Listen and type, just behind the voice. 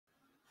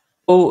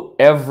Hello,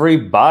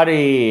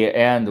 everybody,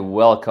 and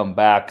welcome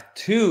back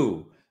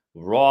to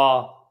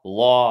Raw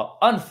Law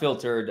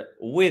Unfiltered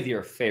with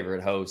your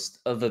favorite host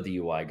of the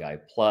DUI Guy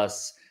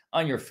Plus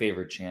on your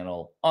favorite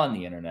channel on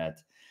the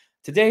internet.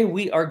 Today,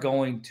 we are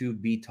going to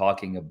be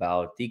talking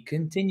about the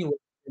continuation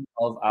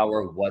of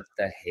our What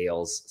the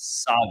Hales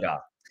saga.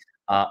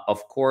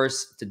 Of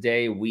course,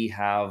 today we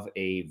have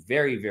a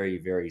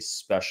very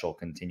special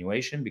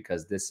continuation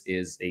because this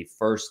is a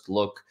first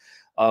look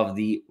of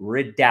the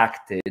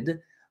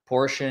redacted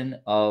portion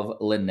of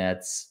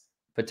Lynette's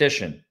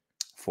petition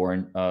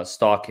for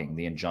stalking,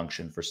 the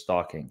injunction for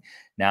stalking.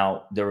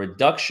 Now, the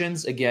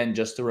reductions, again,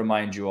 just to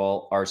remind you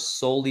all, are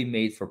solely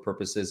made for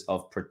purposes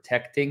of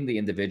protecting the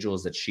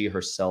individuals that she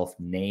herself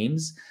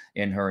names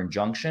in her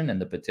injunction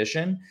and the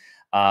petition.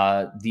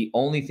 The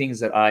only things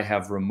that I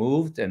have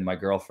removed, and my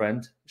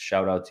girlfriend,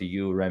 shout out to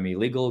you, Remy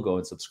Legal, go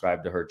and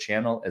subscribe to her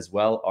channel as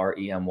well,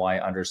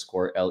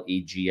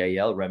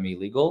 REMY_LEGAL, Remy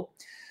Legal.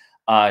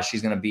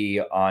 She's going to be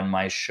on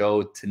my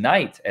show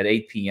tonight at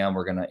 8 p.m.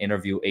 We're going to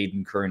interview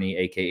Aiden Kearney,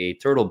 aka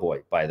Turtle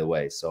Boy, by the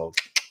way. So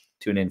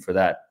tune in for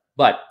that.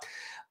 But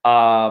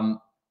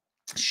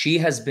she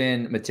has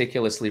been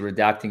meticulously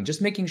redacting,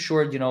 just making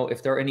sure, you know,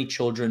 if there are any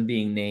children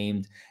being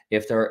named,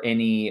 if there are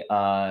any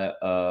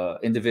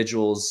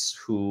individuals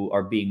who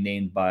are being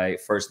named by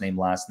first name,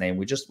 last name,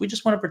 we just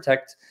want to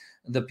protect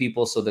the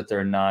people so that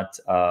they're not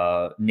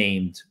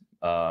named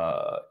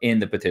in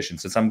the petition.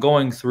 Since I'm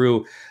going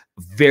through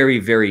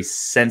very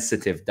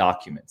sensitive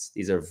documents,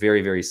 these are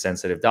very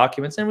sensitive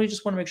documents, and we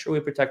just want to make sure we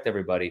protect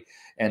everybody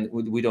and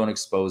we don't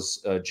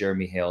expose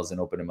Jeremy Hales and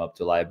open him up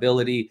to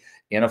liability.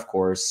 And of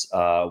course,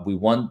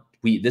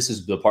 this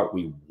is the part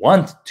we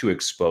want to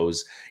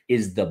expose,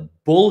 is the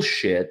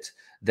bullshit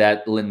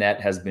that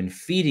Lynette has been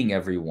feeding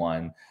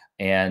everyone.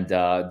 And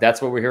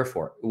that's what we're here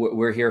for.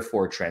 We're here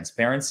for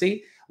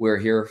transparency. We're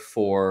here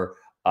for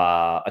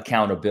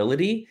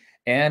accountability.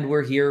 And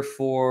we're here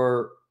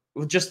for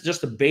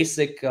just a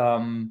basic,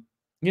 you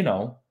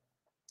know,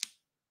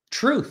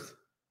 truth.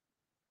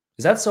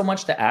 Is that so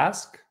much to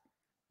ask?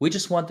 We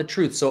just want the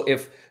truth. So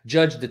if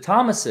Judge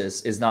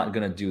DeThomasis is not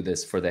going to do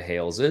this for the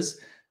Haleses,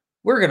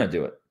 we're going to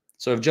do it.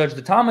 So if Judge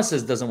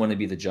DeThomasis doesn't want to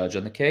be the judge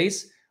on the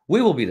case,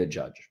 we will be the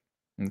judge.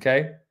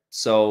 Okay?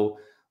 So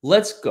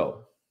let's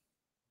go.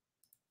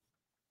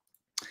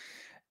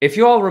 If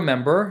you all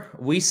remember,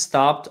 we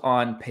stopped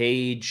on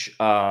page,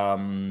 I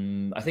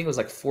think it was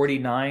like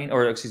 49,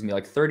 or excuse me,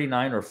 like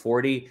 39 or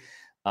 40.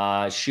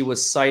 She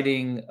was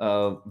citing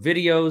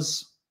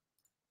videos.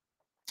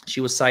 She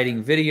was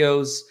citing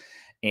videos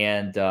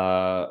and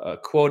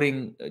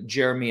quoting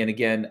Jeremy. And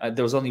again,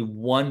 there was only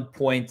one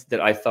point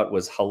that I thought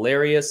was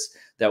hilarious.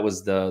 That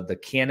was the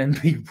cannon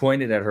being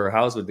pointed at her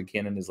house, where the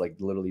cannon is like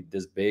literally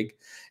this big.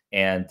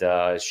 And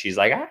she's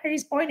like,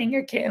 he's pointing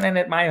your cannon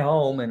at my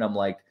home. And I'm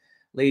like,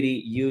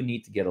 lady, you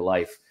need to get a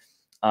life.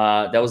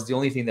 That was the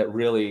only thing that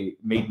really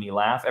made me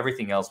laugh.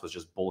 Everything else was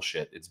just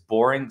bullshit. It's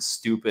boring,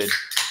 stupid,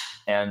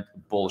 and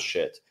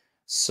bullshit.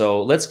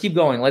 So let's keep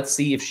going. Let's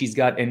see if she's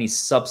got any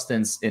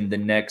substance in the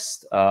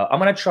next. I'm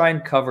gonna try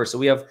and cover. So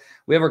we have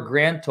a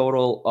grand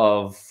total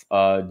of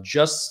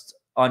just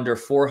under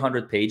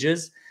 400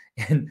 pages.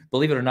 And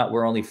believe it or not,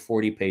 we're only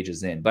 40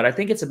 pages in. But I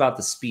think it's about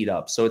to speed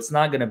up. So it's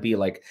not going to be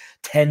like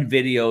 10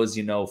 videos,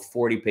 you know,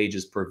 40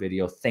 pages per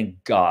video.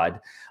 Thank God.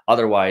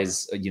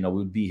 Otherwise, you know,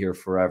 we'd be here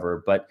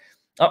forever. But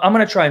I'm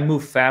going to try and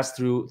move fast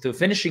through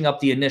finishing up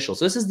the initial.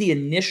 So this is the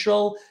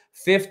initial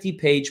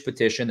 50-page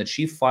petition that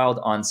she filed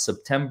on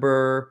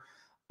September,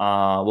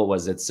 what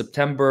was it?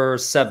 September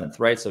 7th,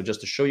 right? So just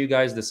to show you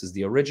guys, this is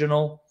the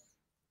original.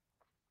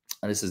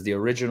 And this is the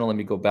original. Let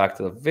me go back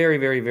to the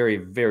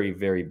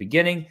very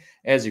beginning.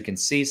 As you can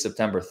see,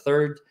 September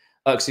 7th,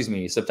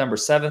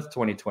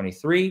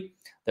 2023.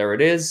 There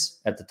it is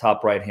at the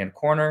top right-hand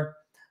corner.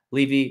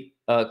 Levy,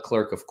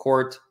 clerk of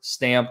court,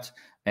 stamped,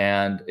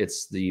 and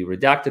it's the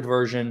redacted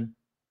version.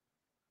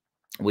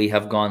 We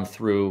have gone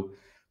through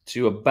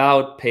to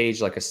about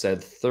page, like I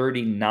said,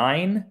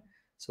 39.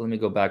 So let me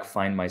go back,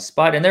 find my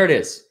spot. And there it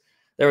is.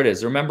 There it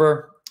is.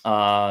 Remember,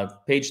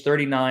 page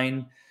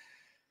 39.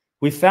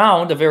 We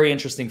found a very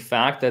interesting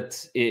fact that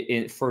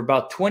for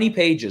about 20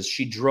 pages,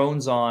 she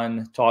drones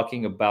on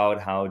talking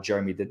about how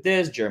Jeremy did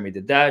this, Jeremy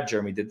did that,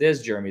 Jeremy did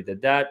this, Jeremy did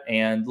that.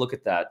 And look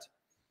at that.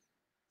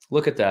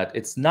 Look at that.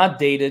 It's not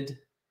dated.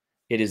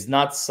 It is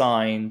not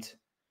signed.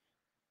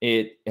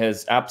 It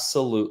has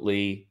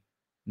absolutely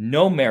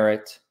no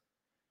merit,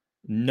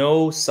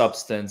 no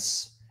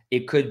substance.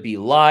 It could be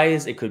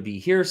lies. It could be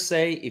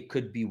hearsay. It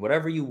could be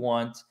whatever you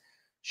want.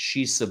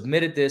 She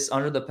submitted this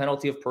under the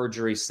penalty of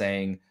perjury,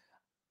 saying,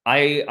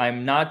 I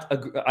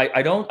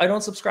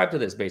don't subscribe to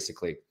this.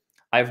 Basically,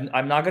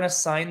 I'm not going to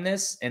sign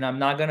this, and I'm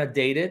not going to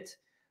date it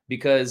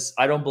because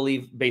I don't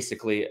believe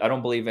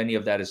any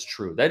of that is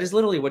true. That is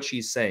literally what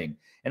she's saying.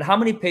 And how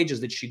many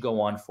pages did she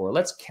go on for?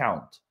 Let's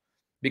count,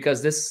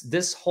 because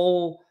this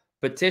whole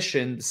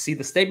petition, see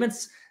the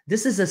statements.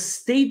 This is a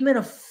statement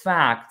of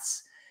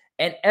facts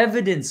and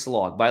evidence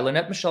log by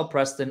Lynette Michelle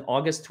Preston,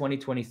 August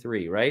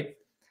 2023, right?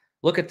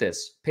 Look at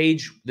this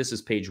page. This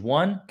is page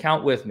 1.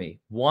 Count with me.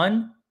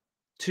 1,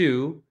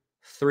 2,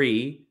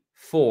 3,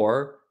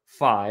 4,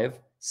 5,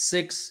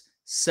 6,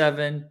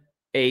 7,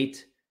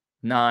 8,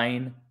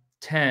 9,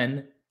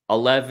 10,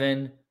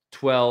 11,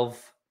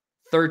 12,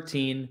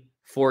 13,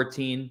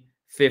 14,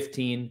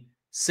 15,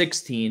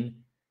 16,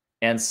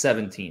 and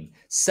 17.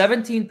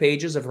 17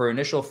 pages of her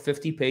initial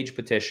 50-page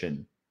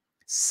petition.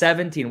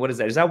 17. What is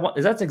that?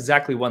 That's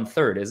exactly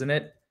 1/3, isn't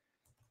it?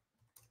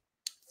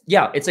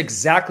 Yeah, it's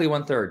exactly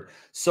 1/3.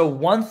 So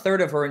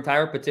 1/3 of her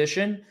entire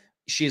petition,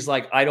 she's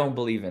like, I don't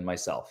believe in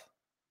myself.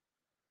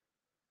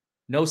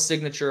 No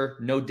signature,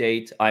 no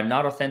date. I'm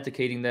not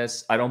authenticating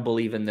this. I don't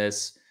believe in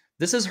this.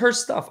 This is her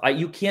stuff.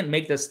 You can't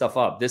make this stuff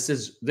up. This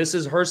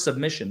is her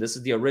submission. This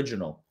is the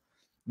original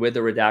with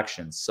the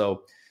redactions.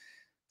 So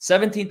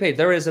 17 pages.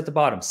 There it is at the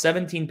bottom.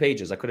 17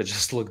 pages. I could have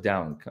just looked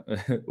down.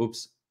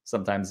 Oops.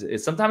 Sometimes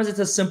it's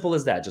as simple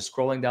as that. Just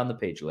scrolling down the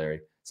page,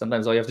 Larry.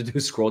 Sometimes all you have to do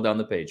is scroll down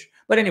the page.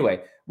 But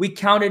anyway, we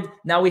counted.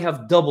 Now we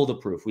have double the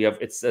proof. We have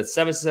it says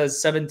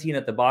 17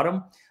 at the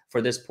bottom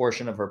for this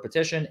portion of her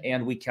petition,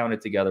 and we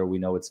counted together. We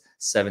know it's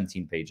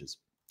 17 pages.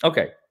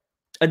 Okay.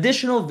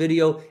 Additional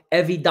video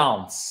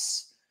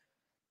evidence.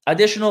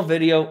 Additional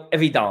video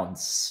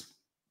evidence.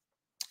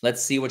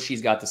 Let's see what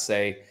she's got to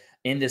say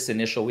in this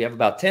initial. We have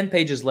about 10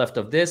 pages left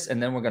of this,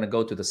 and then we're going to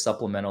go to the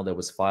supplemental that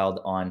was filed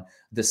on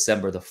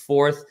December the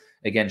 4th.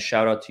 Again,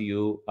 shout out to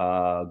you,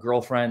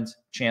 girlfriend,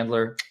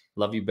 Chandler.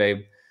 Love you, babe.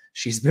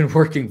 She's been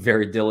working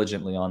very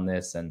diligently on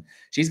this, and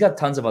she's got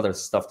tons of other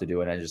stuff to do.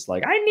 And I'm just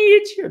like, I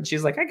need you. And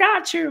she's like, I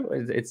got you.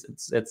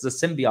 It's a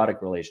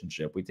symbiotic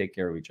relationship. We take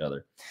care of each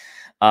other.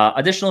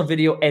 Additional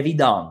video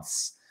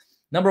evidence.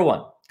 Number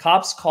 1,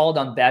 cops called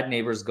on bad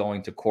neighbors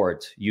going to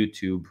court.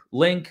 YouTube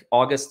link,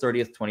 August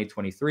 30th,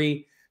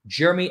 2023.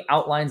 Jeremy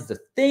outlines the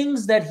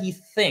things that he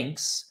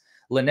thinks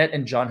Lynette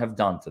and John have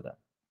done to them.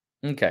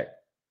 Okay.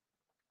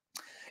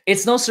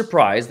 It's no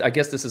surprise, I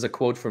guess this is a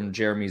quote from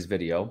Jeremy's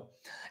video.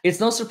 It's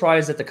no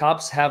surprise that the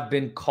cops have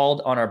been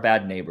called on our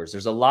bad neighbors.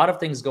 There's a lot of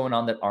things going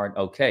on that aren't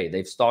okay.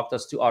 They've stalked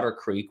us to Otter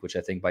Creek, which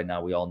I think by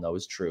now we all know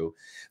is true.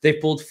 They've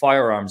pulled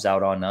firearms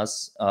out on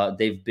us.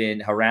 They've been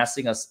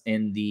harassing us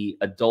in the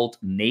adult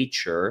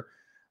nature.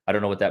 I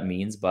don't know what that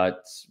means,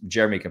 but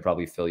Jeremy can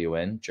probably fill you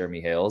in,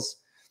 Jeremy Hales.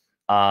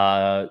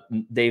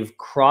 They've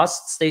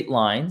crossed state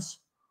lines,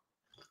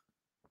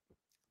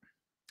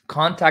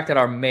 contacted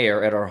our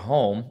mayor at our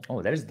home.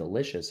 Oh, that is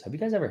delicious. Have you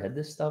guys ever had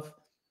this stuff?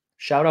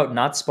 Shout out,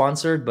 not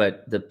sponsored,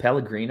 but the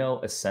Pellegrino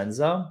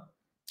Essenza.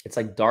 It's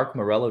like dark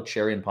Morello,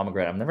 cherry, and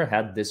pomegranate. I've never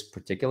had this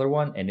particular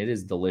one, and it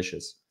is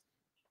delicious.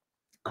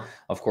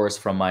 Of course,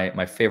 from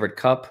my favorite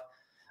cup.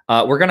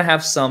 We're going to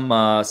have some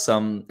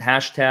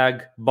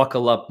hashtag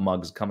buckle up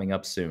mugs coming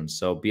up soon.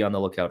 So be on the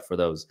lookout for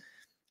those.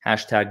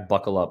 Hashtag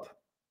buckle up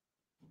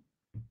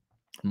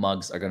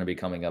mugs are going to be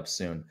coming up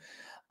soon.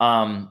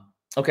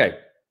 Okay.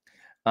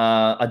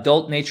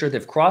 Adult nature.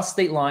 They've crossed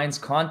state lines,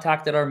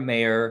 contacted our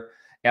mayor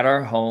at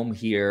our home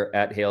here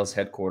at Hales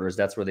headquarters.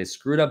 That's where they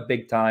screwed up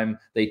big time.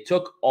 They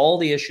took all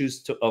the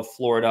issues of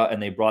Florida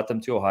and they brought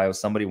them to Ohio.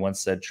 Somebody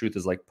once said truth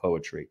is like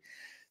poetry.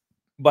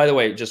 By the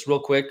way, just real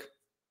quick,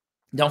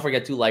 don't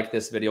forget to like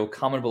this video,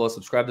 comment below,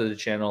 subscribe to the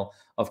channel.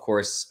 Of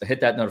course, hit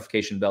that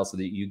notification bell so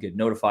that you get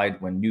notified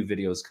when new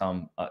videos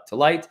come to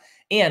light.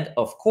 And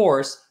of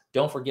course,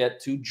 don't forget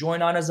to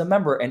join on as a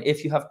member. And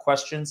if you have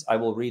questions, I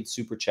will read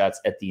super chats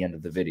at the end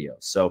of the video.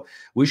 So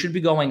we should be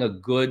going a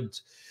good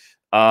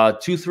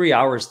 2-3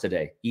 hours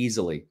today,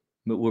 easily.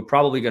 We're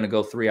probably going to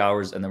go 3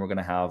 hours, and then we're going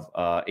to have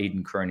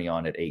Aiden Kearney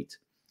on at 8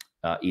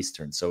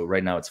 Eastern. So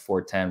right now it's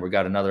 4:10. We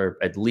got another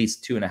at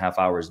least 2.5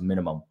 hours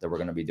minimum that we're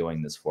going to be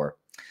doing this for.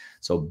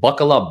 So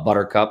buckle up,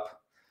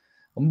 Buttercup.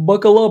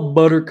 Buckle up,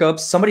 Buttercup.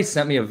 Somebody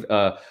sent me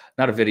not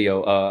a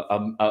video,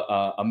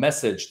 a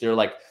message. They're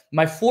like,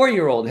 my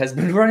 4-year-old has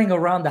been running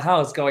around the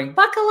house going,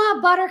 buckle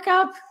up,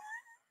 Buttercup.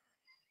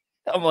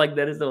 I'm like,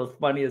 that is the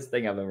funniest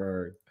thing I've ever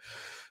heard.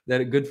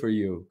 Good for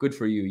you,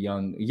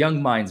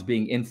 young minds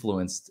being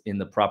influenced in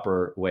the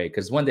proper way.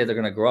 Because one day they're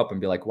gonna grow up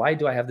and be like, why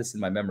do I have this in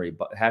my memory?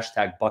 But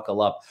hashtag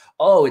buckle up.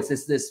 Oh, it's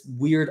this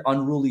weird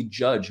unruly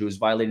judge who is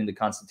violating the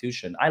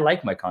Constitution. I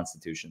like my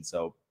Constitution,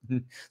 so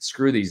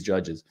screw these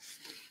judges.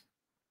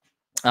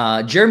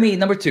 Jeremy,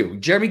 number 2.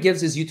 Jeremy gives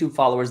his YouTube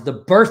followers the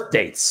birth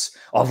dates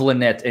of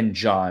Lynette and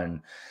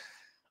John.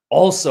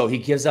 Also, he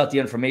gives out the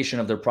information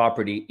of their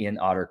property in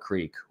Otter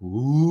Creek.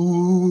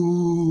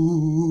 Ooh,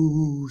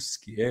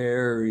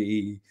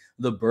 scary.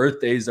 The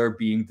birthdays are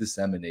being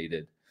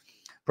disseminated.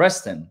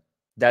 Preston,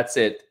 that's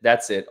it.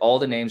 That's it. All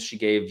the names she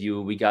gave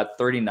you. We got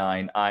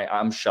 39.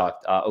 I'm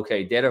shocked.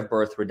 Okay, date of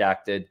birth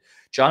redacted.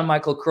 John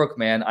Michael Crook,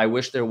 man. I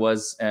wish there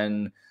was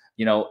an,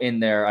 in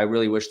there. I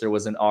really wish there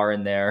was an R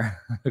in there.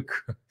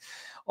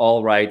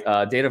 All right.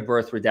 Date of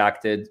birth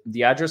redacted.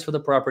 The address for the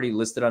property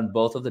listed on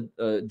both of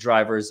the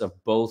drivers of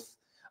both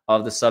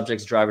of the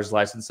subject's driver's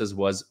licenses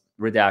was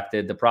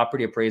redacted. The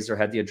property appraiser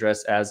had the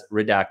address as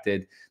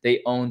redacted.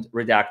 They owned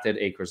redacted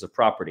acres of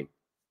property.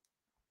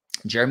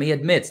 Jeremy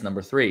admits,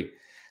 number 3,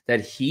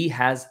 that he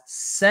has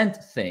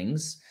sent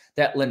things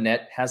that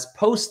Lynette has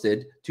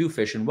posted to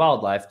Fish and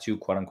Wildlife to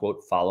quote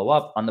unquote follow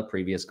up on the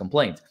previous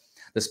complaint.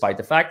 Despite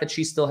the fact that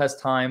she still has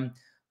time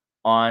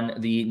on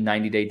the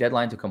 90-day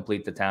deadline to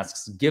complete the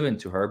tasks given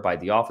to her by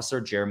the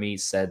officer, Jeremy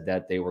said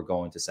that they were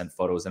going to send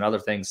photos and other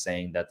things,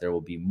 saying that there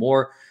will be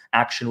more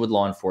action with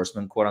law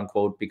enforcement, quote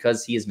unquote,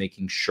 because he is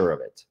making sure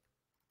of it.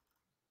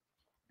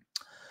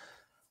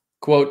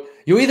 Quote,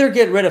 you either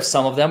get rid of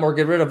some of them or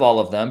get rid of all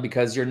of them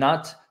because you're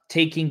not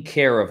taking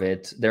care of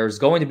it. There's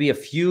going to be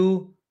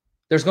few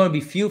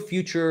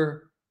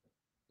future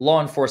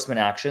law enforcement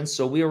actions.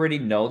 So we already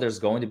know there's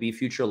going to be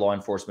future law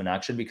enforcement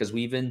action because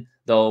even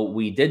though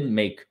we didn't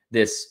make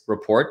this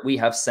report, we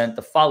have sent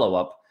the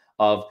follow-up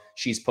of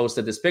she's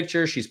posted this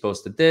picture, she's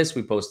posted this,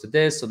 we posted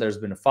this. So there's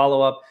been a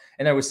follow-up.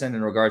 And then we sent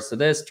in regards to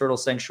this turtle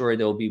sanctuary,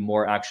 there will be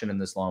more action in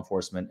this law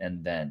enforcement.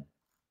 And then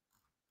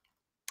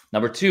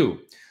number 2,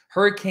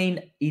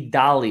 Hurricane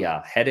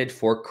Idalia headed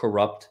for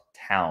corrupt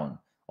town.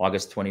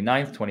 August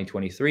 29th,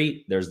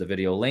 2023. There's the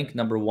video link.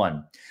 Number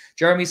 1,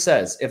 Jeremy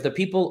says, if the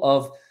people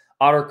of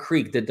Otter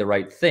Creek did the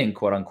right thing,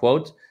 quote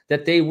unquote,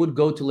 that they would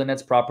go to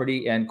Lynette's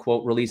property and,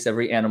 quote, release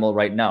every animal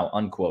right now,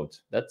 unquote.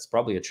 That's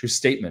probably a true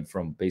statement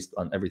based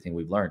on everything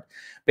we've learned.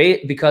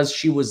 Because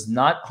she was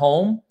not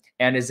home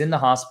and is in the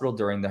hospital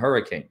during the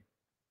hurricane.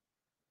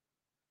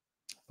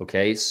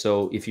 Okay,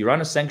 so if you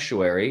run a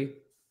sanctuary,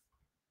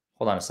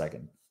 hold on a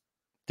second.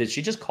 Did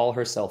she just call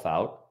herself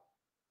out?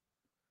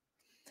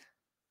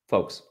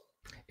 Folks,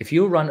 if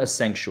you run a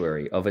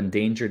sanctuary of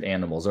endangered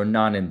animals or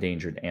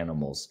non-endangered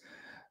animals,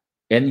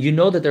 and you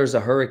know that there's a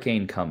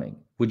hurricane coming,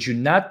 would you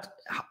not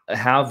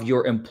have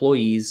your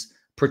employees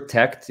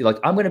protect? Like,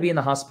 I'm going to be in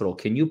the hospital.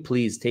 Can you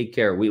please take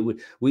care?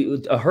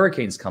 A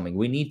hurricane's coming.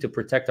 We need to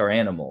protect our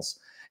animals.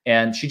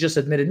 And she just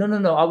admitted,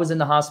 no, I was in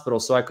the hospital,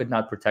 so I could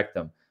not protect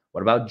them.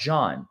 What about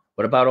John?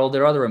 What about all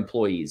their other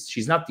employees?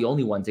 She's not the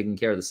only one taking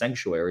care of the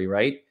sanctuary,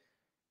 right?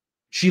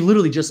 She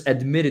literally just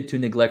admitted to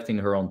neglecting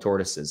her own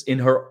tortoises in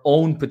her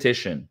own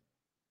petition.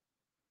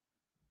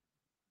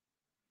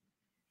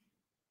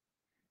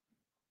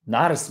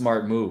 Not a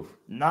smart move.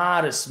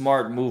 Not a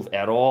smart move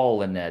at all,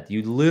 Lynette.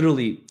 You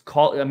literally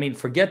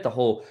forget the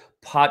whole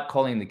pot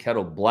calling the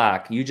kettle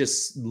black. You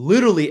just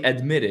literally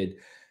admitted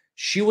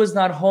she was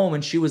not home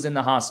and she was in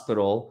the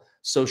hospital,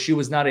 so she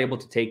was not able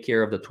to take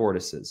care of the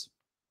tortoises.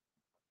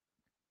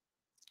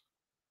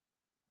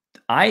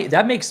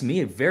 That makes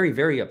me very,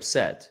 very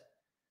upset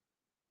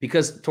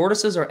because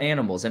tortoises are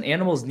animals and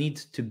animals need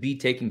to be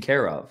taken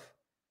care of.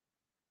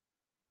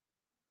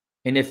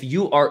 And if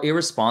you are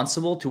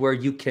irresponsible to where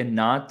you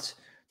cannot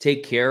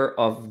take care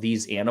of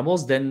these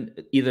animals, then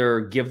either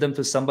give them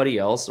to somebody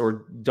else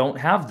or don't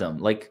have them.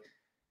 Like,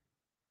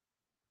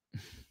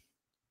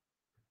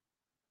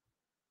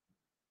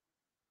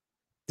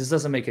 this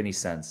doesn't make any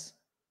sense.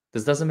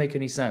 This doesn't make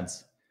any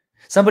sense.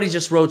 Somebody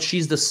just wrote,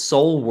 she's the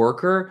sole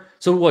worker.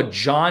 So what,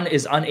 John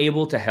is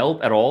unable to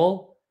help at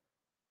all?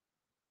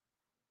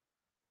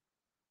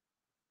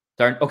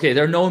 Okay,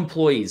 there are no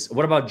employees.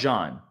 What about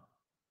John?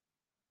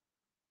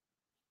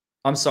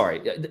 I'm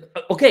sorry.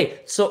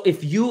 Okay, so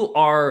if you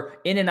are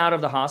in and out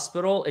of the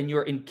hospital and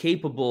you're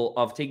incapable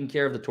of taking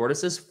care of the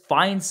tortoises,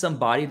 find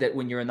somebody that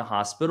when you're in the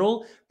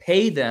hospital,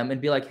 pay them and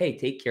be like, hey,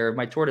 take care of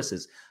my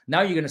tortoises.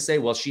 Now you're going to say,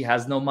 well, she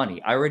has no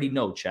money. I already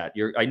know, chat.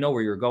 I know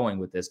where you're going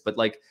with this, but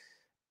like,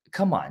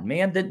 come on,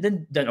 man.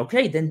 Then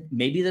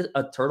maybe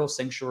a turtle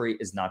sanctuary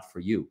is not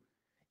for you.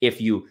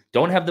 If you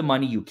don't have the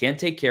money, you can't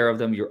take care of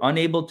them, you're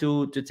unable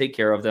to take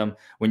care of them.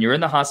 When you're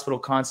in the hospital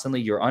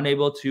constantly, you're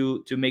unable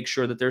to make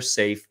sure that they're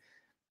safe.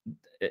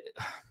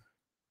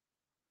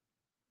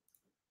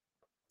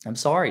 I'm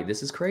sorry,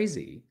 this is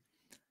crazy.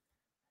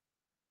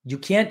 You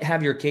can't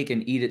have your cake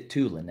and eat it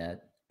too,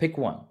 Lynette. Pick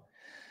one.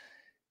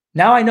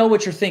 Now I know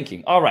what you're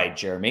thinking. All right,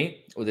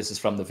 Jeremy. Well, this is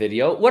from the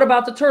video. What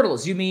about the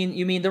turtles? You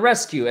mean the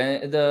rescue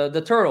and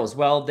the turtles?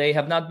 Well, they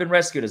have not been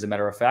rescued, as a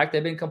matter of fact.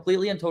 They've been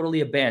completely and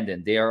totally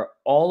abandoned. They are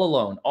all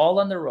alone, all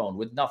on their own,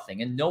 with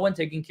nothing, and no one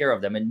taking care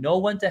of them, and no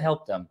one to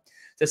help them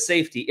to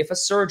safety if a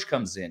surge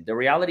comes in. The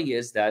reality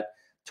is that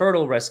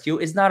turtle rescue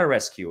is not a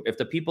rescue. If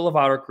the people of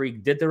Otter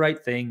Creek did the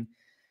right thing,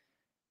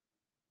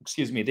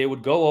 they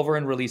would go over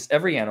and release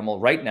every animal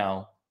right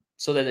now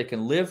so that they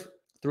can live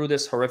through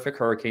this horrific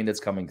hurricane that's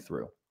coming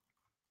through.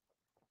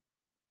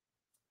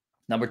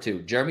 Number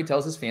 2, Jeremy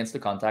tells his fans to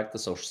contact the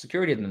Social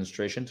Security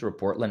Administration to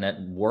report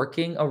Lynette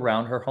working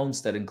around her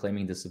homestead and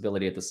claiming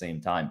disability at the same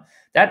time.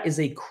 That is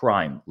a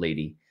crime,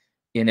 lady.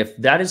 And if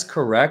that is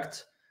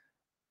correct,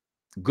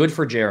 good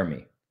for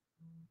Jeremy.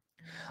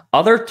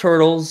 Other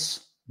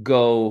turtles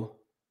go,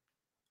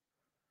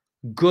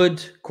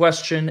 good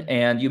question.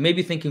 And you may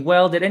be thinking,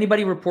 well, did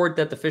anybody report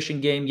that the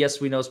fishing game?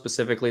 Yes, we know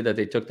specifically that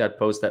they took that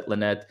post at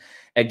Lynette,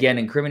 again,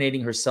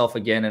 incriminating herself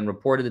again, and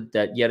reported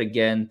that yet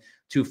again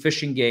to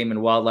Fishing Game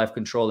and Wildlife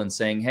Control and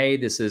saying, hey,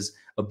 this is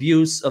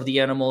abuse of the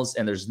animals.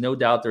 And there's no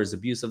doubt there's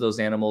abuse of those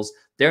animals.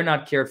 They're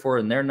not cared for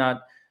and they're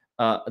not,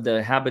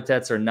 the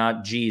habitats are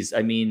not, geez,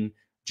 I mean,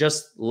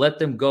 just let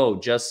them go.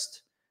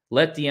 Just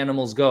let the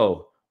animals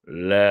go.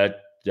 Let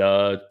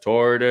the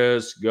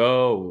tortoise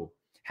go.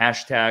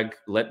 Hashtag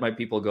let my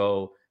people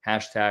go.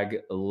 Hashtag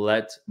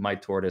let my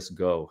tortoise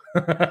go.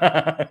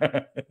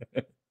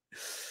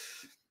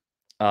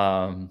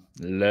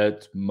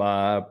 Let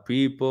my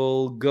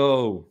people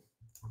go.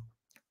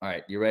 All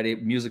right, you ready?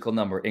 Musical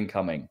number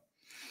incoming.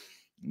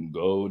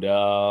 Go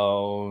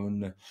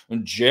down,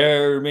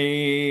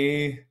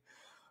 Jeremy.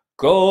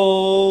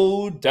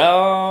 Go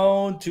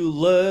down to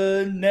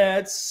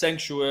Lynette's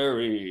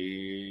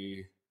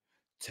sanctuary.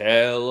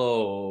 Tell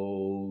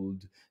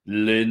old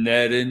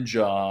Lynette and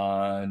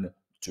John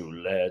to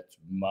let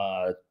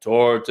my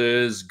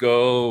tortoise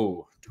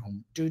go.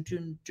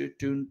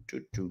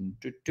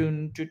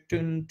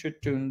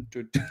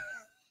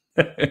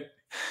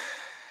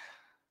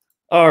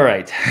 All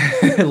right.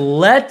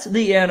 Let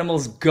the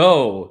animals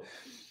go.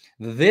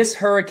 This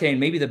hurricane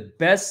may be the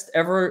best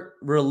ever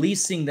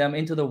releasing them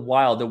into the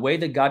wild, the way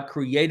that God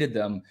created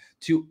them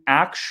to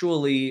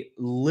actually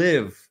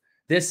live.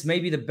 This may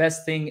be the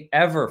best thing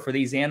ever for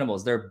these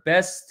animals. Their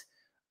best.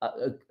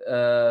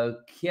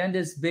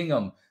 Candace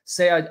Bingham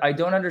say, I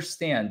don't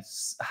understand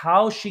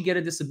how she get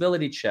a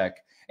disability check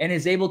and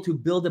is able to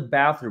build a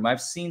bathroom. I've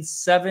seen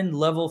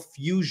 7-level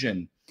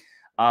fusion.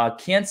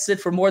 Can't sit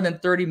for more than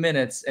 30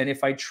 minutes. And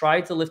if I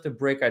tried to lift a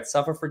brick, I'd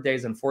suffer for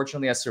days.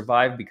 Unfortunately, I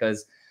survived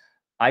because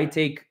I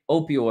take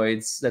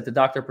opioids that the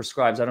doctor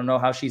prescribes. I don't know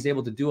how she's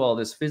able to do all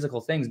these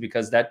physical things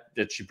because that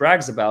she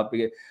brags about,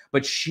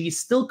 but she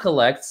still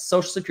collects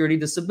Social Security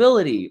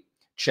disability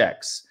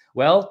checks.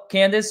 Well,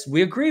 Candace,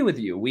 we agree with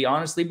you. We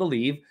honestly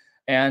believe,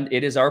 and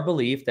it is our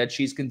belief, that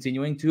she's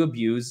continuing to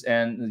abuse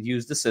and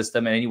use the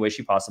system in any way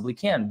she possibly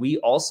can. We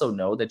also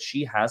know that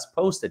she has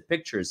posted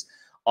pictures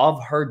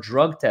of her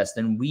drug test,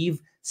 and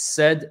we've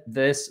said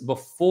this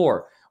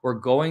before. We're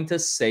going to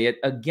say it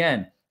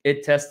again.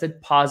 It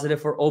tested positive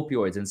for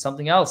opioids. And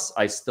something else,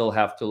 I still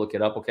have to look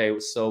it up. Okay,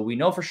 so we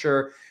know for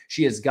sure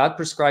she has got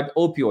prescribed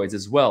opioids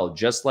as well,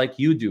 just like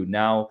you do.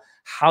 Now,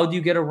 how do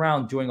you get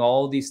around doing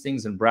all these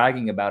things and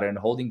bragging about it and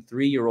holding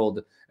 3-year-old,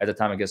 at the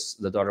time, I guess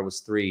the daughter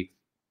was 3,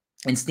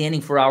 and standing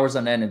for hours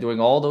on end and doing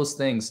all those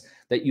things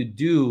that you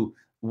do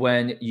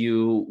when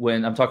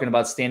I'm talking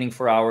about standing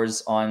for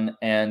hours on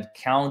and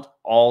count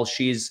all,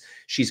 she's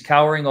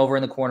cowering over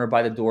in the corner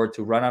by the door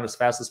to run out as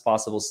fast as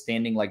possible,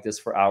 standing like this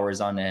for hours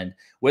on end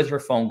with her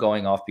phone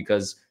going off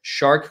because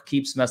Shark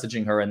keeps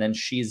messaging her, and then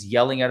she's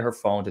yelling at her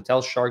phone to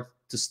tell Shark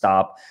to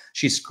stop.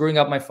 She's screwing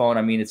up my phone.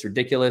 I mean, it's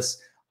ridiculous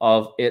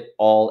of it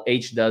all.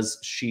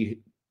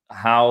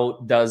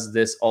 How does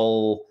this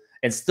all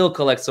and still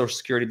collect Social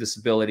Security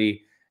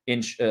disability?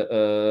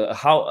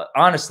 How,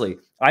 honestly,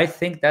 I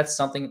think that's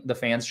something the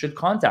fans should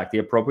contact the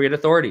appropriate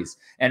authorities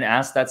and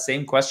ask that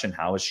same question.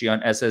 How is she on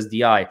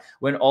SSDI?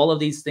 When all of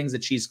these things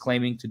that she's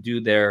claiming to do,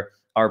 there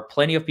are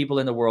plenty of people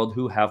in the world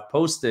who have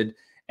posted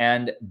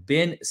and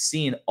been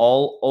seen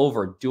all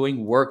over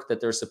doing work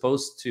that they're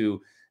supposed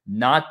to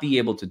not be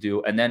able to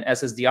do. And then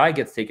SSDI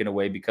gets taken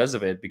away because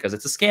of it, because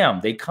it's a scam.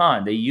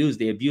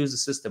 They abuse the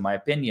system. My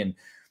opinion,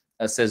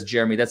 says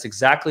Jeremy. That's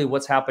exactly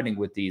what's happening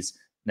with these.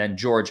 Then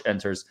George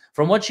enters.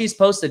 From what she's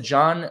posted,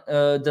 John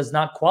does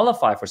not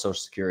qualify for Social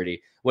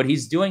Security. What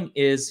he's doing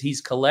is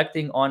he's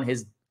collecting on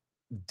his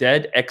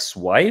dead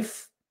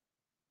ex-wife.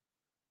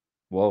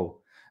 Whoa.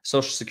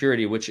 Social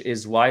Security, which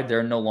is why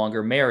they're no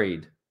longer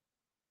married.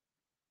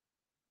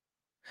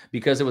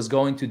 Because it was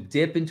going to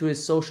dip into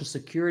his Social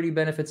Security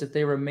benefits if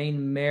they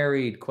remain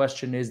married.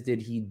 Question is, did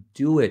he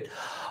do it?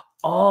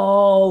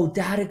 Oh,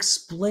 that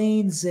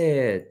explains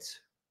it.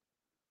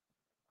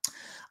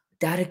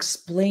 That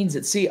explains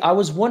it. See, I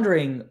was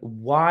wondering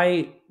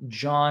why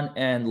John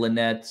and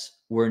Lynette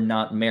were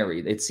not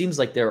married. It seems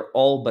like they're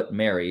all but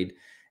married.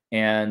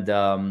 And,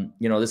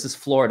 this is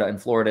Florida,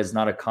 and Florida is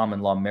not a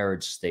common law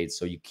marriage state.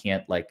 So you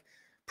can't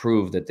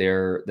prove that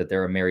they're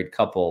a married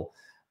couple,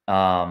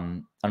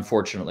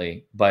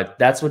 unfortunately.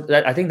 But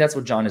I think that's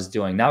what John is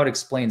doing. Now it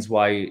explains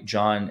why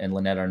John and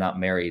Lynette are not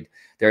married.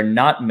 They're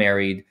not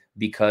married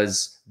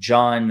because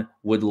John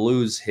would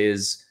lose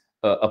his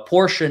a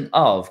portion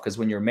of, because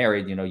when you're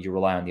married, you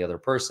rely on the other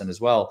person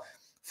as well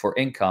for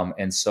income.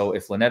 And so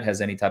if Lynette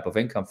has any type of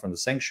income from the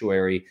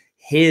sanctuary,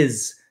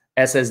 his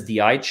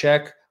SSDI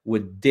check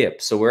would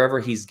dip. So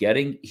wherever he's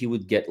getting, he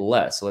would get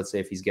less. So let's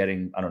say if he's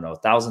getting, I don't know,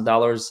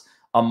 $1,000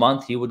 a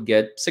month, he would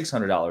get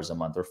 $600 a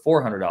month or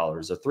 $400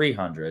 or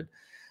 $300.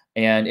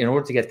 And in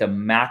order to get the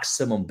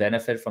maximum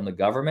benefit from the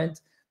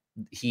government,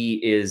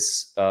 he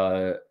is,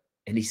 and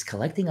he's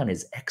collecting on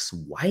his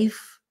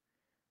ex-wife.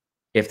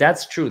 If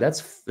that's true,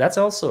 that's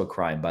also a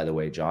crime, by the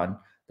way, John.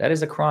 That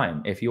is a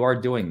crime if you are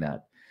doing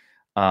that.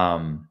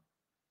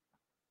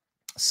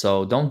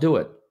 So don't do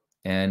it.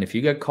 And if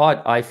you get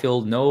caught, I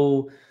feel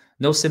no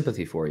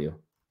sympathy for you.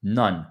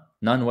 None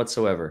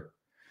whatsoever.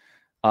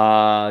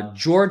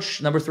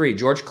 George, number 3,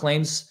 George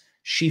claims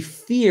she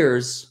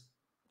fears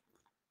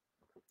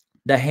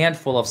the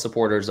handful of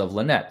supporters of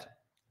Lynette.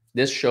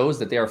 This shows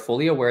that they are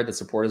fully aware that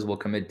supporters will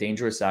commit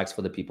dangerous acts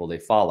for the people they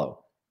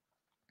follow.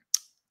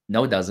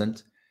 No, it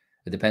doesn't.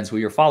 It depends who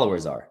your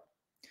followers are.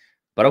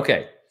 But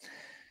okay.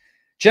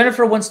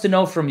 Jennifer wants to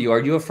know from you, are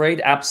you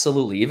afraid?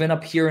 Absolutely. Even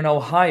up here in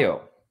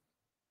Ohio,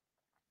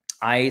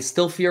 I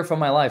still fear for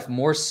my life,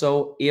 more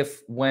so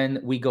if when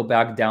we go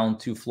back down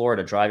to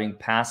Florida, driving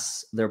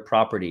past their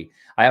property,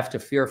 I have to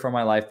fear for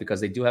my life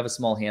because they do have a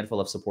small handful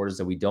of supporters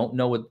that we don't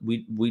know what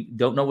we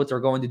don't know what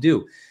they're going to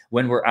do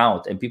when we're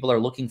out and people are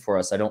looking for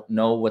us. I don't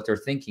know what they're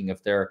thinking,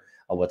 if they're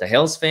a What the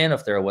Hales fan,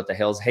 if they're a What the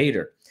Hales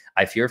hater.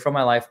 I fear for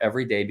my life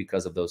every day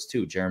because of those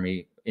two.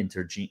 Jeremy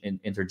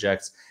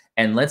interjects.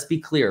 And let's be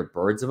clear,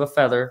 birds of a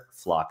feather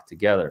flock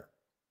together.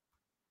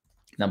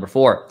 Number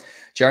 4,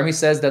 Jeremy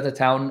says that the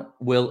town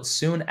will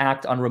soon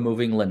act on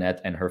removing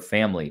Lynette and her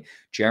family.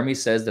 Jeremy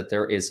says that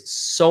there is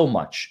so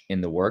much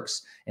in the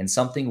works and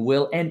something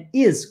will and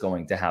is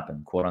going to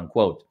happen, quote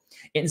unquote,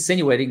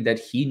 insinuating that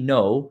he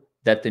know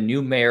that the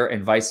new mayor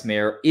and vice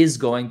mayor is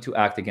going to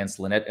act against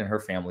Lynette and her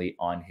family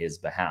on his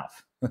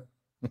behalf.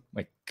 Oh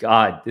my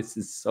God, this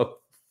is so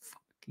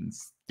fucking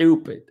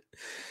stupid.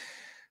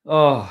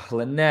 Oh,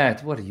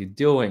 Lynette, what are you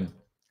doing?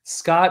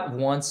 Scott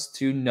wants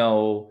to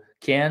know,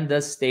 can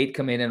the state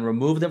come in and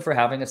remove them for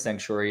having a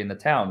sanctuary in the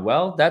town?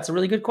 Well, that's a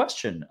really good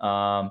question.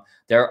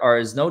 There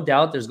is no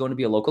doubt there's going to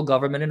be a local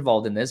government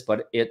involved in this,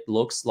 but it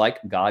looks like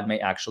God may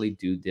actually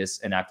do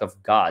this, an act of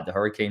God. The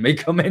hurricane may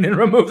come in and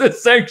remove the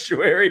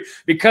sanctuary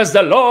because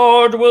the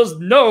Lord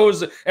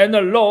knows, and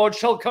the Lord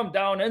shall come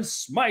down and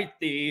smite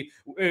thee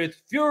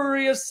with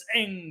furious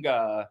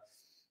anger.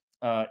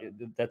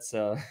 That's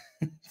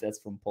that's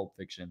from Pulp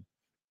Fiction.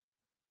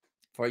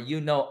 For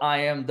you know I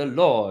am the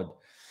Lord.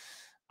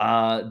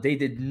 They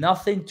did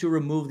nothing to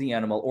remove the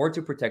animal or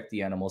to protect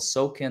the animal.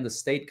 So can the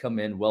state come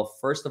in? Well,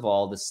 first of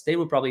all, the state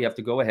would probably have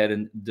to go ahead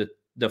and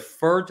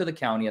defer to the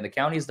county, and the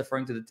county is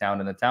deferring to the town,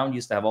 and the town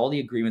used to have all the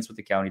agreements with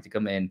the county to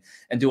come in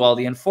and do all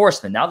the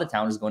enforcement. Now the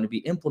town is going to be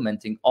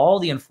implementing all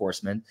the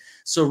enforcement.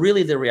 So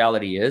really the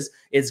reality is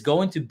it's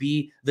going to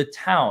be the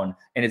town,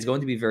 and it's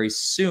going to be very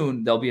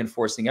soon. They'll be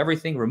enforcing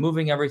everything,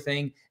 removing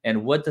everything.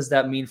 And what does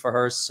that mean for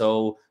her?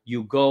 So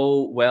you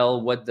go,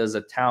 well, what does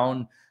a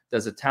town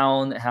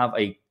have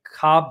a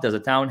cop? Does a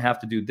town have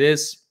to do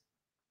this?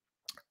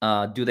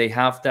 Do they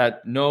have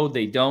that? No,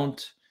 they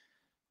don't.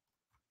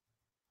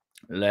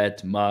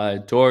 Let my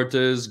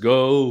tortoise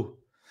go.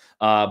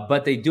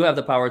 But they do have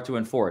the power to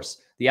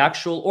enforce the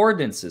actual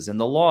ordinances and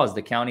the laws.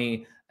 The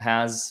county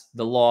has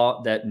the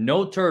law that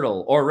no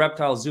turtle or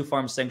reptile, zoo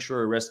farm,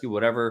 sanctuary, rescue,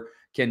 whatever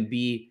can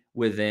be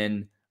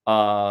within.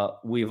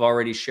 We've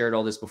already shared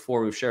all this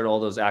before. We've shared all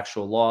those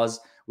actual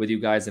laws with you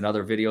guys in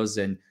other videos,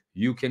 and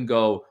you can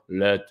go,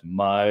 let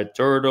my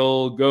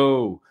turtle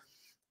go,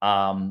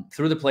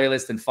 through the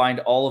playlist and find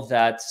all of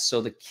that.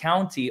 So the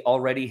county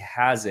already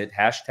has it.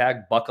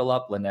 Hashtag buckle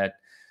up, Lynette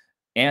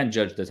and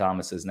Judge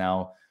DeThomasis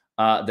now.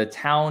 The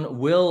town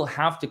will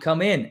have to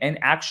come in and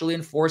actually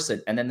enforce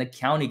it. And then the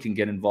county can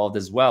get involved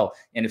as well.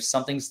 And if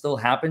something still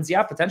happens,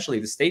 yeah, potentially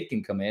the state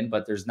can come in,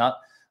 but there's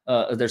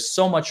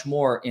so much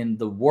more in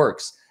the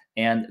works.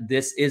 And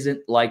this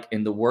isn't like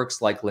in the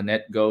works, like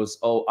Lynette goes,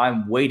 oh,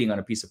 I'm waiting on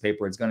a piece of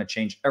paper, it's going to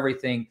change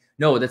everything.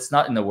 No, that's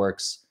not in the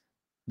works.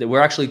 That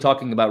we're actually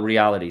talking about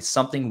reality.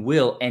 Something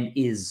will and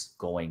is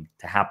going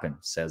to happen,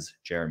 says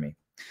Jeremy.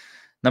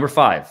 Number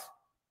 5.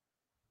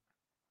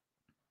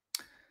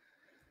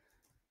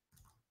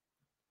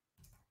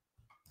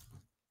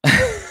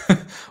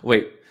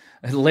 Wait,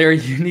 Larry,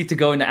 you need to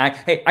go into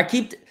act. Hey, I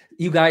keep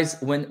you guys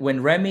when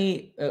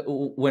Remy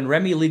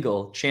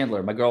Legal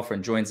Chandler, my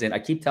girlfriend, joins in, I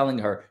keep telling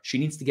her she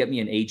needs to get me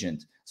an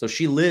agent. So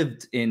she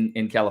lived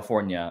in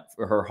California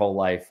for her whole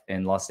life,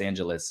 in Los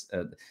Angeles,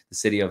 the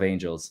city of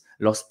angels,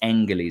 Los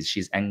Angeles.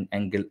 She's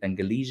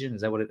Angelesian.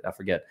 Is that what I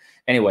forget?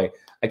 Anyway,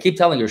 I keep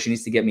telling her she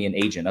needs to get me an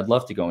agent. I'd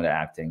love to go into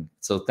acting.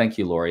 So thank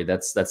you, Lori.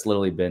 That's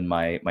literally been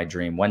my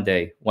dream. One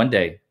day.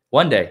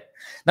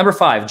 Number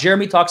 5,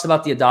 Jeremy talks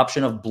about the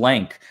adoption of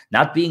blank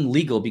not being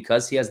legal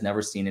because he has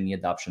never seen any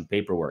adoption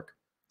paperwork.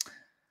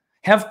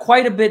 Have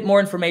quite a bit more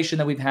information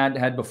than we've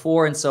had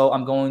before, and so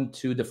I'm going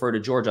to defer to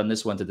George on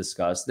this one to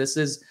discuss. This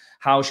is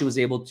how she was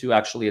able to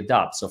actually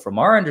adopt. So from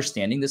our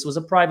understanding, this was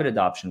a private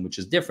adoption, which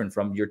is different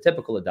from your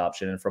typical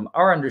adoption. And from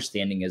our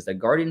understanding is that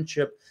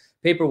guardianship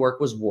paperwork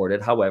was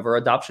warded. However,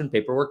 adoption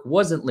paperwork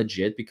wasn't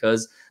legit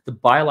because the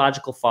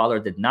biological father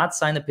did not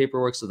sign the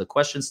paperwork. So the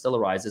question still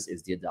arises,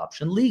 is the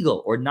adoption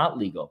legal or not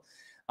legal?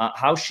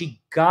 How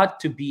she got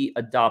to be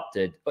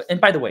adopted. And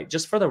by the way,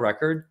 just for the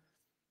record,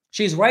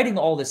 she's writing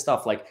all this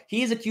stuff like,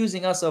 he's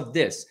accusing us of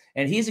this,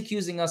 and he's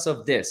accusing us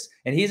of this,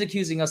 and he's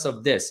accusing us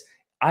of this.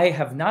 I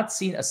have not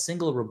seen a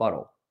single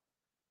rebuttal.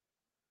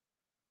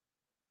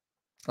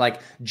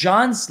 Like,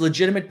 John's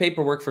legitimate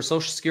paperwork for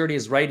Social Security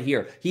is right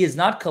here. He is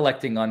not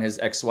collecting on his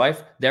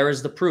ex-wife. There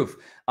is the proof.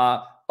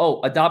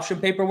 Adoption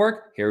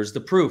paperwork. Here's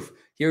the proof.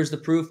 Here's the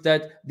proof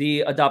that the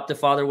adoptive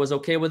father was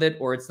okay with it,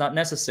 or it's not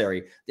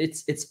necessary.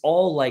 It's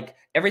all like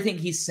everything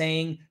he's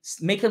saying,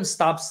 make him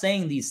stop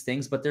saying these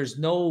things, but there's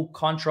no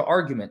contra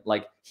argument.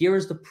 Like,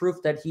 here's the proof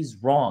that he's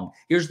wrong.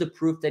 Here's the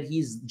proof that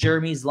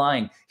Jeremy's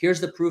lying.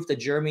 Here's the proof that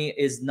Jeremy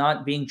is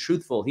not being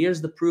truthful.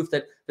 Here's the proof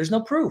that there's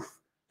no proof.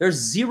 There's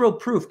zero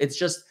proof. It's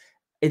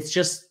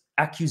just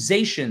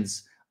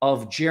accusations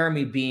of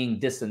Jeremy being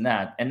this and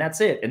that. And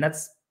that's it. And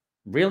that's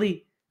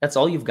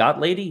all you've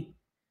got, lady.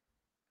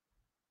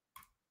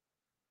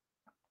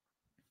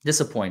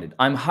 Disappointed.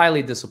 I'm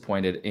highly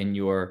disappointed in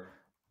your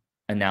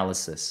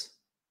analysis.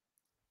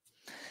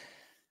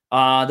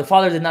 The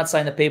father did not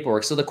sign the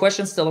paperwork. So the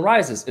question still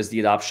arises, is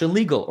the adoption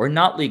legal or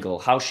not legal?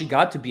 How she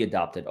got to be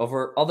adopted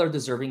over other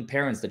deserving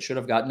parents that should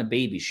have gotten a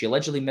baby. She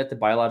allegedly met the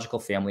biological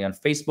family on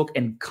Facebook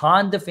and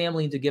conned the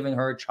family into giving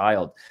her a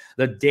child.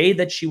 The day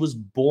that she was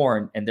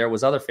born, and there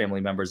was other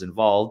family members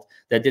involved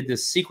that did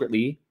this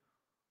secretly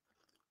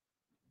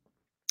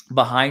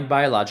behind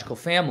biological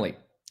family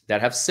that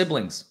have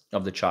siblings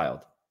of the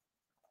child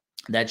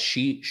that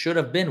she should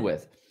have been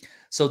with.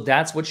 So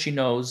that's what she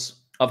knows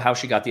of how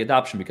she got the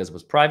adoption, because it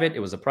was private. It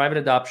was a private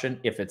adoption.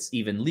 If it's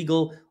even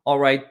legal, all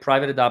right,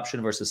 private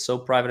adoption versus so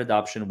private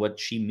adoption, what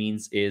she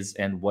means is,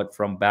 and what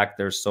from back,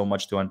 there's so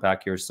much to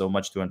unpack here, so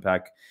much to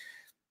unpack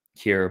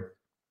here.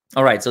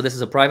 All right, so this is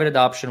a private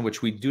adoption,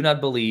 which we do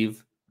not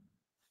believe,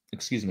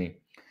 excuse me,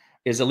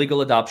 is a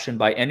legal adoption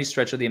by any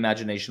stretch of the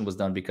imagination was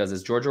done, because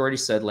as George already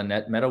said,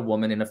 Lynette met a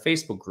woman in a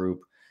Facebook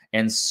group.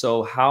 And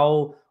so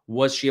how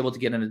was she able to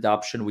get an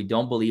adoption? We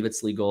don't believe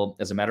it's legal.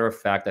 As a matter of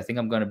fact, I think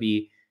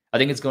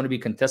it's going to be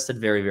contested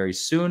very, very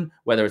soon,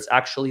 whether it's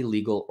actually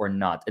legal or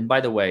not. And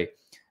by the way,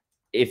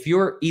 if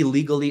you're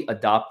illegally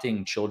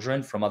adopting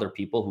children from other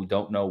people who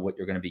don't know what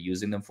you're going to be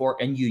using them for,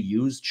 and you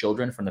use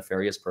children for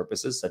nefarious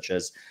purposes, such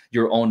as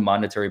your own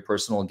monetary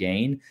personal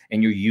gain,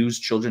 and you use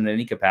children in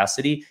any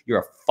capacity, you're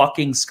a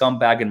fucking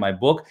scumbag in my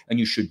book, and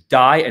you should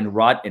die and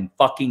rot in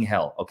fucking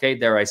hell. Okay,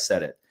 there, I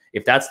said it.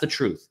 If that's the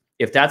truth,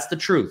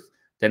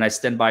 then I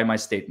stand by my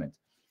statement.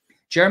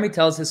 Jeremy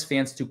tells his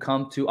fans to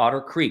come to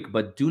Otter Creek,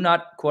 but do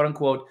not, quote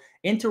unquote,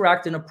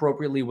 interact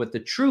inappropriately with the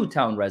true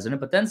town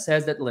resident, but then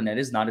says that Lynette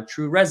is not a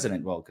true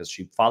resident. Well, because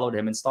she followed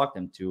him and stalked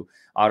him to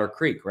Otter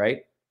Creek,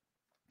 right?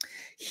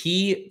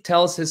 He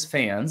tells his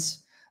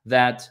fans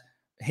that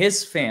he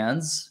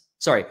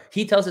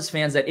tells his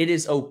fans that it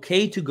is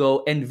okay to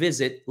go and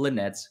visit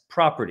Lynette's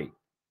property.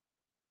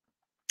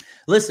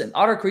 Listen,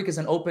 Otter Creek is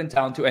an open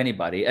town to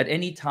anybody. At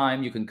any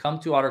time, you can come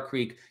to Otter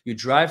Creek. You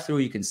drive through.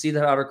 You can see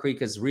that Otter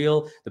Creek is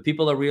real. The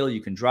people are real.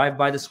 You can drive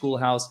by the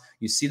schoolhouse.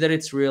 You see that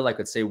it's real. I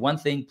could say one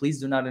thing: please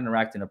do not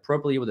interact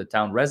inappropriately with the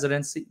town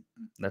residents.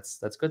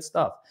 That's good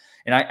stuff.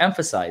 And I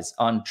emphasize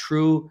on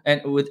true,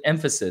 and with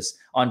emphasis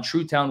on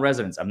true town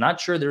residents. I'm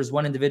not sure there's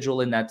one individual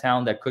in that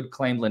town that could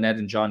claim Lynette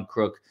and John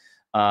Crook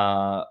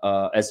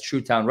as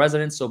true town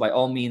residents. So by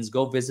all means,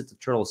 go visit the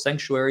Turtle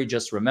Sanctuary.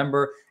 Just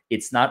remember,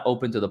 it's not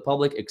open to the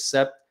public,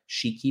 except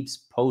she keeps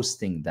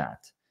posting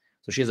that.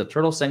 So she has a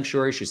turtle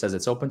sanctuary. She says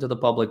it's open to the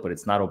public, but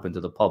it's not open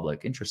to the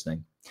public.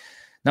 Interesting.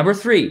 Number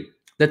 3,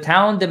 the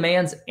town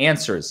demands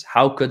answers.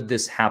 How could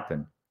this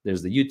happen?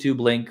 There's the YouTube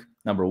link.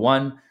 Number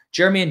 1,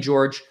 Jeremy and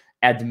George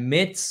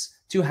admits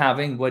to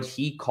having what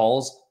he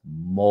calls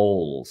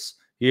moles.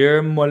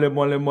 Here, mole,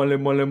 mole, mole,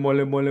 mole,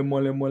 mole, mole,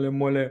 mole, mole,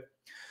 mole,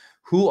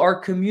 who are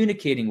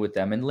communicating with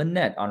them and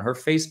Lynette on her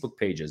Facebook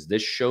pages.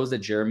 This shows that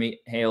Jeremy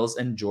Hales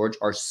and George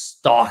are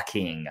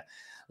stalking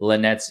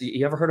Lynette's.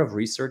 You ever heard of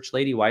research,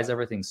 lady? Why is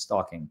everything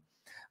stalking?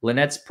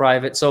 Lynette's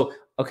private. So,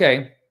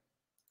 okay.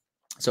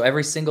 So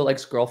every single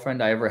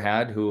ex-girlfriend I ever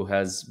had who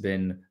has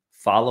been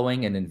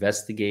following and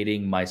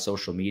investigating my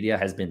social media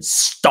has been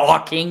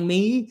stalking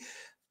me.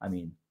 I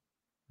mean,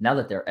 now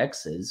that they're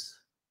exes,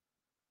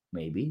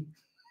 maybe,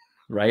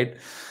 right?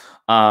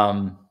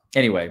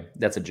 Anyway,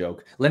 that's a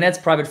joke. Lynette's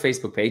private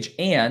Facebook page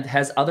and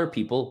has other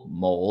people,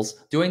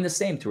 moles, doing the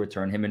same to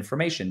return him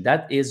information.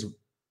 That is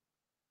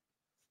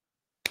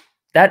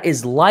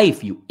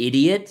life, you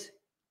idiot.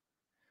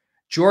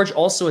 George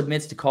also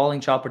admits to calling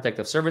Child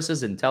Protective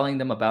Services and telling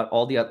them about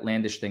all the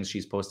outlandish things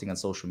she's posting on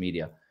social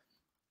media.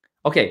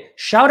 Okay,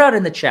 shout out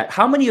in the chat.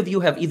 How many of you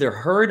have either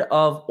heard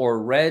of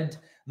or read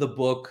the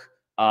book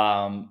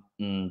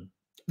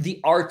The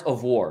Art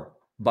of War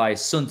by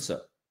Sun Tzu?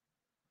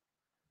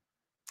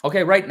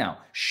 Okay, right now,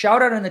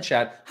 shout out in the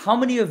chat. How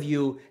many of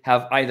you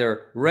have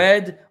either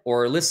read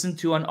or listened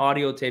to an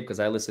audio tape? Because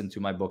I listen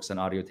to my books on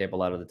audio tape a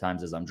lot of the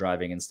times as I'm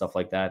driving and stuff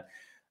like that.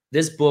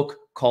 This book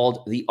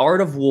called The Art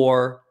of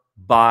War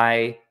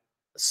by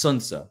Sun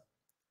Tzu.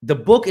 The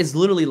book is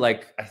literally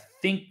like, I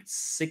think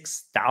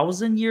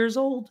 6,000 years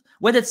old.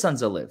 When did Sun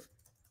Tzu live?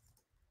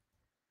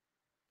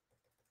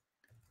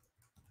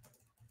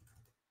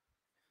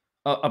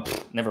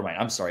 Never mind.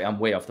 I'm sorry. I'm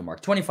way off the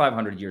mark.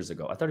 2,500 years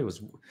ago. I thought it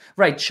was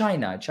right.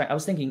 China. I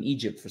was thinking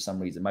Egypt for some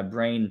reason. My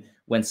brain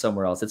went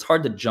somewhere else. It's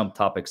hard to jump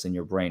topics in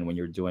your brain when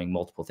you're doing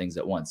multiple things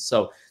at once.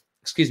 So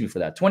excuse me for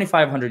that.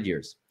 2,500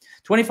 years.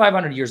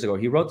 2,500 years ago,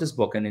 he wrote this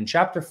book. And in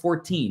chapter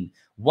 14,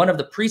 one of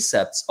the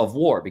precepts of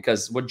war,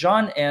 because what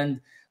John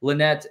and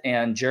Lynette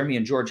and Jeremy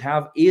and George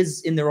have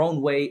is in their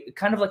own way,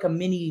 kind of like a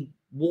mini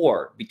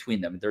war between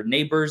them. They're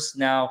neighbors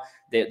now.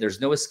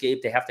 There's no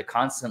escape. They have to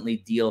constantly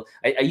deal.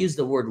 I use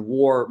the word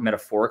war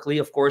metaphorically.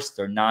 Of course,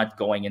 they're not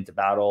going into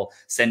battle,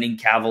 sending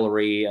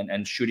cavalry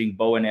and shooting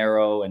bow and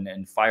arrow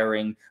and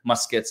firing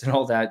muskets and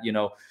all that. You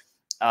know,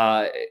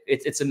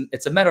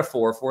 it's a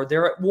metaphor for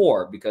they're at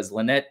war, because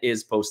Lynette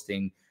is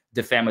posting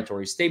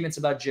defamatory statements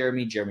about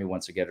Jeremy. Jeremy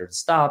wants to get her to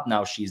stop.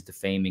 Now she's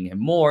defaming him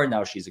more.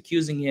 Now she's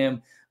accusing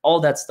him. All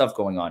that stuff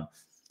going on.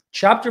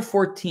 Chapter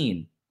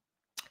 14.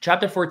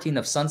 Chapter 14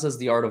 of Sun Says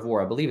the Art of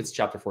War, I believe it's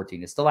chapter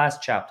 14. It's the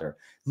last chapter.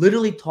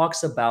 Literally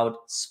talks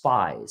about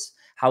spies,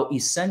 how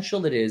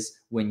essential it is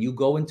when you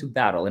go into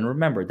battle. And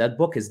remember, that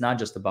book is not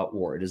just about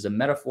war. It is a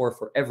metaphor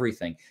for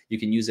everything. You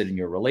can use it in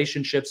your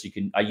relationships.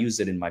 I use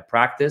it in my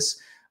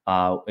practice.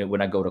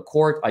 When I go to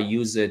court, I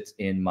use it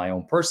in my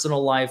own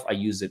personal life. I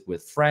use it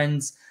with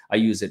friends. I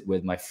use it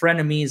with my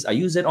frenemies. I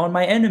use it on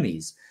my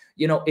enemies.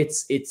 You know,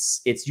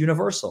 it's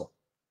universal.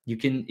 You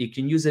can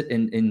use it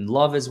in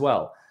love as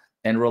well,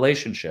 and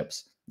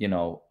relationships. You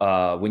know,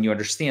 when you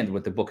understand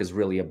what the book is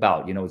really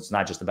about. You know, it's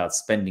not just about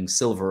spending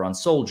silver on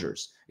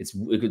soldiers.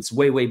 It's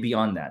way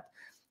beyond that.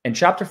 And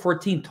chapter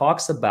 14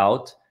 talks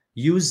about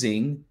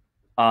using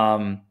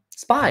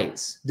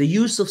spies, the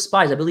use of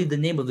spies. I believe the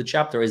name of the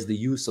chapter is The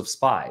Use of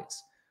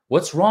Spies.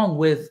 What's wrong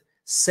with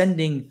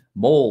sending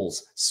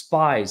moles,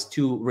 spies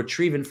to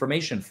retrieve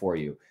information for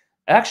you?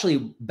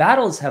 Actually,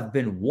 battles have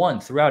been won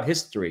throughout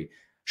history.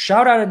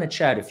 Shout out in the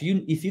chat if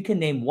you can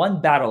name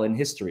one battle in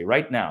history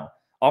right now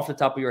off the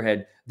top of your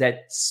head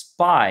that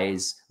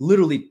spies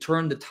literally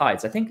turned the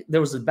tides. I think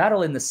there was a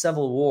battle in the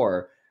Civil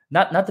War,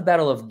 not the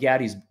Battle of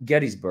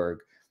Gettysburg.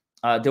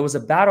 There was a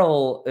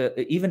battle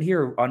even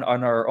here on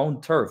our own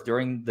turf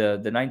during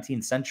the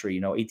 19th century,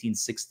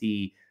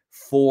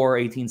 1864,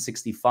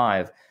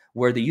 1865,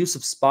 where the use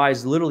of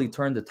spies literally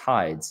turned the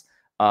tides.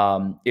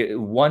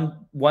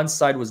 One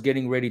side was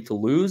getting ready to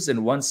lose,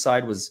 and one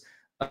side was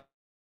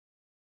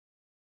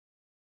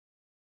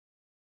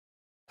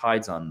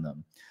tides on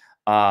them.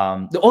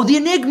 The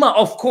Enigma,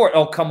 of course.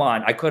 Oh, come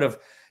on. I could have.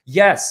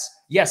 Yes,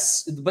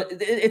 but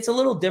it's a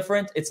little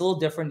different. It's a little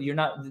different.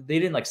 They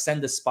didn't like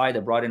send the spy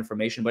that brought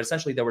information, but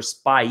essentially they were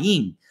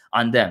spying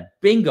on them.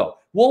 Bingo.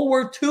 World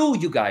War II,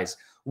 you guys.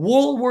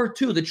 World War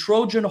II, the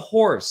Trojan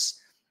horse.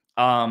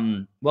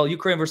 Well,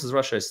 Ukraine versus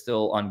Russia is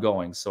still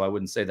ongoing, so I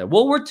wouldn't say that.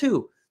 World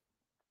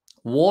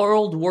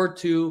War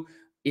II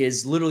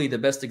is literally the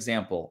best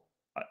example.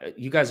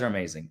 You guys are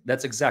amazing.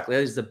 That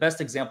is the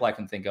best example I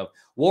can think of.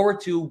 World War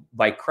II,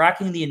 by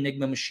cracking the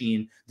Enigma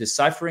machine,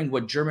 deciphering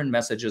what German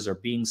messages are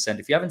being sent.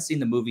 If you haven't seen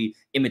the movie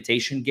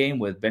Imitation Game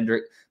with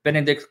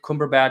Benedict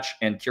Cumberbatch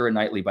and Keira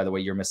Knightley, by the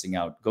way, you're missing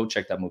out. Go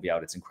check that movie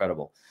out. It's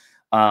incredible.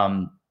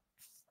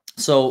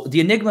 So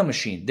the Enigma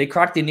machine, they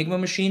cracked the Enigma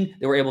machine.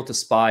 They were able to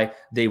spy.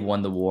 They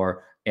won the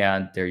war.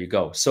 And there you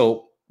go.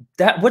 So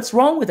what's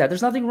wrong with that?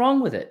 There's nothing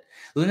wrong with it.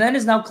 Lynette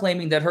is now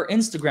claiming that her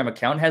Instagram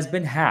account has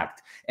been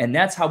hacked, and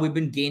that's how we've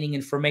been gaining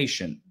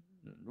information.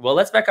 Well,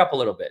 let's back up a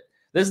little bit.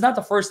 This is not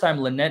the first time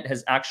Lynette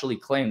has actually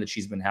claimed that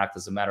she's been hacked.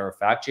 As a matter of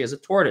fact, she has a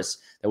tortoise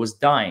that was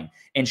dying,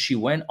 and she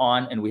went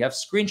on, and we have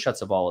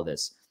screenshots of all of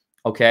this.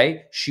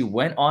 Okay, she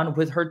went on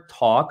with her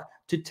talk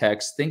to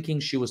text, thinking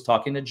she was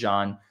talking to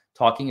John,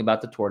 talking about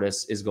the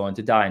tortoise is going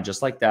to die, and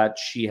just like that,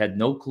 she had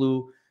no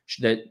clue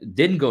that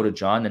didn't go to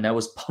John, and that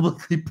was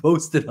publicly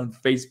posted on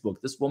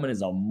Facebook. This woman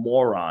is a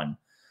moron.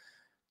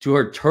 To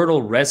her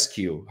turtle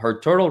rescue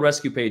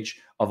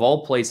page of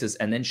all places,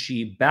 and then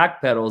she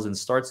backpedals and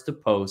starts to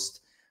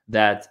post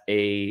that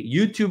a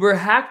YouTuber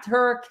hacked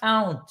her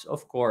account.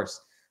 Of course,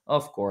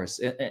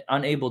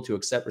 unable to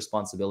accept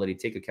responsibility,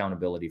 take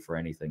accountability for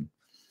anything.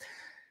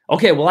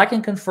 Okay, well, I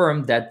can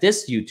confirm that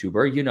this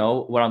YouTuber, you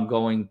know what, I'm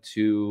going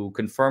to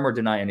confirm or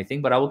deny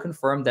anything, but I will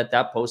confirm that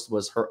that post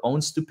was her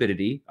own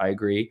stupidity. I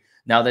agree.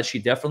 Now that she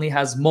definitely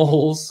has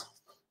moles,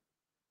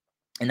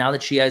 and now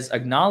that she is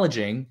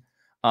acknowledging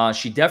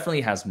she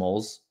definitely has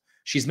moles,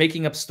 she's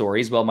making up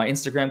stories. Well, my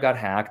Instagram got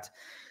hacked.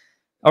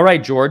 All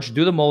right, George,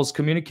 do the moles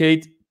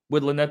communicate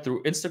with Lynette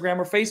through Instagram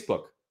or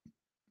Facebook?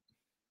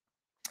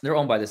 They're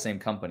owned by the same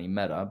company,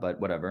 Meta,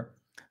 but whatever.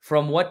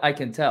 From what I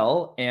can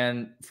tell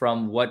and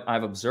from what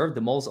I've observed,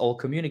 the moles all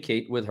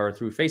communicate with her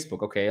through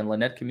Facebook, okay? And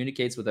Lynette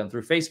communicates with them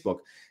through Facebook.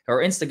 Her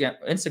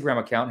Instagram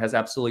account has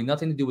absolutely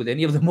nothing to do with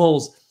any of the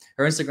moles.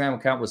 Her Instagram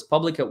account was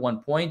public at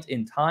one point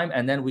in time,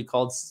 and then we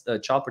called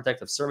Child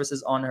Protective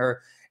Services on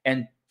her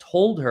and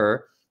told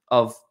her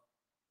of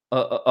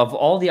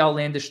all the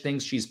outlandish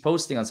things she's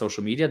posting on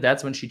social media.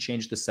 That's when she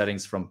changed the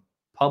settings from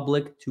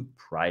public to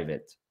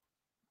private.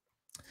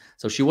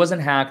 So she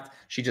wasn't hacked.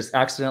 She just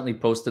accidentally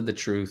posted the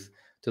truth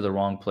to the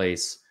wrong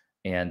place.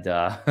 And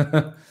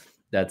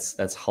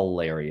that's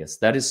hilarious.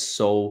 That is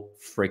so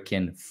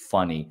freaking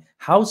funny.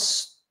 How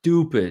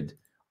stupid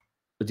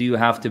do you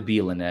have to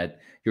be, Lynette?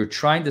 You're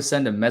trying to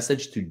send a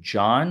message to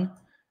John,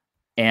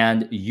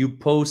 and you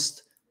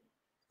post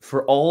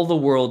for all the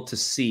world to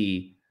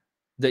see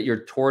that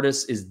your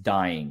tortoise is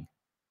dying.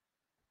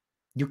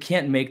 You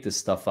can't make this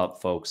stuff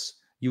up, folks.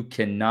 You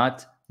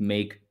cannot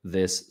make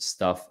this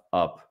stuff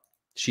up.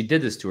 She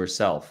did this to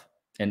herself,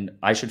 and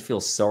I should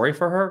feel sorry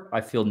for her.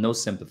 I feel no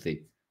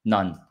sympathy,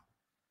 none.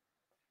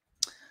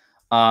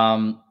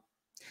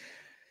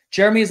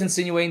 Jeremy is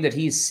insinuating that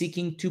he's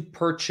seeking to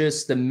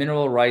purchase the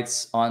mineral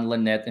rights on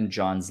Lynette and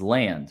John's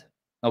land.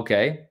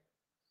 Okay,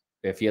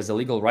 if he has a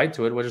legal right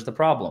to it, what is the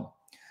problem?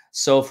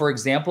 So, for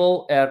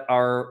example,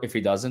 if he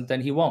doesn't, then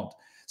he won't.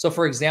 So,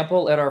 for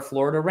example, at our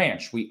Florida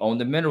ranch, we own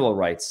the mineral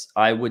rights.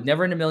 I would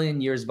never in a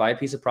million years buy a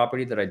piece of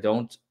property that I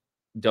don't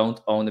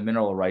don't own the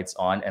mineral rights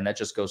on. And that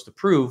just goes to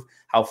prove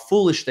how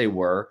foolish they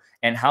were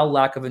and how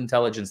lack of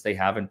intelligence they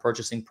have in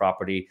purchasing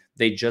property.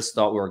 They just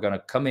thought we were going to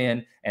come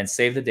in and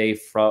save the day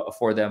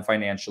for them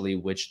financially,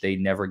 which they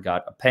never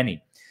got a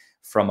penny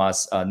from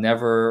us.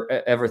 Never,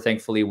 ever,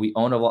 thankfully. We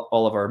own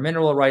all of our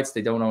mineral rights.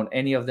 They don't own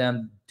any of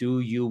them. Do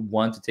you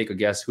want to take a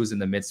guess who's in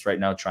the midst right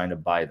now trying to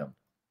buy them?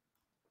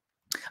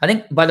 I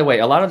think, by the way,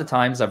 a lot of the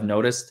times I've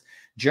noticed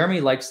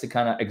Jeremy likes to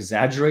kind of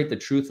exaggerate the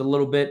truth a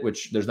little bit,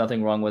 which there's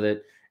nothing wrong with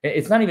it.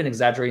 It's not even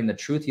exaggerating the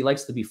truth. He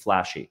likes to be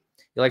flashy.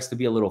 He likes to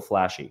be a little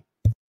flashy.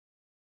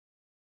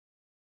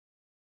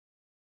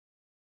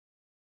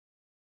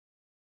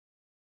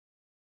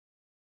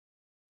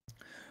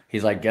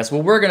 He's like, guess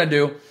what we're going to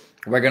do?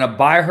 We're going to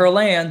buy her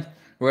land.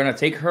 We're going to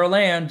take her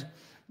land.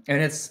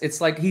 And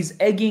it's like he's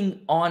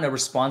egging on a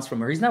response from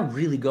her. He's not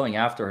really going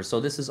after her.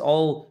 So this is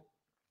all,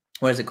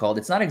 what is it called?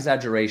 It's not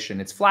exaggeration.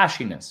 It's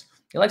flashiness.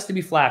 He likes to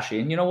be flashy.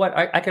 And you know what?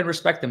 I can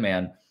respect a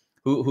man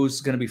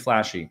who's going to be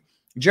flashy.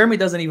 Jeremy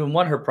doesn't even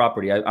want her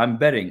property. I'm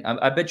betting.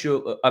 I bet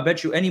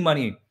you any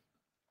money.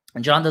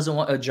 John doesn't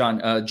want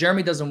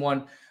Jeremy doesn't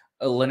want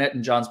Lynette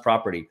and John's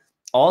property.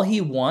 All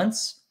he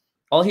wants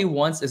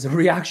is a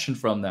reaction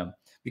from them,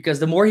 because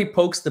the more he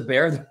pokes the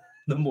bear,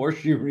 the more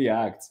she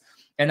reacts.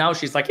 And now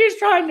she's like, he's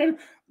trying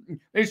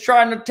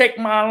to take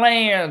my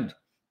land.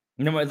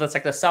 You know, that's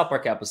like the South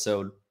Park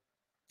episode.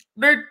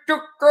 They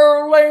took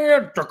her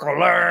land, took her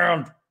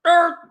land.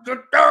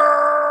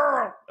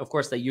 Of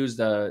course, they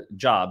used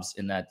Jobs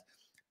in that.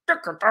 They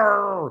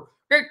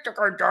took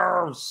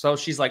her. So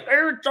she's like,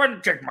 they're trying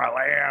to take my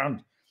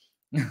land.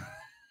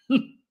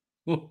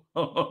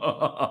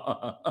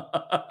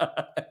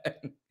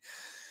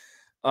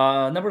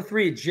 Number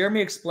 3,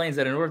 Jeremy explains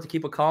that in order to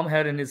keep a calm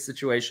head in his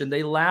situation,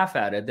 they laugh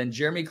at it. Then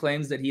Jeremy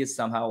claims that he is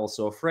somehow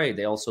also afraid.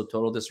 They also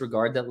total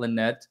disregard that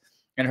Lynette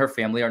and her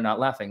family are not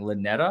laughing.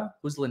 Lynetta?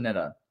 Who's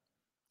Lynetta?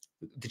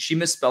 Did she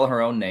misspell her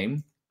own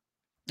name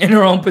in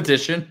her own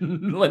petition?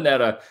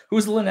 Lynetta.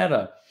 Who's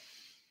Lynetta?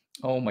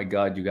 Oh my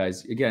God, you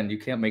guys. Again, you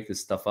can't make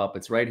this stuff up.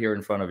 It's right here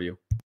in front of you.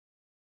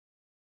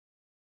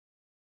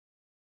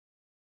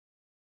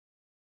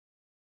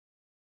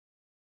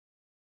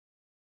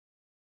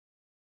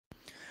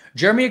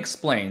 Jeremy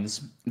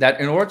explains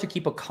that in order to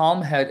keep a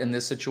calm head in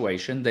this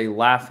situation, they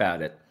laugh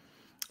at it.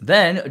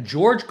 Then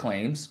George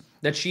claims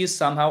that she is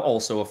somehow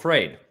also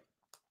afraid.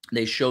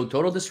 They show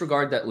total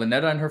disregard that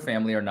Lynetta and her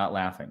family are not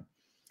laughing.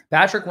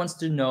 Patrick wants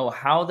to know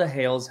how the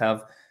Hales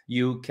have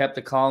you kept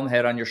a calm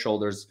head on your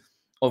shoulders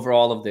over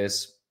all of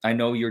this. I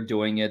know you're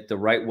doing it the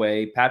right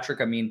way.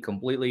 Patrick, I mean,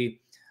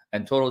 completely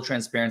and total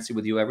transparency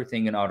with you.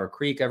 Everything in Otter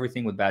Creek,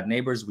 everything with Bad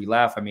Neighbors, we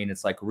laugh. I mean,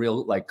 it's like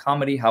real, like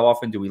comedy. How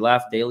often do we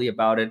laugh daily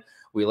about it?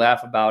 We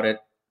laugh about it.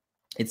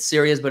 It's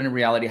serious, but in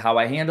reality, how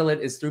I handle it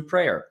is through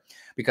prayer,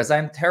 because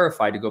I'm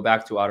terrified to go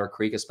back to Otter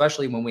Creek,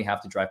 especially when we have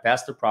to drive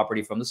past the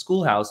property from the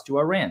schoolhouse to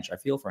our ranch. I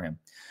feel for him.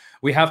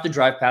 We have to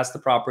drive past the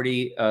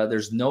property.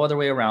 There's no other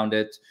way around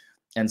it.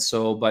 And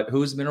so, but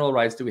whose mineral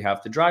rights do we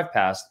have to drive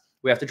past?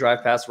 We have to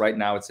drive past right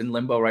now. It's in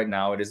limbo right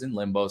now. It is in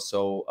limbo.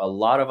 So a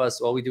lot of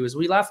us, all we do is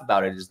we laugh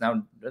about it. Is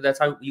now that's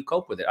how you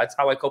cope with it. That's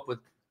how I cope with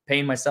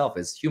pain myself,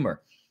 is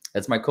humor.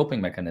 That's my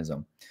coping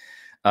mechanism.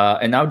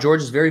 And now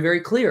George is very, very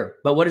clear.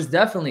 But what is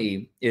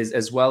definitely is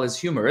as well as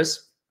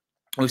humorous,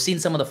 we've seen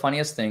some of the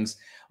funniest things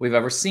we've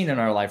ever seen in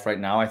our life right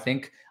now. I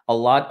think a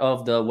lot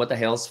of the What the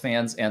Hales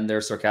fans and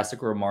their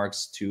sarcastic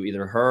remarks to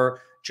either her,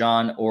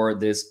 John, or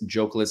this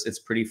joke list, it's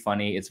pretty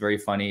funny. It's very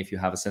funny if you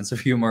have a sense of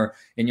humor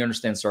and you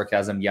understand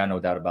sarcasm. Yeah, no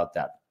doubt about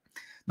that.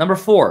 Number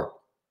 4,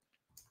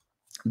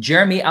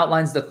 Jeremy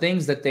outlines the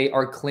things that they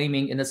are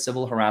claiming in the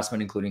civil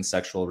harassment, including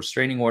sexual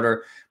restraining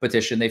order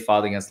petition they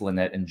filed against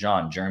Lynette and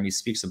John. Jeremy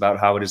speaks about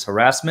how it is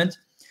harassment,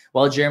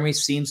 while Jeremy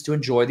seems to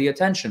enjoy the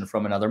attention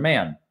from another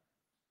man.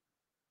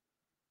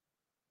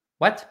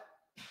 What?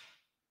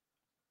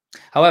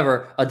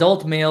 However,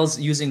 adult males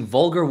using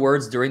vulgar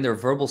words during their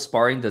verbal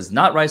sparring does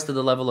not rise to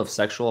the level of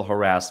sexual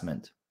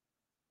harassment.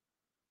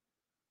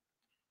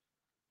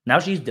 Now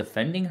she's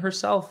defending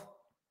herself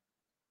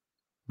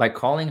by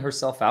calling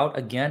herself out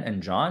again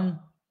and John?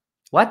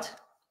 What?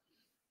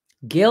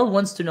 Gail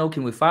wants to know,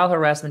 can we file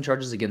harassment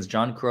charges against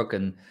John Crook,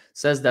 and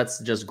says that's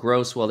just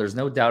gross. Well, there's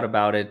no doubt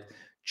about it.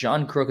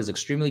 John Crook is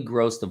extremely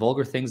gross. The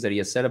vulgar things that he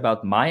has said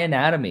about my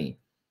anatomy,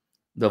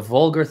 the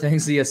vulgar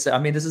things he has said. I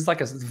mean, this is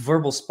like a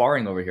verbal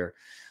sparring over here.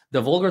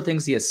 The vulgar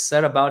things he has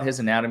said about his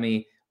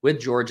anatomy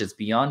with George, it's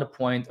beyond a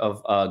point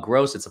of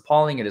gross. It's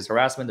appalling. It is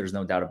harassment. There's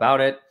no doubt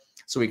about it.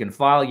 So we can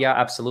file. Yeah,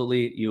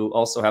 absolutely. You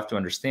also have to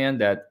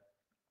understand that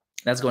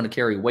that's going to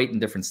carry weight in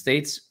different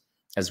states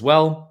as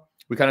well.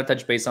 We kind of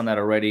touched base on that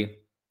already.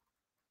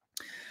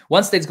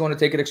 One state's going to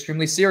take it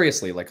extremely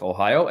seriously, like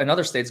Ohio.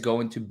 Another state's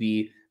going to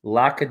be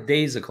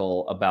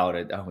lackadaisical about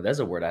it. Oh, that's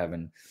a word I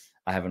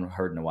haven't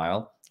heard in a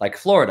while. Like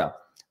Florida,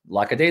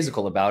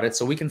 lackadaisical about it.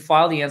 So we can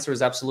file. The answer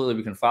is absolutely.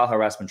 We can file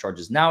harassment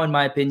charges now, in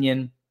my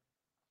opinion.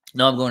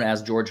 Now I'm going to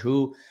ask George,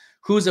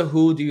 who's a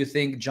who do you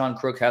think John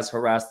Crook has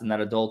harassed in that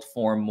adult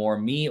form more,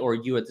 me or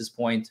you at this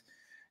point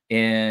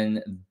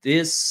And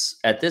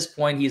at this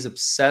point, he's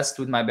obsessed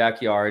with my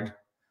backyard.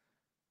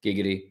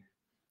 Giggity.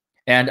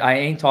 And I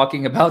ain't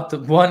talking about the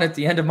one at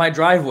the end of my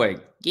driveway.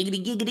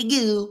 Giggity, giggity,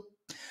 goo.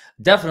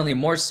 Definitely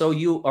more so,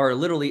 you are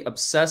literally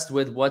obsessed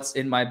with what's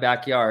in my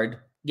backyard.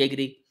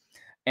 Giggity.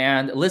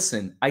 And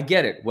listen, I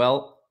get it.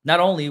 Well, not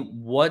only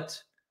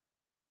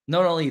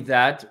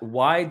that,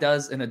 why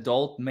does an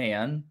adult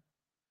man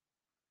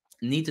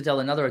need to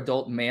tell another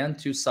adult man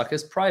to suck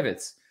his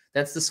privates?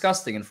 That's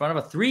disgusting in front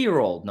of a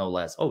 3-year-old, no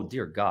less. Oh,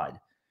 dear God.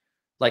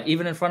 Like,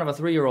 even in front of a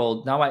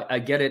 3-year-old, now I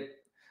get it.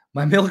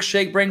 My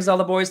milkshake brings all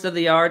the boys to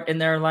the yard, and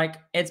they're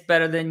like, it's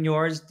better than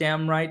yours.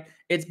 Damn right.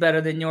 It's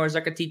better than yours. I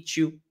could teach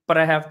you, but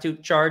I have to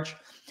charge.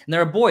 And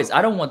there are boys.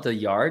 I don't want the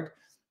yard.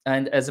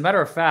 And as a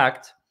matter of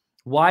fact,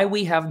 why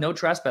we have no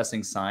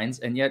trespassing signs,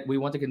 and yet we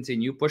want to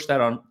continue push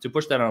that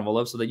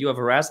envelope so that you have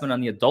harassment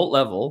on the adult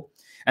level,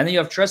 and then you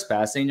have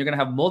trespassing. You're going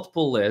to have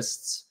multiple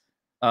lists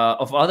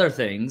of other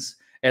things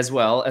as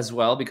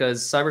well,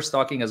 because cyber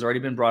stalking has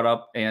already been brought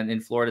up, and in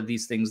Florida,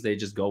 these things, they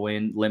just go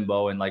in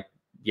limbo and like,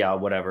 yeah,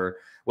 whatever.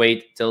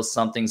 Wait till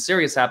something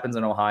serious happens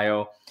in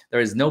Ohio. There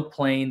is no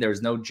plane. There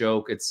is no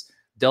joke. It's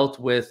dealt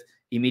with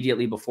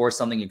immediately before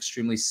something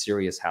extremely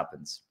serious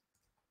happens.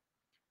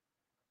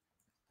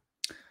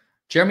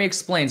 Jeremy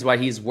explains why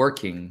he's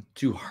working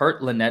to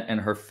hurt Lynette and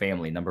her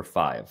family. Number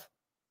 5.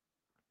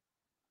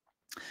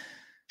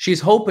 She's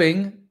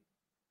hoping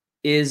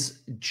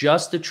is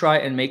just to try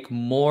and make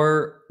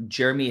more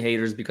Jeremy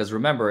haters, because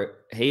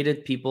remember,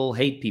 hated people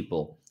hate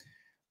people.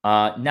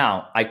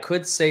 Now, I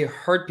could say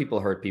hurt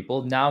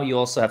people. Now you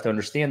also have to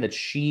understand that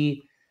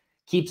she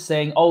keeps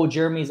saying, oh,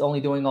 Jeremy's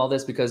only doing all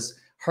this because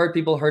hurt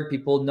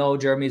people. No,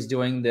 Jeremy's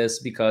doing this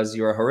because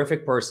you're a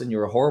horrific person.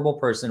 You're a horrible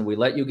person. We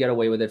let you get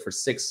away with it for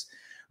 6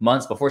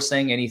 months before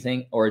saying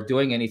anything or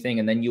doing anything,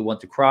 and then you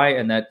want to cry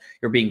and that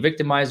you're being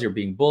victimized, you're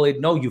being bullied.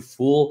 No, you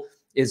fool,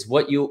 is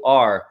what you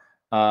are.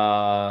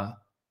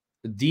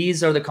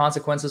 These are the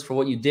consequences for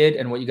what you did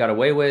and what you got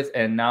away with,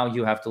 and now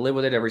you have to live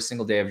with it every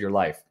single day of your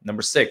life.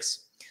 Number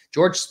 6,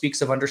 George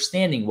speaks of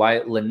understanding why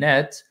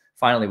Lynette,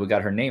 finally we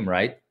got her name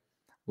right,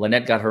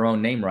 Lynette got her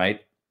own name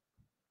right,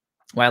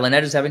 why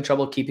Lynette is having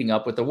trouble keeping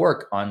up with the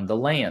work on the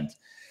land.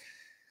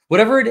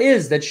 Whatever it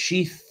is that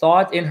she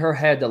thought in her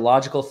head, the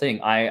logical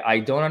thing, I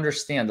don't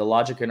understand the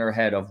logic in her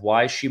head of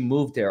why she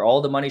moved there. All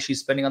the money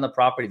she's spending on the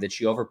property that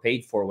she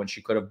overpaid for when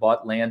she could have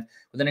bought land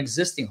with an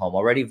existing home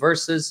already,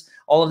 versus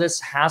all of this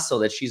hassle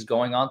that she's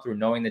going on through,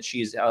 knowing that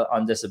she's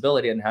on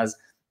disability and has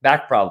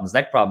back problems,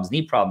 neck problems,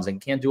 knee problems, and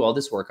can't do all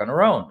this work on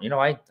her own. You know,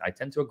 I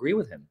tend to agree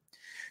with him.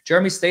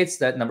 Jeremy states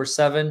that, number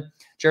 7,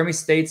 Jeremy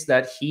states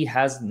that he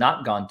has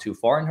not gone too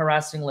far in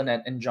harassing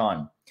Lynette and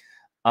John.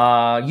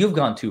 You've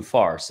gone too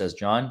far, says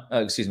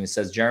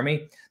says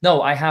Jeremy.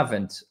 No, I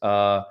haven't.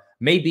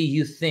 Maybe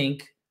you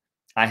think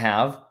I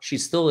have.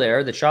 She's still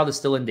there. The child is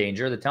still in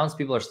danger. The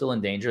townspeople are still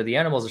in danger. The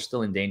animals are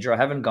still in danger. I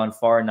haven't gone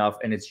far enough,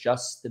 and it's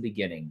just the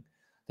beginning.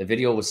 The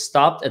video was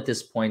stopped at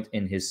this point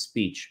in his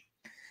speech.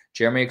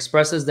 Jeremy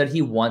expresses that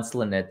he wants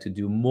Lynette to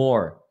do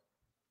more.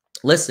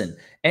 Listen,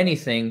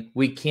 anything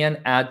we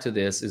can add to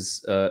this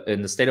is,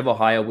 in the state of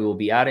Ohio, we will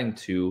be adding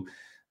to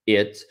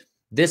it.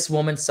 This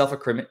woman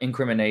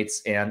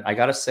self-incriminates, and I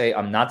gotta say,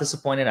 I'm not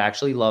disappointed. I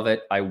actually love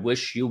it. I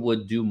wish you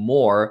would do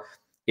more.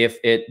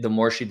 The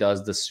more she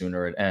does, the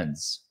sooner it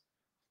ends.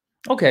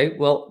 Okay,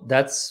 well,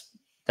 that's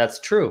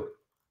true.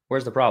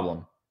 Where's the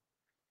problem?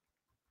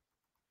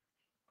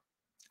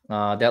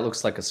 That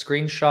looks like a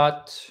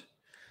screenshot.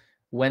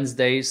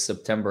 Wednesday,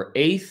 September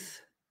 8th.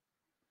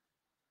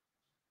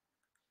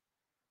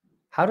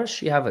 How does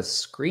she have a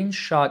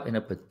screenshot in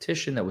a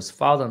petition that was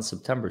filed on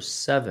September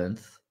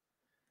 7th?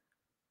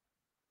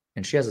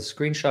 And she has a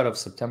screenshot of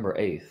September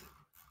 8th.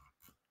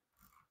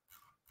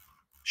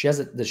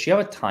 Does she have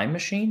a time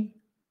machine?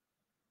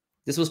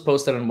 This was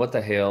posted on What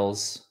the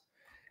Hales.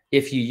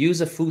 If you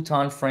use a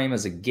futon frame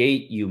as a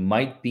gate, you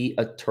might be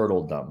a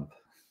turtle dump.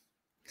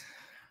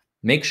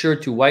 Make sure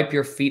to wipe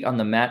your feet on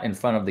the mat in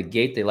front of the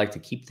gate. They like to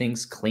keep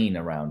things clean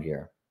around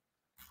here.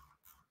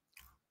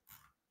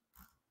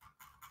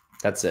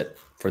 That's it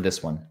for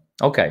this one.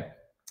 Okay,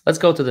 let's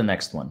go to the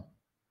next one.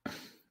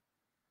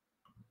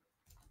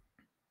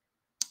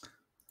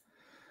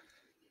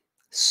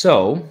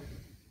 So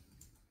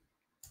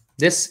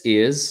this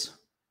is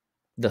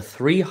the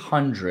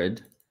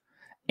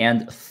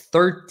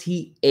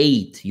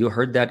 338. You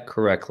heard that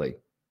correctly.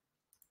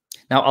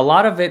 Now, a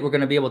lot of it we're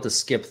going to be able to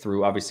skip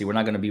through. Obviously, we're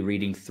not going to be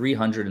reading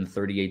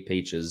 338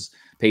 pages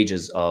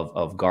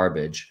of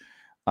garbage.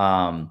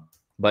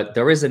 But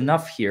there is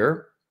enough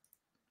here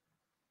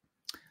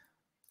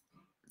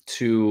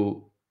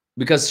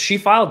because she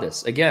filed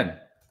this again.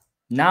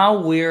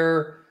 Now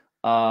we're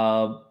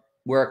a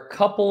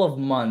couple of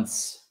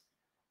months.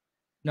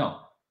 No,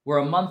 we're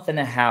a month and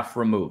a half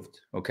removed.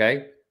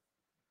 Okay.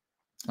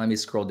 Let me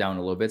scroll down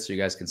a little bit so you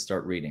guys can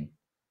start reading.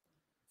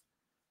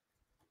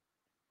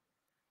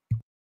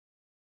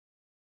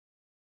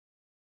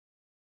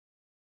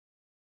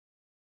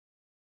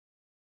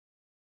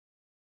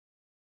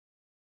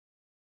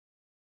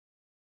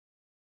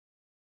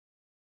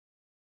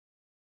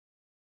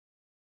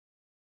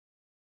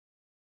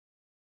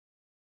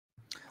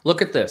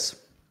 Look at this.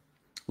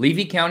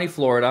 Levy County,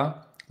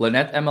 Florida,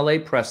 Lynette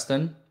MLA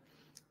Preston,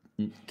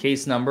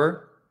 case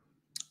number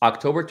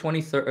October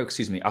 23rd,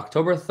 excuse me,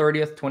 October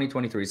 30th,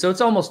 2023. So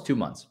it's almost 2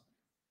 months.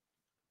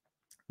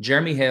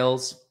 Jeremy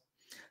Hales,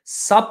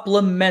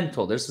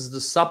 supplemental. This is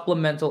the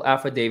supplemental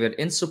affidavit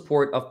in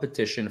support of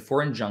petition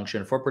for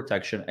injunction for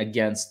protection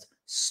against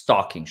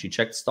stalking. She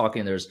checked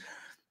stalking. There's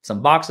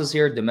some boxes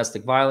here: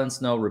 domestic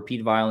violence, no;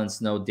 repeat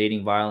violence, no;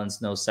 dating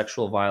violence, no;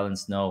 sexual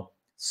violence, no;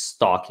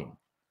 stalking.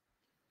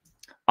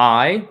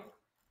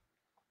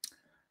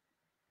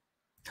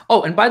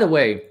 Oh, and by the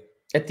way,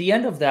 at the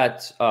end of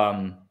that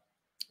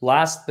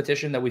last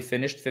petition that we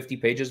finished, 50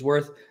 pages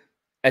worth,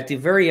 at the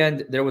very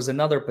end, there was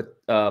another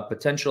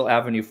potential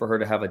avenue for her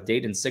to have a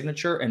date and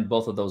signature, and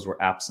both of those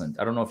were absent.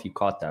 I don't know if you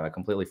caught that. I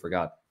completely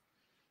forgot.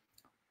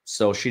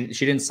 So she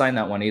didn't sign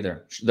that one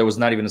either. There was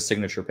not even a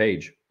signature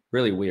page.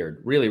 Really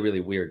weird. Really,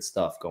 really weird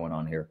stuff going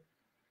on here.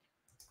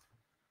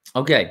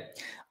 Okay.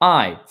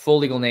 I, full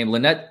legal name,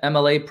 Lynette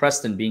MLA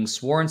Preston, being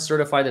sworn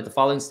certified that the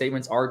following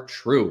statements are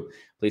true.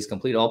 Please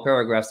complete all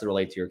paragraphs that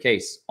relate to your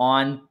case.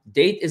 On,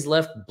 date is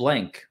left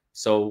blank,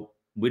 so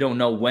we don't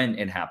know when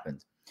it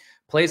happened.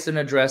 Place and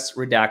address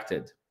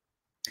redacted.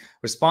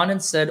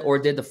 Respondent said or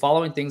did the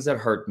following things that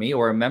hurt me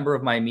or a member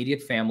of my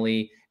immediate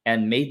family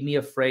and made me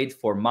afraid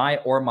for my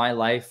or my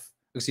life,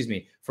 excuse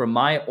me, for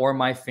my or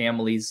my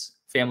family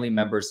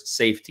members'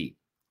 safety.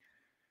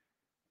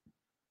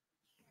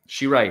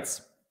 She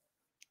writes,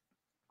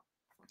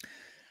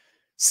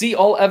 see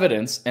all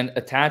evidence and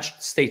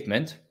attached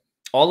statement.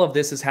 All of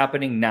this is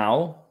happening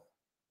now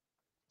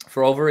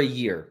for over a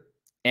year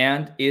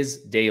and is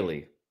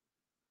daily,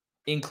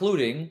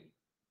 including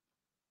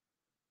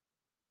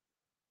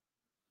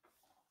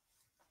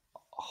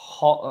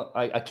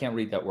I can't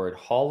read that word.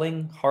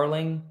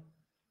 Harling.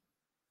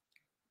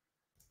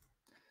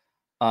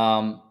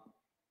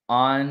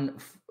 On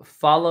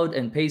followed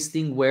and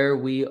pasting where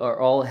we are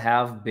all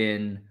have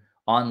been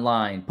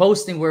online,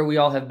 posting where we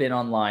all have been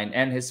online,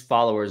 and his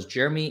followers,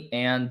 Jeremy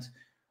and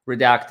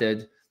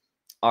redacted,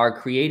 are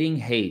creating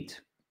hate.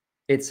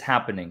 It's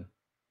happening.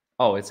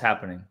 Oh, it's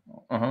happening.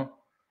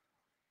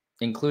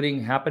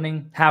 Including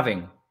having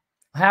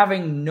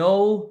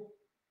no.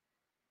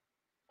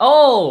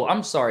 Oh,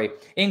 I'm sorry.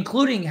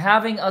 Including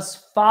having us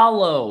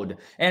followed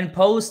and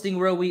posting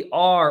where we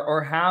are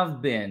or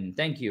have been.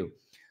 Thank you.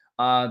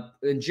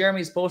 And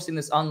Jeremy's posting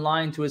this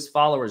online to his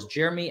followers.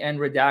 Jeremy and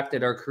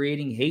redacted are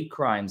creating hate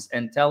crimes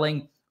and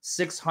telling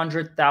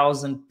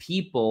 600,000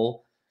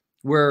 people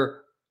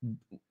we're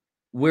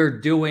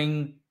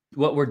doing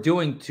what we're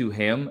doing to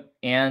him,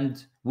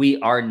 and we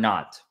are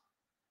not.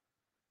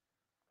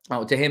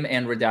 Oh, to him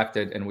and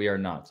redacted, and we are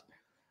not.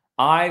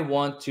 I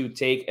want to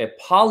take a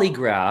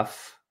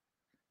polygraph.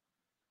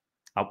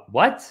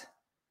 What?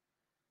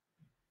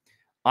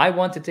 I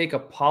want to take a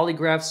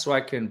polygraph so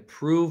I can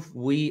prove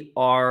we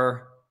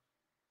are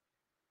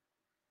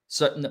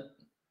certain.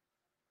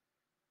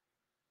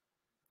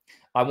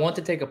 I want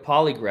to take a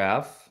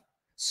polygraph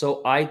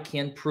so I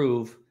can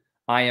prove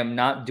I am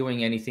not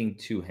doing anything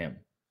to him.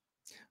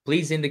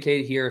 Please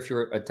indicate here if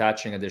you're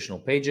attaching additional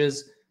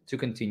pages to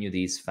continue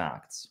these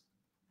facts.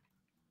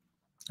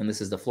 And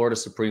this is the Florida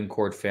Supreme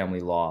Court Family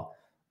Law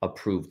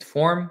approved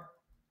form.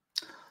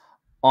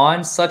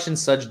 On such and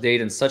such date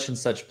and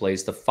such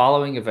place, the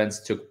following events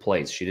took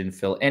place. She didn't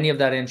fill any of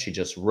that in. She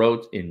just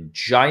wrote in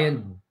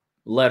giant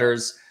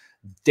letters,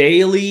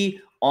 daily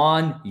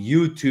on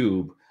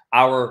YouTube.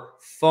 Our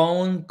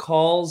phone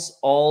calls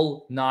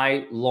all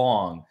night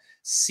long.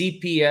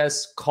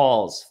 CPS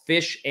calls,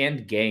 fish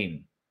and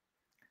game.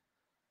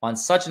 On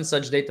such and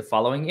such date, the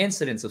following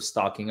incidents of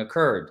stalking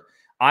occurred.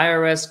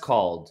 IRS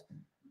called.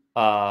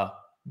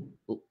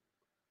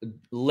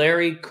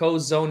 Larry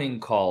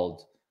co-zoning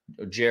called.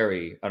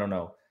 Jerry, I don't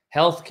know.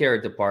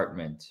 Healthcare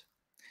department.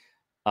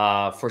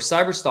 For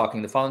cyber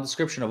stalking, the following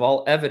description of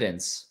all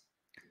evidence.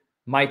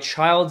 My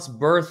child's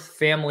birth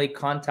family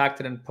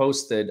contacted and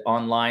posted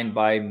online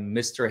by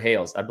Mr.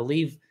 Hales. I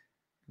believe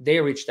they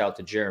reached out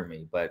to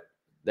Jeremy, but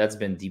that's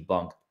been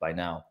debunked by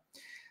now.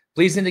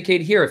 Please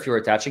indicate here if you're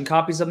attaching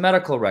copies of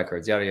medical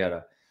records, yada,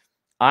 yada.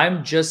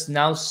 I'm just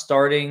now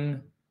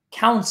starting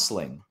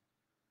counseling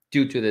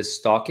due to this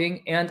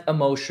stalking and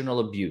emotional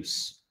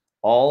abuse.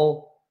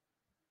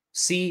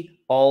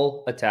 See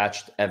all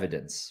attached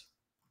evidence.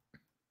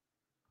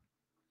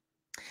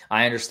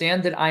 I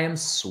understand that I am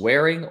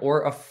swearing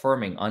or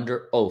affirming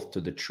under oath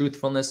to the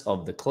truthfulness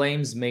of the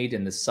claims made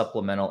in the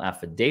supplemental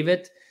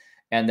affidavit,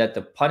 and that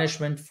the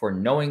punishment for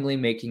knowingly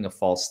making a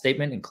false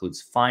statement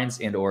includes fines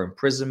and or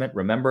imprisonment.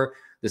 Remember,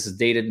 this is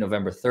dated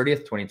November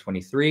 30th,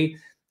 2023.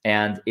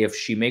 And if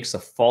she makes a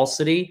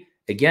falsity,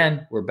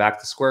 again, we're back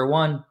to square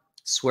one.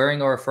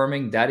 Swearing or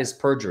affirming, that is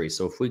perjury.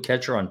 So if we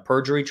catch her on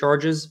perjury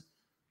charges,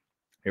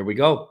 here we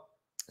go.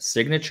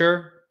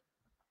 Signature,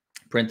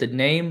 printed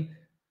name,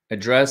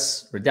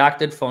 address,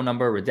 redacted, phone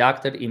number,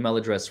 redacted, email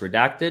address,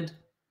 redacted.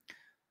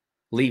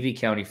 Levy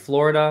County,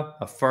 Florida,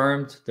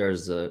 affirmed.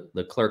 There's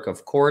the clerk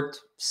of court,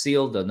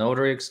 sealed, the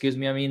notary, excuse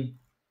me, I mean.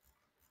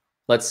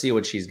 Let's see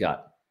what she's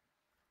got.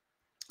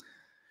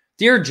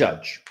 Dear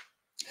Judge,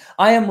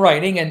 I am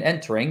writing and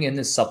entering in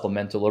this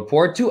supplemental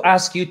report to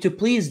ask you to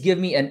please give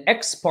me an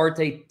ex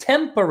parte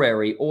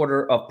temporary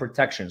order of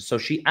protection. So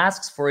she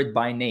asks for it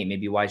by name,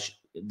 maybe why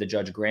the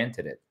judge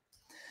granted it.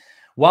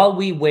 While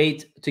we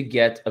wait to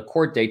get a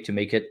court date to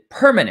make it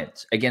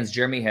permanent against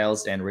Jeremy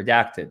Hales and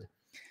redacted.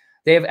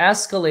 They have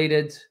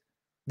escalated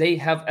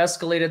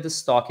the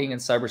stalking and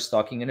cyber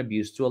stalking and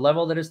abuse to a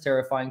level that is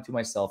terrifying to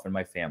myself and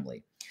my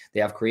family. They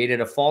have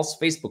created a false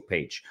Facebook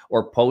page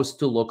or post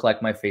to look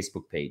like my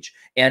Facebook page.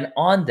 And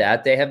on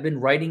that, they have been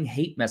writing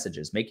hate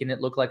messages, making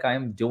it look like I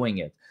am doing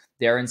it.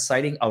 They are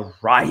inciting a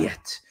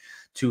riot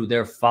to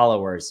their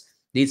followers.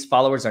 These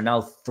followers are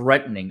now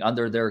threatening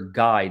under their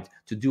guide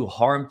to do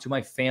harm to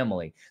my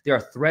family. They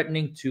are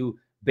threatening to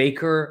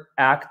Baker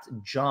Act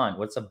John.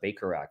 What's a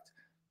Baker Act?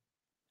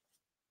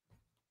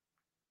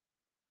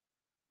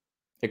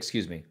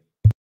 Excuse me.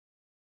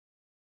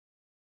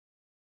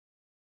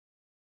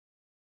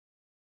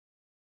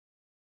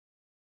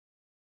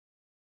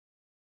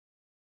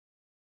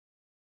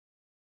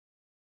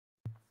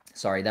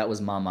 Sorry, that was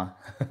Mama.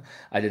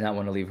 I did not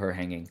want to leave her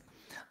hanging.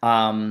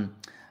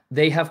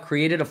 They have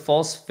created a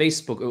false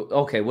Facebook.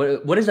 Okay,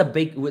 what is a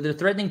Baker? They're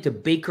threatening to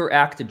Baker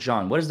Act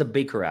John. What is the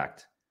Baker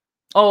Act?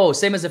 Oh,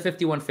 same as the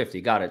 5150.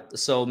 Got it.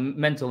 So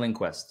mental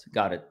inquest.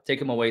 Got it. Take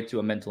him away to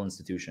a mental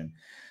institution.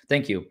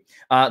 Thank you.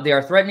 They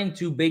are threatening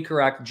to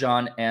Baker Act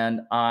John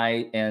and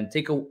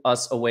take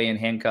us away in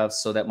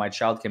handcuffs so that my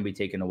child can be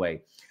taken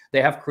away.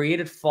 They have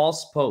created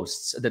false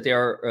posts that they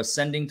are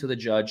sending to the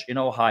judge in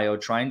Ohio,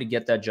 trying to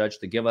get that judge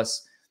to give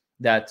us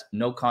that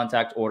no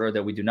contact order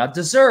that we do not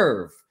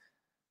deserve,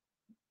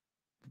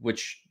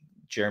 which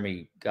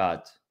Jeremy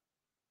got.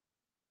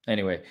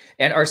 Anyway,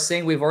 and are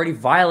saying we've already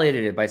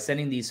violated it by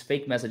sending these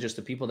fake messages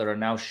to people that are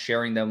now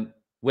sharing them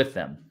with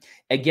them.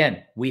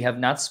 Again, we have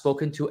not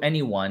spoken to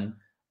anyone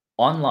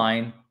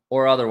online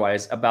or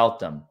otherwise about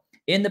them.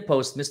 In the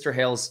post, Mr.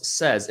 Hales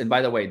says, and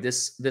by the way,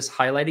 this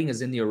highlighting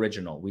is in the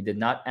original. We did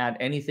not add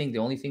anything. The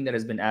only thing that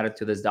has been added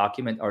to this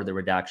document are the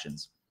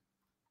redactions.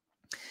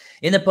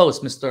 In the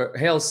post, Mr.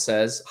 Hales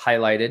says,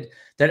 highlighted,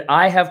 that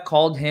I have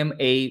called him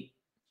a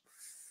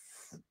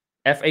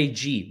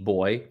FAG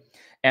boy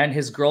and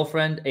his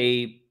girlfriend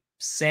a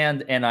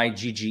sand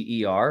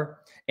NIGGER.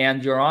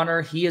 And Your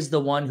Honor, he is the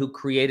one who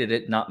created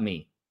it, not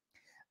me.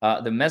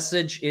 The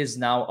message is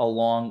now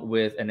along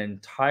with an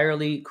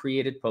entirely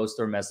created post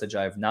or message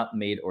I have not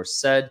made or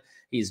said.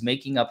 He's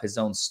making up his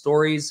own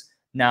stories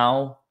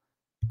now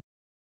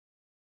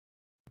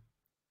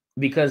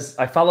because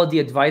I followed the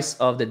advice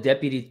of the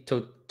Deputy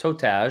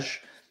Totage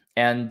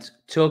and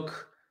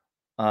took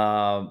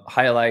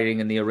highlighting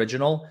in the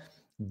original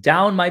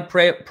down my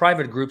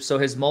private group so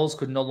his moles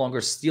could no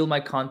longer steal my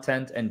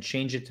content and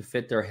change it to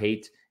fit their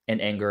hate and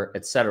anger,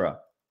 etc.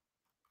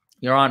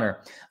 Your Honor,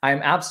 I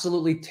am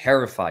absolutely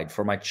terrified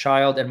for my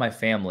child and my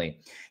family.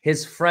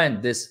 His friend,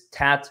 this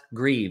Tat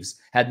Greaves,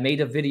 had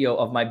made a video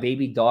of my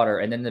baby daughter,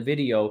 and in the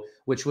video,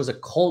 which was a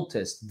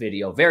cultist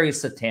video, very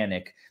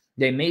satanic,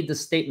 they made the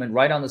statement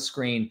right on the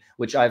screen,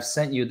 which I've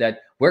sent you,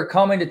 that we're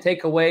coming to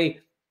take redacted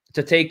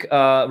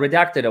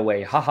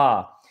away.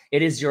 Haha.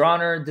 It is, Your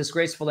Honor,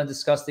 disgraceful and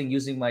disgusting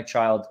using my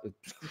child,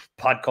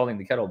 pot calling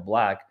the kettle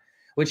black,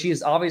 which he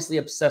is obviously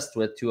obsessed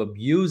with, to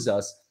abuse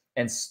us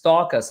and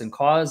stalk us and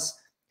cause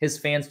his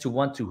fans to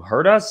want to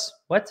hurt us?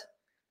 What?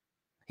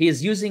 He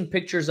is using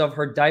pictures of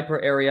her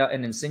diaper area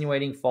and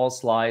insinuating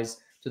false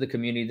lies to the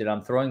community that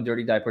I'm throwing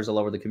dirty diapers all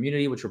over the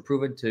community, which were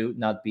proven to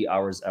not be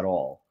ours at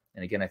all.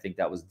 And again, I think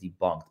that was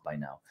debunked by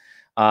now.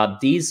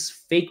 These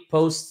fake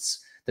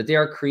posts that they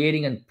are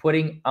creating and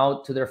putting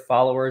out to their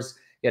followers,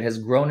 it has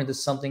grown into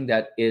something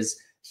that is,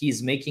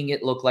 he's making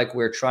it look like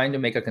we're trying to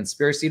make a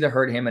conspiracy to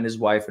hurt him and his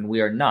wife, and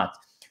we are not.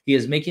 He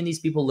is making these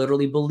people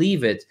literally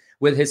believe it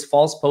with his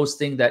false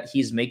posting that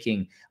he's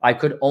making. I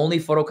could only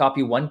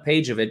photocopy one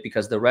page of it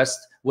because the rest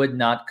would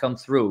not come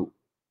through.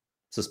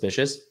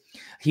 Suspicious.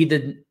 He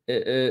did.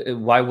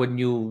 Why wouldn't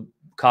you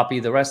copy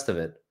the rest of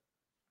it?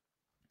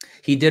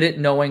 He did it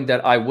knowing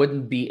that I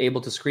wouldn't be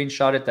able to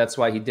screenshot it. That's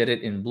why he did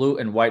it in blue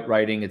and white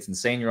writing. It's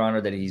insane, Your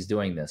Honor, that he's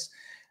doing this.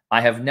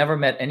 I have never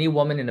met any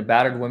woman in a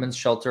battered women's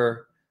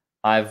shelter.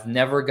 I've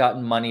never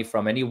gotten money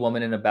from any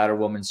woman in a battered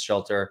women's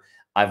shelter.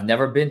 I've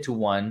never been to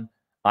one.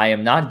 I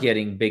am not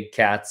getting Big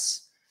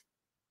Cat's.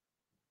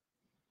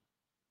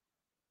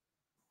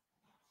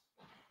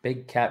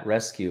 Big Cat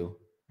Rescue.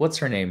 What's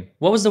her name?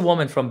 What was the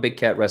woman from Big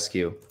Cat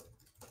Rescue?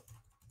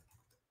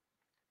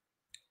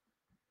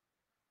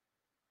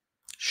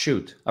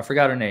 Shoot, I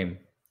forgot her name.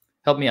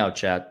 Help me out,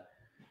 chat.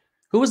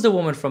 Who was the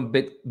woman from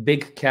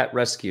Big Cat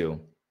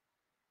Rescue?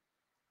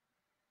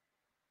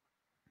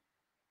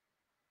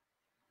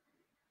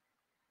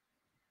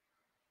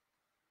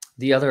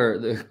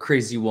 The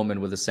crazy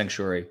woman with a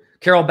sanctuary.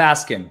 Carol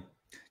Baskin.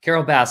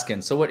 Carol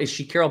Baskin. So what, is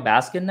she Carol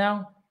Baskin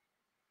now?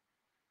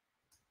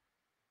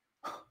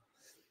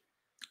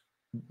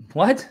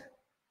 What?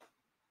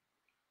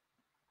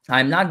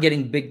 I'm not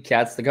getting Big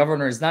Cats. The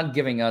governor is not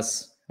giving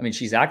us, I mean,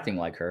 she's acting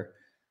like her.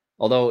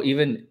 Although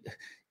even,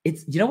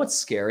 it's, you know what's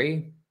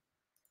scary?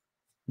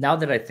 Now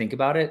that I think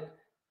about it,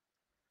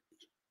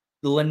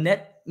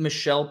 Lynette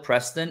Michelle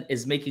Preston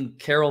is making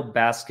Carol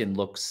Baskin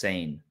look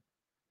sane.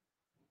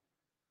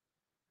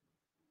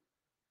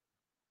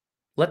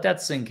 Let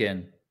that sink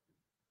in.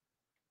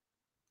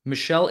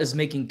 Michelle is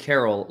making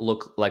Carol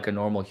look like a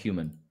normal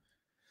human.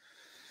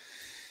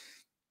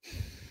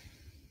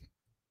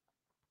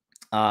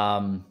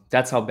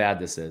 That's how bad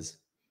this is.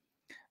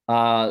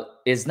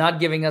 Is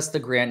not giving us the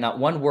grant. Not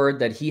one word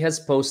that he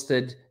has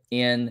posted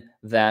in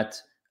that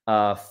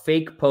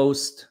fake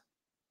post.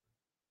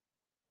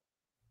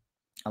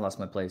 I lost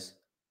my place.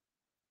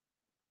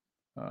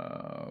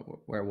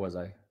 Where was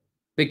I?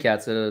 Big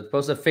Cats.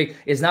 Post of fake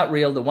is not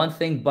real. The one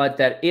thing, but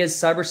that is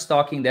cyber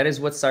stalking. That is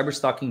what cyber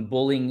stalking,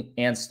 bullying,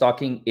 and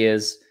stalking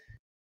is.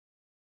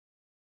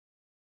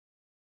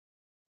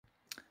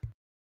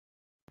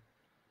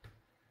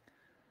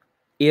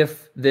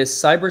 If this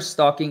cyber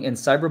stalking and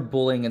cyber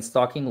bullying and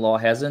stalking law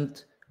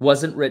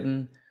wasn't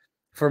written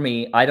for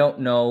me, I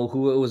don't know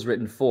who it was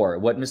written for.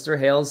 What Mr.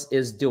 Hales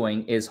is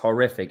doing is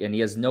horrific, and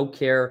he has no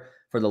care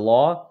for the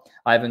law.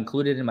 I've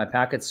included in my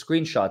packet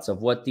screenshots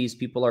of what these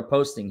people are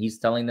posting. He's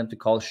telling them to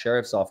call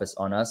sheriff's office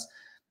on us.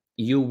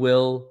 You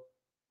will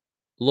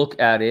look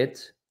at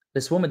it.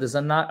 This woman does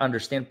not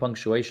understand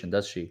punctuation,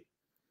 does she?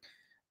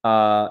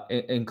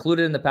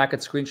 Included in the packet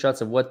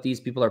screenshots of what these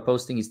people are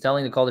posting. He's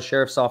telling to call the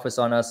sheriff's office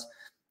on us.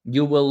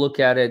 You will look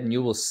at it and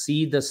you will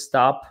see the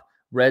stop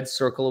red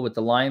circle with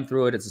the line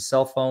through it. It's a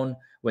cell phone.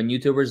 When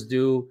YouTubers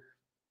do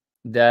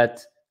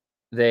that,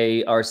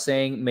 they are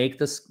saying, make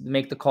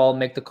the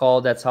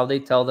call. That's how they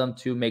tell them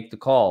to make the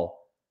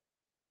call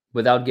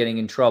without getting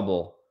in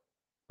trouble.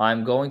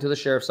 I'm going to the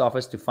sheriff's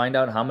office to find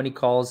out how many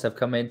calls have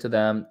come into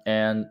them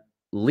and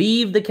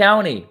leave the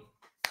county.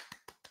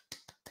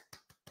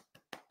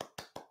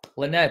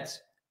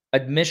 Lynette,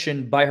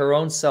 admission by her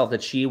own self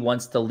that she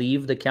wants to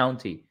leave the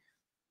county.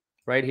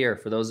 Right here,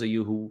 for those of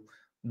you who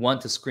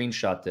want to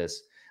screenshot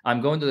this. I'm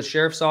going to the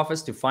sheriff's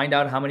office to find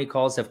out how many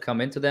calls have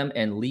come into them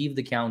and leave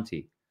the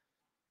county.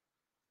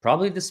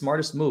 Probably the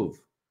smartest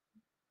move.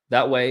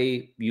 That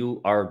way,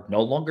 you are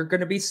no longer going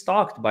to be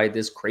stalked by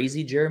this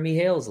crazy Jeremy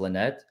Hales,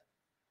 Lynette.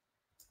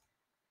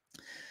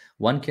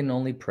 One can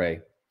only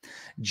pray.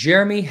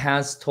 Jeremy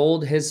has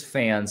told his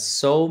fans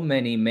so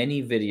many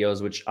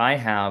videos, which I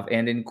have,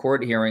 and in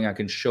court hearing, I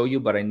can show you,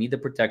 but I need the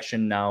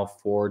protection now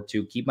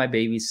to keep my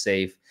babies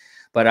safe.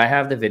 But I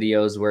have the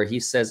videos where he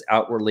says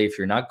outwardly, if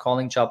you're not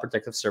calling Child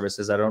Protective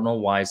Services, I don't know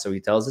why. So he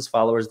tells his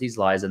followers these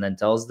lies and then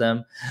tells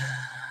them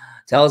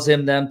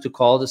to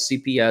call the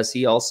CPS.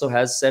 He also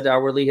has said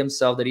outwardly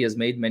himself that he has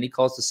made many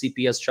calls to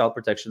CPS, Child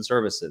Protection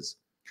Services.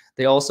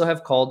 They also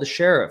have called the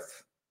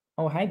sheriff.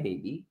 Oh, hi,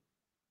 baby.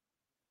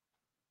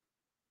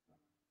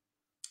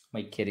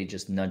 My kitty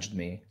just nudged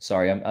me.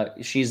 Sorry,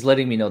 she's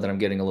letting me know that I'm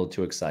getting a little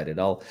too excited.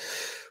 I'll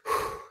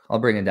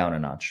bring it down a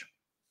notch.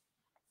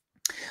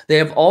 They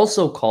have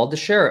also called the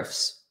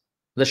sheriffs.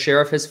 The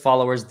sheriff, his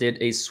followers, did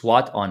a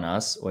SWAT on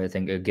us. Well, I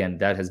think, again,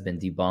 that has been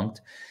debunked.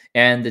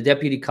 And the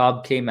deputy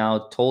cop came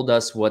out, told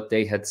us what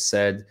they had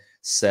said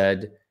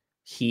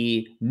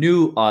he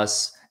knew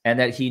us and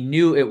that he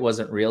knew it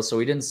wasn't real, so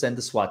he didn't send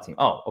the SWAT team.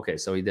 Oh, okay,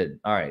 so he did.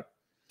 All right.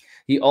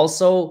 He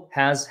also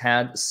has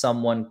had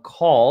someone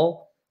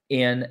call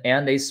in,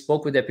 and they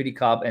spoke with Deputy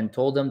Cobb and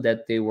told them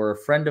that they were a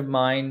friend of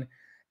mine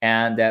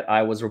and that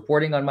I was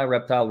reporting on my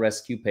reptile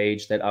rescue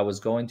page that I was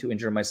going to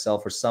injure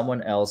myself or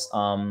someone else.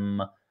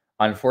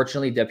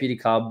 Unfortunately, Deputy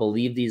Cobb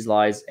believed these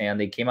lies, and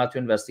they came out to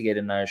investigate,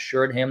 and I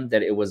assured him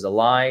that it was a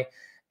lie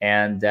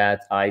and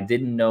that I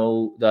didn't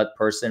know that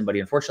person, but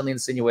he unfortunately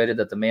insinuated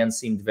that the man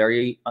seemed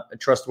very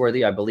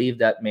trustworthy. I believe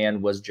that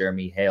man was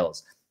Jeremy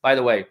Hales. By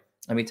the way,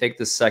 let me take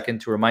this second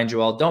to remind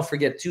you all, don't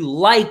forget to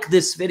like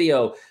this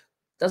video.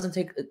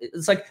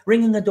 It's like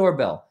ringing the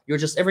doorbell. You're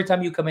just, every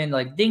time you come in,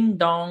 like ding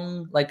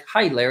dong, like,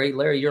 hi, Larry,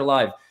 you're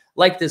live.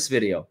 Like this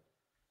video.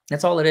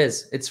 That's all it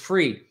is. It's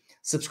free.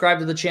 Subscribe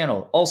to the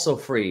channel, also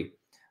free.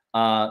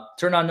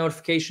 Turn on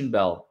notification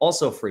bell,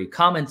 also free.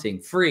 Commenting,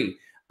 free.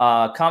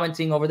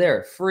 Commenting over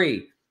there,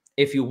 free.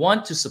 If you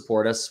want to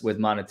support us with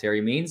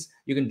monetary means,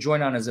 you can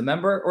join on as a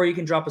member, or you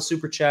can drop a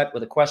super chat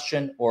with a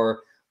question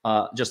or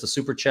just a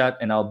super chat,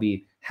 and I'll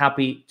be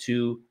happy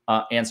to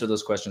answer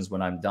those questions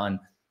when I'm done.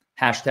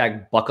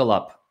 Hashtag buckle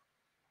up.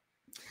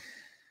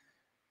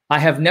 I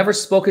have never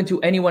spoken to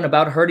anyone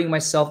about hurting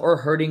myself or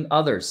hurting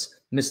others.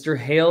 Mr.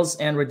 Hales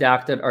and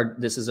Redacted are,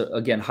 this is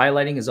again,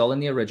 highlighting is all in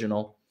the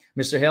original.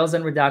 Mr. Hales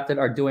and Redacted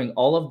are doing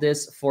all of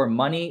this for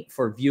money,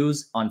 for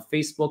views on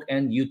Facebook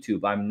and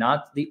YouTube. I'm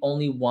not the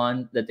only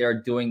one that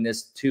they're doing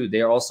this to.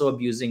 They are also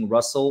abusing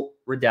Russell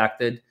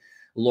Redacted,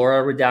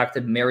 Laura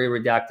Redacted, Mary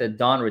Redacted,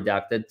 Don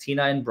Redacted,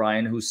 Tina and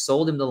Brian, who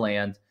sold him the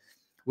land.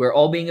 We're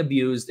all being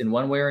abused in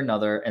one way or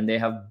another, and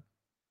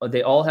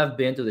they all have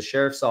been to the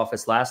sheriff's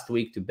office last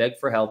week to beg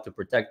for help to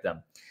protect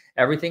them.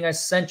 Everything I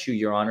sent you,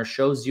 Your Honor,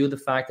 shows you the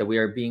fact that we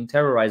are being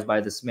terrorized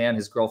by this man,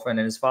 his girlfriend,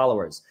 and his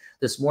followers.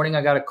 This morning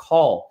I got a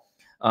call,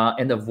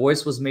 and the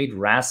voice was made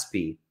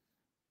raspy.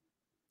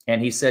 And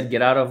he said,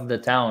 "Get out of the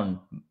town,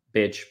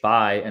 bitch,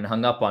 bye," and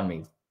hung up on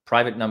me.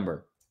 Private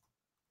number.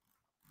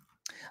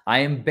 I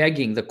am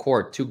begging the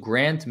court to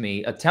grant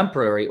me a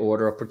temporary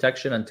order of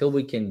protection until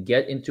we can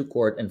get into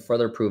court and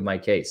further prove my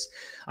case.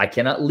 I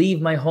cannot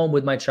leave my home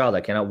with my child.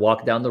 I cannot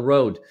walk down the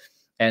road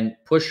and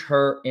push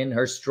her in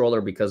her stroller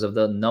because of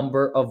the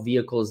number of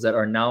vehicles that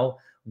are now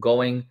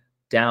going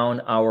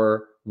down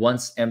our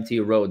once empty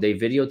road. They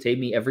videotape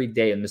me every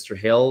day, and Mr.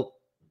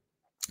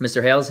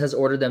 Hales has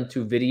ordered them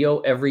to video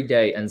every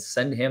day and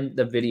send him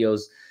the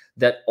videos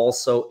that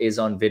also is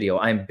on video.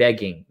 I'm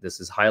begging. This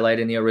is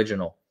highlighted in the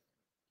original.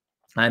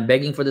 I'm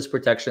begging for this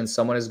protection.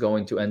 Someone is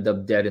going to end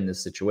up dead in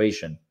this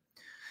situation.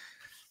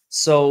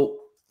 So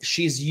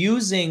she's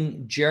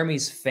using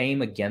Jeremy's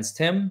fame against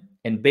him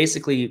and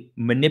basically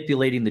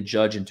manipulating the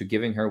judge into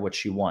giving her what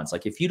she wants.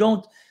 Like, if you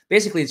don't,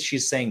 basically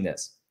she's saying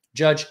this,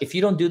 Judge, if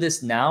you don't do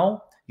this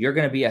now, you're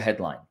going to be a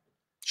headline.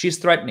 She's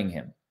threatening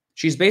him.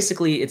 She's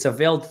basically, it's a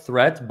veiled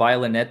threat by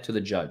Lynette to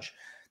the judge.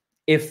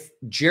 If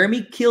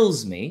Jeremy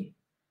kills me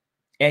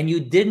and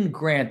you didn't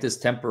grant this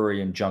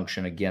temporary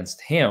injunction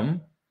against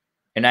him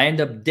and I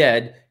end up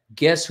dead,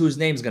 guess whose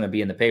name's going to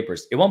be in the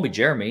papers? It won't be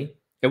Jeremy.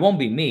 It won't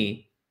be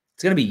me.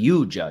 It's going to be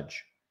you,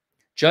 Judge.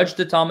 Judge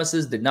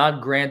DeThomasis did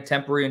not grant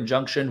temporary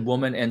injunction.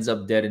 Woman ends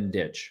up dead in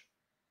ditch.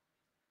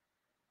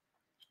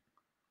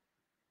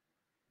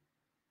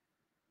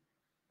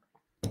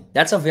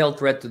 That's a veiled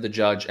threat to the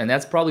judge, and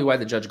that's probably why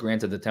the judge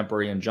granted the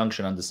temporary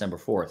injunction on December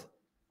 4th.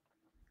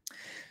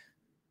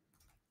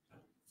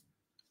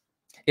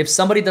 If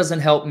somebody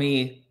doesn't help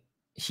me,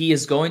 he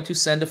is going to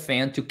send a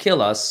fan to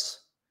kill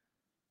us,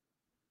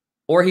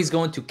 or he's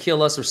going to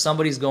kill us, or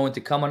somebody's going to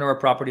come on our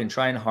property and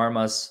try and harm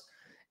us,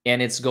 and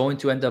it's going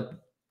to end up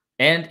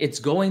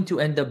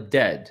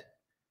dead.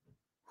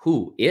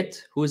 Who?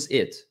 It? Who is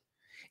it?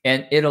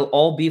 And it'll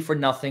all be for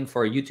nothing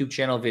for a YouTube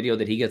channel video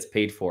that he gets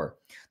paid for.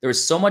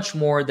 There's so much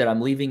more that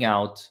I'm leaving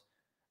out,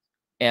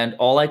 and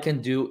all I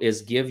can do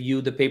is give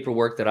you the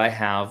paperwork that I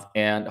have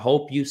and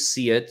hope you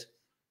see it.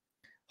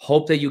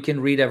 Hope that you can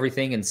read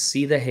everything and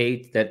see the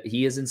hate that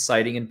he is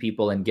inciting in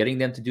people and getting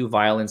them to do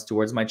violence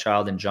towards my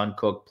child and John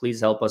Cook.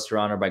 Please help us, Your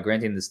Honor, by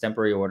granting this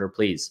temporary order,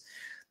 please.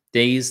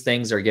 These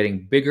things are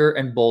getting bigger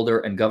and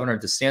bolder, and Governor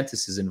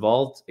DeSantis is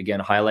involved, again,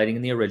 highlighting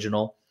in the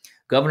original.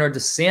 Governor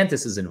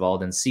DeSantis is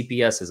involved, and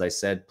CPS, as I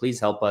said, please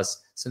help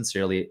us.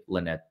 Sincerely,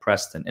 Lynette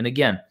Preston. And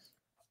again,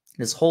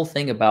 this whole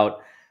thing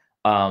about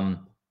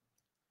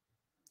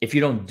if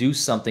you don't do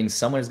something,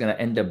 someone is going to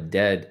end up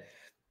dead.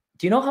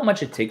 Do you know how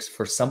much it takes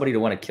for somebody to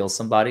want to kill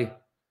somebody?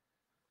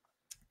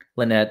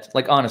 Lynette,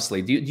 like,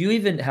 honestly, do you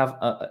even have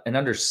an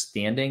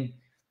understanding?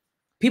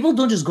 People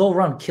don't just go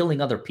around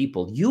killing other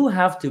people. You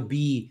have to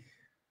be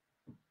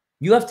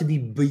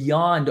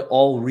beyond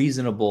all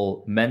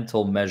reasonable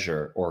mental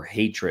measure or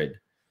hatred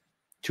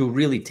to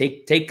really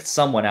take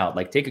someone out.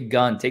 Like, take a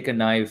gun, take a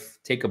knife,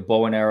 take a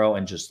bow and arrow,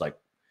 and just like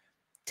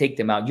take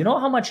them out. You know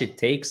how much it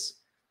takes?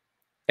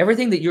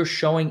 Everything that you're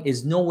showing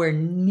is nowhere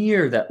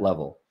near that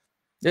level.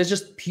 There's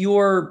just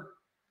pure,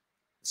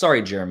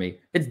 sorry, Jeremy,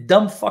 it's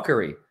dumb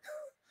fuckery.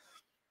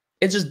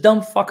 It's just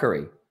dumb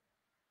fuckery.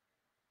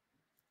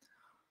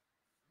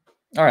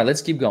 All right,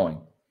 let's keep going.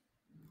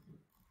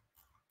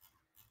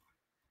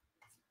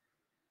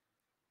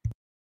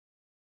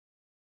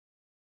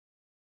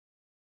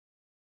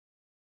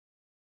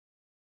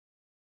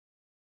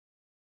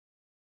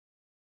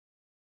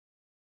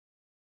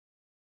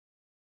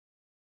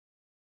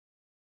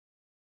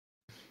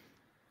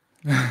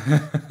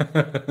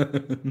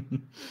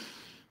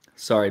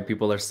 Sorry,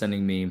 people are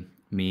sending me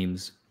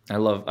memes. I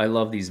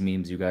love these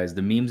memes, you guys.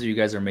 The memes that you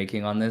guys are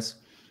making on this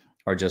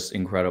are just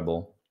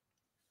incredible.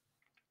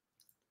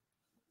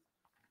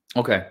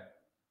 Okay.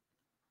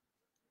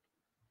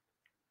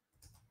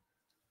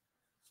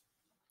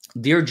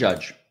 Dear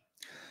Judge,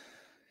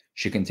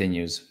 she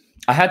continues,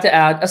 I had to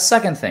add a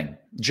second thing.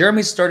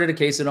 Jeremy started a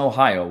case in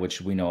Ohio,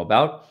 which we know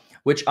about,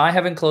 which I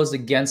have enclosed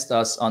against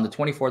us on the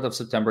 24th of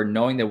September,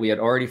 knowing that we had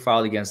already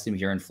filed against him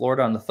here in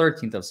Florida on the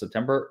 13th of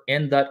September.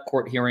 In that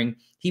court hearing,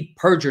 he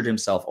perjured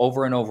himself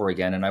over and over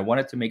again, and I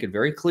wanted to make it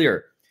very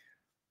clear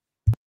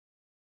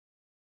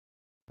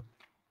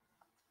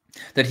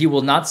that he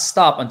will not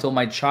stop until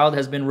my child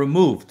has been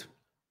removed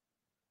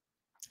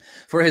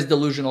for his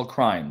delusional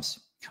crimes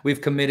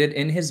we've committed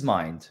in his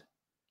mind,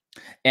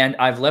 and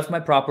I've left my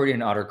property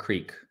in Otter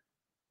Creek.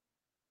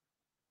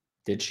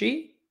 Did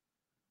she?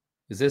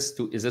 Is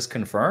this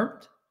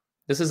confirmed?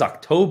 This is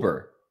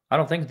October. I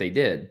don't think they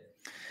did.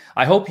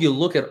 I hope you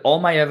look at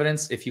all my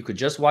evidence. If you could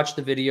just watch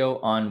the video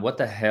on what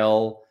the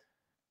hell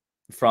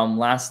from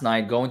last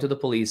night, going to the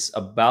police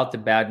about the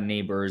bad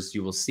neighbors,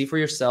 you will see for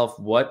yourself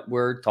what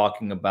we're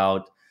talking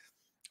about.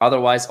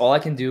 Otherwise, all I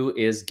can do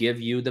is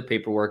give you the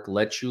paperwork,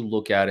 let you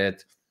look at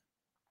it,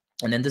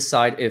 and then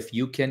decide if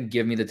you can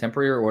give me the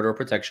temporary order of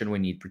protection we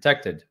need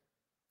protected.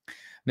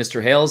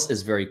 Mr. Hales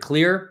is very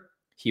clear.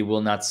 He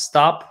will not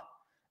stop.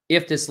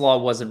 If this law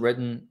wasn't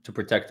written to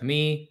protect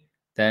me,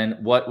 then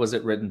what was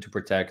it written to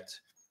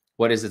protect?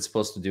 What is it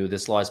supposed to do?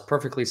 This law is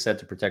perfectly set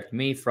to protect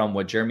me from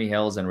what Jeremy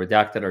Hales and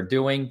Redacted are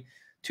doing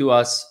to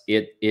us.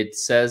 It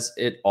says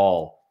it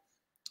all,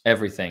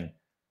 everything.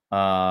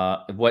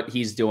 What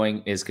he's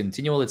doing is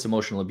continual. It's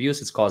emotional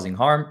abuse. It's causing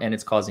harm and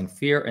it's causing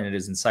fear and it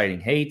is inciting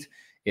hate.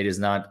 It is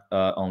not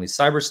only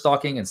cyber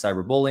stalking and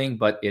cyberbullying,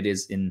 but it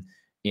is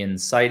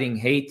inciting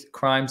hate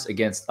crimes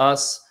against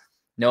us.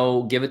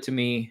 No, give it to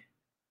me.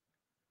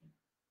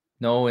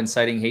 No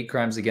inciting hate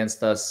crimes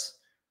against us.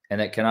 And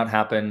that cannot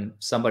happen.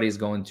 Somebody is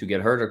going to get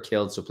hurt or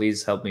killed. So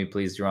please help me.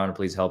 Please, Your Honor,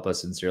 please help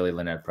us. Sincerely,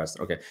 Lynette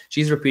Preston. Okay.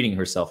 She's repeating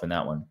herself in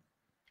that one.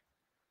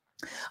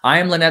 I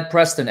am Lynette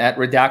Preston at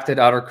Redacted,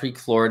 Otter Creek,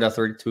 Florida,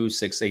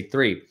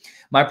 32683.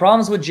 My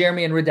problems with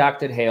Jeremy and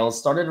Redacted Hales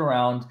started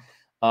around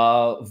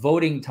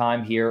voting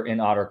time here in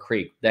Otter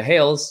Creek. The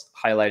Hales,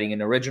 highlighting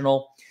an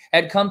original,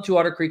 had come to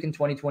Otter Creek in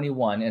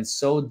 2021, and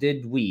so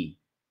did we.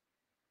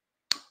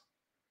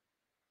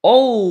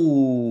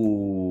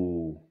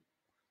 Oh,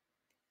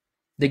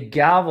 the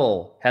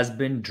gavel has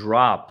been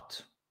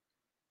dropped.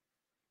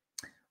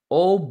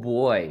 Oh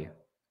boy.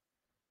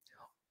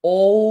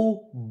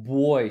 Oh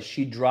boy,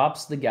 she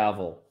drops the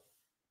gavel.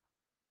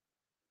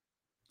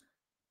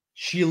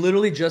 She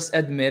literally just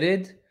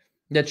admitted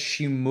that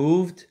she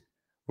moved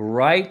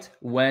right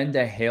when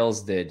the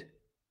Hales did.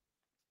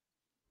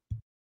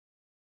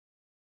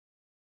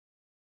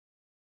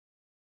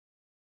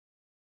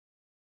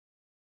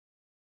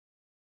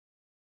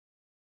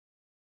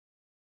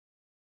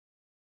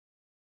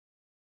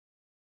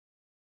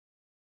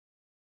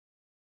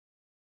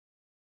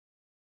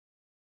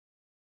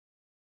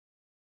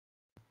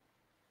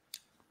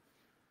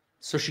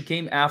 So she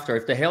came after.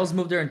 If the Hales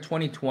moved there in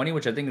 2020,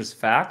 which I think is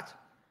fact,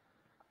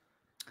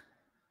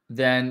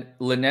 then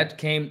Lynette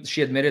came,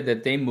 she admitted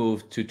that they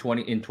moved to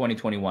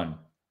 2021.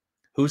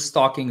 Who's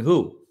stalking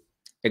who?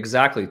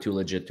 Exactly, too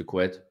legit to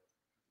quit.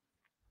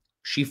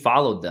 She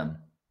followed them.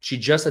 She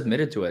just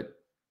admitted to it.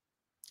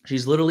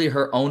 She's literally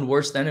her own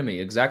worst enemy.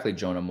 Exactly,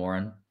 Jonah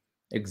Moran.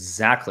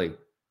 Exactly.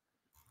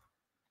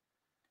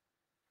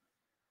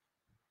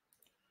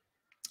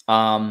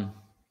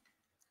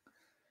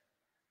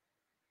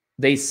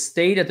 They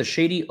stayed at the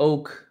Shady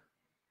Oak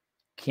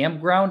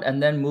campground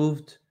and then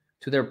moved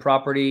to their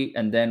property.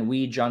 And then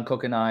we, John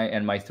Cook and I,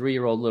 and my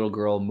 3-year-old little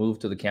girl moved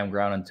to the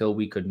campground until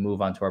we could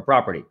move onto our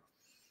property.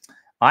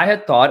 I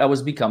had thought I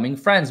was becoming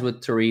friends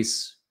with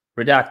Therese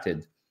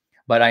Redacted,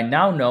 but I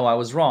now know I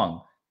was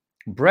wrong.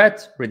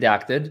 Brett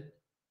Redacted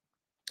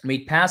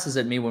made passes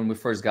at me when we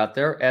first got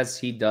there, as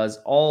he does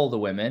all the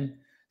women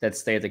that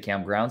stay at the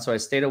campground. So I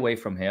stayed away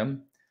from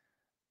him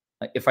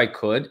if I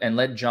could and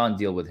let John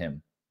deal with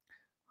him.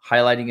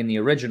 Highlighting in the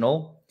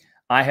original,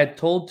 I had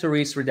told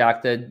Therese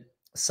Redacted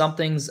some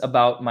things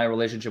about my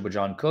relationship with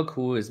John Cook,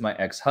 who is my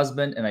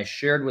ex-husband, and I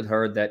shared with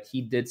her that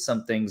he did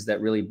some things that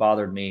really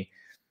bothered me,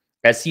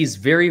 as he's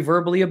very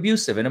verbally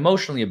abusive and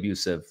emotionally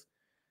abusive.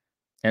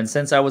 And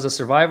since I was a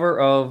survivor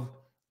of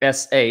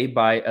SA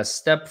by a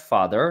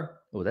stepfather,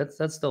 oh,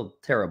 that's still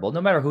terrible.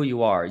 No matter who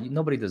you are,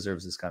 nobody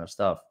deserves this kind of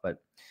stuff.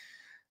 But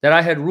that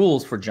I had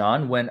rules for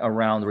John when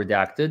around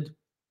Redacted,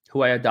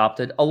 who I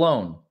adopted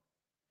alone.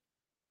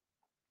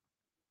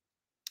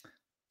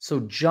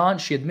 So John,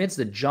 she admits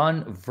that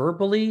John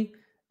verbally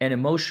and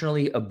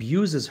emotionally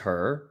abuses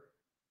her,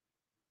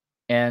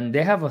 and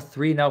they have a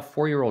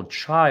 4-year-old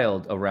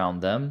child around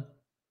them,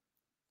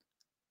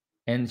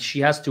 and she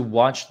has to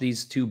watch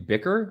these two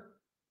bicker.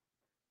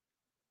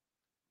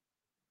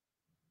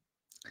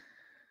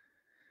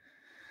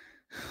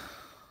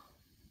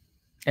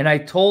 And I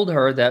told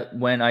her that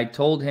when I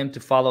told him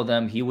to follow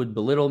them, he would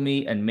belittle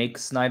me and make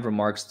snide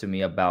remarks to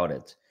me about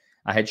it.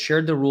 I had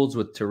shared the rules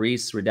with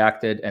Therese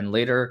Redacted, and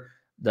later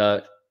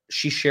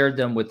she shared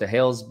them with the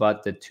Hales,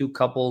 but the two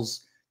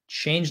couples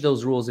changed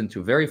those rules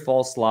into very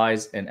false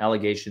lies and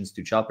allegations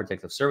to Child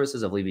Protective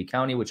Services of Levy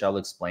County, which I'll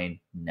explain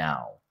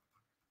now.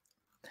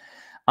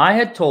 I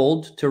had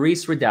told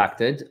Therese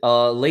Redacted,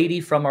 a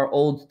lady from our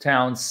old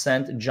town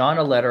sent John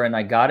a letter, and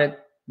I got it,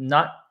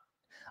 not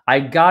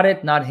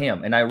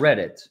him, and I read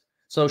it.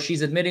 So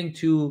she's admitting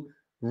to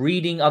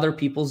reading other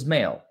people's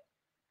mail.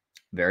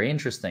 Very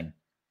interesting.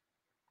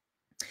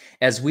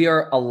 As we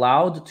are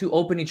allowed to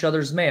open each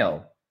other's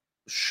mail.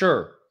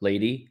 Sure,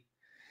 lady.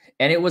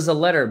 And it was a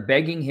letter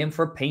begging him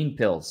for pain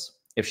pills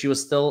if he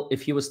was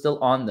still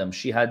on them.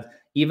 She had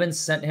even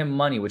sent him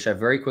money, which I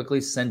very quickly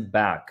sent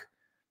back.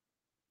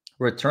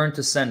 Return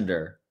to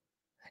sender.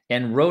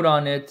 And wrote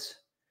on it,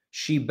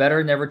 she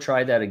better never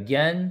try that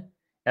again,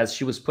 as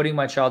she was putting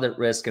my child at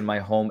risk in my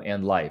home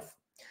and life.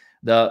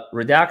 The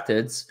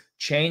Redacteds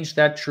changed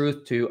that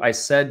truth to, I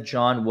said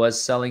John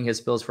was selling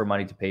his pills for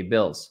money to pay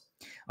bills.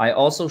 I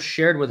also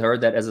shared with her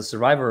that as a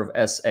survivor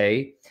of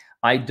SA,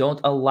 I don't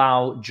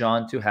allow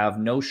John to have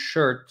no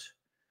shirt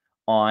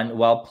on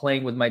while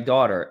playing with my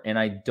daughter, and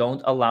I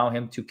don't allow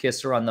him to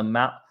kiss her on the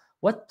mouth.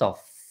 What the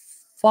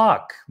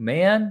fuck,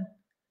 man?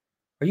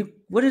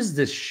 What is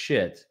this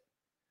shit?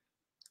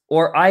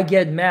 Or I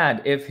get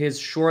mad if his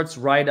shorts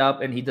ride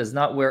up and he does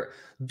not wear,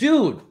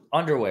 dude,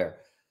 underwear.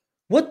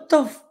 What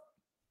the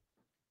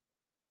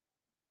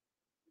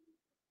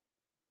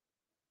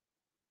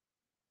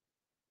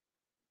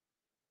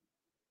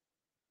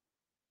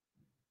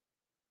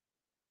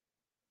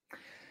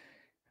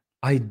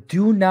I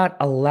do not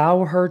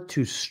allow her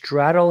to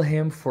straddle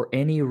him for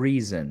any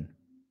reason.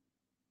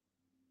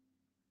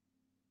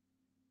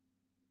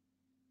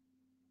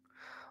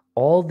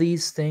 All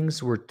these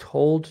things were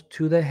told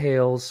to the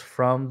Hales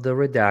from the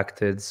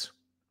redacteds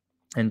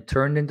and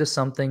turned into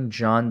something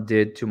John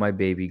did to my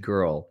baby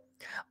girl.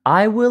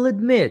 I will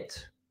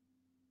admit,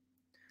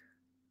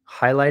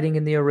 highlighting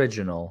in the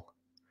original,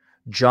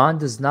 John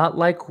does not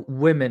like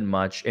women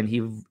much, and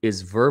he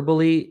is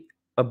verbally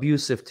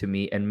abusive to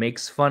me and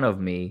makes fun of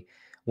me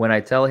when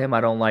I tell him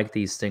I don't like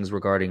these things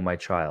regarding my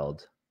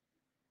child.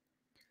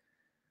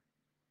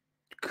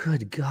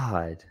 Good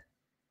God.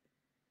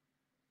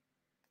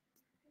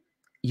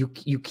 You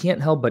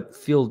can't help but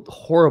feel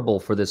horrible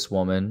for this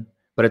woman,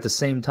 but at the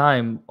same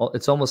time,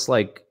 it's almost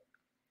like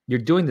you're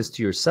doing this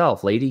to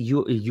yourself, lady.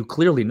 You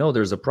clearly know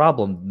there's a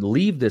problem.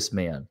 Leave this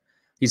man.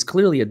 He's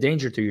clearly a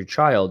danger to your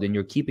child, and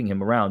you're keeping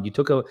him around. You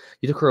took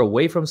her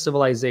away from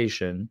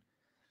civilization.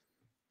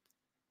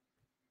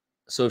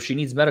 So if she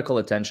needs medical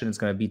attention, it's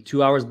going to be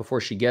 2 hours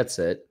before she gets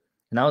it.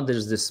 Now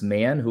there's this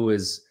man who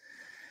is,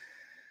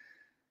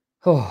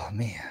 oh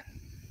man.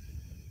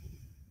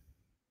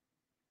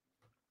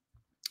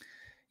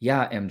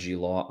 Yeah, MG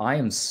Law, I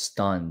am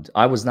stunned.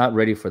 I was not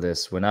ready for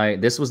this.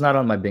 This was not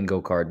on my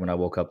bingo card when I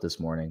woke up this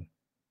morning.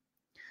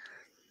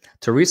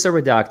 Teresa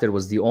Redacted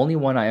was the only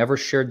one I ever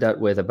shared that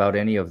with about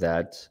any of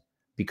that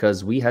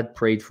because we had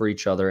prayed for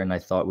each other and I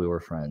thought we were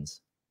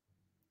friends.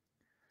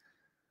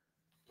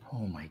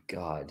 Oh my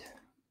God.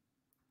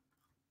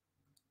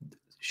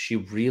 She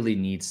really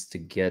needs to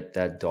get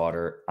that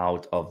daughter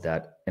out of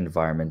that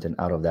environment and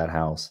out of that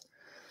house.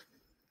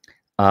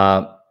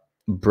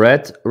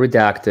 Brett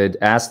Redacted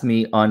asked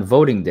me on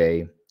voting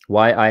day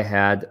why I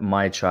had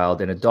my child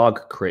in a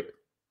dog crate.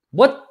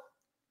 What?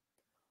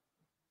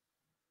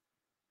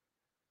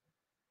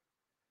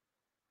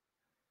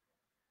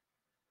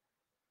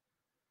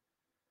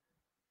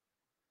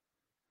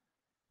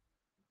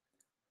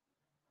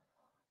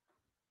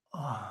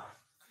 Oh.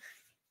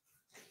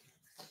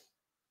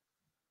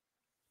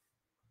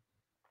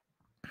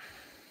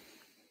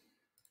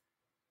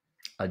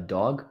 A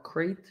dog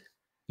crate?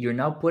 You're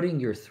now putting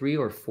your 3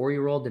 or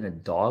 4-year-old in a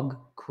dog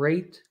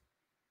crate?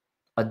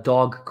 A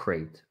dog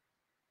crate.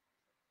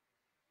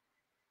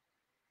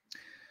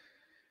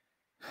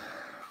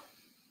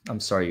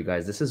 I'm sorry, you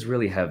guys. This is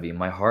really heavy.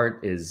 My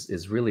heart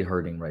is really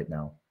hurting right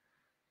now.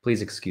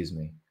 Please excuse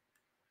me.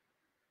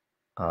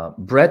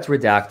 Brett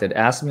Redacted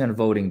asked me on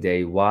voting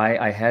day why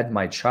I had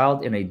my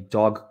child in a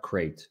dog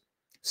crate.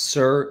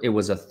 Sir, it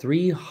was a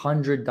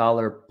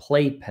 $300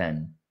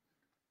 playpen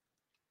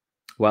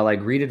while I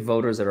greeted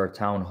voters at our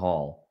town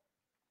hall.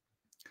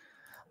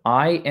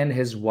 I and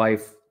his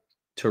wife,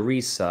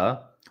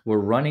 Teresa, were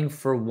running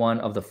for one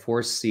of the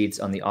 4 seats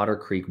on the Otter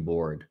Creek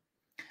board.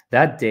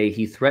 That day,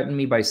 he threatened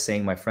me by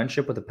saying my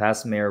friendship with the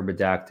past mayor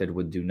Redacted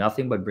would do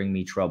nothing but bring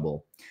me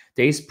trouble.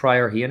 Days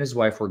prior, he and his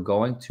wife were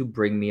going to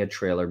bring me a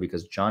trailer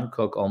because John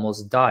Cook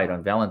almost died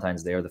on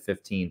Valentine's Day, or the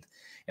 15th,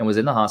 and was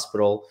in the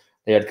hospital.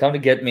 They had come to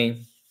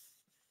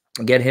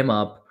get him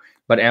up,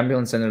 but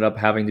ambulance ended up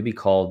having to be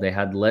called. They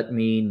had let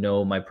me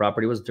know my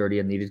property was dirty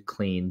and needed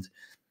cleaned,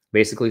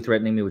 basically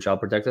threatening me with child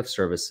protective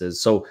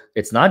services. So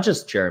it's not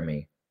just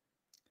Jeremy.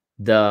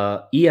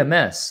 The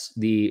EMS,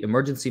 the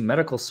emergency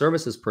medical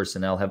services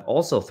personnel, have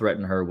also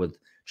threatened her with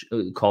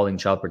calling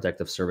child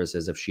protective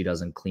services if she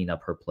doesn't clean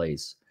up her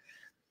place.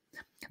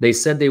 They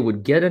said they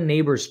would get a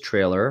neighbor's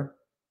trailer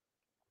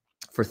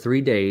for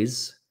 3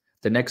 days.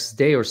 The next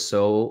day or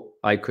so,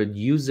 I could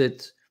use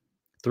it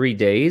 3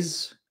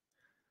 days.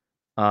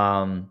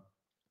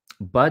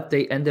 But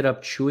they ended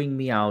up chewing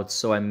me out.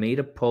 So I made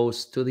a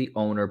post to the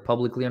owner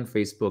publicly on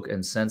Facebook.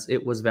 And since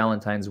it was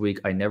Valentine's week,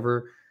 I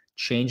never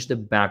changed the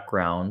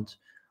background.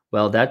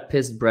 Well, that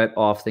pissed Brett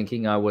off,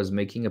 thinking I was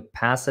making a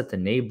pass at the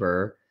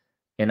neighbor,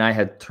 and I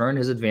had turned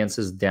his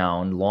advances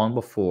down long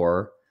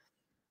before,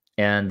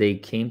 and they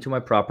came to my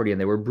property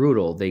and they were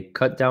brutal. They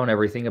cut down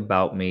everything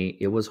about me.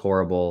 It was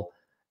horrible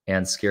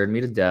and scared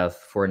me to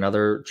death for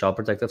another child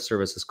protective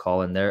services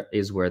call, and there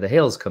is where the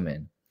Hales come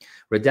in.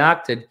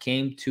 Redacted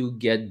came to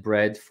get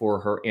bread for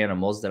her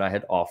animals that I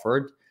had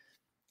offered,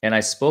 and I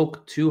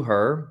spoke to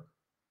her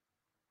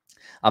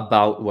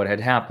about what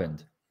had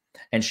happened.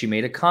 And she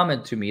made a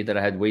comment to me that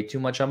I had way too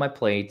much on my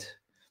plate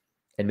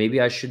and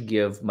maybe I should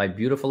give my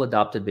beautiful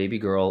adopted baby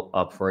girl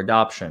up for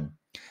adoption.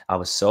 I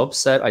was so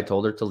upset, I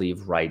told her to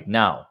leave right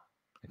now.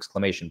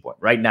 Exclamation point.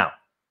 Right now.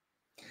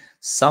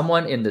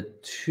 Someone in the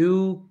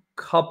 2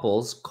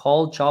 couples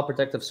called Child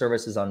Protective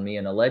Services on me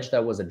and alleged I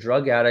was a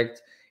drug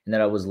addict and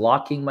that I was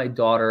locking my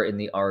daughter in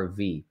the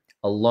RV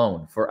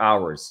alone for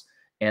hours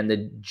and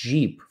the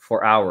Jeep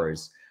for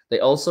hours.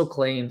 They also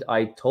claimed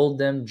I told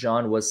them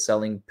John was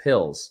selling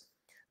pills.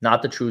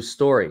 Not the true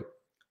story.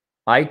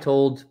 I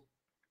told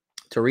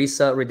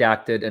Teresa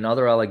Redacted and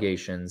other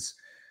allegations.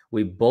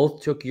 We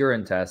both took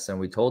urine tests and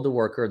we told the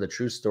worker the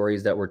true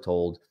stories that were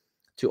told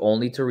to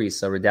only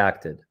Teresa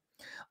Redacted.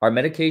 Our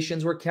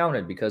medications were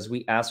counted because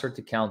we asked her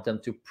to count them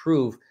to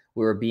prove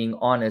we were being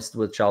honest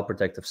with Child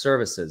Protective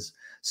Services.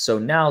 So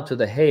now to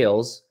the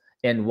Hales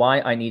and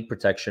why I need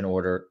protection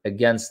order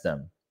against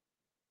them.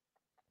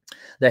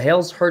 The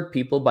Hales hurt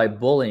people by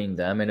bullying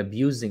them and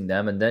abusing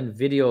them, and then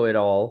video it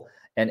all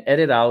and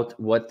edit out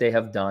what they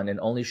have done and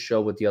only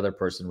show what the other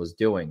person was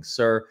doing.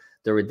 Sir,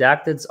 the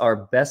redacteds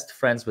are best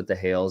friends with the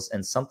Hales,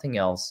 and something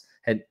else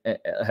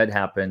had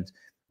happened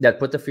that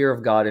put the fear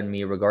of God in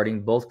me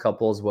regarding both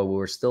couples while we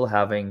were still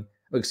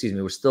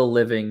we're still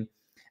living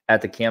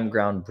at the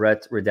campground.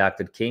 Brett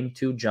redacted came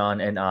to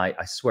John and I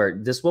swear,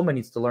 this woman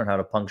needs to learn how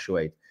to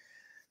punctuate.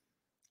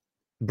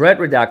 Brett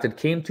redacted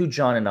came to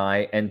John and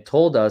I and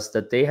told us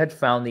that they had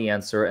found the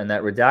answer and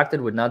that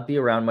redacted would not be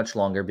around much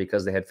longer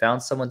because they had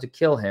found someone to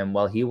kill him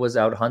while he was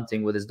out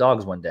hunting with his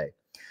dogs one day.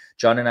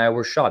 John and I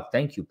were shocked.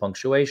 Thank you,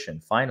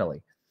 punctuation,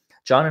 finally.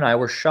 John and I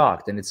were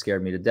shocked, and it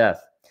scared me to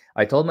death.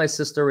 I told my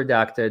sister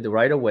redacted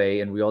right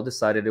away, and we all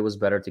decided it was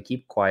better to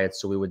keep quiet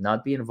so we would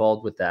not be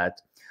involved with that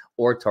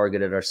or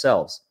target it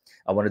ourselves.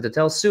 I wanted to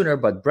tell sooner,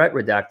 but Brett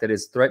redacted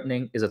is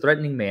a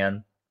threatening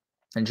man,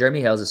 and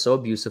Jeremy Hales is so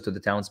abusive to the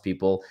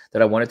townspeople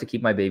that I wanted to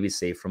keep my babies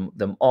safe from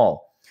them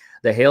all.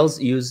 The Hales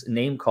use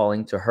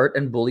name-calling to hurt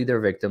and bully their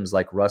victims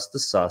like Russ the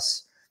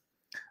Sus.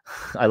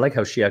 I like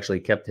how she actually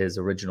kept his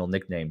original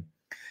nickname.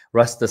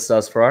 Russ the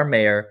Sus for our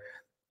mayor,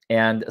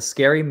 and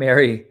Scary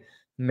Mary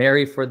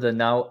for the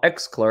now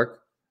ex-clerk,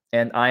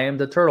 and I am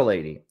the Turtle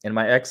Lady, and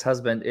my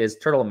ex-husband is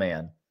Turtle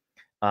Man.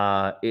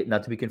 Not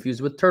to be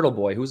confused with Turtle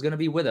Boy, who's going to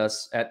be with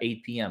us at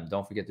 8 p.m.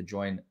 Don't forget to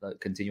join,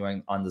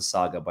 continuing on the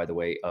saga, by the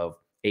way, of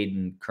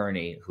Aiden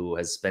Kearney, who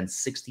has spent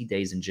 60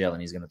 days in jail,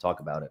 and he's going to talk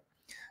about it.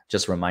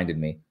 Just reminded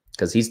me,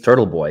 because he's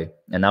Turtle Boy,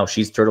 and now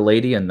she's Turtle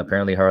Lady, and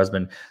apparently her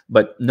husband,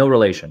 but no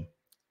relation.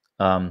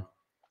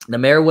 The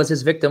mayor was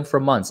his victim for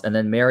months, and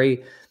then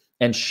Mary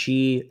and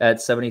she, at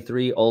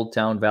 73 Old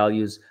Town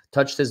Values,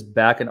 touched his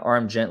back and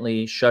arm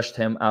gently, shushed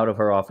him out of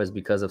her office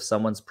because of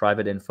someone's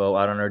private info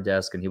out on her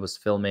desk, and he was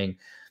filming,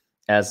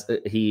 as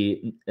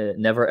he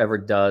never ever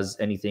does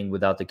anything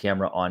without the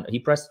camera on. He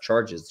pressed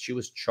charges. She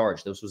was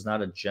charged. This was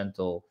not a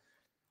gentle...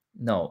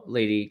 No,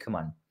 lady, come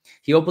on.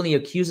 He openly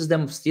accuses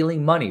them of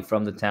stealing money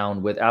from the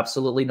town with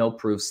absolutely no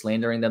proof,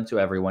 slandering them to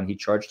everyone. He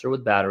charged her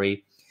with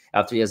battery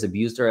after he has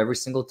abused her every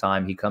single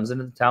time. He comes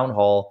into the town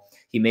hall.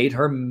 He made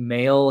her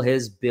mail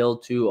his bill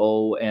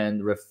to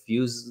and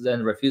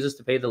refuses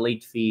to pay the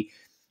late fee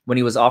when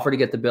he was offered to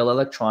get the bill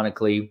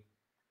electronically,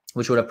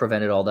 which would have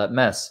prevented all that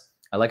mess.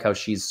 I like how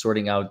she's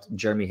sorting out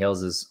Jeremy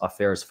Hales'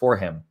 affairs for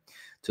him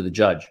to the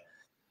judge.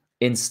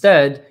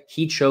 Instead,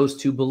 he chose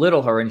to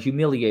belittle her and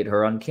humiliate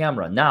her on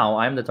camera. Now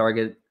I am the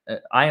target.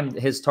 I am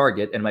his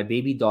target, and my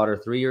baby daughter,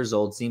 3 years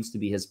old, seems to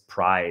be his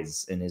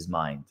prize in his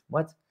mind.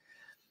 What?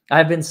 I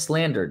have been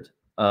slandered,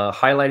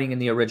 highlighting in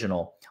the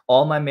original.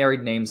 All my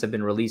married names have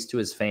been released to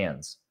his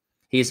fans.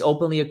 He has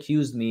openly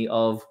accused me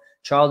of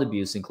child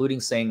abuse, including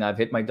saying I've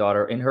hit my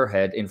daughter in her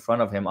head in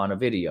front of him on a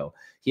video.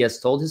 He has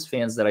told his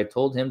fans that I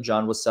told him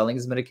John was selling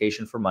his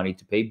medication for money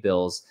to pay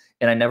bills,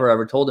 and I never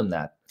ever told him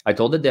that. I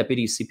told the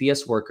deputy,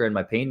 CPS worker, and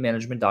my pain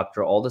management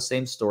doctor all the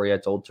same story I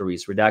told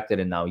Therese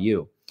redacted and now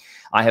you.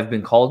 I have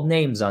been called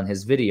names on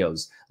his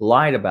videos,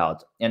 lied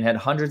about, and had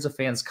hundreds of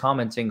fans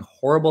commenting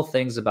horrible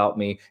things about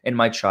me and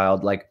my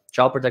child, like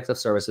Child Protective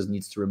Services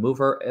needs to remove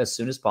her as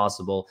soon as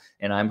possible,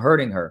 and I'm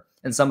hurting her,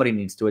 and somebody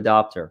needs to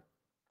adopt her.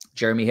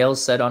 Jeremy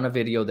Hales said on a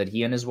video that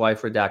he and his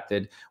wife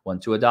redacted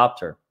want to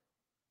adopt her.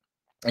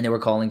 And they were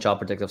calling Child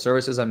Protective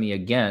Services on me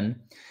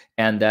again,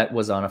 and that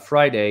was on a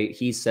Friday.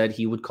 He said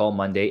he would call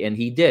Monday, and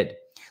he did.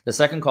 The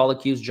second call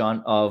accused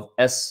John of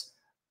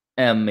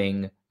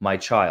SMing my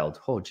child.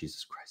 Oh,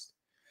 Jesus Christ.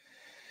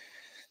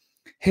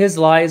 His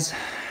lies.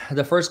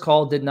 The first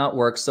call did not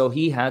work, so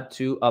he had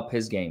to up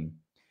his game.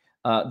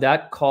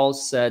 That call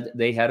said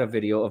they had a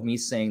video of me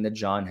saying that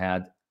John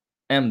had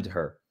emmed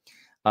her.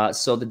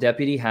 So the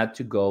deputy had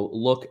to go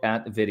look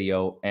at the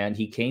video, and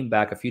he came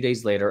back a few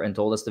days later and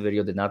told us the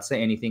video did not say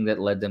anything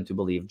that led them to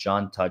believe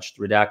John touched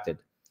redacted.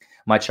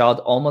 My child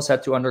almost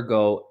had to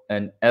undergo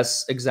an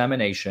S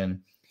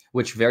examination,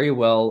 which very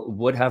well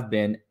would have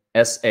been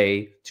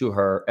SA to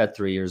her at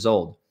 3 years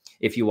old.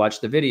 If you watch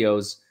the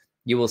videos,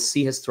 you will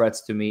see his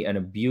threats to me, and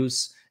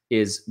abuse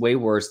is way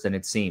worse than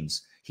it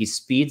seems. He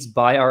speeds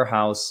by our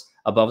house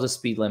above the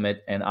speed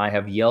limit, and I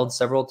have yelled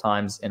several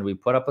times, and we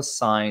put up a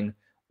sign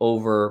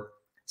over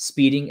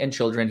speeding and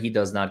children. He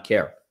does not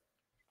care.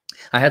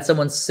 I had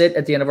someone sit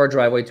at the end of our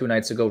driveway 2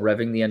 nights ago,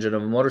 revving the engine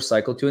of a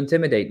motorcycle to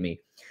intimidate me.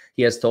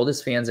 He has told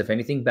his fans if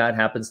anything bad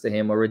happens to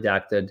him or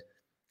redacted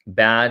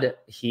bad,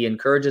 he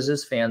encourages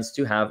his fans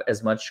to have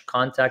as much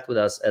contact with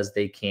us as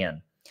they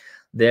can.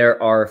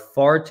 There are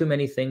far too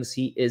many things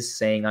he is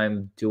saying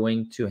I'm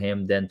doing to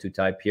him than to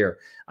type here.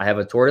 I have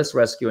a tortoise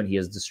rescue and he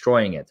is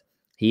destroying it.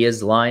 He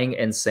is lying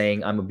and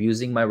saying I'm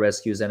abusing my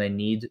rescues and I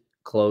need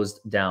closed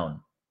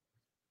down.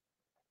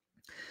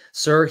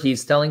 Sir,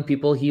 he's telling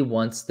people he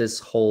wants this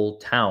whole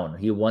town.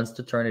 He wants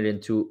to turn it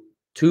into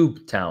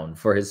Tube Town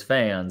for his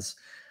fans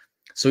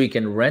so he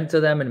can rent to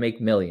them and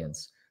make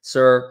millions.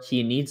 Sir,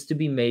 he needs to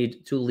be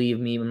made to leave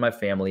me and my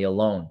family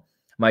alone.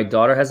 My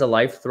daughter has a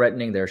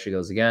life-threatening, there she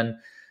goes again.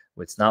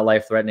 It's not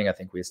life-threatening. I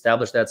think we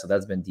established that, so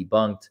that's been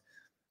debunked.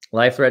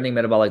 Life-threatening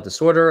metabolic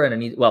disorder,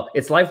 and well,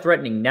 it's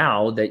life-threatening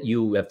now that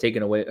you have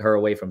taken her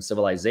away from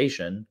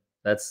civilization.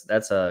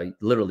 That's a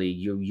literally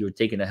you're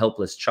taking a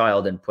helpless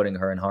child and putting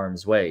her in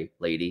harm's way,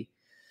 lady.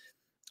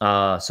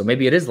 So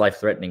maybe it is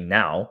life-threatening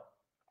now.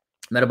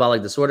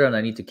 Metabolic disorder, and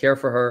I need to care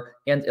for her,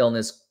 and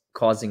illness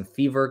causing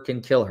fever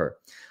can kill her.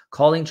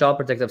 Calling Child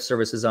Protective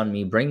Services on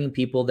me, bringing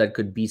people that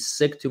could be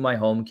sick to my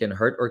home can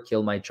hurt or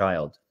kill my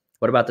child.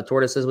 What about the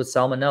tortoises with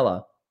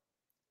salmonella?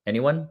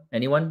 Anyone?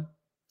 Anyone?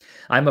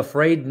 I'm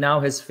afraid now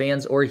his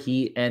fans or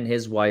he and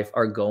his wife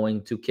are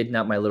going to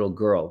kidnap my little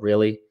girl.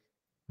 Really?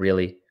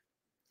 Really?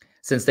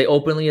 Since they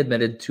openly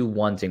admitted to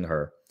wanting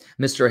her.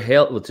 Mr.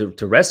 Hale,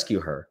 to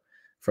rescue her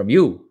from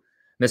you.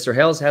 Mr.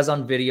 Hales has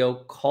on video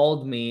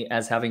called me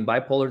as having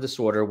bipolar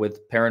disorder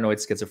with paranoid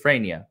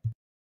schizophrenia.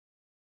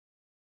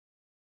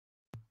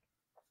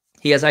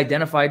 He has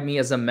identified me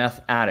as a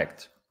meth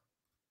addict.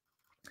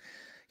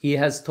 He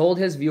has told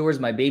his viewers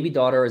my baby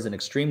daughter is in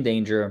extreme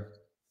danger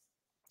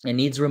and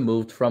needs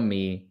removed from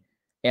me.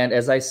 And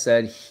as I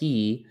said,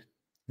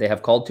 they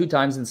have called 2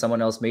 times and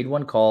someone else made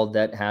one call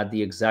that had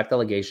the exact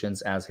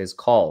allegations as his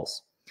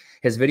calls.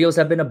 His videos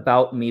have been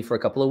about me for a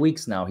couple of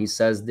weeks now. He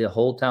says the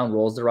whole town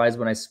rolls their eyes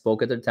when I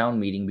spoke at their town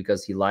meeting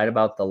because he lied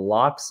about the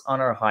locks on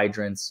our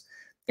hydrants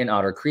in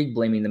Otter Creek,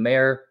 blaming the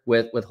mayor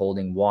with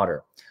withholding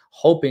water,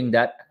 hoping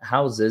that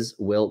houses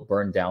will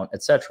burn down,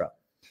 etc.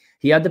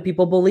 He had the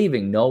people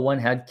believing no one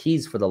had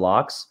keys for the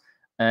locks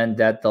and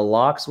that the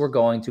locks were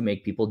going to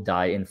make people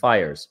die in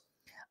fires.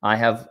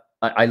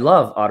 I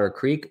love Otter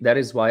Creek. That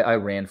is why I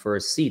ran for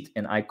a seat.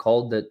 And I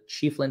called the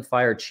Chiefland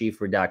Fire Chief,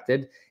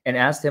 redacted, and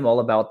asked him all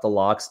about the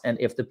locks and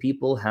if the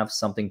people have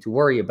something to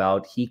worry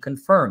about. He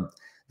confirmed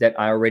that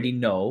I already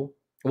know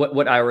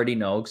what I already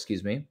know,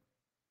 excuse me,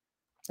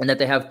 and that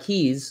they have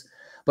keys,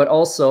 but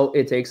also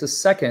it takes a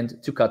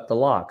second to cut the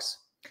locks.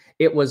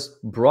 It was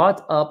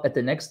brought up at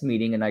the next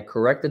meeting, and I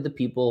corrected the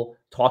people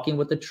talking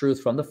with the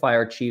truth from the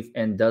fire chief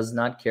and does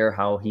not care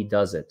how he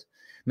does it.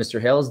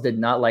 Mr. Hales did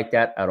not like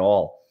that at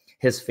all.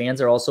 His fans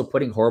are also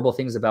putting horrible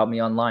things about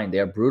me online. They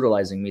are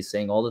brutalizing me,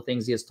 saying all the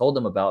things he has told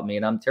them about me,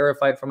 and I'm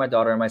terrified for my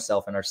daughter and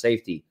myself and our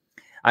safety.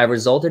 I have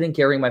resulted in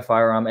carrying my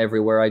firearm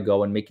everywhere I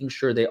go and making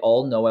sure they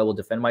all know I will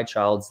defend my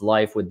child's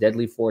life with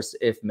deadly force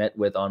if met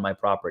with on my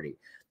property.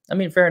 I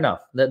mean, fair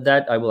enough.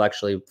 That I will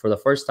actually, for the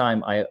first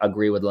time, I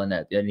agree with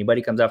Lynette.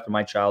 Anybody comes after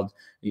my child,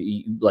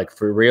 like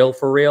for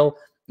real,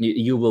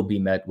 you will be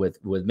met with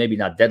maybe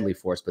not deadly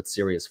force, but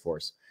serious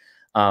force.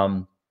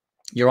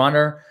 Your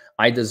Honor,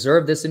 I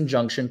deserve this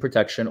injunction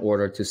protection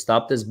order to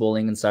stop this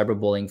bullying and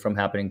cyberbullying from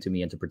happening to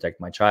me and to protect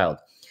my child.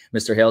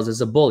 Mr. Hales is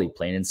a bully,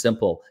 plain and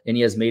simple, and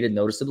he has made it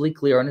noticeably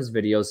clear on his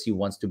videos he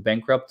wants to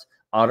bankrupt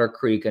Otter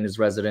Creek and his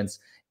residents,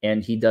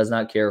 and he does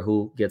not care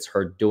who gets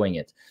hurt doing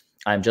it.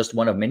 I'm just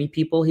one of many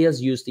people he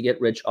has used to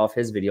get rich off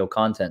his video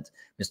content.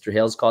 Mr.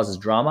 Hales causes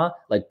drama,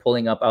 like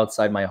pulling up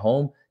outside my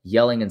home,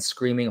 yelling and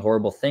screaming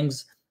horrible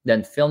things,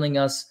 then filming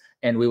us,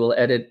 and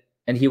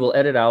he will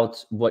edit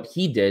out what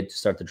he did to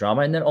start the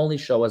drama and then only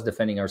show us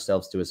defending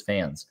ourselves to his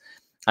fans.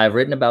 I've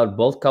written about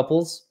both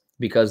couples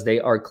because they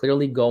are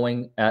clearly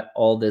going at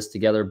all this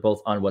together,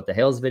 both on What the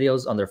Hales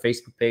videos on their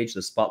Facebook page,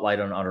 the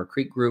Spotlight on Otter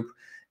Creek group,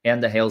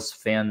 and the Hales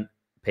fan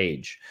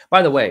page.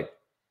 By the way,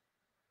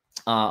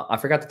 I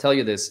forgot to tell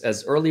you this.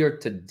 As earlier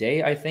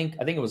today, I think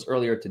it was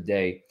earlier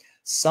today,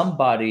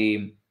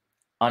 somebody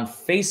on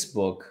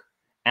Facebook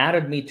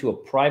added me to a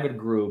private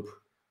group,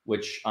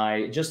 which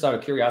I just out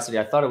of curiosity,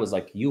 I thought it was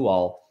like you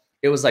all.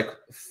 It was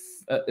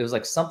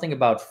like something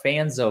about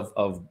fans of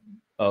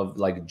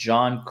like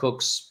John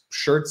Cook's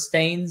shirt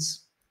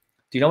stains.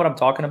 Do you know what I'm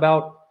talking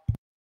about?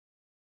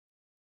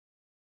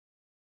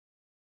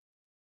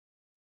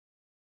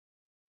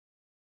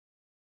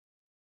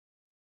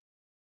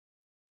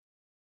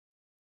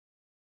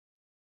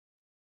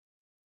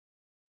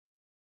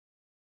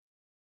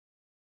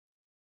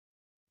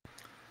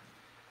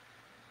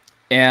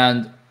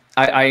 And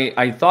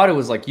I thought it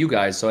was like you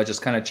guys, so I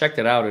just kind of checked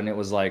it out, and it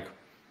was like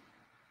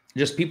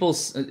just people.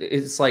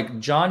 It's like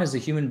John is a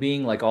human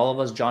being like all of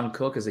us. John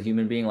Cook is a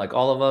human being like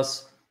all of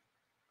us,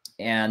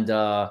 and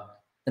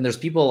there's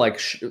people like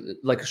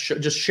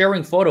just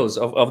sharing photos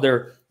of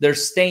their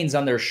stains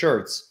on their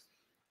shirts,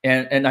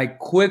 and I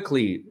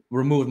quickly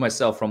removed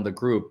myself from the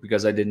group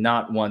because I did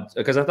not want,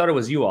 because I thought it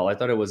was you all. I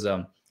thought it was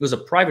a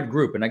private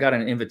group, and I got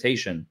an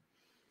invitation.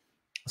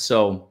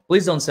 So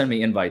please don't send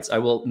me invites. I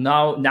will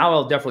now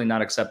I'll definitely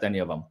not accept any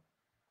of them.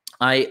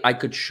 I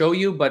could show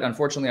you, but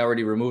unfortunately I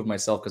already removed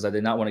myself because I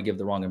did not want to give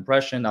the wrong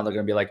impression. Now they're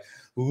going to be like,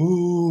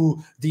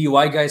 ooh,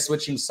 DUI guy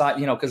switching side,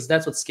 because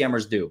that's what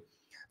scammers do.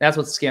 That's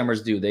what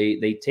scammers do.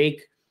 They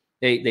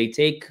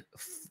take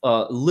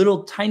a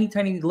little tiny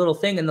little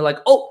thing and they're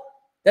like, oh,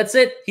 that's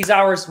it. He's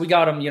ours. We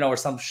got him, or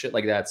some shit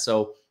like that.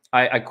 So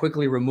I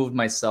quickly removed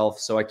myself.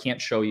 So I can't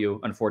show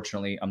you,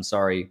 unfortunately. I'm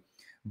sorry,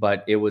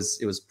 but it was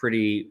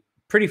pretty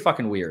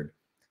fucking weird.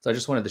 So I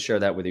just wanted to share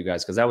that with you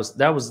guys because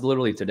that was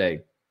literally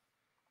today.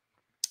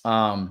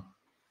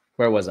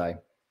 Where was I?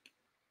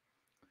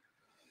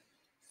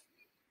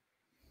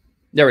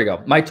 There we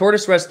go. My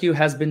tortoise rescue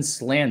has been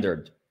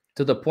slandered.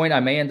 to the point I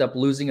may end up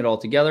losing it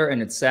altogether.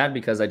 And it's sad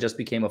because I just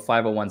became a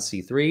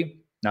 501c3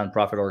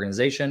 nonprofit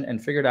organization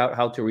and figured out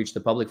how to reach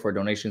the public for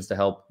donations to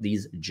help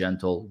these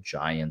gentle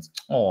giants.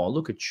 Oh,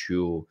 look at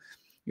you.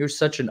 You're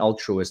such an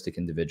altruistic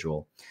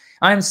individual.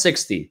 I'm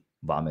 60.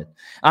 Vomit.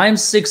 I'm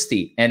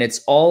 60, and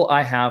it's all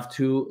I have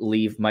to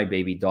leave my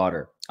baby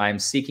daughter. I'm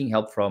seeking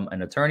help from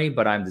an attorney,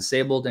 but I'm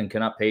disabled and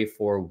cannot pay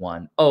for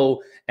one.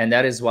 Oh, and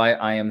that is why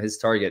I am his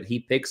target.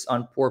 He picks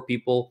on poor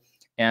people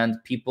and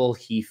people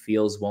he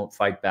feels won't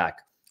fight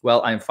back.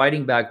 Well, I'm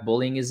fighting back.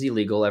 Bullying is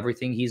illegal.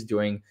 Everything he's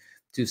doing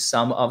to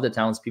some of the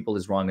townspeople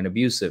is wrong and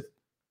abusive.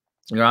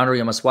 Your Honor,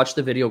 you must watch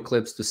the video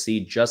clips to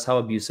see just how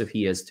abusive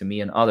he is to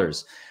me and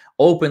others.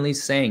 Openly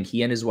saying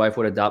he and his wife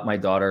would adopt my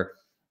daughter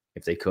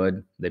if they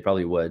could. They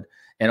probably would.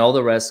 And all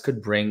the rest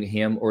could bring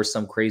him or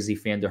some crazy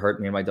fan to hurt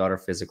me and my daughter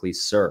physically,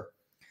 sir.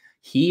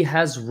 He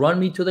has run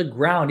me to the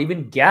ground,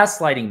 even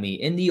gaslighting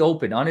me in the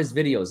open on his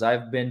videos.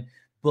 I've been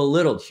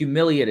belittled,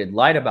 humiliated,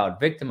 lied about,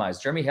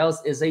 victimized. Jeremy Hales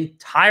is a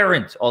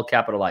tyrant, all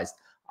capitalized,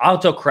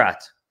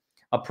 autocrat,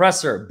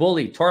 oppressor,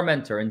 bully,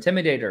 tormentor,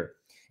 intimidator.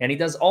 And he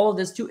does all of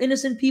this to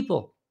innocent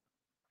people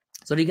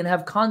so that he can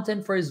have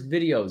content for his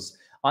videos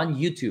on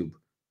YouTube.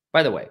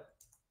 By the way,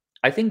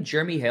 I think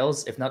Jeremy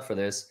Hales, if not for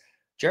this,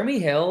 Jeremy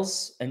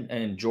Hales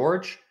and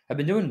George have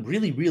been doing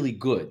really, really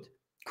good.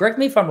 Correct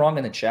me if I'm wrong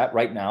in the chat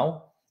right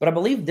now, but I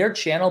believe their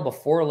channel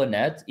before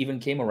Lynette even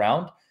came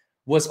around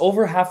was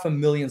over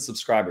 500,000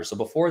 subscribers. So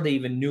before they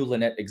even knew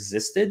Lynette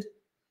existed,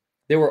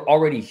 they were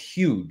already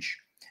huge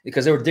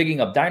because they were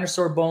digging up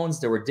dinosaur bones.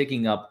 They were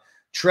digging up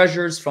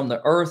treasures from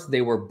the earth.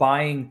 They were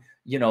buying,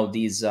 you know,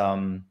 these, what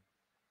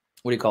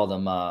do you call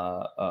them?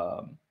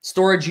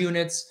 Storage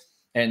units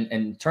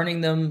and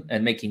turning them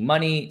and making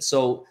money.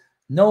 So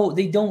no,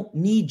 they don't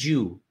need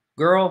you,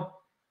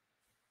 girl.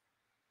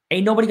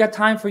 Ain't nobody got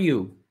time for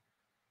you.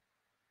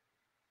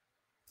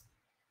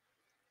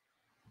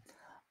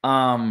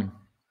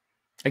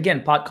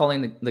 Again, pot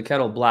calling the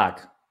kettle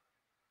black.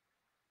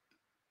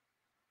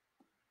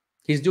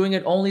 He's doing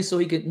it only so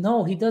he could.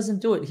 No, he doesn't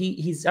do it.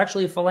 He's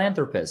actually a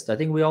philanthropist. I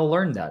think we all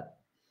learned that.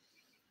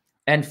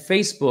 And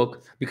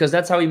Facebook, because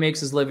that's how he makes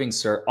his living,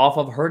 sir, off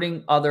of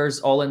hurting others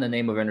all in the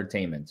name of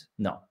entertainment.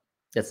 No,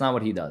 that's not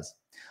what he does.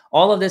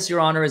 All of this, Your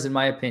Honor, is in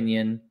my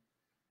opinion.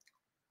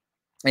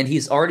 And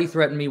he's already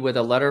threatened me with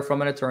a letter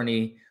from an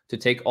attorney to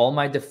take all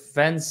my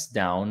defense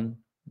down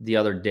the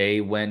other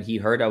day when he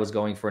heard I was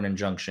going for an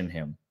injunction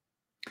him.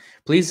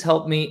 Please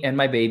help me and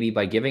my baby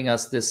by giving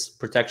us this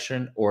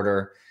protection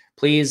order.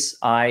 Please,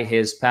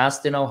 his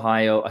past in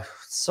Ohio.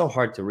 It's so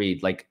hard to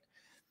read. Like,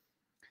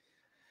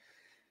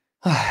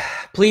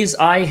 please,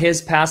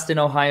 his past in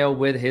Ohio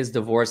with his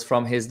divorce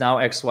from his now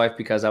ex-wife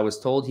because I was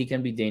told he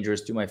can be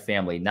dangerous to my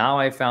family. Now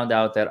I found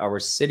out that our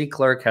city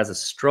clerk has a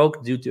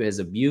stroke due to his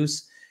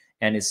abuse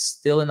and is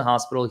still in the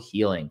hospital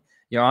healing.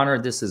 Your Honor,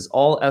 this is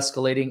all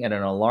escalating at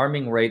an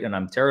alarming rate, and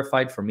I'm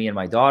terrified for me and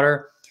my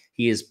daughter.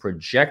 He is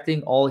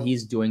projecting all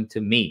he's doing to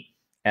me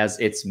as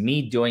it's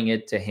me doing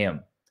it to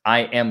him.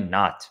 I am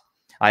not.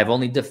 I've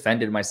only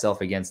defended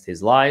myself against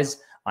his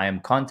lies. I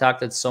am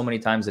contacted so many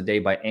times a day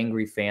by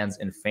angry fans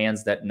and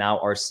fans that now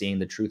are seeing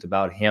the truth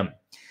about him.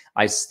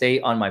 I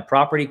stay on my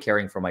property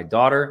caring for my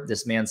daughter.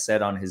 This man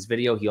said on his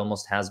video he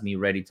almost has me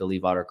ready to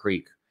leave Otter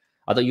Creek.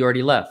 I thought you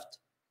already left.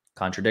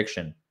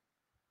 Contradiction.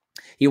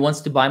 He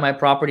wants to buy my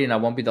property and I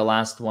won't be the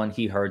last one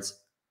he hurts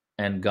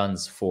and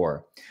guns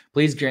for.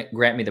 Please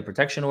grant me the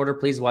protection order.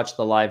 Please watch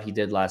the live he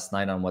did last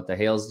night on What the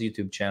Hales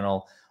YouTube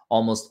channel.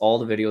 Almost all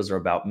the videos are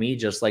about me,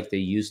 just like they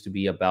used to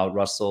be about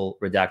Russell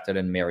Redacted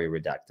and Mary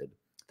Redacted.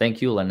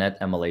 Thank you, Lynette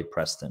Michelle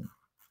Preston.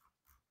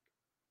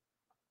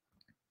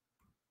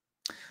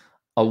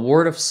 A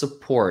word of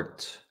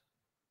support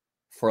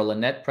for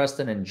Lynette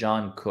Preston and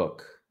John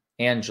Cook.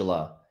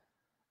 Angela,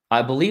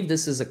 I believe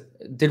this is a...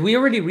 Did we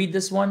already read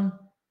this one?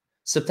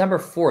 September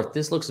 4th.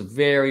 This looks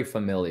very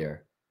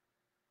familiar.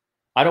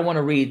 I don't want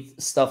to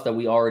read stuff that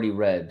we already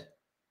read.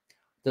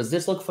 Does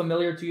this look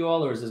familiar to you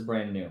all, or is this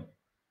brand new?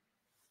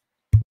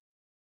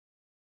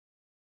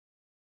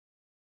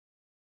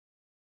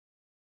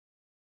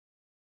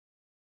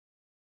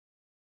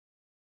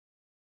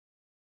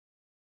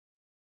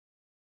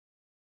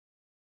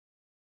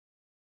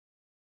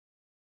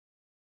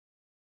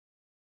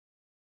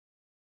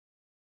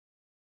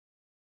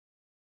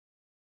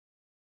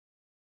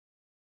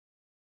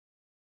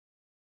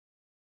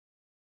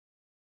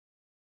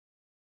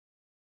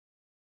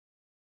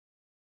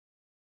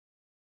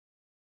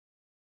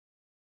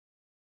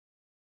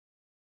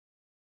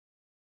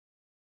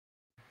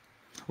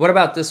 What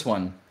about this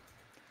one?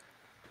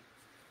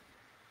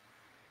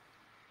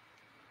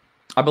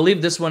 I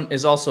believe this one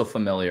is also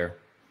familiar.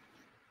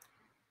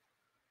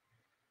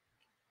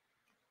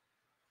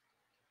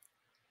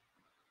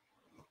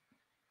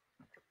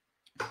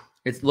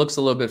 It looks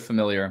a little bit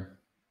familiar.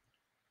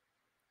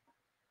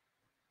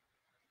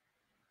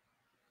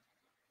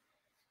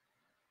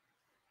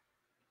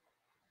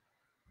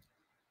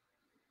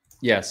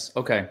 Yes,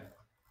 okay.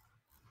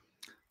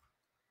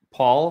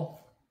 Paul,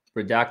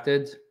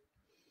 redacted.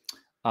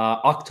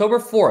 October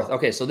 4th.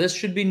 Okay, so this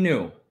should be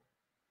new.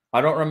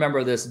 I don't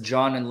remember this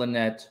John and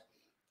Lynette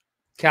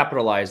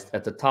capitalized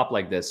at the top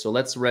like this. So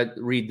let's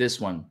read this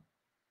one.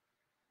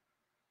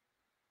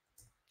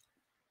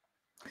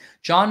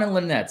 John and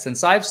Lynette,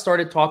 since I've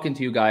started talking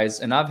to you guys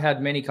and I've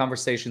had many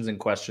conversations and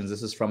questions,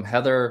 this is from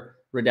Heather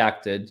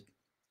Redacted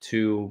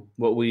to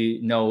what we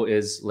know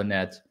is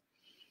Lynette.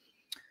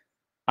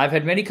 I've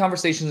had many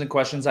conversations and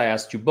questions. I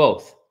asked you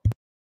both.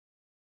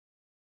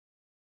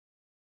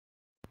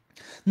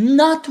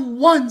 Not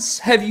once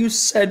have you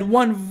said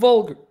one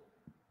vulgar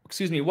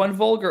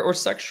or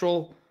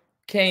sexual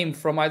came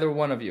from either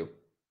one of you.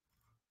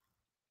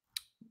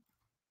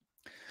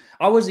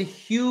 I was a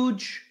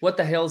huge What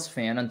the Hell's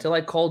fan until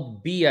I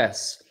called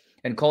BS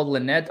and called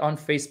Lynette on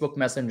Facebook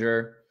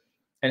Messenger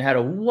and had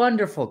a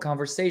wonderful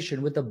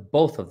conversation with the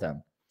both of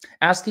them,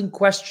 asking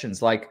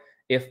questions like,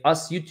 if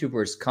us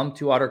YouTubers come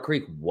to Otter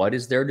Creek, what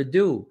is there to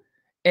do?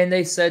 And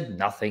they said,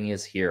 nothing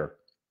is here.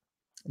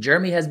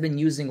 Jeremy has been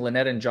using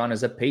Lynette and John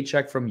as a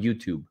paycheck from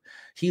YouTube.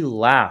 He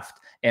laughed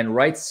and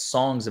writes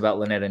songs about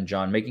Lynette and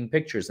John, making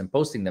pictures and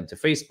posting them to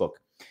Facebook.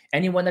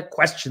 Anyone that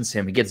questions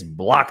him, he gets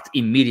blocked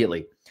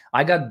immediately.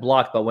 I got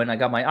blocked, but when I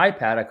got my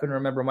iPad, I couldn't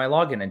remember my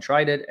login and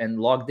tried it and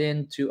logged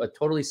in to a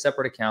totally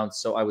separate account,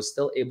 so I was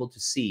still able to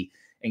see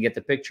and get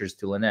the pictures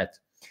to Lynette.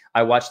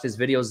 I watched his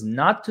videos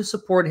not to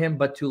support him,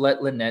 but to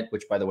let Lynette,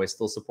 which by the way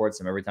still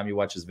supports him. Every time you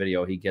watch his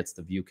video, he gets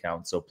the view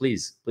count. So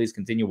please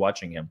continue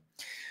watching him.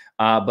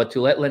 But to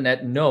let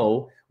Lynette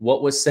know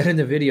what was said in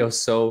the video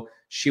so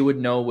she would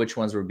know which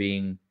ones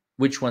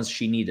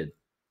she needed.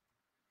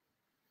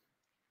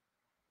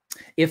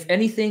 If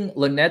anything,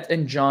 Lynette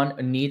and John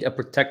need a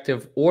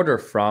protective order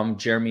from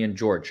Jeremy and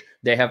George.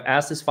 They have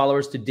asked his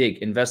followers to dig,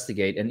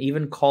 investigate, and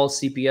even call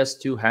CPS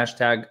to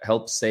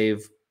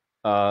 #HelpSave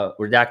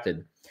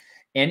redacted.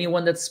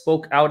 Anyone that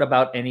spoke out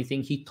about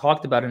anything he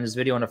talked about in his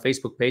video on a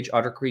Facebook page,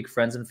 Otter Creek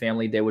Friends and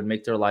Family, they would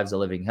make their lives a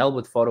living hell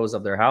with photos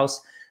of their house,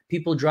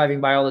 people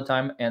driving by all the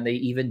time, and they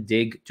even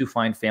dig to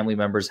find family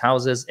members'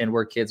 houses and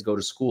where kids go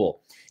to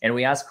school. And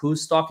we ask,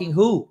 who's stalking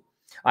who?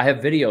 I have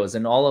videos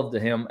and all of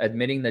him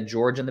admitting that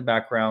George is in the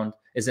background,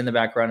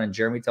 and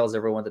Jeremy tells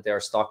everyone that they are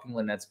stalking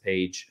Lynette's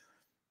page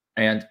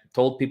and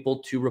told people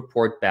to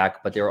report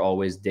back, but they're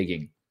always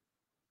digging.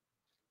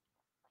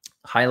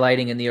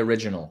 Highlighting in the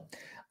original,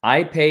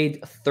 I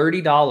paid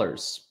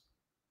 $30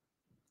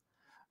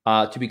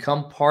 to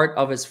become part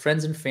of his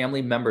friends and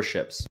family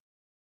memberships.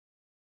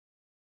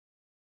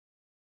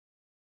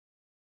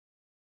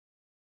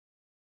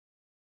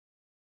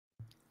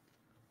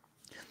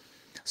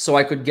 So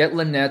I could get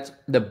Lynette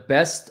the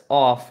best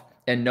off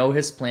and know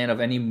his plan of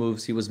any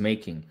moves he was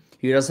making.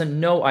 He doesn't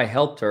know I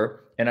helped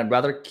her, and I'd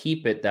rather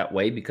keep it that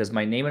way because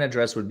my name and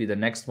address would be the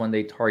next one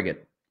they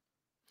target.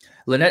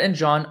 Lynette and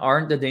John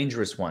aren't the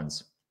dangerous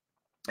ones.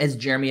 It's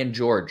Jeremy and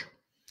George,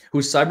 who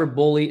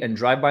cyberbully and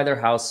drive by their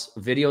house,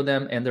 video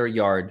them and their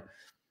yard.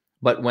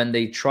 But when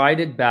they tried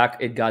it back,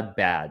 it got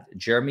bad.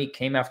 Jeremy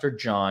came after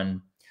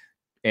John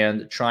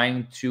and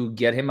trying to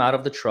get him out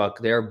of the truck.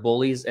 They are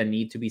bullies and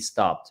need to be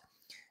stopped.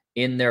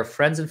 In their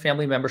friends and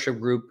family membership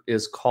group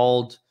is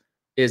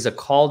a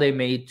call they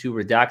made to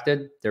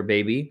Redacted, their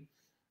baby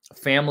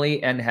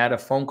family, and had a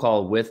phone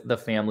call with the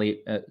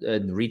family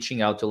and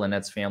reaching out to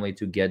Lynette's family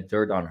to get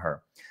dirt on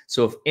her.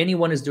 So if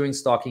anyone is doing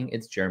stalking,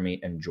 it's Jeremy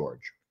and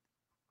George.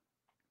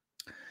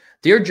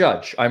 Dear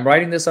Judge, I'm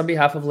writing this on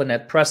behalf of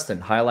Lynette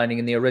Preston, highlighting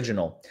in the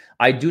original.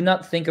 I do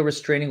not think a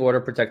restraining order,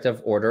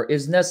 protective order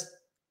is necessary.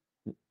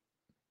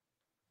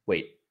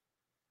 Wait,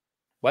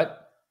 what?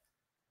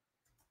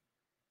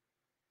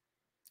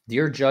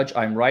 Dear Judge,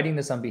 I'm writing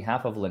this on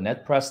behalf of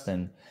Lynette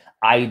Preston.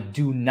 I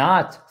do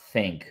not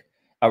think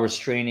a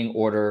restraining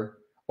order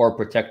or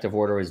protective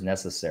order is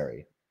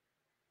necessary.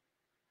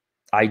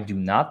 I do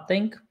not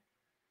think?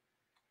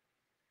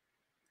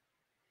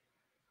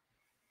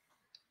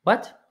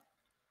 What?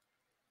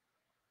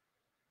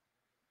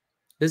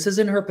 This is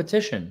in her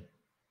petition.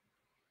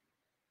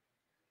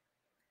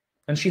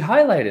 And she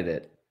highlighted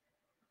it.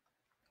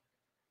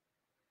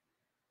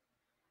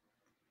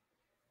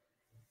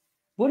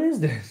 What is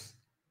this?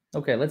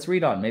 Okay, let's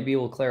read on. Maybe it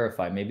will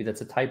clarify. Maybe that's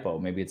a typo.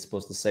 Maybe it's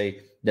supposed to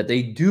say that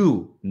they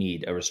do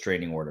need a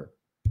restraining order.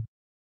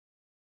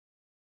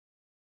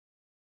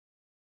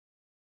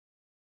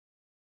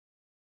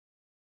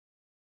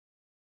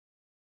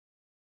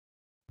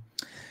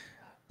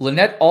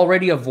 Lynette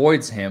already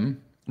avoids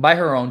him by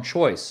her own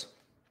choice.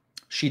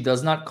 She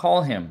does not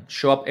call him,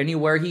 show up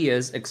anywhere he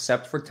is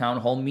except for town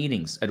hall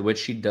meetings, at which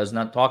she does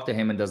not talk to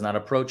him and does not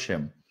approach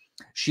him.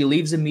 She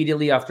leaves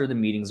immediately after the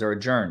meetings are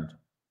adjourned.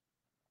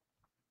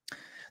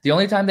 The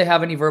only time they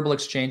have any verbal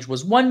exchange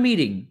was one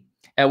meeting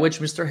at which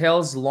Mr.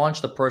 Hales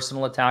launched a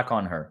personal attack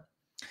on her.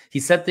 He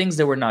said things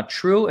that were not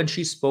true, and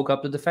she spoke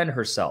up to defend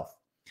herself.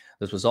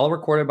 This was all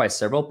recorded by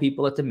several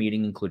people at the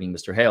meeting, including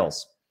Mr.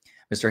 Hales.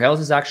 Mr. Hales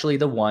is actually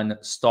the one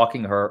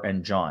stalking her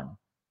and John.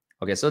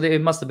 Okay, so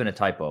it must have been a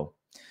typo.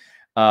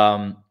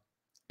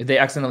 They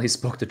accidentally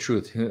spoke the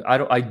truth.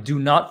 I do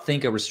not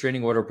think a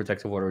restraining order or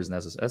protective order is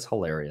necessary. That's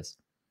hilarious.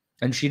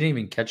 And she didn't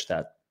even catch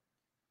that.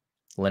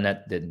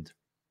 Lynette didn't.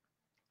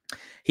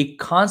 He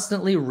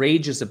constantly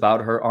rages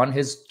about her on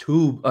his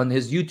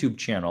YouTube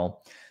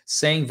channel,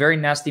 saying very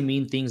nasty,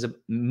 mean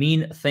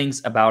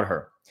things about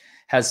her.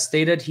 Has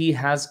stated he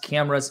has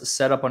cameras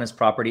set up on his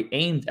property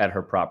aimed at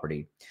her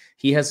property.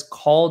 He has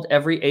called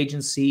every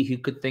agency he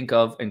could think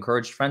of,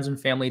 encouraged friends and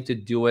family to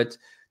do it,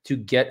 to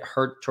get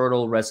her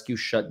turtle rescue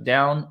shut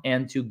down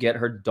and to get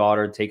her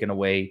daughter taken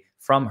away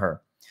from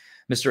her.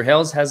 Mr.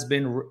 Hales has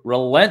been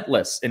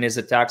relentless in his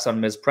attacks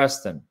on Ms.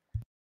 Preston.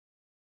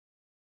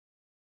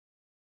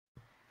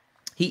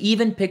 He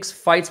even picks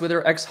fights with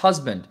her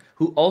ex-husband,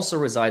 who also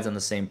resides on the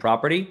same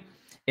property.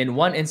 In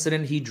one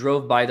incident, he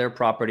drove by their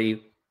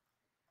property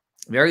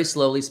very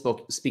slowly,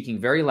 speaking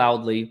very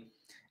loudly,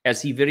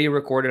 as he video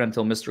recorded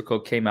until Mr.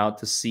 Cook came out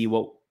to see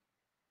what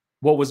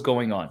was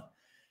going on.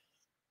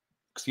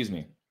 Excuse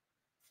me.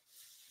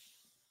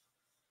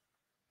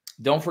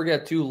 Don't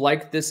forget to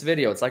like this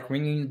video. It's like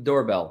ringing the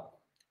doorbell.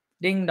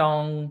 Ding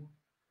dong.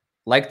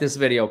 Like this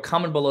video,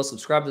 comment below,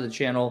 subscribe to the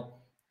channel.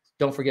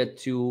 Don't forget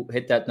to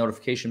hit that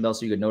notification bell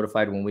so you get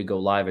notified when we go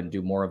live and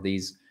do more of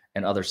these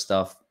and other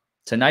stuff.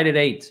 Tonight at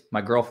 8, my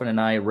girlfriend and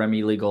I,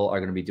 Remy Legal, are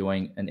going to be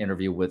doing an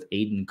interview with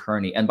Aiden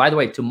Kearney. And by the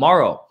way,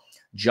 tomorrow,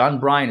 John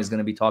Bryan is going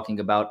to be talking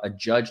about a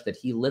judge that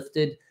he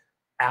lifted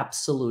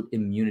absolute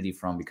immunity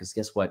from, because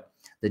guess what?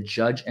 The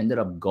judge ended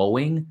up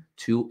going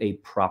to a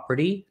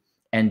property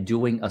and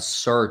doing a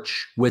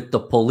search with the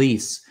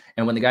police.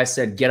 And when the guy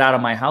said, "Get out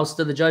of my house,"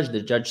 to the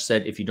judge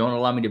said, "If you don't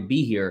allow me to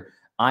be here,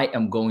 I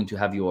am going to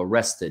have you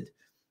arrested."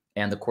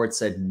 And the court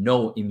said,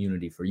 "No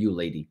immunity for you,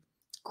 lady."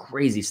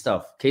 Crazy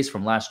stuff. Case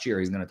from last year.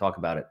 He's going to talk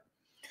about it.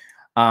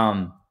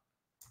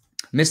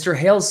 Mr.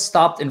 Hales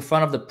stopped in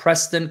front of the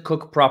Preston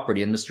Cook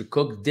property, and Mr.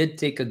 Cook did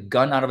take a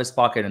gun out of his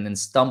pocket and then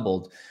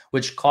stumbled,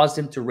 which caused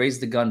him to raise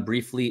the gun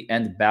briefly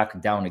and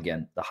back down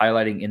again, the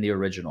highlighting in the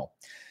original.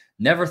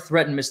 Never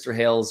threatened Mr.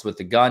 Hales with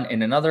the gun.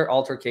 In another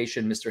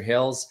altercation, Mr.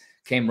 Hales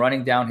came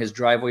running down his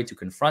driveway to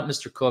confront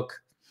Mr.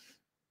 Cook,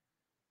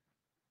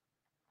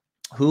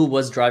 who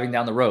was driving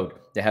down the road.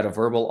 They had a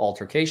verbal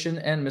altercation,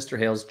 and Mr.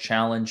 Hales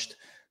challenged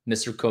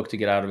Mr. Cook to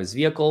get out of his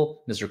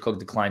vehicle. Mr. Cook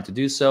declined to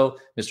do so.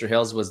 Mr.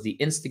 Hales was the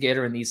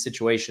instigator in these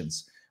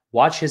situations.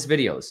 Watch his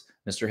videos.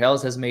 Mr.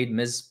 Hales has made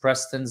Ms.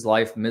 Preston's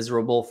life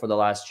miserable for the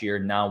last year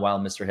now, while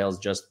Mr. Hales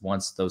just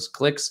wants those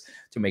clicks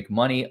to make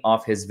money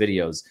off his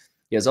videos.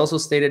 He has also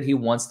stated he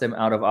wants them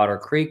out of Otter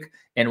Creek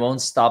and won't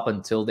stop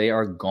until they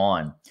are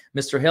gone.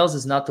 Mr. Hales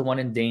is not the one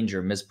in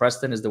danger. Ms.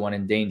 Preston is the one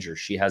in danger.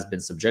 She has been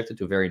subjected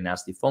to very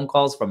nasty phone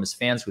calls from his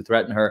fans who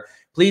threaten her.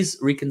 Please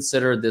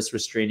reconsider this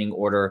restraining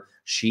order.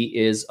 She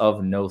is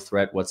of no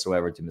threat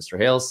whatsoever to Mr.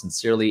 Hales.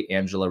 Sincerely,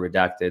 Angela,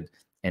 redacted,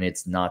 and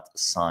it's not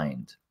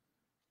signed.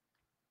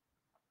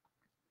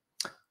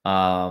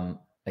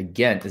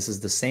 Again, this is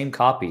the same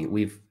copy.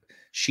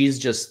 She's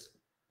just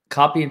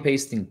copy and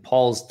pasting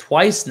Paul's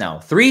twice now,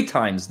 3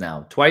 times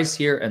now, twice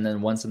here and then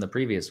once in the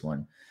previous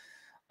one.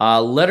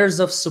 Letters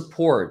of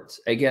support,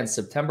 again,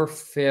 September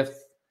 5th.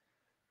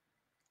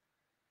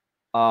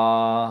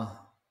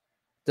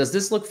 Does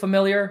this look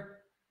familiar?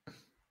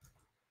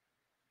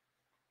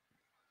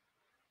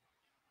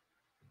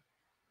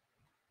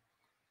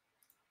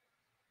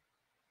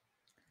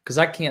 Because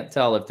I can't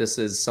tell if this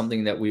is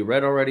something that we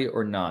read already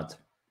or not.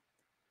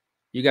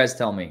 You guys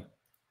tell me.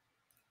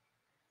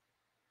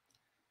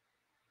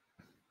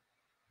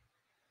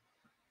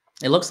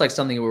 It looks like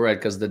something we read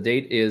because the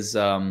date is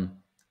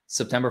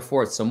September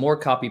 4th. So more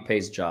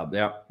copy-paste job.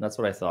 Yeah, that's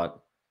what I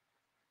thought.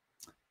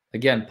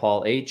 Again,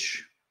 Paul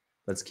H.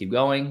 Let's keep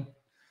going.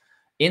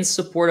 In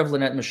support of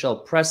Lynette Michelle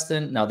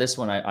Preston. Now this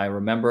one I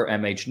remember.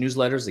 MH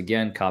Newsletters.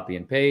 Again, copy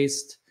and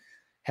paste.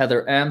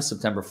 Heather M.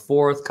 September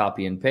 4th.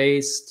 Copy and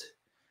paste.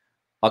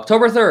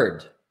 October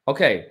 3rd.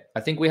 Okay, I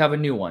think we have a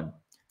new one.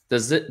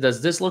 Does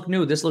this look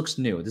new? This looks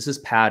new. This is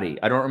Patty.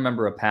 I don't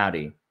remember a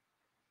Patty.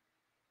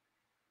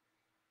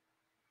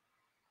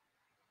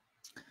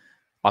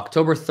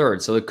 October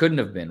 3rd. So it couldn't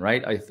have been,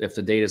 right? If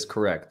the date is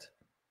correct.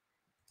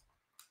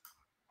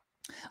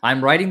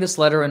 I'm writing this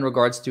letter in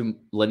regards to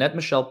Lynette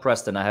Michelle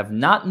Preston. I have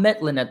not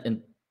met Lynette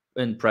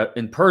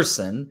in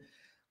person,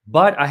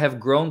 but I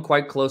have grown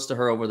quite close to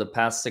her over the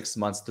past 6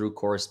 months through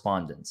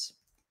correspondence.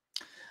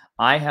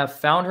 I have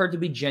found her to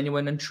be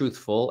genuine and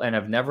truthful and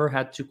have never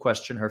had to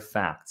question her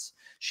facts.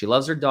 She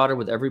loves her daughter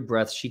with every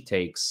breath she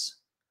takes.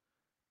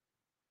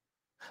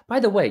 By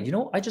the way, you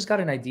know, I just got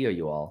an idea,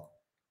 you all.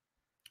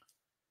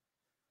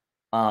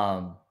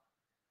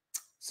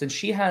 Since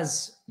she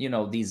has, you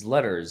know, these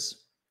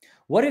letters,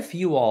 what if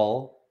you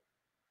all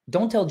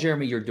don't tell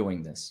Jeremy you're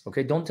doing this,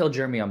 okay? Don't tell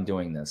Jeremy I'm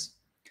doing this.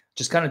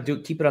 Just kind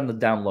of keep it on the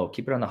down low,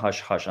 keep it on the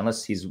hush hush,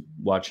 unless he's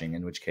watching,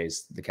 in which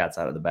case the cat's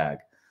out of the bag.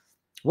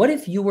 What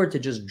if you were to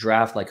just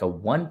draft like a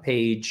 1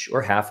 page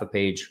or half a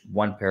page,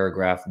 1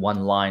 paragraph,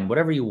 1 line,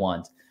 whatever you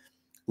want,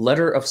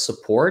 letter of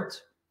support,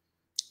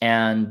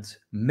 and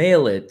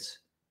mail it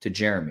to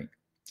Jeremy,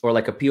 or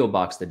like a P.O.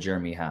 box that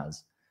Jeremy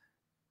has,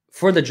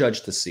 for the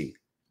judge to see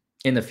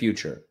in the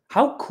future?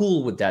 How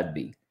cool would that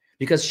be?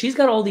 because she's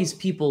got all these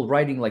people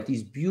writing like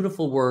these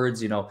beautiful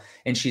words, you know,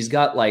 and she's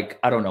got like,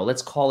 I don't know,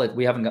 let's call it,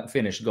 we haven't got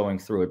finished going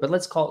through it, but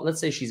let's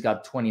say she's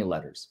got 20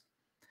 letters.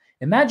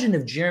 Imagine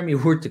if Jeremy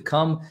were to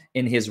come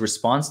in his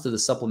response to the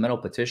supplemental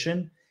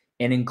petition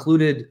and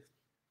included,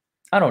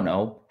 I don't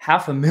know,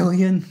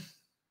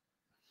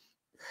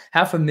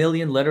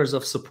 500,000 letters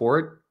of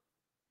support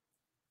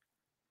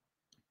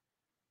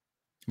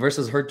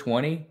versus her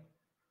 20.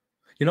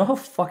 You know how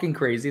fucking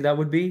crazy that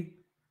would be?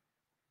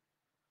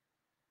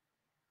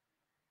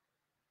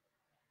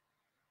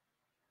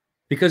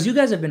 Because you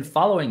guys have been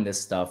following this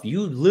stuff.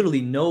 You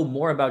literally know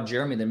more about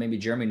Jeremy than maybe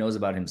Jeremy knows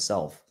about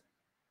himself.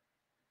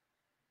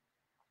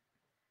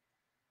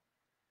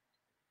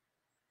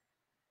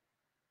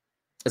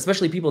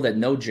 Especially people that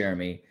know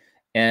Jeremy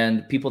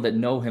and people that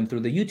know him through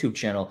the YouTube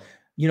channel.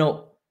 You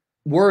know,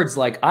 words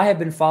like, I have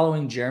been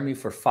following Jeremy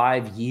for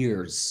 5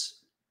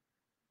 years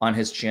on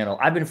his channel.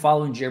 I've been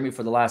following Jeremy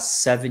for the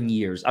last 7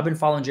 years. I've been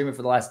following Jeremy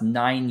for the last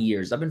 9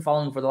 years. I've been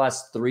following him for the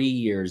last 3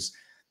 years.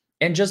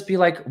 And just be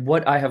like,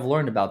 what I have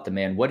learned about the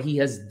man, what he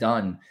has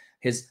done,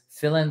 his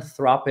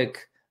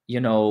philanthropic,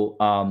 you know,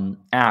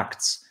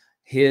 acts,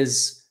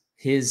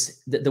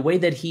 the way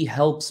that he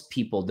helps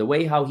people, the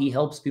way how he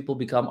helps people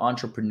become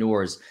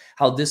entrepreneurs,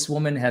 how this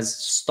woman has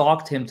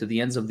stalked him to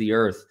the ends of the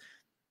earth.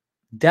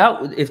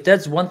 That, if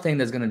that's one thing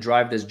that's going to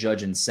drive this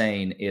judge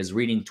insane, is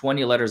reading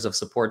 20 letters of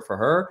support for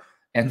her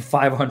and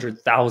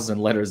 500,000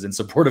 letters in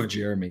support of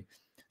Jeremy.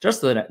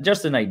 Just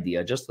an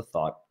idea, just a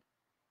thought.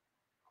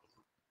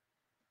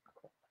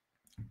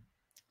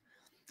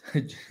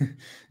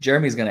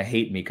 Jeremy's gonna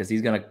hate me because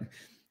he's gonna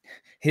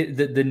hit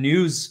the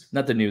news,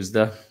 not the news,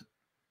 the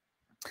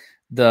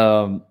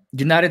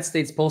United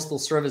States Postal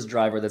Service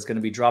driver that's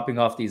gonna be dropping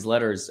off these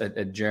letters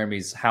at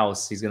Jeremy's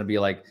house. He's gonna be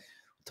like,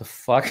 "What the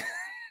fuck?"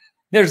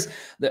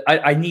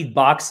 I need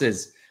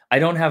boxes. I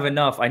don't have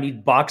enough. I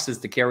need boxes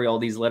to carry all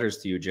these letters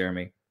to you,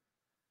 Jeremy.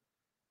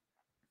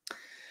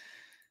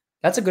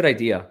 That's a good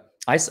idea.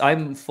 I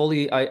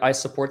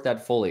support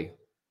that fully.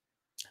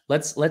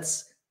 Let's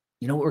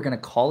you know what we're gonna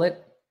call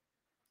it?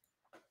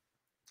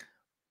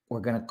 We're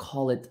going to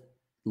call it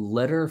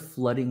letter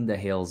flooding the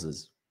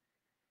Haleses.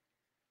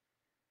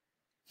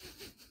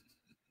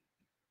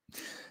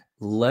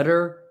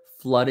 Letter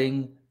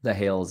flooding the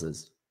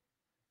Haleses.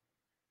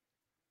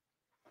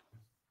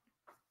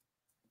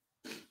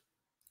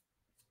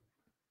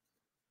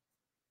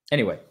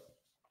 Anyway,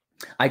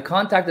 I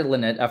contacted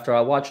Lynette after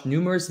I watched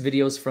numerous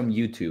videos from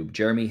YouTube,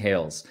 Jeremy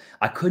Hales.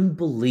 I couldn't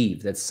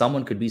believe that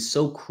someone could be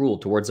so cruel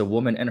towards a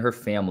woman and her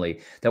family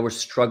that were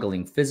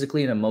struggling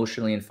physically and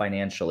emotionally and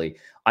financially.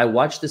 I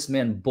watched this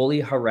man bully,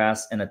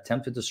 harass, and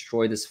attempt to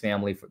destroy this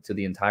family to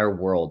the entire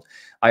world.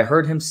 I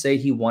heard him say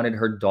he wanted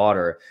her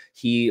daughter,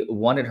 he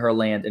wanted her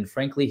land, and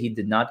frankly, he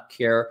did not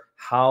care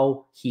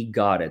how he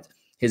got it.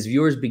 His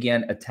viewers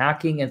began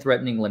attacking and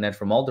threatening Lynette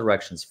from all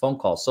directions, phone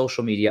calls,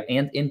 social media,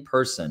 and in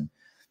person.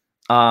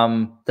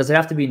 Does it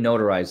have to be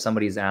notarized?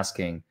 Somebody's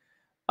asking.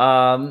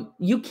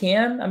 You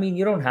can. I mean,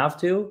 you don't have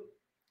to.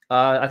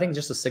 I think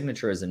just a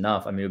signature is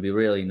enough. I mean, it would be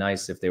really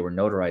nice if they were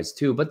notarized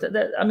too. But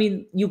I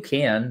mean, you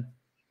can.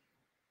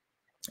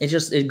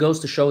 It goes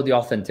to show the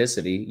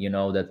authenticity. You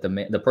know that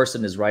the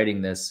person is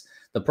writing this.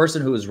 The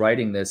person who is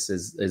writing this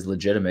is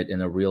legitimate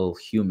and a real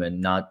human,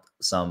 not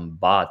some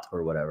bot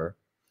or whatever.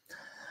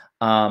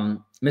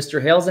 Mr.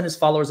 Hales and his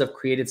followers have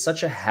created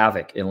such a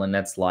havoc in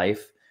Lynette's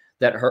life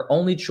that her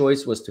only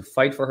choice was to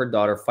fight for her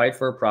daughter, fight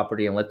for her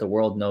property, and let the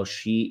world know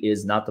she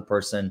is not the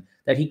person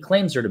that he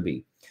claims her to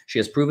be. She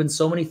has proven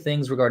so many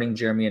things regarding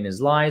Jeremy and his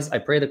lies. I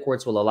pray the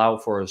courts will allow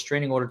for a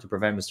restraining order to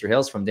prevent Mr.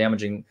 Hales from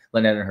damaging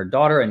Lynette and her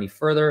daughter any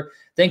further.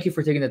 Thank you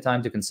for taking the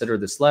time to consider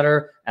this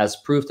letter as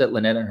proof that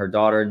Lynette and her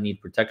daughter need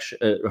protection.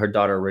 Her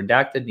daughter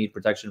redacted need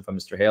protection from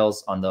Mr.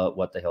 Hales on the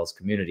What the Hales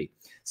community.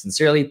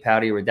 Sincerely,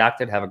 Patty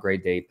redacted. Have a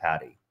great day,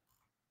 Patty.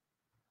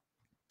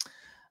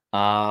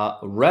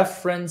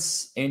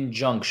 Reference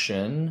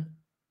injunction.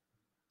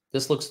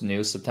 This looks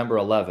new. September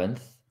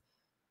 11th,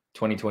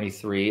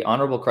 2023.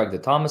 Honorable Craig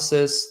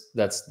DeThomasis.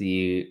 That's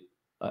the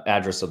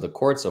address of the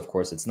court. So, of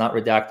course, it's not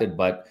redacted,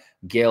 but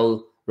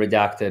Gail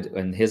redacted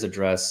in his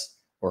address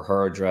or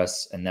her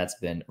address, and that's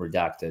been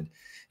redacted.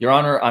 Your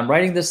Honor, I'm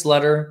writing this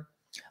letter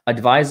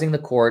advising the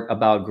court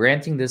about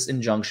granting this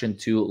injunction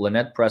to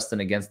Lynette Preston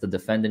against the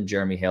defendant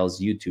Jeremy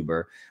Hales,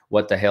 YouTuber,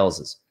 What the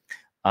Haleses.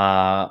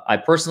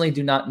 I personally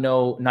do not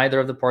know neither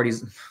of the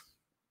parties.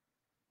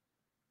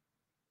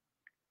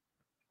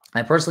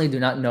 I personally do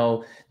not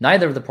know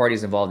neither of the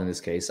parties involved in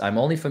this case. I'm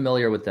only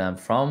familiar with them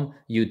from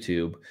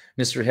YouTube.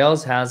 Mr.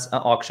 Hales has an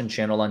auction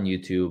channel on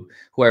YouTube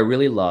who I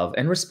really love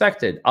and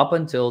respected up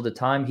until the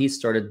time he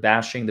started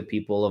bashing the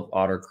people of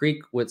Otter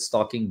Creek with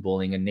stalking,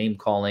 bullying, and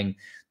name-calling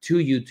to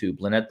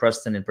YouTube. Lynette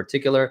Preston in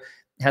particular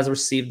has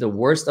received the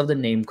worst of the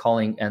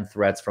name-calling and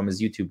threats from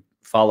his YouTube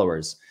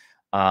followers.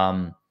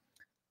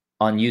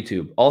 On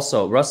YouTube.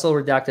 Also, Russell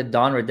redacted,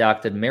 Don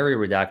redacted, Mary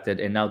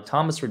redacted, and now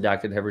Thomas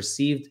redacted have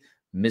received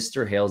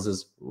Mr.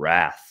 Hales's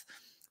wrath.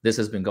 This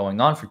has been going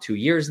on for 2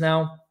 years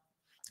now,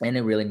 and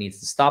it really needs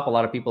to stop. A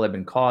lot of people have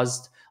been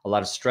caused a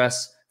lot of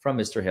stress from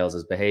Mr.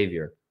 Hales'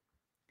 behavior.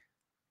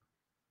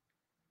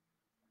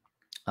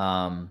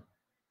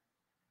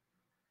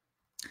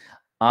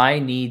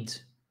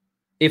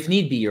 If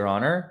need be, Your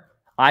Honor,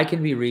 I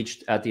can be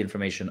reached at the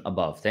information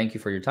above. Thank you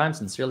for your time.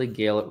 Sincerely,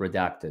 Gail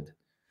Redacted.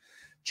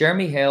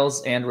 Jeremy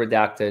Hales and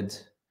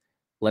Redacted,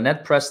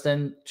 Lynette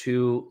Preston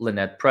to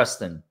Lynette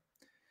Preston.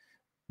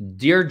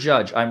 Dear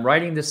Judge, I'm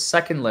writing this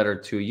second letter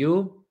to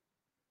you.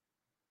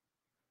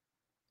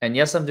 And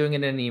yes, I'm doing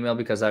it in an email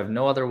because I have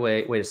no other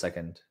way. Wait a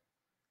second.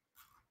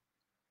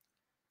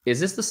 Is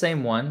this the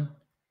same one?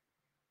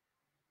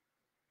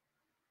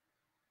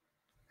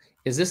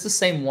 Is this the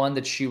same one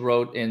that she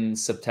wrote in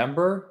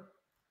September?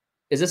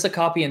 Is this a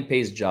copy and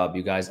paste job,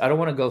 you guys? I don't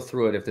want to go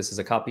through it if this is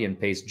a copy and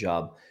paste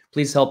job.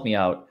 Please help me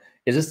out.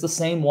 Is this the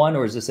same one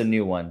or is this a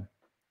new one?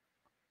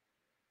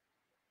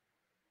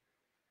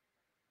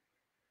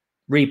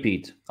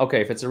 Repeat.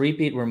 Okay, if it's a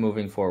repeat, we're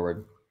moving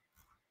forward.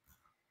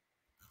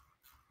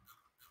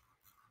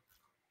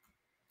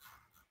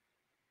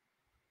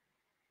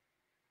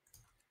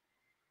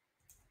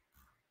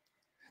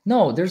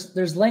 No,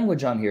 there's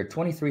language on here.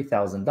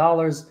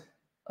 $23,000.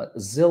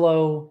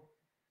 Zillow.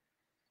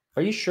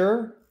 Are you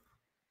sure?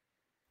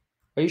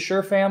 Are you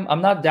sure, fam?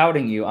 I'm not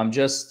doubting you. I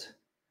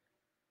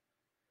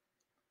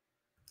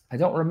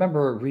don't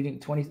remember reading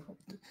 20.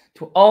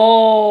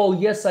 Oh,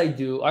 yes, I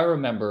do. I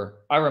remember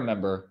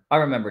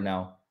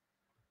now.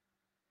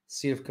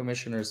 Seat of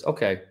Commissioners.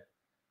 Okay.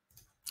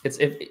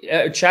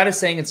 Chat is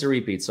saying it's a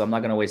repeat, so I'm not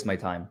going to waste my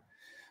time.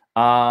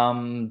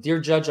 Dear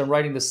Judge, I'm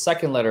writing the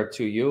second letter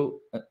to you.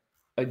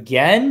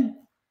 Again?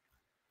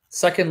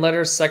 Second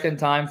letter, second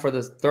time for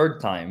the third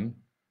time.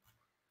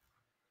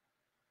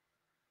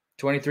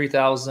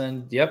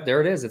 23,000. Yep,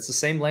 there it is. It's the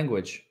same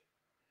language.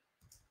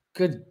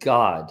 Good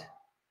God.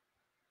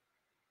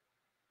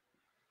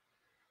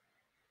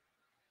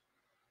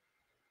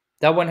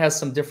 That one has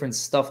some different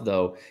stuff,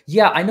 though.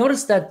 Yeah, I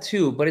noticed that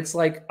too, but it's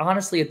like,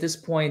 honestly, at this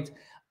point,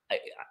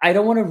 I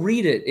don't want to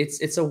read it.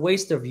 It's a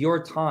waste of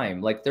your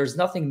time. Like, there's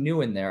nothing new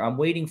in there. I'm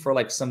waiting for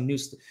like some new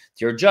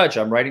Dear Judge,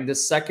 I'm writing the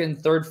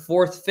second, third,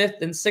 fourth,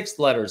 fifth, and sixth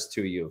letters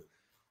to you.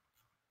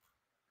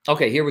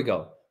 Okay, here we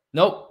go.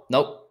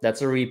 Nope,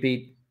 that's a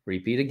repeat.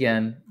 Repeat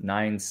again.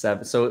 9,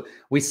 7. So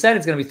we said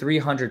it's going to be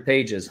 300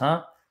 pages,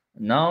 huh?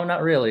 No,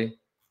 not really.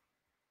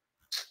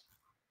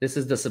 This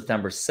is the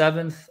September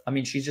 7th. I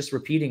mean, she's just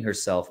repeating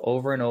herself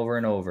over and over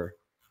and over.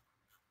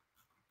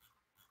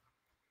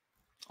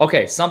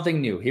 Okay,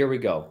 something new. Here we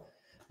go.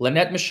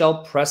 Lynette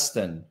Michelle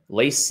Preston,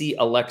 Lacey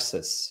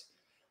Alexis.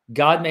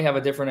 God may have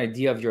a different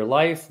idea of your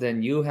life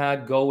than you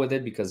had. Go with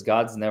it because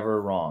God's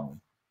never wrong.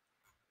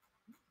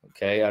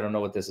 Okay, I don't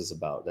know what this is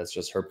about. That's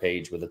just her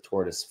page with a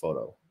tortoise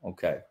photo.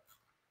 Okay.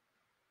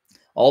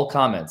 All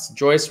comments.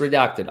 Joyce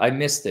Redacted. I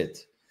missed it.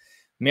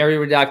 Mary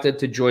Redacted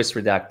to Joyce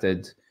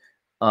Redacted.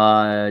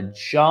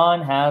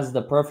 John has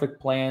the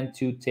perfect plan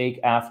to take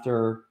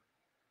after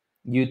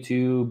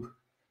YouTube.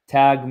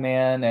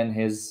 Tagman and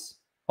his...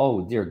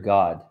 Oh, dear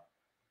God.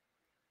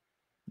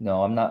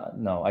 No, I'm not...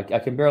 No, I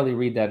can barely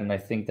read that, and I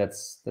think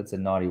that's a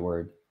naughty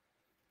word.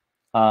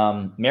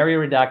 Mary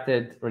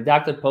Redacted.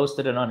 Redacted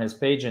posted it on his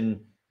page and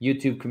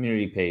YouTube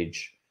community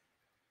page.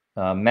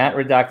 Matt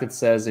Redacted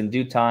says, in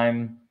due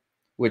time,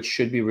 which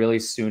should be really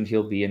soon,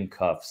 he'll be in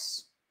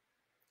cuffs.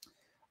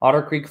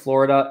 Otter Creek,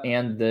 Florida,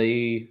 and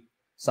the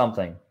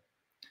something.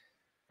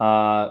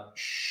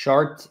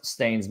 Shart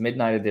Stains,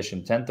 Midnight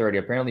Edition, 10:30.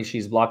 Apparently,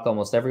 she's blocked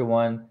almost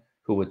everyone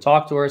who would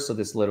talk to her, so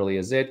this literally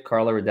is it.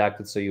 Carla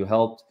Redacted, so you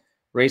helped.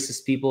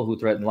 Racist people who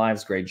threaten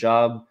lives, great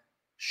job.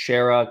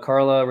 Shara,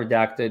 Carla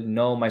Redacted,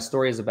 no, my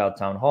story is about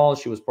Town Hall.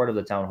 She was part of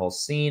the Town Hall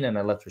scene, and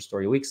I left her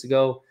story weeks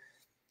ago.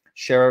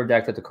 Shara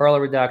Redacted to Carla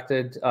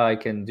Redacted, I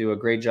can do a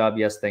great job.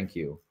 Yes, thank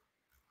you.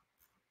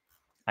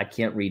 I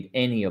can't read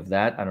any of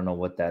that. I don't know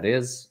what that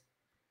is.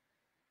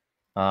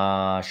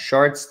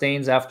 Shard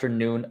Stains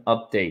afternoon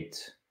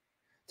update.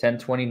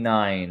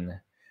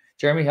 10:29.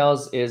 Jeremy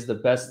Hales is the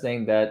best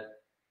thing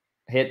that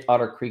hit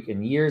Otter Creek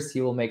in years. He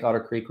will make Otter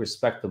Creek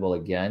respectable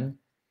again.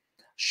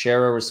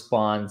 Shara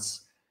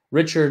responds.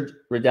 Richard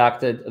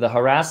Redacted, the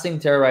harassing,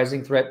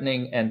 terrorizing,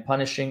 threatening, and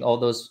punishing all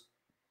those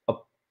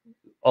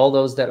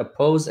that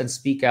oppose and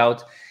speak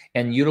out,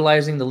 and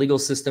utilizing the legal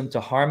system to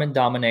harm and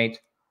dominate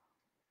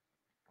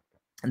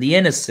the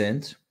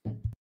innocent,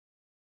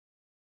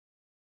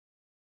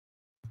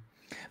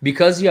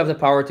 because you have the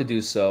power to do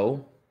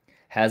so,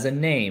 has a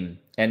name,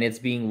 and it's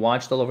being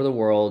watched all over the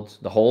world.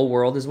 The whole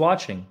world is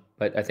watching,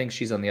 but I think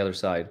she's on the other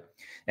side.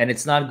 And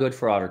it's not good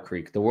for Otter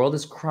Creek. The world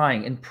is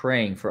crying and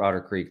praying for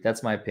Otter Creek.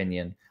 That's my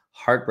opinion.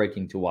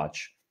 Heartbreaking to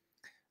watch.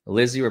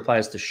 Lizzie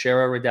replies to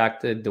Shara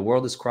Redacted, the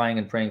world is crying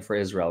and praying for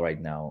Israel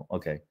right now.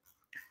 Okay,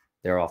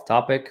 they're off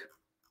topic.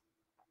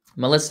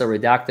 Melissa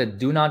Redacted,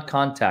 do not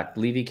contact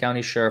Levy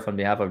County Sheriff on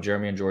behalf of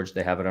Jeremy and George.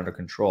 They have it under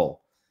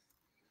control.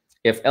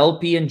 If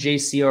LP and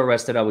JC are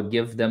arrested, I would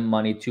give them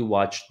money to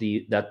watch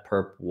that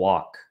perp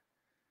walk.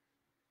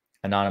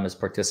 Anonymous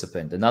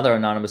participant. Another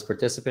anonymous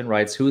participant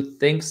writes, who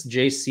thinks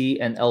JC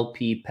and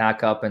LP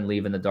pack up and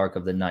leave in the dark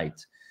of the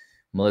night?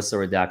 Melissa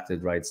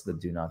Redacted writes the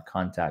do not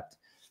contact.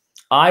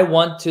 I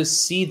want to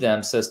see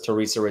them, says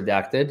Teresa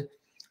Redacted.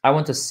 I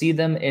want to see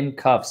them in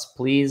cuffs,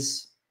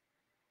 please.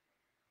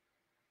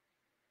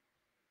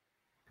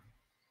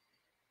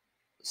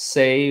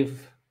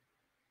 Save.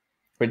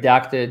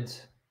 Redacted.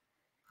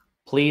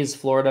 Please,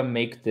 Florida,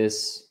 make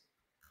this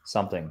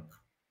something.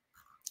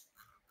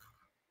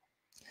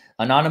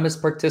 Anonymous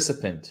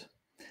participant.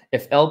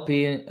 If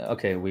LP,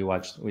 okay, we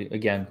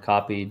again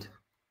copied.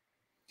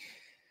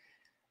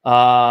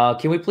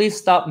 Can we please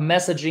stop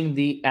messaging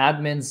the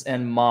admins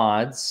and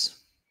mods?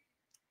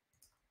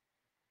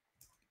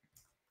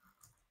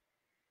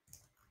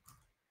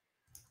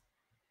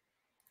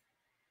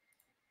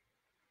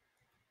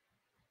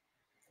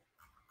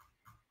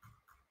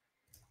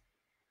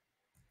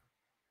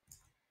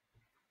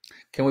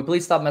 Can we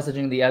please stop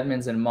messaging the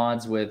admins and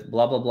mods with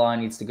blah, blah, blah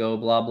needs to go,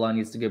 blah, blah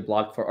needs to get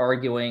blocked for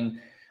arguing?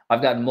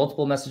 I've gotten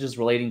multiple messages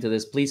relating to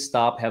this. Please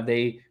stop. Have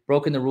they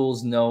broken the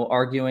rules? No.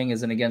 Arguing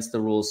isn't against the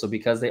rules. So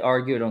because they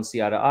argue, don't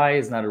see eye to eye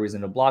is not a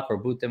reason to block or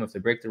boot them. If they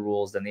break the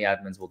rules, then the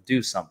admins will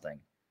do something.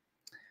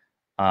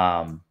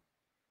 Sorry,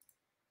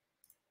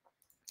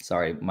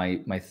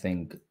 my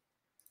thing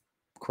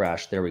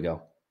crashed. There we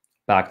go.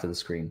 Back to the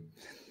screen.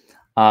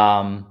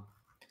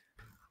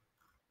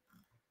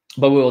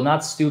 But we will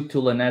not stoop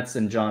to Lynette's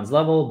and John's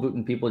level,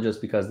 booting people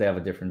just because they have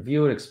a different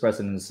view and express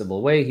it in a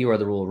civil way. Here are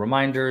the rule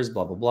reminders,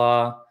 blah,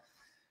 blah,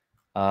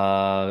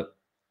 blah.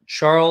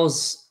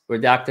 Charles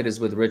Redacted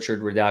is with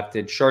Richard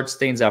Redacted. Short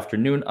Stains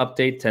afternoon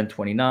update,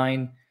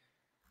 10:29.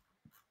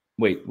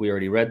 Wait, we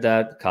already read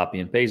that. Copy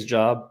and paste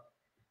job.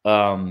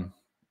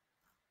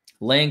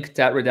 Link,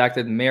 Tat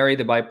Redacted. Mary,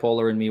 the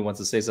bipolar in me,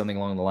 wants to say something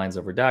along the lines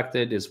of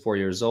Redacted, is 4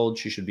 years old.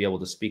 She should be able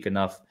to speak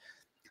enough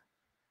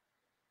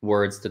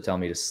words to tell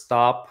me to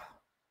stop.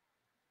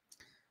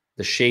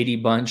 The Shady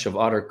Bunch of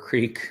Otter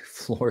Creek,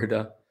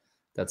 Florida.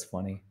 That's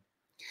funny.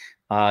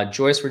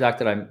 Joyce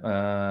Redacted.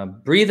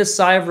 I'm breathe a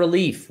sigh of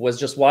relief. Was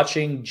just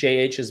watching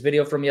JH's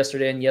video from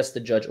yesterday, and yes, the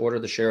judge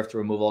ordered the sheriff to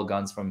remove all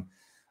guns from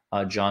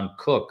John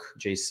Cook,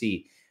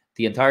 JC.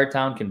 The entire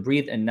town can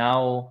breathe and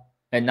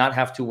not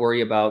have to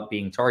worry about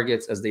being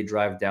targets as they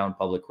drive down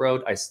public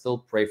road. I still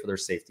pray for their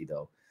safety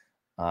though.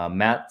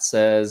 Matt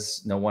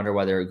says, no wonder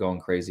why they were going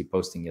crazy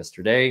posting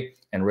yesterday.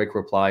 And Rick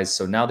replies,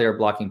 so now they're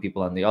blocking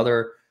people on the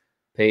other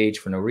page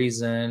for no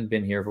reason.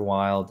 Been here for a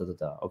while. Da, da,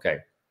 da. Okay.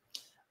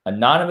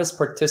 Anonymous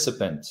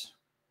participant.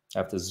 I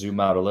have to zoom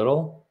out a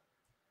little.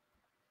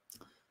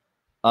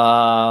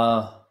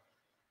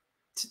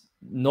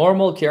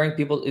 Normal caring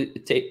people.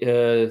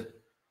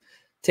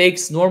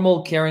 Takes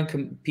normal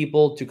caring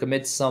people to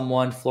commit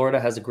someone. Florida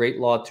has a great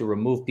law to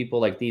remove people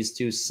like these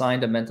two.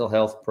 Signed a mental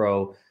health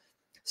pro.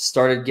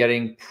 Started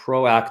getting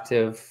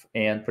proactive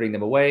and putting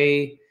them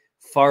away,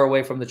 far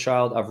away from the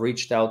child. I've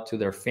reached out to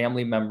their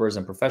family members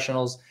and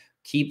professionals.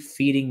 Keep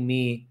feeding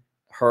me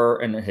her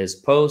and his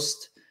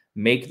post.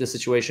 Make the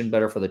situation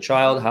better for the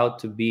child. How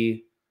to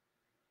be...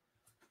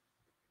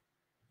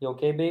 You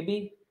okay,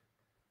 baby?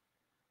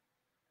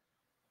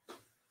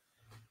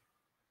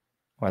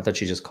 Oh, I thought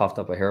she just coughed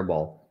up a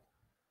hairball.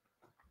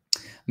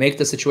 Make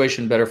the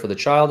situation better for the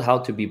child. How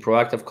to be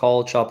proactive.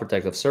 Call Child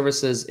Protective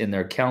Services in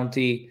their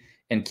county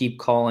and keep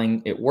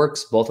calling. It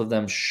works. Both of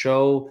them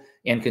show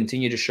and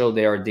continue to show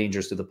they are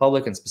dangers to the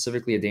public and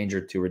specifically a danger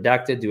to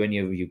Redacted. Do any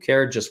of you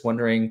care? Just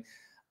wondering.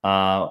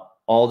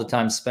 All the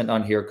time spent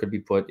on here could be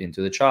put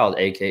into the child,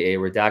 aka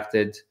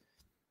Redacted.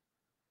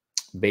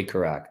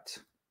 Baker Act.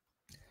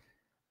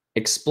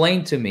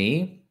 Explain to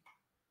me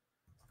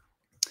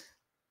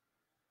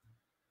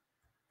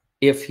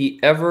if he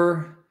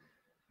ever...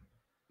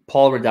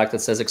 Paul Redacted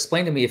says,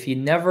 explain to me if he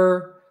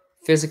never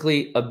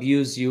physically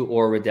abused you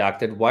or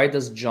Redacted, why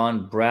does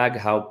John brag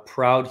how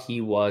proud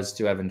he was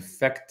to have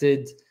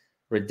infected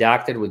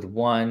Redacted with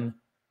one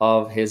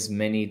of his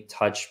many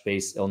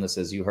touch-based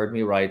illnesses? You heard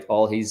me right.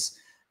 All his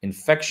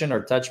infection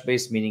or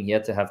touch-based, meaning he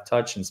had to have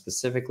touch and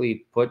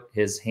specifically put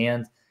his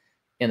hand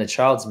in the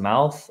child's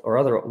mouth or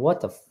other.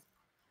 What the?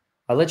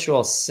 I let you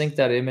all sink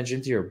that image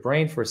into your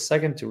brain for a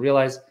second to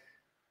realize,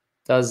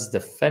 does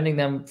defending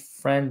them,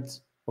 friend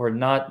or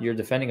not, you're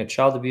defending a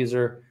child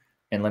abuser,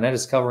 and Lynette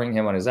is covering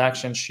him on his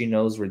actions. She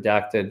knows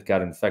Redacted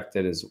got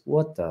infected. Is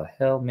what the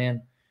hell,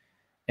 man?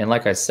 And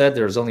like I said,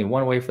 there's only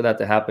one way for that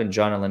to happen.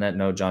 John and Lynette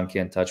know John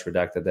can't touch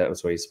Redacted. That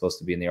was why he's supposed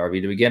to be in the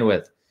RV to begin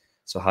with.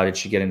 So how did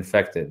she get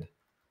infected?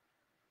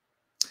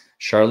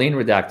 Charlene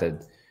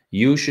Redacted.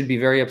 You should be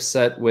very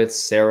upset with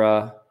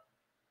Shara,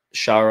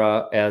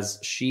 as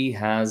she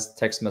has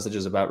text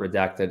messages about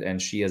Redacted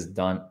and she hasn't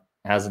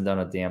done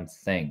a damn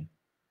thing.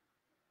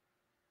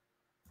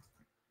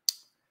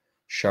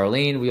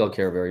 Charlene, we all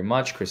care very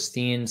much.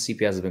 Christine,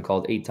 CPS has been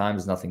called 8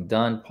 times, nothing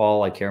done.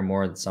 Paul, I care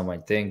more than some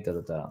might think. Da,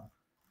 da, da.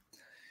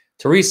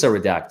 Teresa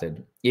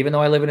Redacted. Even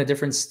though I live in a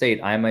different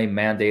state, I am a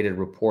mandated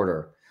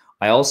reporter.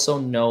 I also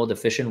know the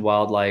Fish and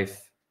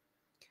Wildlife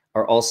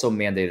are also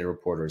mandated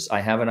reporters. I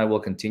have and I will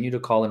continue to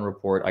call and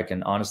report. I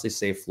can honestly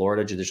say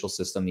Florida judicial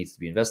system needs to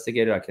be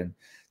investigated. I can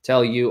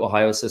tell you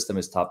Ohio system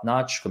is top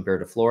notch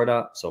compared to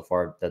Florida. So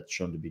far, that's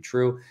shown to be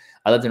true.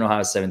 I lived in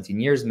Ohio 17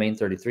 years, Maine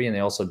 33, and they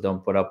also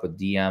don't put up with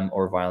DM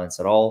or violence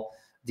at all.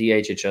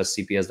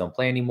 DHHS, CPS don't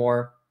play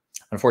anymore.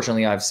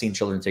 Unfortunately, I've seen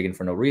children taken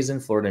for no reason.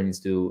 Florida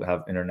needs to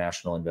have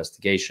international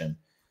investigation.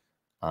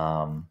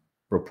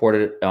 Report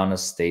it on a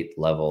state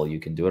level. You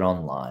can do it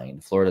online.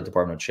 Florida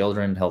Department of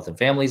Children, Health and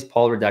Families,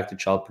 Paul Redacted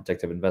Child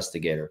Protective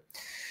Investigator.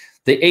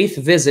 The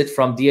 8th visit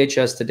from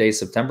DHS today,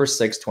 September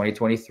 6,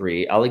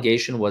 2023.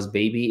 Allegation was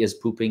baby is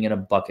pooping in a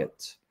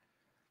bucket.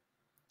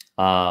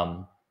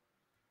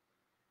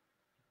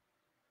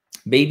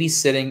 Baby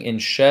sitting in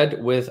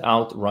shed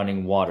without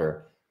running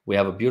water. We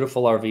have a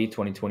beautiful RV,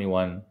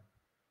 2021,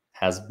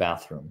 has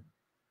bathroom.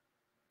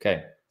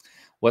 Okay.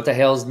 What the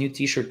hell's new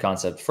t-shirt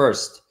concept?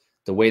 First,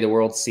 the way the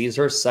world sees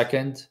her.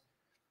 Second,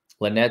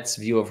 Lynette's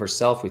view of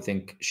herself. We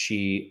think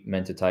she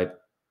meant to type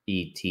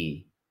ET.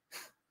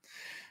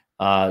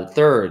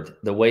 Third,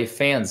 the way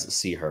fans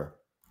see her.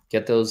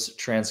 Get those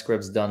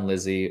transcripts done,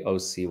 Lizzie.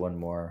 OC, one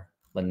more.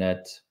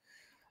 Lynette.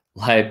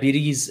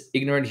 Liabilities,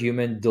 ignorant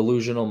human,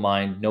 delusional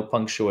mind, no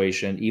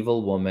punctuation,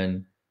 evil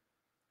woman,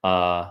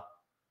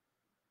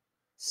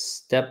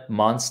 step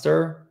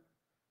monster,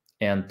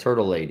 and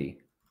turtle lady.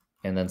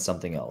 And then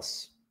something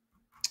else.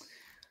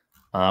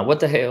 What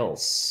the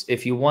hells?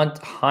 If you want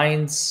to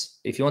Heinz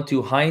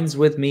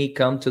with me,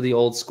 come to the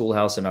old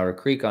schoolhouse in Otter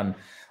Creek on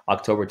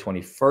October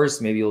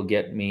 21st. Maybe you'll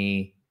get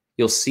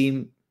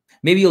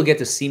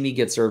to see me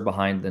get served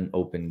behind an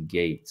open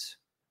gate.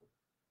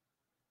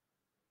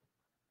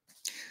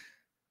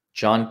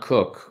 John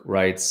Cook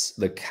writes,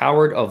 the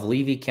coward of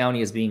Levy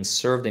County is being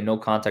served a no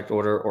contact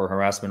order or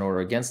harassment order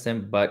against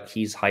him, but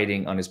he's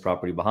hiding on his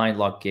property behind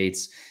locked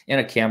gates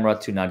and a camera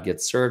to not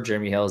get served.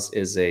 Jeremy Hales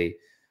is a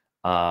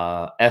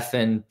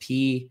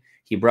FNP.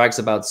 He brags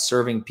about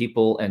serving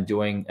people and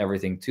doing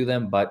everything to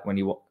them, but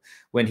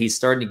when he's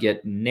starting to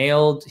get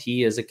nailed,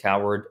 he is a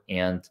coward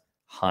and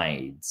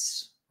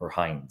hides.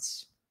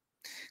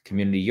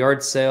 Community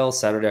yard sale,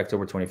 Saturday,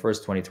 October 21st,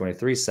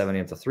 2023, 7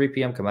 a.m. to 3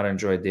 p.m. Come out and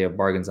enjoy a day of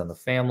bargains on the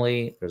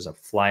family. There's a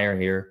flyer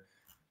here.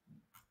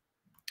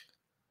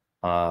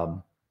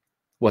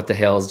 What the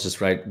hell is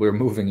just right? We're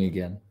moving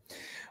again.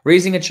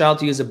 Raising a child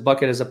to use a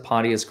bucket as a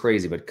potty is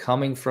crazy, but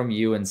coming from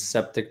you and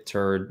septic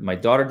turd, my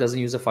daughter doesn't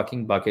use a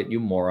fucking bucket, you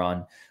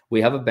moron.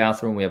 We have a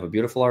bathroom. We have a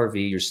beautiful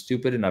RV. You're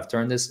stupid, and I've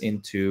turned this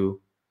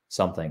into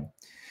something.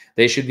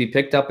 They should be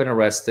picked up and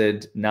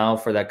arrested now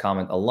for that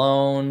comment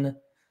alone.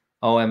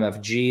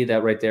 OMFG,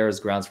 that right there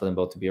is grounds for them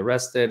both to be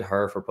arrested.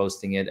 Her for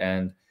posting it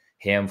and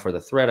him for the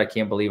threat. I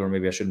can't believe, or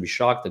maybe I shouldn't be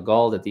shocked, the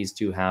gall that these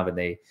two have, and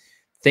they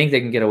think they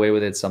can get away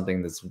with it.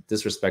 Something that's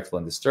disrespectful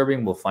and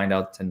disturbing. We'll find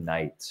out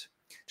tonight.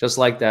 Just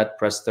like that,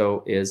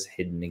 Presto is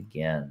hidden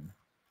again.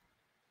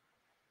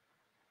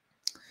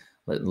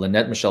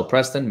 Lynette Michelle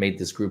Preston made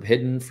this group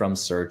hidden from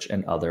search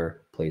and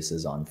other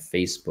places on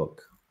Facebook.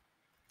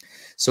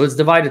 So it's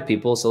divided,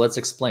 people. So let's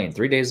explain.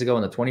 3 days ago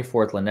on the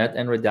 24th, Lynette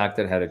and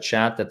Redacted had a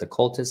chat that the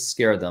cultists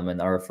scare them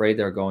and are afraid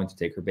they're going to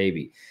take her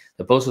baby.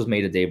 The post was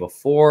made a day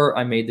before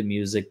I made the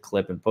music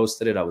clip and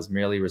posted it. I was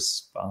merely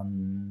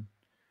responding.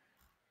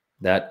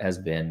 That has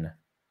been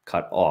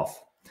cut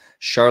off.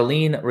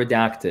 Charlene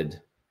Redacted.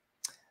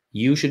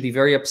 You should be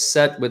very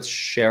upset with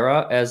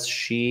Shara as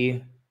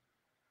she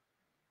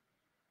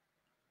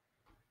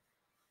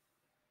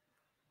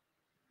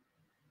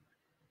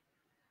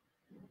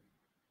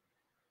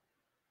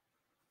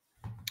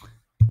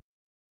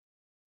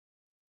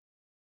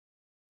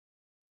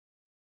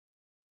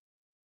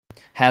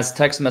has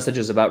text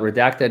messages about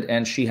Redacted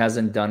and she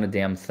hasn't done a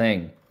damn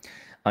thing.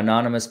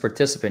 Anonymous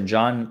participant.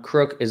 John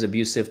Crook is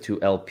abusive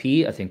to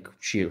LP. I think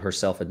she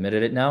herself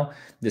admitted it now.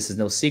 This is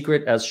no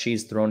secret as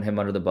she's thrown him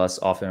under the bus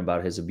often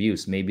about his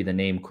abuse. Maybe the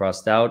name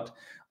crossed out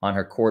on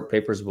her court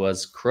papers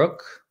was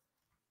Crook.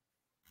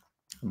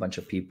 A bunch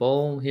of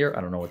people here. I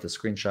don't know what the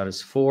screenshot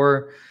is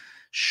for.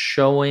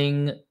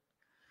 Showing.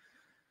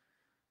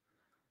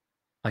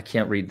 I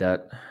can't read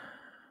that.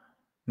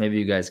 Maybe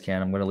you guys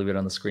can. I'm going to leave it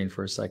on the screen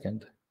for a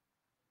second.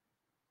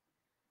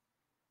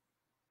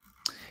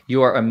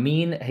 You are a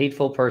mean,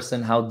 hateful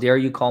person. How dare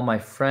you call my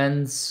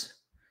friend's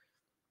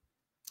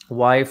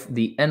wife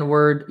the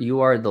N-word?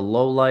 You are the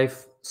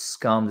low-life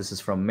scum. This is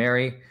from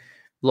Mary.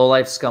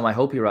 Low-life scum, I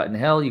hope you rot in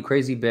hell, you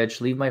crazy bitch.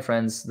 Leave my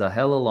friends the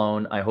hell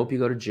alone. I hope you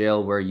go to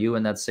jail where you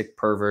and that sick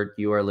pervert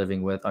you are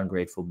living with,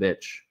 ungrateful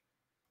bitch.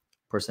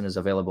 Person is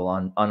unavailable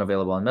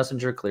on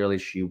Messenger. Clearly,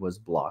 she was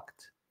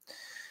blocked.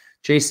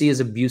 JC is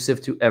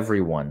abusive to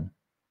everyone.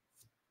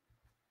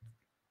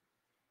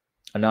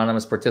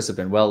 Anonymous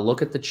participant. Well,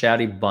 look at the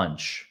chatty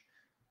bunch.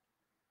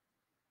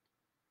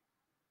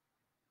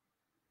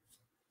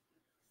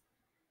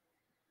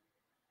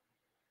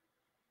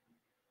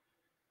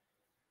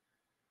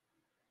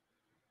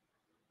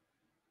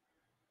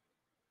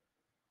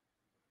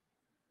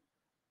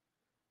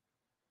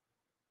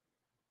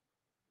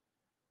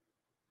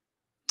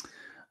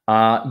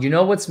 You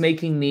know what's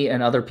making me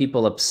and other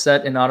people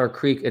upset in Otter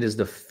Creek? It is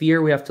the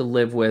fear we have to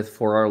live with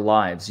for our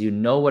lives. You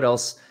know what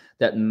else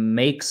that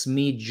makes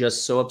me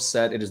just so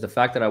upset? It is the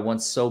fact that I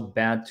want so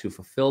bad to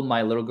fulfill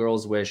my little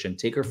girl's wish and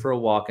take her for a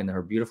walk in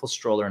her beautiful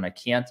stroller, and I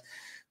can't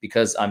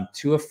because I'm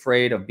too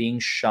afraid of being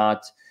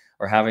shot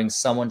or having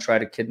someone try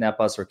to kidnap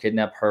us or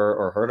kidnap her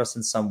or hurt us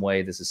in some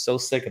way. This is so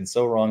sick and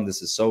so wrong.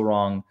 This is so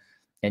wrong.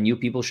 And you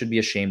people should be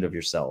ashamed of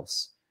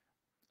yourselves.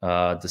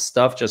 The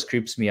stuff just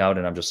creeps me out,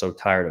 and I'm just so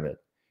tired of it.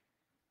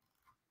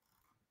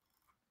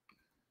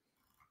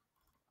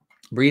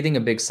 Breathing a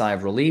big sigh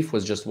of relief.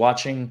 Was just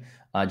watching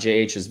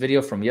JH's video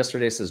from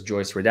yesterday. Says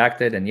Joyce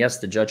redacted. And yes,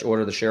 the judge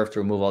ordered the sheriff to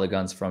remove all the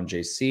guns from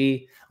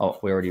JC. Oh,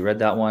 we already read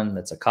that one.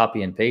 That's a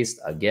copy and paste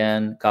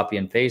again. Copy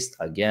and paste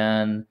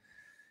again.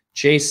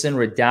 Jason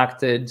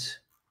redacted.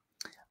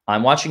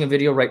 I'm watching a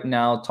video right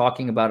now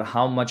talking about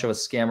how much of a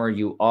scammer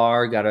you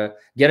are. Gotta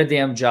get a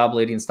damn job,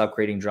 lady, and stop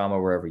creating drama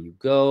wherever you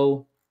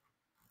go.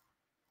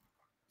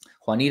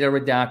 Juanita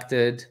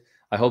redacted.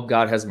 I hope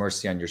God has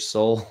mercy on your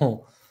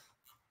soul.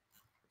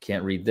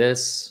 Can't read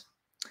this.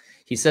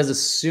 He says as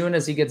soon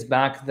as he gets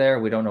back there,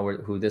 we don't know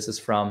who this is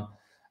from.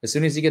 As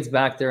soon as he gets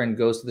back there and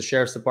goes to the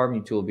sheriff's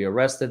department, you two will be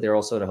arrested. They're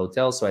also at a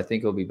hotel, so I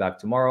think he'll be back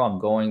tomorrow. I'm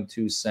going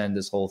to send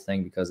this whole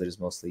thing because it is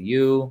mostly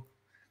you.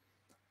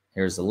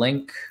 Here's the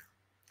link.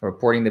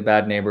 Reporting the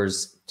bad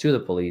neighbors to the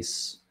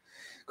police.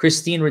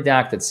 Christine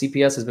redacted.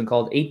 CPS has been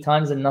called 8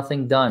 times and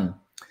nothing done.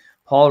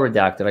 Paul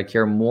redacted. I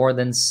care more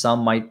than some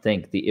might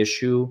think. The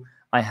issue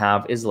I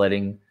have is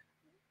letting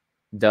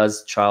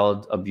does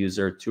child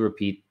abuser to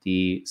repeat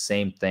the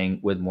same thing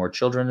with more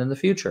children in the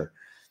future.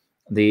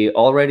 They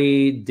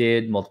already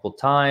did multiple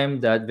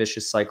times. That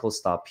vicious cycle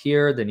stop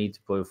here. They need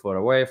to put a foot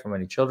away from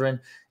any children.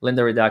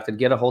 Linda redacted.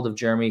 Get a hold of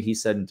Jeremy. He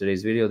said in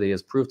today's video that he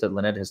has proof that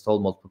Lynette has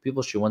told multiple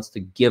people she wants to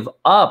give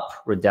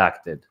up.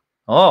 Redacted.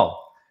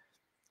 Oh,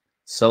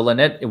 so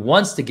Lynette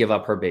wants to give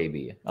up her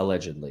baby,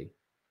 allegedly.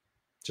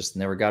 Just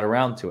never got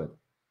around to it.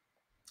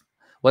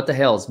 What the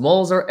hells?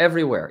 Moles are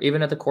everywhere,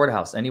 even at the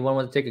courthouse. Anyone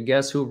want to take a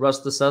guess who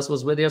Russ the Sus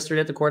was with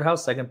yesterday at the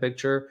courthouse? Second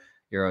picture.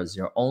 Here's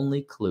your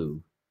only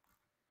clue.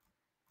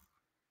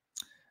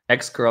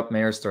 Ex-corrupt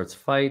mayor starts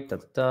fight.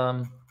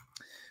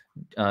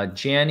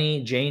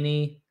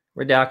 Janie,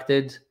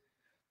 redacted.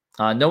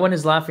 No one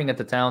is laughing at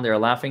the town. They're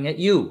laughing at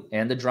you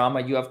and the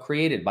drama you have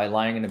created by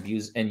lying and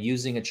abuse and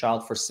using a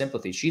child for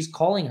sympathy. She's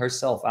calling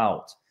herself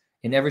out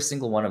in every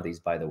single one of these,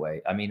 by the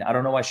way. I mean, I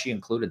don't know why she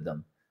included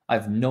them. I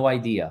have no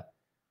idea.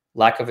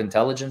 Lack of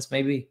intelligence,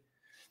 maybe?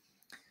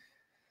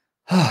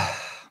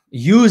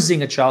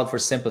 Using a child for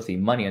sympathy,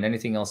 money, and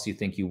anything else you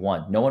think you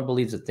want. No one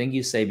believes a thing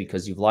you say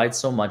because you've lied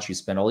so much. You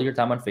spend all your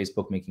time on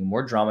Facebook making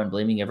more drama and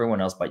blaming everyone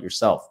else but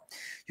yourself.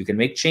 You can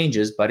make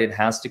changes, but it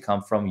has to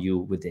come from you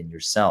within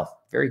yourself.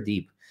 Very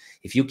deep.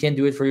 If you can't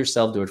do it for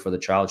yourself, do it for the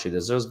child. She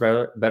deserves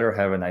better.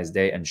 Have a nice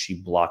day. And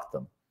she blocked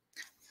them.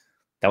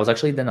 That was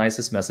actually the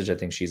nicest message I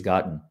think she's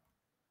gotten.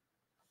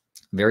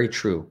 Very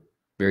true.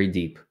 Very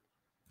deep.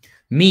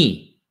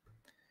 Me.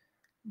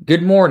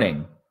 Good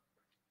morning.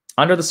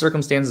 Under the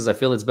circumstances, I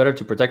feel it's better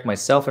to protect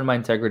myself and my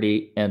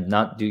integrity and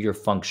not do your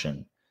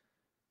function.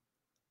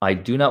 I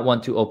do not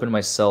want to open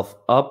myself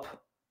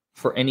up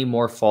for any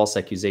more false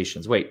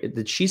accusations. Wait,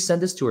 did she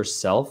send this to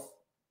herself?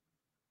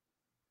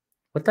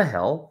 What the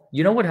hell?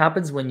 You know what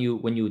happens when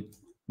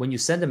you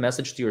send a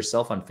message to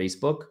yourself on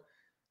Facebook?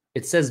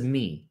 It says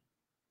me.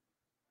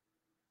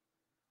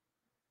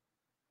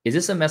 Is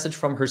this a message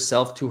from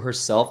herself to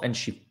herself and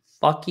she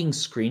fucking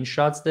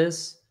screenshots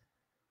this?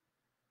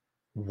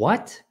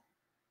 What?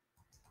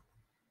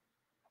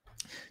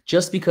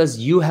 Just because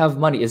you have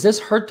money. Is this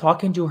her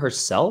talking to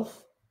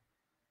herself?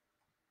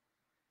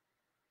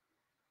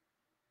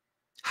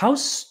 How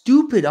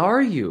stupid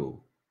are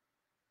you?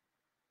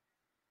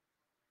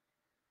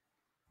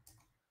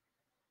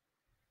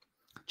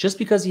 Just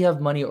because you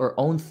have money or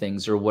own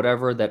things or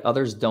whatever that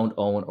others don't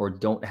own or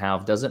don't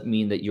have doesn't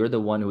mean that you're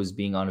the one who is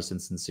being honest and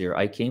sincere.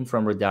 I came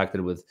from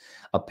redacted with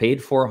a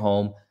paid-for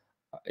home.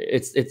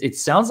 It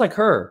sounds like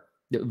her.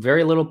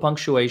 Very little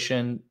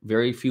punctuation,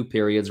 very few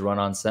periods,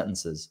 run-on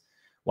sentences.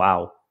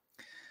 Wow.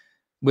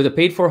 With a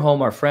paid-for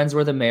home, our friends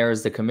were the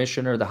mayors, the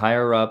commissioner, the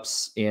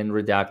higher-ups in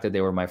redacted.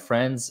 They were my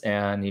friends,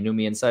 and he knew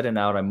me inside and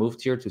out. I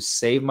moved here to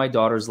save my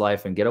daughter's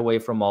life and get away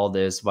from all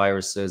this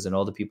viruses and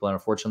all the people. And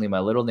unfortunately, my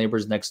little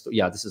neighbors next door.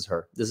 Yeah, this is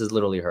her. This is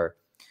literally her.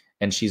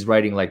 And she's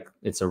writing like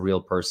it's a real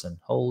person.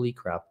 Holy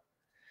crap.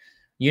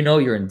 You know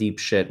you're in deep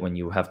shit when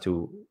you have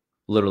to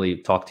literally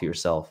talk to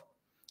yourself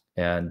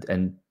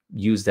and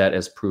use that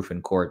as proof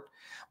in court.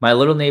 My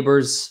little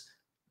neighbors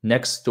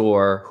next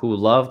door who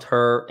loved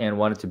her and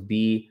wanted to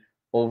be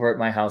over at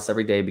my house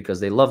every day because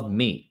they loved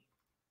me.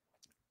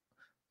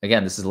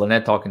 Again, this is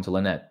Lynette talking to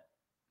Lynette.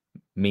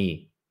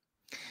 Me.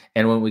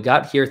 And when we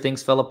got here,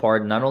 things fell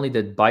apart. Not only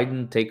did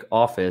Biden take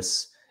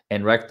office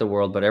and wreck the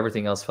world, but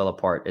everything else fell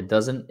apart. It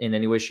doesn't in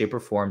any way, shape, or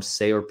form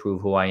say or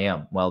prove who I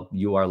am. Well,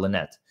 you are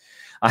Lynette.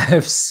 I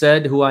have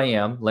said who I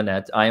am,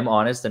 Lynette. I am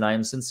honest and I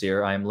am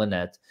sincere. I am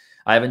Lynette.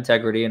 I have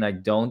integrity and I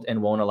don't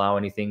and won't allow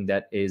anything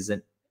that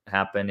isn't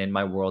happen in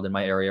my world, in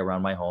my area,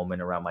 around my home,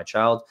 and around my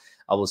child.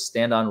 I will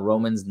stand on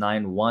Romans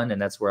 9:1,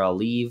 and that's where I'll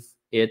leave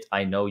it.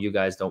 I know you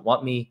guys don't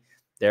want me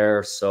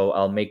there, so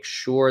I'll make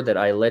sure that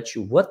I let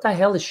you. What the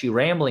hell is she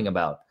rambling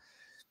about?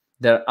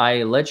 That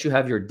I let you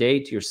have your day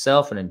to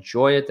yourself and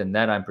enjoy it, and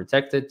that I'm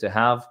protected to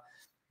have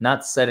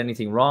not said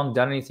anything wrong,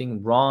 done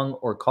anything wrong,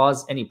 or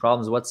caused any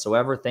problems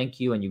whatsoever. Thank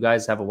you, and you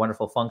guys have a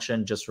wonderful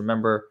function. Just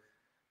remember,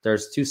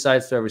 there's two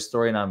sides to every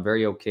story, and I'm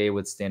very okay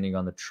with standing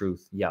on the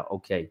truth. Yeah,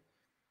 okay.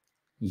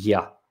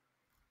 Yeah.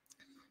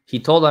 He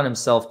told on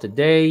himself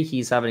today.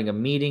 He's having a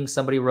meeting,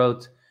 somebody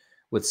wrote,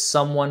 with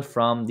someone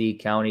from the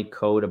county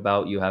code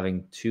about you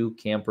having two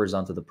campers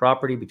onto the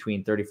property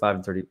between 34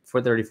 and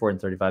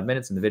 35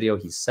 minutes. In the video,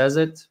 he says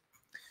it.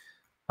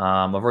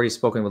 I've already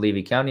spoken with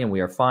Levy County, and we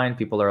are fine.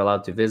 People are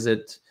allowed to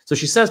visit. So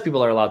she says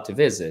people are allowed to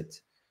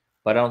visit,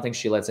 but I don't think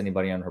she lets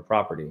anybody on her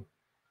property.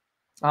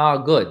 Ah,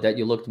 good that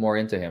you looked more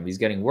into him. He's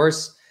getting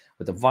worse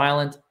with the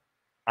violent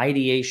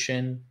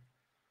ideation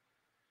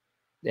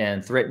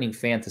and threatening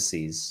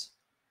fantasies.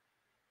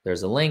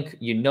 There's a link.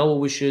 You know,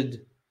 we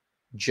should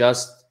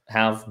just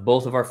have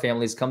both of our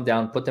families come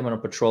down, put them on a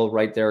patrol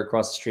right there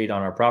across the street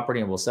on our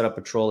property, and we'll set up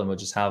patrol, and we'll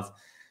just have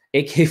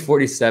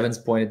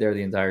AK-47s pointed there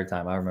the entire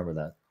time. I remember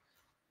that.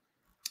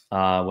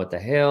 What the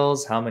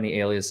Hales? How many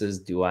aliases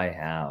do I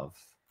have?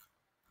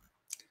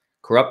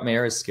 Corrupt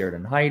mayor is scared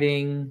and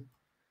hiding.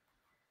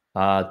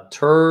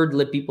 Turd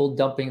lit people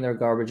dumping their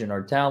garbage in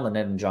our town.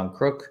 Lynette and John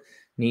Crook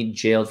need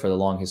jailed for the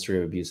long history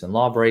of abuse and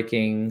law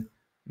breaking.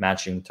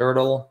 Matching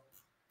turtle.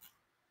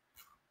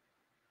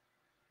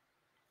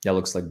 That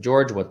looks like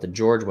George. What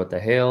the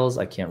Hales?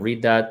 I can't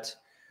read that.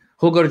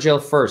 Who'll go to jail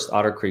first?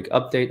 Otter Creek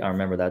update. I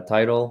remember that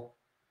title.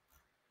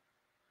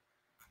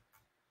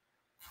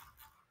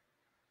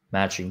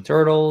 Matching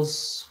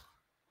turtles.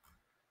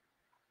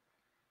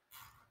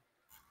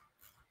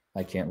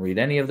 I can't read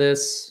any of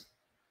this.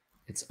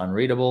 It's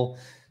unreadable.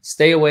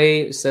 Stay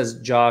away, says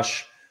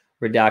Josh,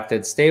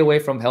 redacted. Stay away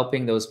from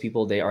helping those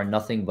people. They are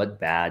nothing but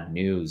bad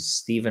news.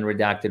 Stephen,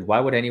 redacted. Why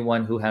would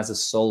anyone who has a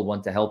soul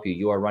want to help you?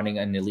 You are running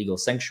an illegal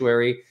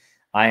sanctuary.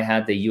 I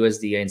had the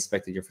USDA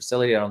inspected your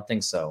facility. I don't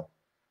think so.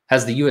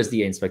 Has the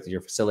USDA inspected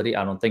your facility?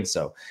 I don't think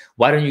so.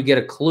 Why don't you get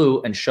a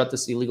clue and shut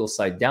this illegal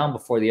site down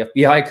before the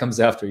FBI comes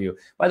after you?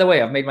 By the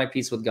way, I've made my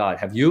peace with God.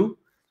 Have you?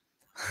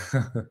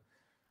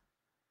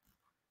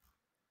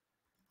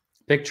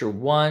 Picture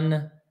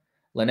 1.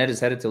 Lynette is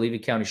headed to Levy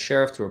County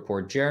Sheriff to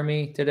report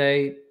Jeremy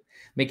today,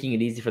 making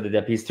it easy for the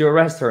deputies to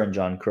arrest her and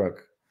John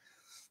Crook.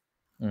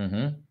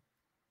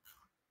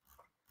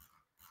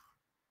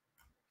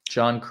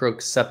 John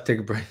Crook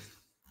septic brain.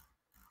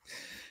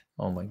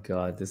 Oh my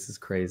God, this is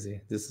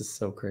crazy. This is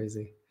so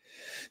crazy.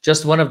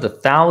 Just one of the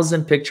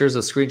 1,000 pictures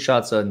of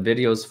screenshots and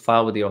videos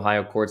filed with the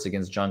Ohio courts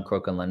against John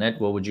Crook and Lynette.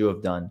 What would you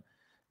have done?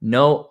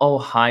 No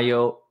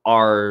Ohio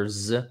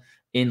R's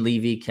in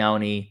Levy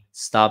County.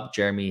 Stop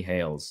Jeremy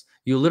Hales.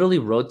 You literally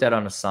wrote that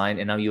on a sign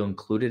and now you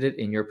included it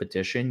in your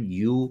petition.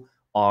 You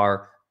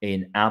are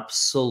an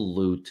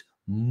absolute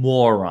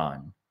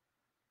moron.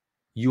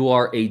 You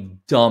are a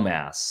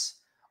dumbass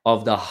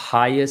of the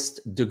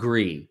highest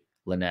degree,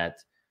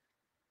 Lynette.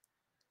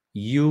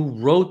 You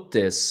wrote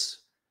this.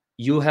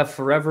 You have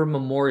forever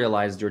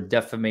memorialized your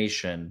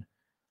defamation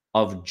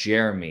of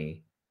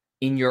Jeremy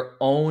in your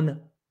own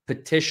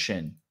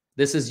petition.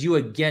 This is you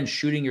again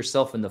shooting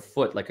yourself in the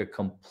foot like a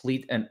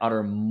complete and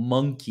utter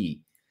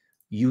monkey.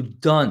 You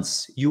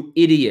dunce, you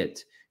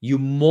idiot, you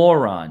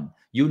moron,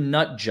 you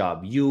nut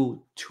job,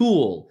 you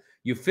tool,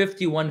 you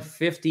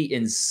 5150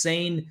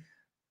 insane.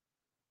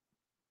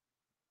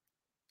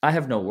 I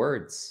have no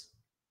words.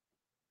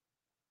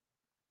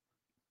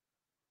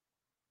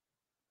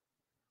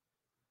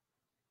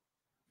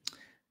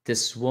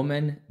 This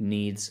woman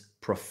needs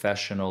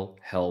professional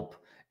help,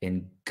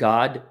 and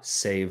God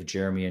save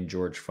Jeremy and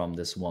George from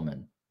this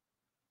woman.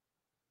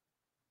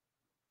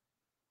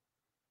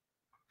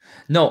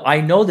 No,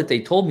 I know that they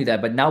told me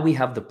that, but now we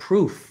have the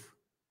proof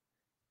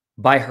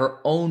by her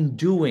own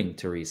doing,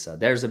 Teresa.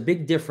 There's a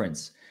big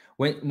difference.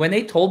 When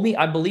they told me,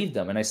 I believed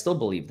them, and I still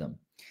believe them.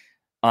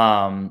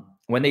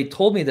 When they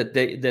told me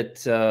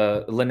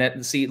that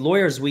Lynette, see,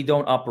 lawyers, we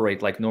don't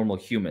operate like normal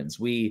humans.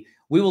 We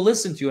will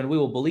listen to you and we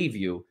will believe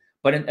you.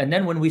 But and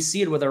then when we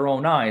see it with our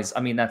own eyes,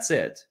 I mean, that's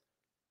it.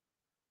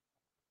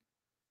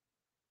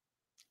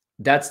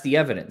 That's the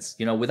evidence.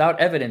 You know,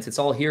 without evidence, it's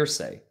all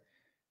hearsay.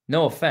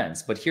 No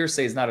offense, but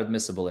hearsay is not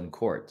admissible in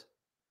court.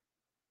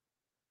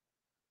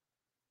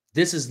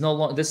 This is no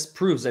longer. This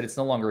proves that it's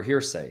no longer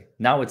hearsay.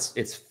 Now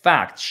it's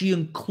fact. She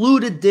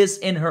included this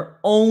in her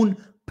own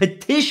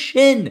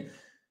petition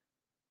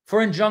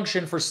for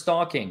injunction for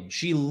stalking.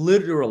 She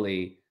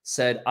literally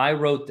said, "I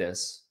wrote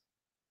this,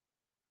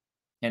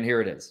 and here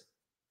it is."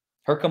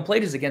 Her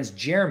complaint is against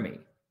Jeremy,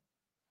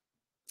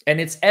 and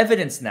it's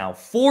evidence now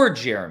for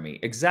Jeremy.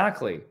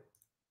 Exactly.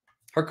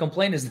 Her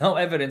complaint is now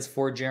evidence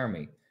for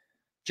Jeremy.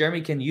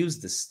 Jeremy can use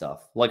this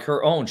stuff like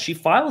her own. She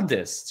filed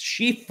this.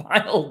 She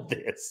filed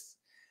this.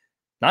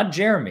 Not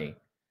Jeremy.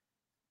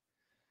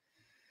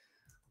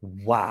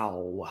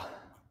 Wow.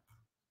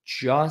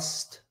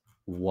 Just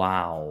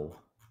Wow.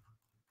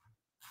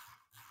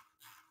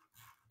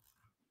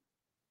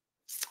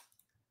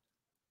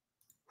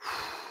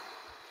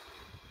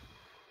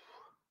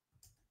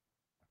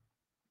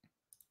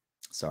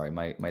 Sorry,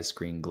 my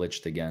screen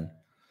glitched again.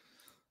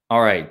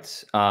 All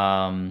right.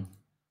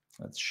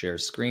 Let's share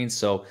screen.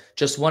 So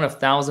just one of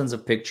thousands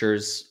of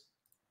pictures.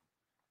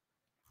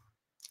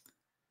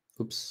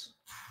 Oops.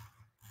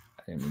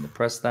 I didn't mean to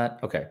press that.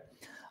 Okay.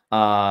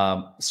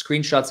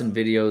 Screenshots and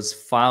videos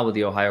filed with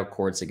the Ohio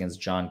courts against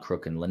John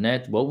Crook and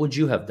Lynette. What would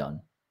you have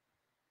done?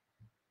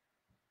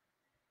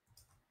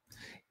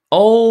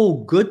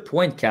 Oh, good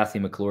point, Kathy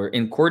McClure.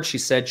 In court, she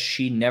said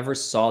she never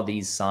saw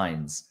these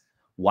signs.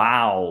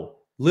 Wow.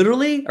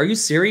 Literally? Are you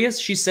serious?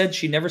 She said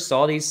she never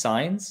saw these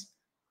signs?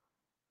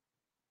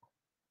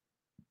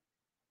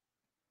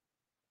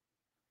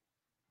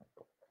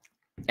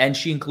 And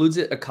she includes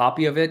a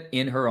copy of it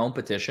in her own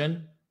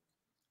petition?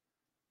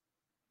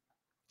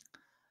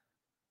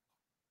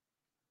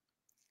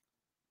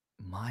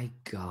 My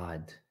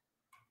God.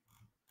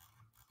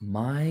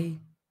 My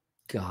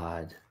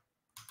God.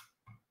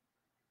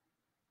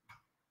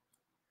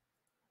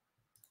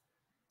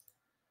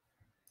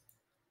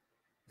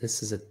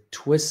 This is a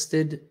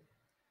twisted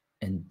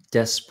and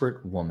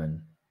desperate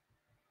woman.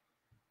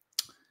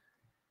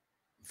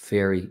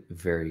 Very,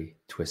 very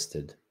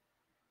twisted.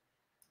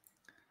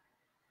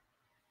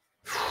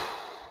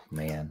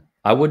 Man,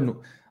 I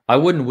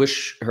wouldn't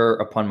wish her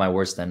upon my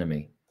worst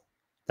enemy.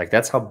 Like,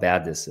 that's how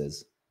bad this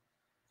is.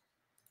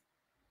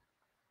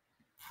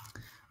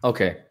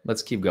 Okay,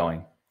 let's keep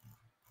going.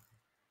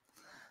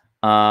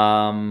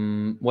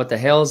 What the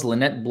hell is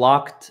Lynette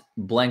blocked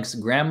blank's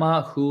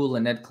grandma, who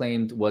Lynette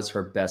claimed was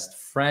her best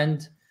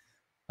friend.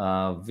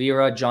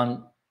 Vera,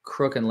 John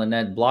Crook and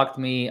Lynette blocked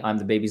me. I'm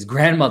the baby's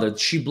grandmother.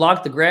 She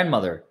blocked the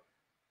grandmother.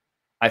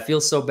 I feel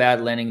so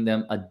bad letting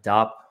them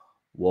adopt.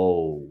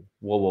 Whoa.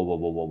 Whoa, whoa, whoa,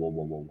 whoa, whoa, whoa,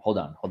 whoa, whoa. Hold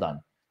on, hold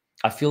on.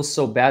 I feel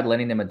so bad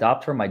letting them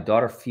adopt her. My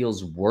daughter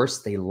feels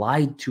worse. They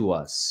lied to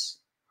us.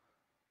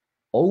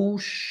 Oh,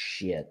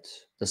 shit.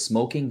 The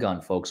smoking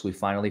gun, folks. We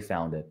finally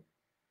found it.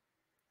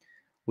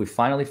 We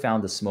finally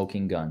found the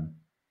smoking gun.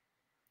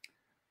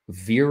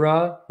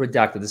 Vera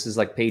redacted. This is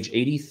like page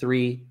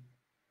 83.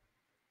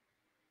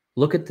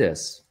 Look at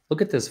this.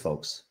 Look at this,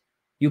 folks.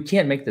 You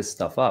can't make this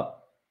stuff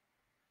up.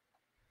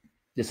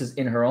 This is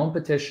in her own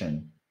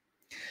petition.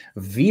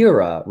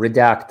 Vera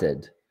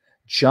redacted.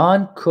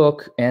 John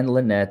Cook and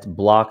Lynette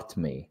blocked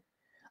me.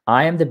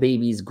 I am the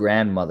baby's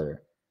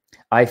grandmother.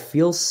 I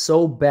feel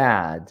so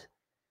bad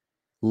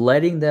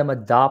letting them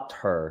adopt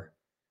her.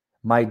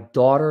 My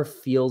daughter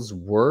feels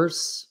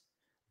worse.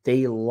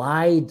 They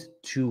lied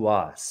to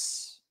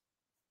us.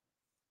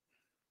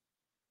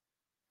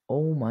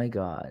 Oh my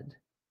God.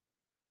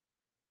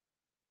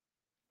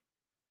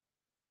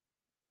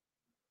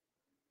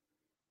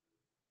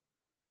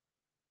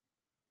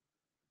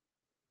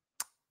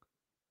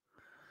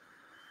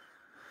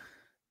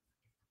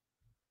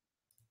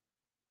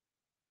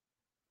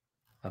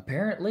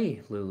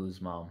 Apparently, Lulu's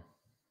mom.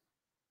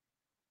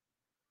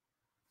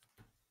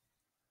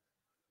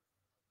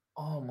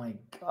 Oh my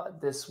God.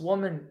 This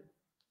woman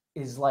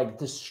is like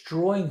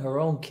destroying her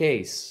own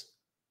case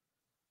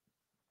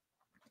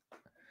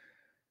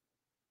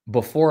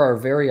before our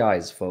very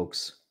eyes,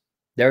 folks.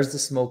 There's the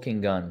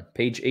smoking gun,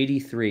 page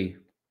 83.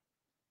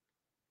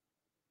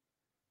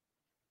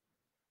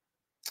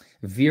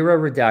 Vera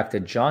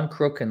redacted. John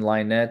Crook and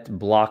Lynette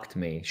blocked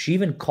me. She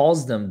even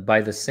calls them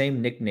by the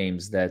same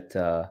nicknames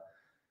that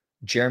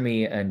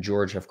Jeremy and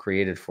George have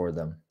created for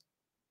them.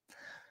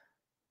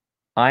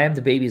 I am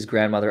the baby's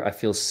grandmother. I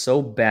feel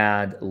so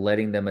bad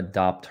letting them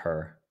adopt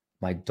her.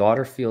 My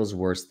daughter feels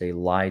worse. They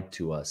lied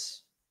to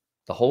us.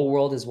 The whole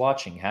world is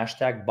watching.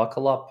 Hashtag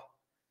buckle up.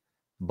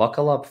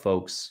 Buckle up,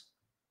 folks.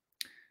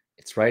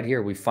 It's right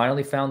here. We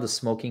finally found the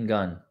smoking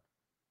gun.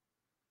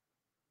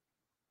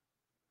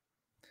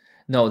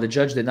 No, the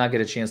judge did not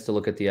get a chance to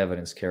look at the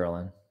evidence,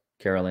 Caroline.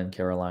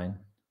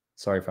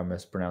 Sorry if I'm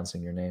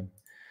mispronouncing your name.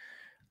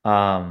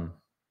 Wow.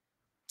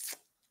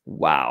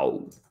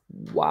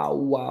 Wow,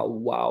 wow,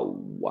 wow,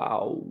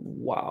 wow,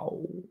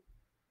 wow.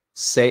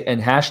 Say, and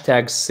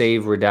hashtag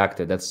save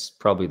redacted. That's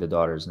probably the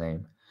daughter's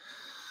name.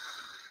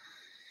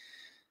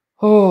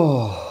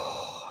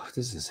 Oh,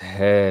 this is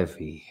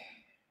heavy.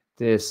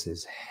 This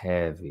is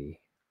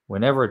heavy.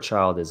 Whenever a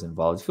child is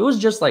involved, if it was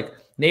just like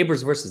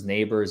neighbors versus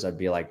neighbors, I'd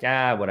be like,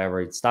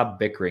 whatever. Stop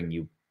bickering,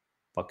 you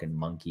fucking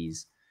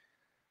monkeys.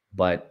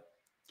 But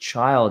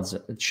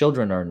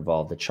children are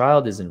involved. The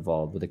child is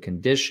involved with a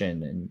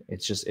condition, and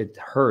it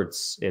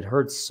hurts. It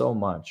hurts so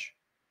much.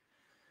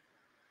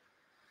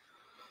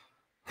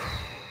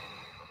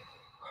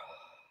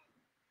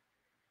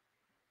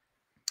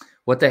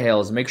 What the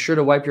hell is? Make sure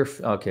to wipe your.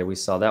 Okay, we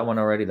saw that one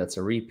already. That's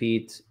a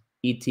repeat.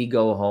 ET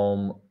go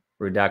home.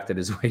 Redacted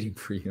is waiting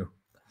for you.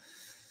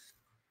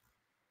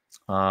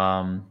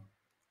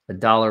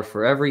 $1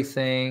 for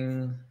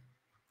everything.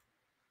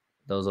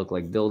 Those look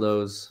like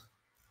dildos.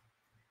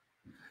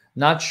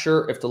 Not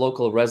sure if the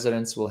local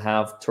residents will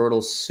have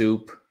turtle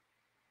soup.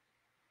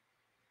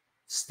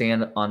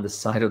 stand on the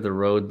side of the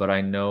road, but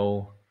I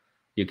know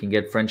you can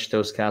get French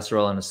toast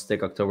casserole on a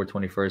stick October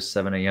 21st,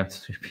 7 a.m. to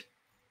 3 p.m.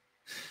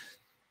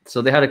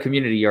 So they had a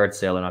community yard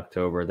sale in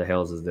October. The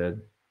Haleses did.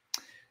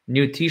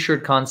 New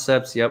t-shirt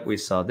concepts. Yep, we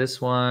saw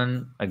this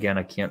one. Again,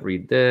 I can't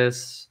read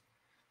this.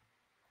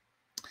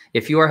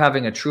 If you are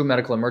having a true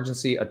medical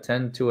emergency,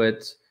 attend to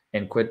it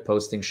and quit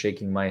posting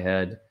shaking my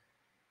head.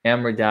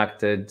 M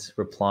redacted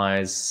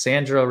replies,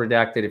 Sandra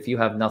redacted, if you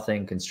have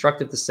nothing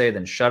constructive to say,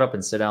 then shut up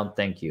and sit down.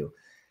 Thank you.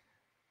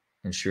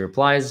 And she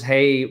replies,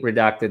 hey,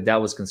 redacted,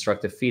 that was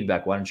constructive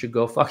feedback. Why don't you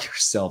go fuck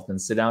yourself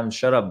and sit down and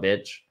shut up,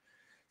 bitch?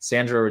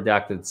 Sandra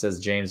redacted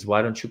says, James,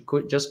 why don't you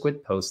just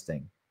quit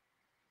posting?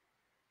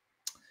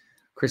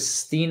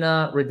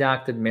 Christina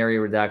redacted, Mary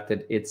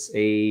redacted, it's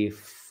a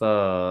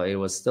it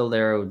was still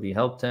there, it would be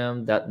helped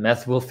him. That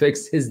meth will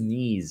fix his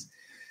knees.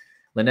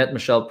 Lynette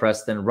Michelle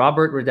Preston,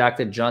 Robert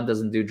redacted, John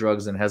doesn't do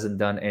drugs and hasn't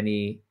done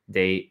any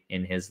day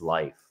in his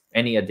life.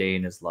 Any a day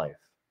in his life.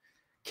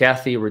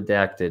 Kathy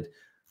redacted,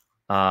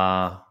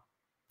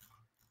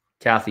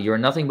 Kathy, you're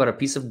nothing but a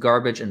piece of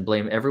garbage and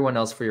blame everyone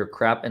else for your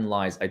crap and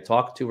lies. I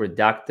talked to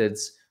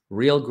Redacted's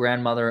real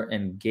grandmother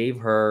and gave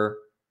her...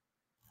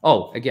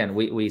 Oh, again,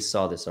 we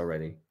saw this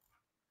already.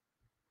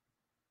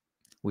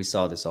 We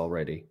saw this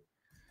already.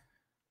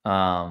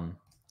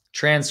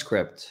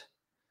 Transcript.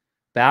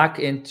 Back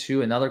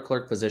into another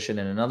clerk position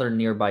in another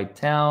nearby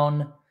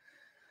town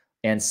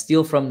and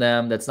steal from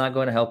them. That's not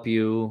going to help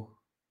you.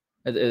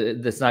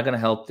 That's not going to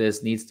help.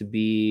 This needs to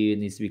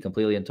be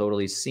completely and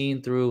totally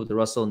seen through. The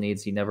Russell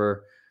needs, he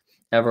never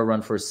ever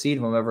run for a seat,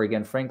 whomever.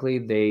 Again, frankly,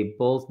 they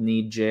both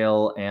need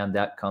jail, and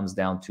that comes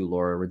down to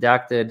Laura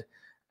redacted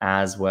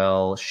as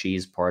well.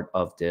 She's part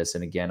of this,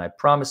 and again, I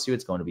promise you,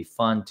 it's going to be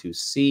fun to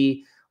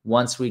see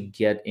once we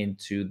get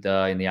into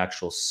the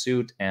actual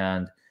suit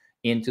and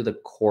into the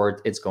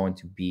court. It's going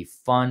to be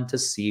fun to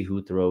see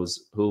who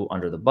throws who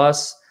under the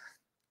bus.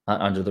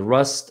 Under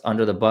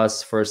the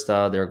bus. First,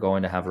 they're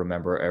going to have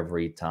remember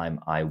every time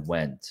I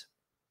went.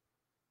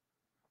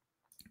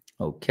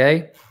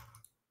 Okay.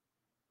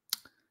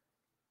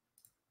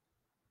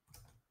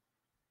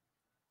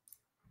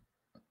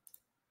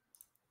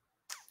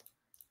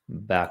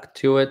 Back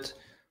to it.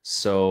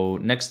 So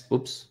next,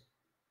 oops.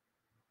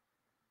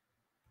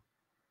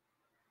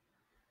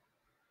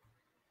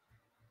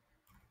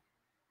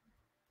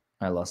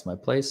 I lost my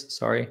place,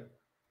 sorry.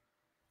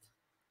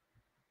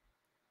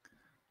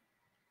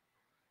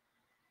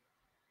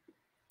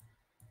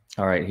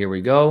 All right, here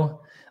we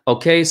go.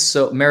 Okay,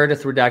 so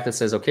Meredith Redacted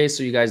says, okay,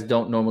 so you guys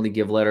don't normally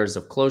give letters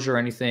of closure or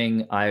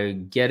anything. I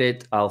get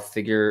it. I'll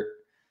figure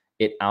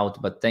it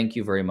out, but thank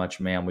you very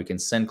much, ma'am. We can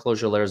send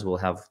closure letters. We'll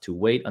have to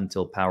wait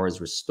until power is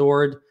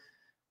restored.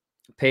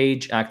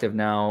 Page active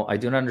now. I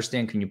do not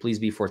understand. Can you please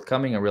be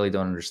forthcoming? I really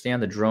don't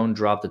understand. The drone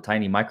dropped a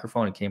tiny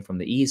microphone. It came from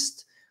the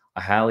east.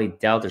 I highly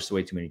doubt there's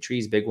way too many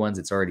trees, big ones.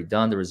 It's already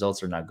done. The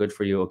results are not good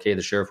for you. Okay,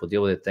 the sheriff will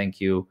deal with it.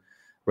 Thank you.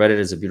 Reddit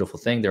is a beautiful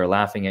thing. They're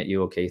laughing at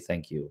you. Okay,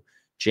 thank you.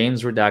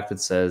 James Redacted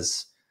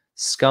says,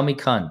 scummy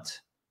cunt.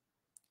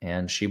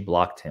 And she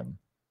blocked him.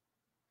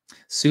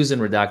 Susan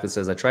Redacted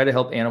says, I try to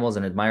help animals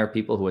and admire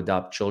people who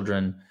adopt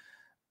children.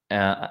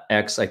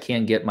 X, I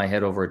can't get my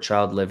head over a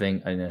child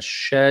living in a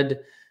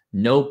shed.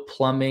 No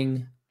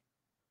plumbing.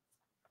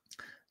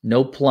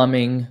 No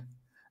plumbing.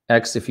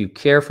 X, if you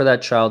care for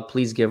that child,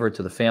 please give her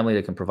to the family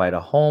that can provide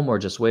a home, or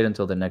just wait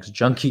until the next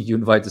junkie you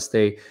invite to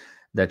stay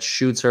that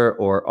shoots her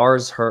or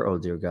ours her. Oh,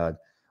 dear God.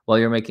 While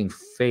you're making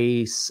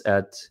face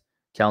at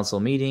council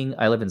meeting,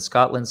 I live in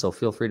Scotland, so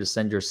feel free to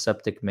send your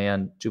septic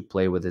man to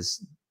play with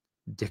his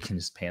dick in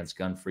his pants.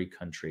 Gun-free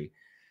country.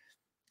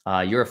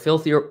 You're a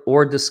filthy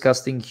or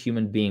disgusting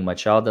human being. My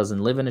child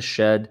doesn't live in a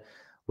shed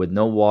with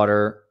no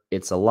water.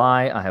 It's a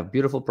lie. I have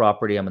beautiful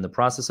property. I'm in the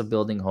process of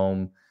building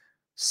home.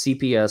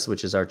 CPS,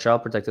 which is our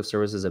Child Protective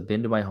Services, have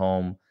been to my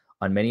home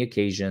on many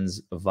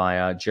occasions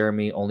via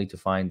Jeremy, only to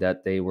find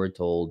that they were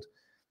told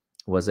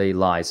was a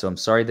lie. So I'm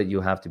sorry that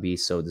you have to be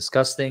so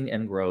disgusting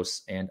and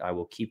gross, and I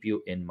will keep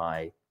you in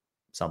my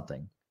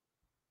something.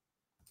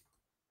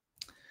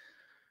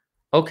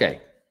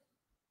 Okay.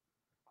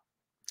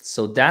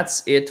 So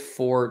that's it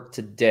for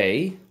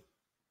today.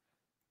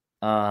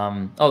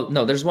 Oh,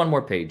 no, there's one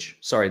more page.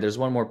 Sorry, there's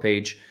one more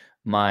page.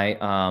 My,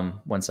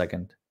 1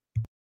 second.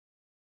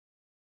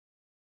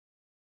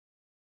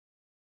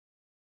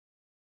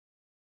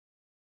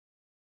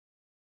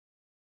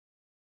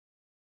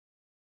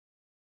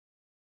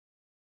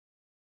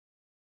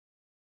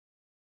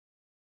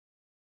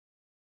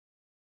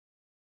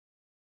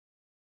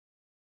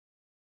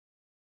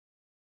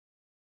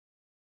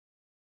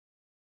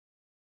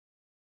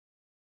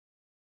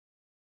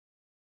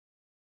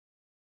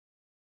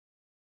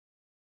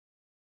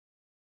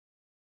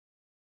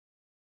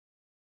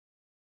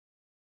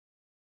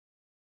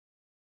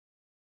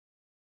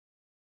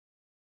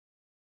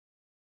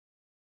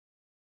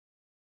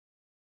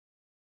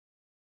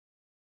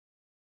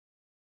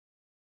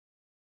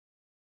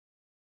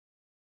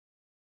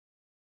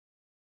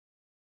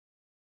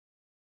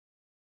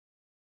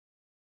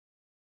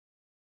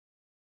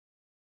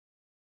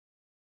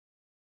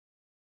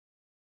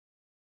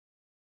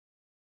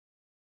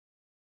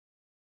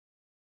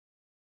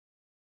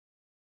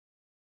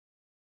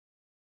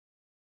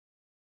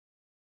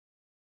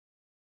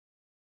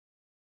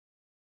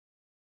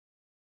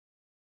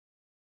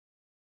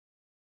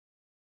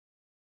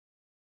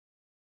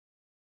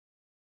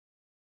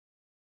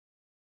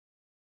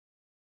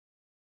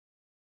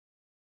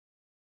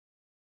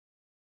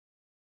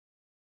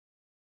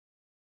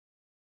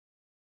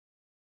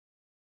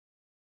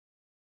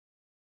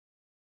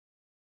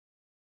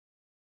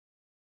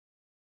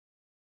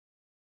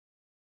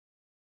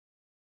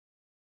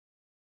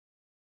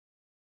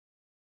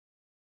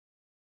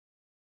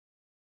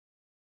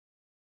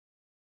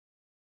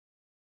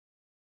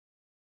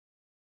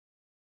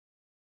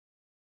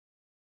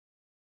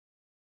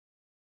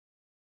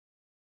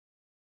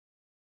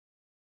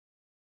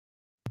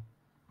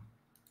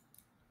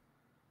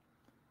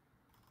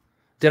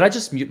 Did I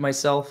just mute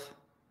myself?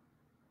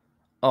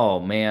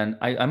 Oh, man.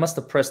 I must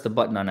have pressed the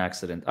button on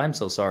accident. I'm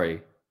so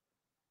sorry.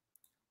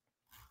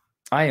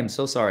 I am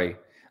so sorry.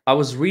 I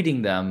was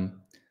reading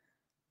them.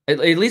 At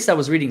least I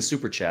was reading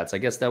super chats. I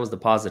guess that was the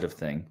positive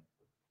thing.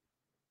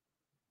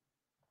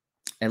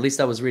 At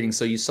least I was reading,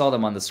 so you saw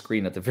them on the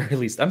screen at the very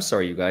least. I'm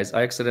sorry, you guys.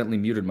 I accidentally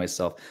muted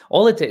myself.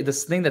 All it takes,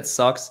 this thing that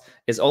sucks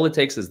is all it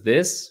takes is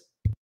this,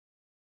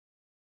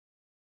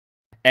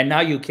 and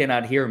now you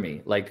cannot hear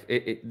me. Like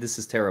this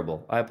is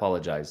terrible. I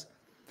apologize.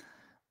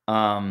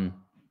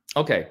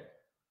 Okay.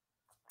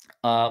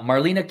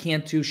 Marlena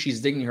Cantu,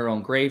 she's digging her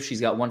own grave. She's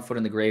got 1 foot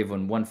in the grave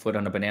and 1 foot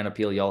on a banana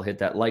peel. Y'all hit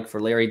that like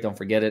for Larry. Don't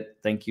forget it.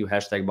 Thank you.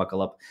 Hashtag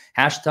buckle up.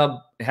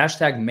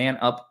 Hashtag man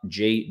up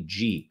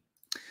JG.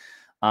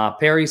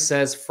 Perry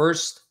says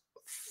first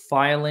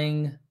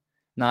filing,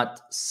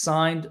 not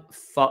signed,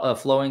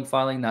 flowing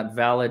filing, not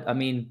valid. I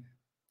mean,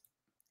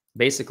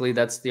 basically,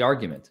 that's the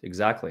argument.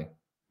 Exactly.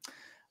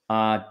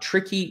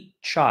 Tricky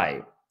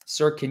Chai.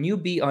 Sir, can you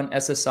be on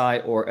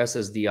SSI or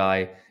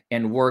SSDI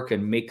and work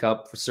and make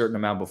up for a certain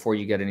amount before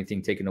you get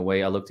anything taken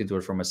away? I looked into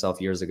it for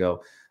myself years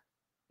ago.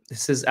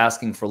 This is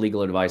asking for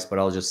legal advice, but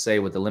I'll just say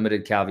with the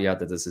limited caveat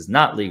that this is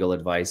not legal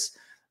advice.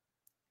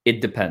 It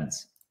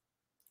depends.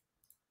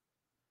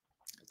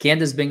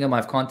 Candace Bingham,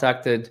 I've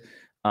contacted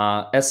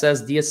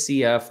SS,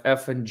 DSCF,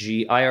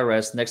 F&G,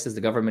 IRS. Next is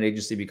the government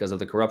agency because of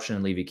the corruption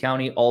in Levy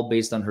County, all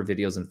based on her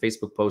videos and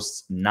Facebook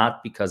posts,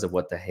 not because of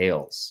what the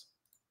Hales.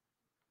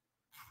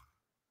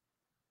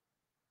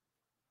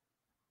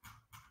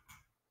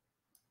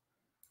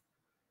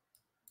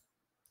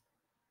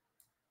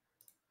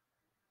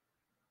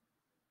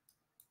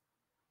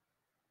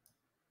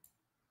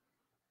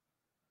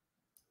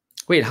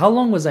 Wait, how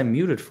long was I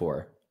muted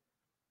for?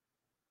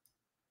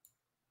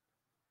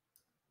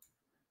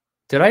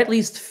 Did I at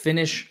least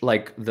finish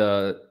like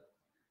the...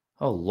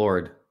 Oh,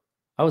 Lord.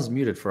 I was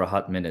muted for a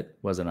hot minute,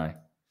 wasn't I?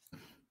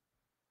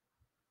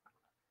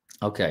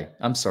 Okay,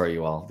 I'm sorry,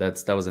 you all.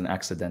 That was an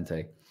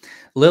accidente.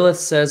 Lilith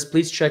says,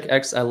 please check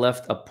X. I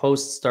left a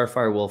post.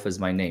 Starfire Wolf is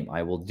my name.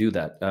 I will do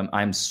that.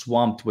 I'm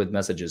swamped with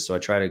messages, so I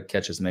try to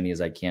catch as many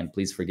as I can.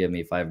 Please forgive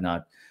me if I have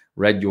not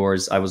read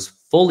yours. I was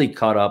fully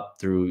caught up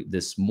through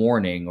this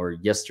morning or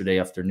yesterday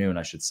afternoon,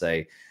 I should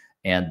say.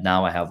 And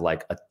now I have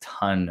like a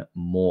ton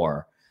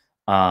more.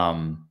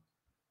 But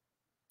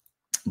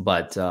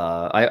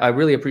I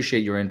really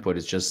appreciate your input.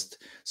 It's just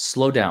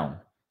slow down.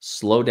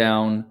 Slow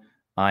down.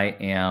 I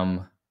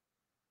am...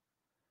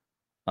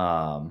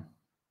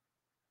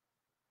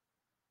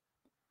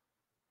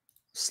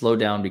 slow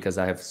down because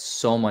I have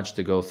so much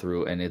to go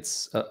through, and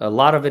it's a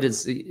lot of it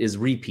is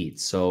repeat.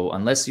 So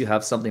unless you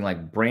have something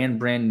like brand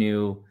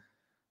new,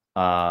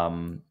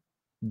 don't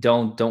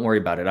worry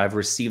about it. I've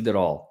received it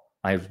all.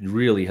 I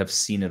really have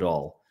seen it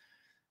all,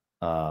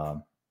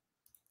 and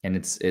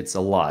it's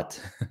a lot.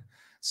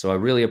 So I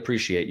really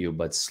appreciate you,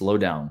 but slow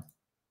down,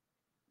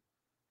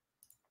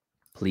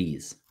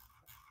 please.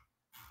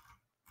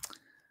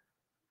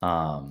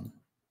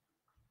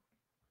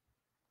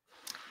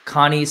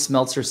 Connie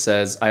Smeltzer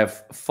says, I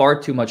have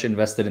far too much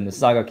invested in the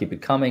saga. Keep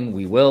it coming.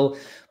 We will.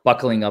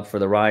 Buckling up for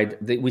the ride.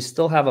 We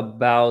still have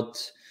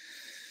about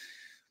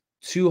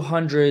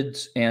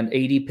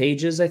 280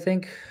 pages, I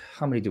think.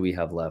 How many do we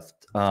have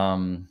left?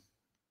 No,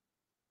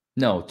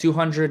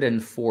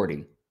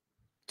 240.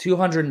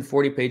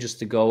 240 pages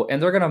to go,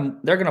 and they're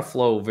gonna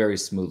flow very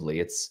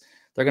smoothly.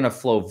 They're gonna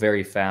flow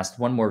very fast.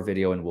 One more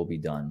video and we'll be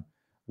done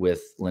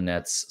with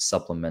Lynette's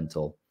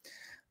supplemental.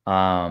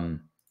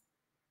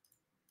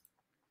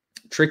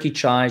 Tricky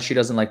Chai, she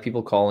doesn't like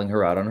people calling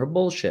her out on her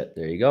bullshit.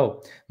 There you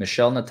go.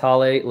 Michelle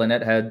Natale,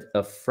 Lynette had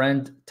a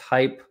friend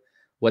type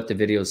what the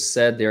videos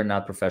said. They're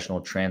not professional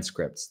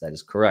transcripts. That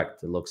is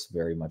correct. It looks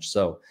very much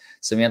so.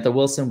 Samantha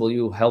Wilson, will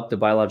you help the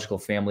biological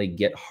family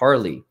get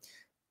Harley?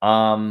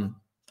 I'm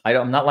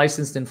not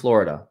licensed in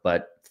Florida,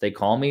 but if they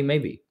call me,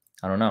 maybe.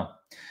 I don't know.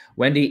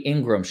 Wendy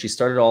Ingram, she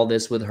started all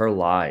this with her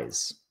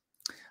lies.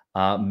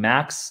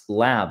 Max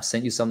Lab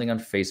sent you something on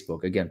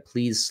Facebook. Again,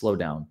 please slow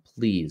down.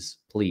 Please,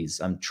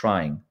 please. I'm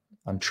trying.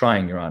 I'm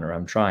trying, Your Honor.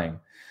 I'm trying.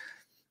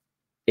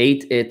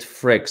 8-It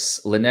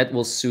Fricks. Lynette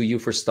will sue you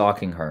for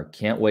stalking her.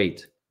 Can't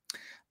wait.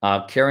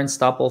 Karen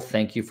Stoppel,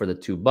 thank you for the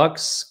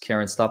 $2.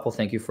 Karen Stoppel,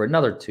 thank you for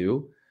another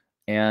 2.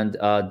 And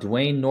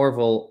Dwayne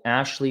Norval,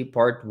 Ashley,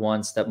 part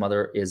 1,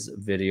 stepmother is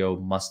video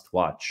must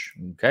watch.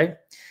 Okay.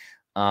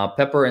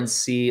 Pepper and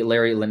C,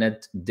 Larry,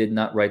 Lynette did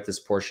not write this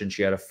portion.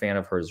 She had a fan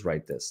of hers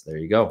write this. There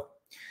you go.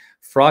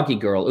 Froggy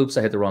Girl, oops,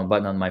 I hit the wrong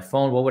button on my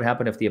phone. What would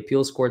happen if the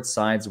appeals court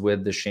sides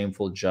with the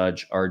shameful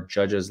judge? Are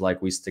judges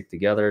like we stick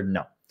together?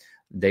 No.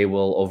 They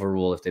will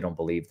overrule if they don't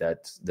believe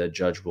that the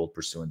judge ruled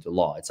pursuant to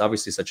law. It's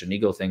obviously such an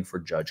ego thing for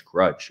Judge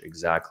Grudge.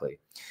 Exactly.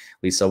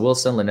 Lisa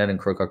Wilson, Lynette and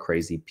Crook are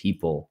crazy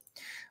people.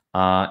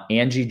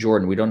 Angie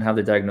Jordan, we don't have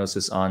the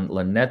diagnosis on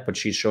Lynette, but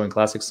she's showing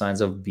classic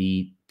signs of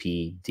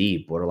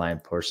BPD,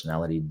 borderline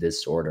personality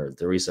disorder.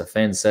 Theresa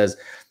Finn says,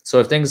 so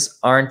if things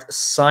aren't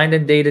signed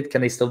and dated,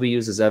 can they still be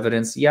used as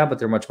evidence? Yeah, but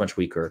they're much, much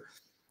weaker.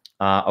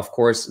 Of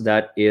course,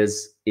 that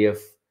is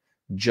if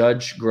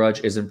Judge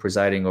Grudge isn't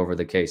presiding over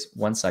the case.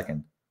 1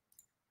 second.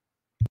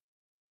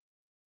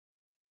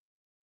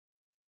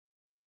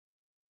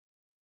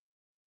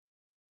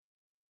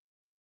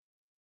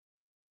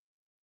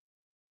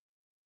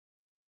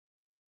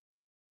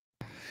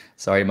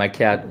 Sorry, my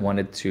cat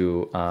wanted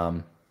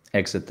to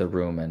exit the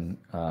room, and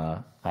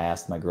I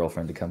asked my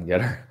girlfriend to come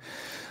get her.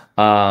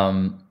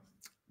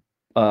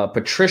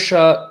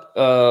 Patricia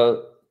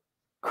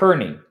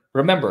Kearney.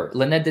 Remember,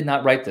 Lynette did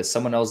not write this.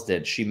 Someone else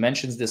did. She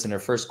mentions this in her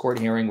first court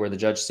hearing where the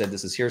judge said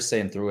this is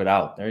hearsay and threw it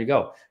out. There you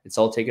go. It's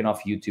all taken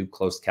off YouTube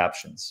closed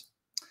captions.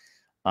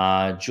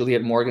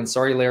 Juliet Morgan.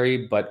 Sorry,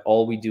 Larry, but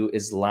all we do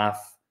is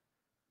laugh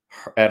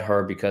at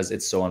her because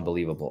it's so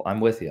unbelievable. I'm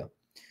with you.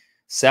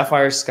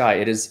 Sapphire Sky.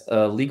 It is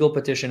a legal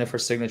petition if her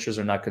signatures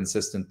are not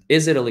consistent.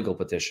 Is it a legal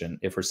petition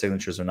if her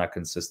signatures are not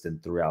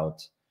consistent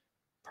throughout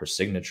her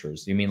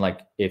signatures? You mean like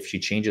if she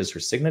changes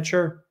her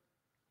signature?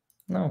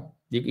 No,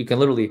 you can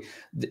literally,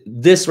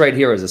 this right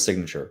here is a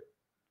signature.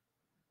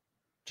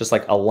 Just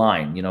like a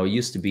line, you know, it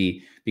used to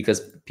be,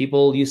 because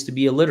people used to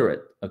be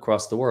illiterate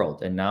across the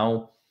world. And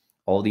now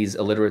all these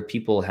illiterate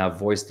people have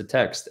voice to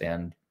text,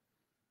 and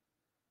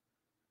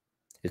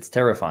it's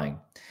terrifying.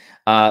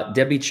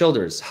 Debbie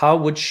Childers, how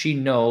would she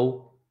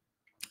know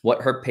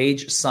what her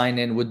page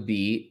sign-in would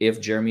be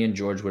if Jeremy and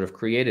George would have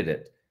created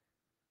it?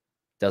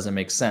 Doesn't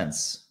make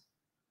sense.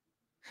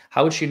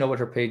 How would she know what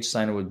her page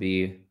sign-in would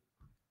be?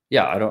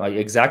 Yeah,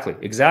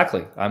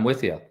 exactly. I'm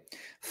with you.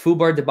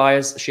 Fubar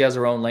Debias, she has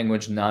her own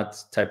language, not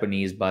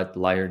Taiwanese, but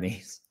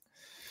Lyonese.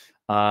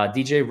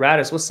 DJ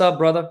Radis, what's up,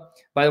 brother?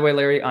 By the way,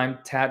 Larry, I'm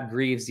Tat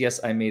Greaves. Yes,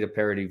 I made a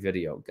parody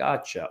video.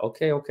 Gotcha.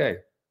 Okay.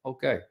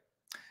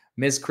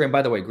 Ms. Krim,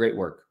 by the way, great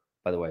work.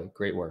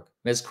 Great work.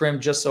 Ms. Krim,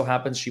 just so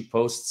happens she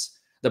posts,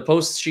 the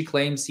posts she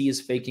claims he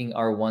is faking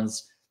are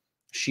ones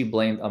she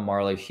blamed on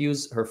Marley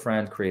Hughes, her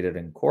friend, created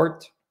in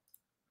court.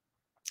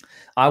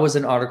 I was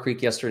in Otter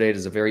Creek yesterday. It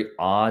is a very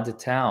odd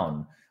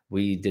town.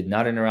 We did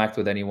not interact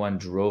with anyone,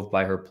 drove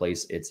by her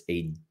place. It's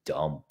a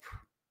dump.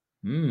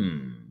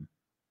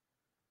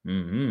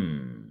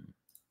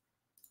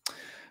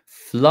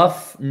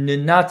 Fluff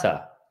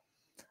Nunata.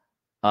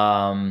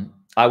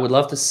 I would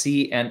love to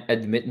see an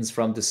admittance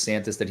from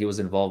DeSantis that he was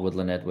involved with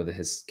Lynette with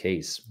his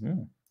case.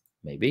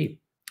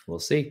 Maybe. We'll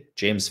see.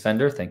 James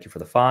Fender, thank you for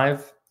the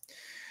 5.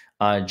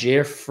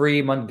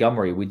 Jeffrey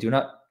Montgomery,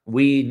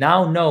 we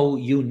now know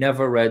you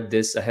never read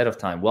this ahead of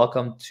time.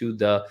 Welcome to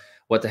the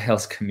What the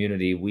Hell's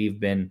community. We've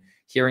been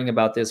hearing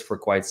about this for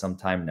quite some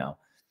time now.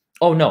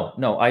 Oh,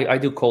 no, I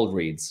do cold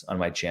reads on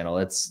my channel.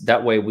 It's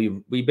that way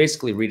we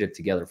basically read it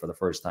together for the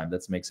first time.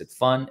 That makes it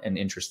fun and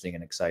interesting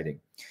and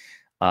exciting.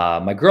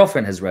 My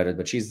girlfriend has read it,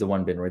 but she's the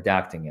one been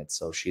redacting it,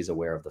 so she's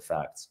aware of the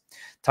facts.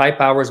 Ty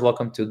Powers,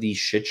 welcome to the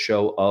shit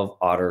show of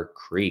Otter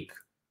Creek.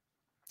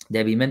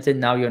 Debbie Minton,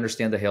 now you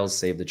understand the Hales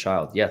saved the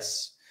child.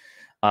 Yes.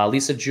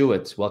 Lisa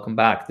Jewett, welcome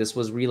back. This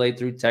was relayed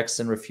through text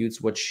and refutes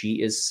what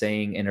she is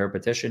saying in her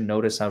petition.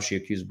 Notice how she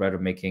accused Brett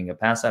of making a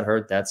pass at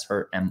her. That's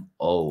her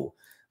MO,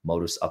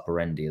 modus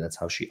operandi. That's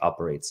how she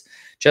operates.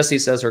 Jesse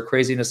says her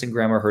craziness and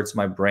grammar hurts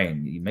my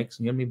brain. You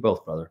and me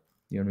both, brother.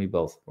 You and me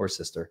both, or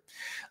sister.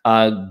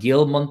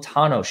 Gil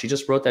Montano, she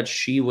just wrote that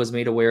she was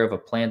made aware of a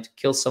plan to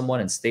kill someone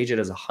and stage it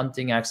as a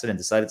hunting accident,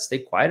 decided to stay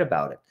quiet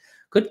about it.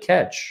 Good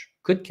catch.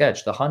 Good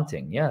catch. The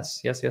hunting.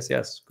 Yes.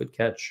 Good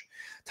catch.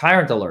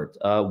 Tyrant alert.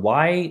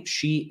 Why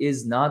she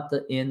is not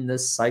in the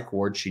psych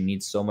ward. She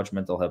needs so much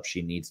mental help.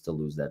 She needs to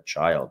lose that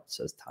child,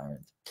 says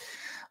Tyrant.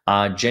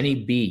 Jenny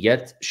B.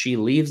 Yet she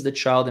leaves the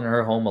child in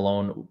her home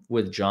alone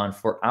with John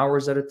for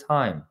hours at a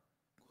time.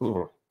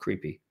 Ooh,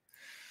 creepy.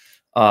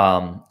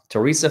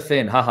 Teresa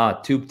Finn.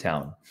 Haha. Tube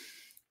Town.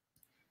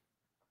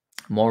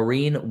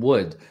 Maureen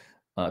Wood.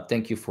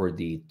 Thank you for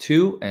the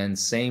 2, and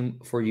same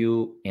for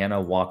you, Anna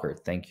Walker.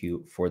 Thank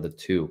you for the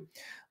 2.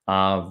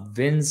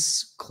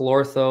 Vince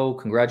Clortho,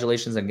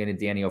 congratulations on getting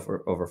Danny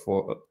over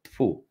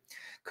 4.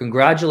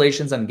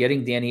 Congratulations on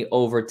getting Danny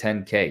over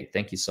 10K.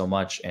 Thank you so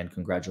much, and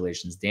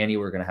congratulations, Danny.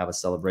 We're going to have a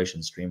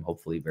celebration stream,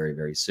 hopefully very,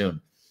 very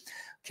soon.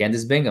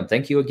 Candice Bingham,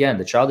 thank you again.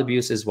 The child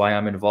abuse is why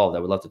I'm involved. I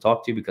would love to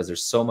talk to you because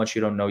there's so much you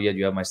don't know yet.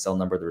 You have my cell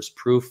number. There's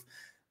proof.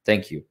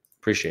 Thank you.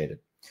 Appreciate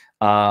it.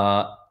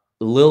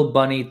 Lil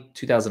Bunny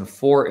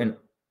 2004, and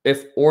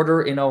if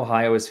order in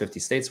Ohio is 50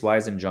 states, why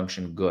is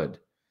injunction good?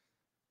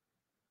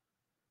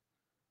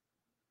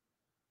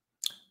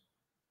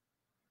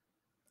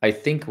 I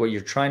think what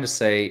you're trying to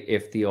say,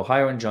 if the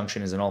Ohio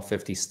injunction is in all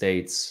 50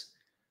 states,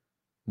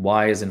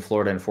 why is in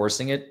Florida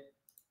enforcing it?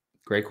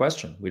 Great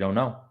question. We don't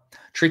know.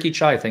 Tricky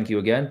Chai, thank you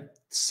again.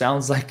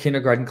 Sounds like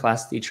kindergarten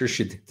class teacher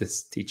did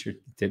this. Teacher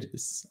did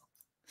this.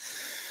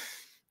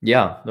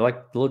 Yeah, they're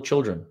like little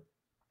children.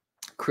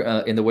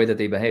 In the way that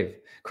they behave.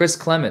 Chris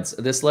Clements,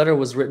 this letter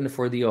was written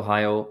for the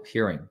Ohio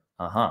hearing.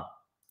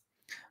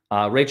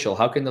 Rachel,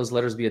 how can those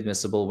letters be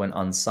admissible when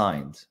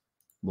unsigned?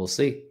 We'll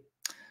see.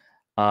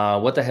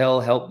 What the hell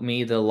helped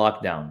me the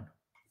lockdown?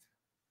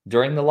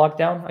 During the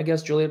lockdown, I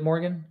guess, Juliet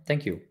Morgan?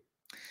 Thank you.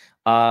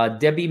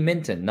 Debbie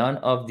Minton, none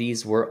of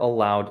these were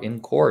allowed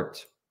in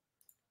court.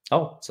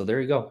 Oh, so there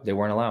you go. They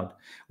weren't allowed.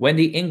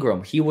 Wendy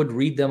Ingram, he would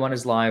read them on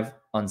his live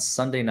on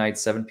Sunday night,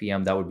 7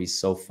 p.m. That would be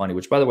so funny.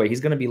 Which, by the way,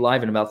 he's going to be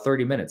live in about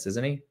 30 minutes,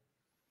 isn't he?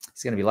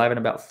 He's going to be live in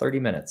about 30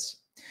 minutes.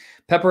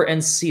 Pepper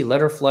NC,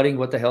 letter flooding.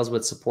 What the hell's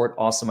with support?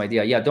 Awesome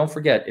idea. Yeah, don't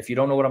forget, if you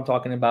don't know what I'm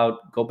talking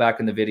about, go back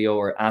in the video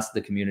or ask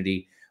the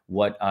community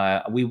what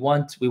we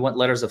want. We want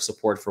letters of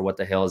support for What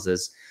the Hell's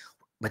is.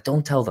 But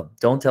don't tell them.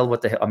 Don't tell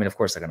what the hell. I mean, of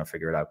course, they're going to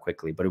figure it out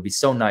quickly. But it would be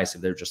so nice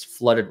if they're just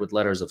flooded with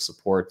letters of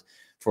support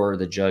for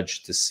the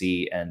judge to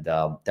see. And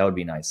that would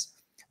be nice.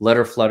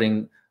 Letter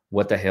flooding,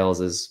 What the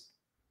hell's is.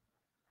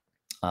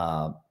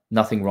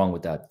 Nothing wrong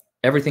with that.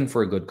 Everything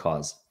for a good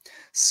cause.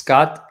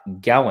 Scott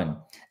Gowan.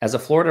 As a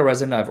Florida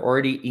resident, I've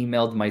already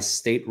emailed my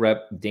state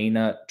rep,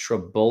 Dana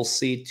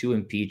Trabulsi, to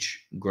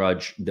impeach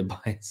grudge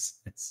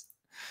devices.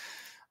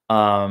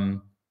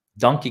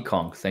 Donkey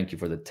Kong, thank you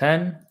for the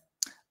 10.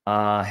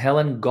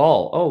 Helen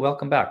Gall. Oh,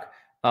 welcome back.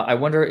 I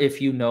wonder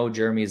if you know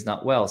Jeremy is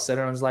not well. Said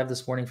it on his live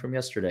this morning from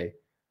yesterday.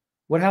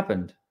 What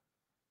happened?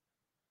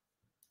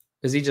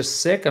 Is he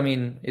just sick? I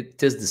mean,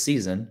 it is the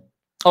season.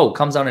 Oh,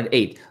 comes on at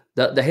 8.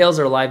 The Hales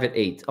are live at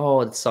 8.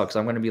 Oh, it sucks.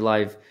 I'm going to be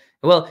live.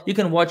 Well, you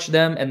can watch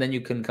them and then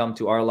you can come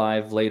to our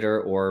live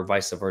later or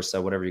vice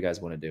versa, whatever you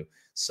guys want to do.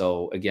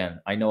 So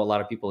again, I know a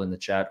lot of people in the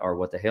chat are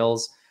What the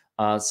Hales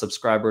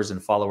subscribers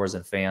and followers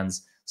and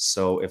fans.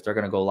 So if they're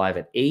going to go live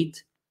at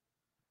 8,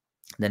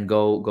 then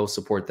go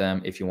support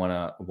them. If you want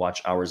to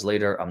watch hours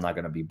later, I'm not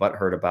going to be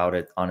butthurt about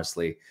it.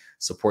 Honestly,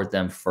 support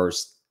them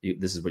first.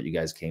 This is what you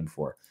guys came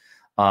for.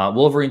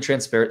 Wolverine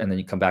Transparent, and then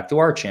you come back to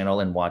our channel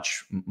and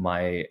watch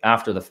my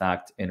after the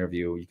fact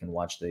interview. You can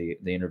watch the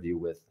interview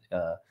with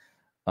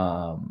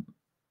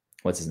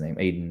what's his name,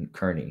 Aiden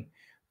Kearney.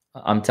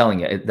 I'm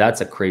telling you,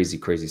 that's a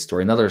crazy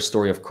story. Another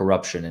story of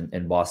corruption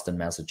in Boston,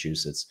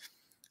 Massachusetts.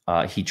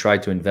 He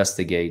tried to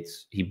investigate.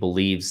 He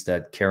believes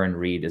that Karen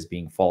Reed is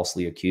being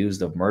falsely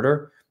accused of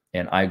murder,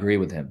 and I agree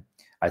with him.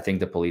 I think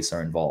the police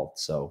are involved,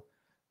 so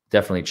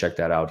definitely check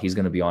that out. He's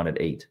going to be on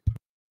at 8.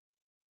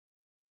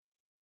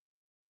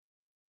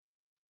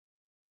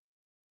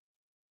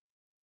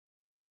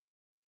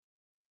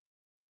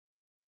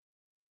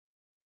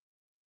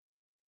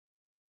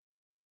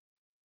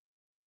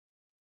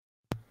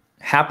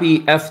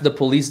 Happy F the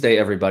Police Day,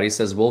 everybody,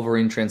 says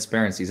Wolverine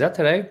Transparency. Is that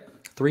today?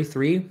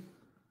 3-3?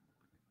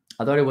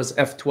 I thought it was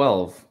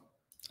F12.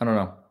 I don't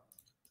know.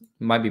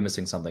 Might be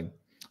missing something.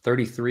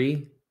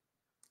 33?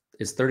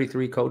 Is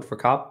 33 code for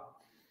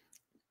cop?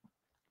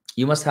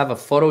 You must have a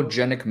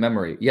photogenic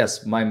memory.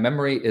 Yes, my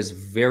memory is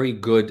very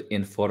good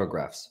in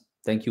photographs.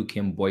 Thank you,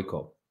 Kim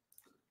Boyko.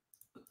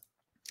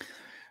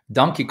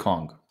 Donkey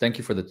Kong, thank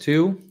you for the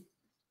 2.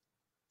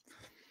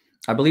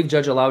 I believe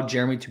judge allowed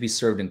Jeremy to be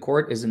served in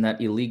court. Isn't that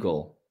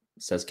illegal?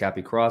 Says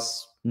Cappy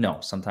Cross. No,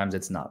 sometimes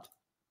it's not.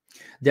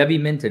 Debbie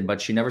Minton,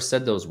 but she never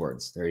said those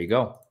words. There you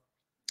go.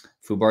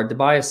 Fubar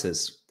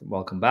DeThomasis,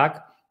 welcome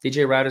back.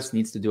 DJ Radis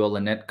needs to do a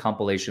Lynette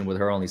compilation with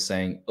her only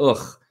saying,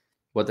 ugh,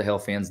 what the hell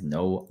fans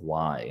know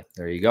why.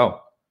 There you go.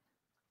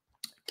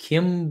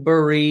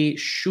 Kimberly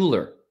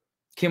Schuler.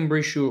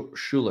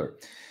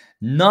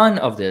 None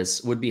of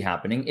this would be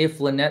happening if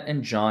Lynette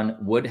and John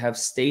would have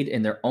stayed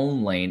in their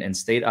own lane and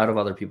stayed out of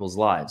other people's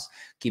lives.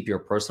 Keep your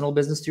personal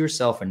business to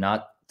yourself and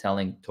not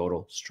telling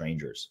total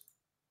strangers.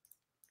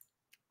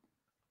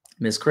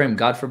 Ms. Krim,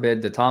 God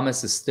forbid,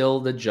 DeThomasis is still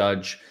the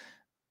judge.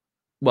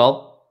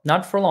 Well,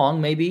 not for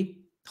long, maybe.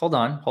 Hold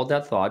on, hold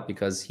that thought,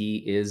 because he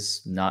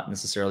is not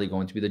necessarily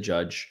going to be the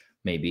judge,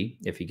 maybe,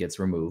 if he gets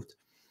removed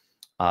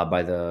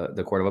by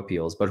the Court of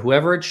Appeals. But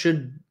whoever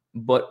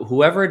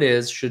it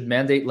is should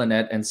mandate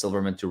Lynette and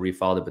Silverman to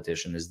refile the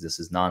petition. This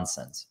is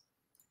nonsense.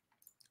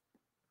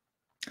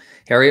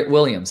 Harriet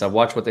Williams, I've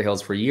watched What the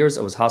Hell's for years.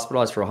 I was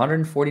hospitalized for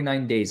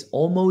 149 days,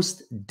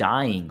 almost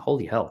dying.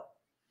 Holy hell.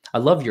 I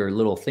love your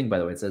little thing, by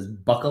the way. It says,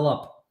 buckle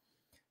up.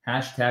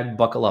 Hashtag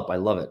buckle up. I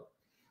love it.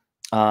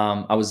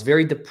 I was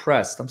very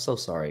depressed. I'm so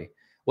sorry.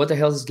 What the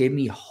Hell's gave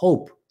me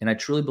hope, and I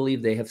truly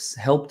believe they have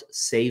helped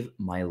save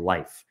my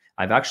life.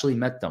 I've actually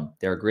met them.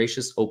 They're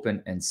gracious,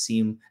 open,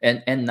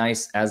 and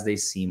nice as they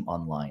seem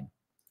online.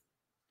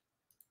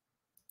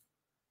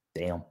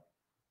 Damn.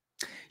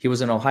 He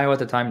was in Ohio at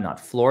the time, not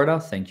Florida.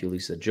 Thank you,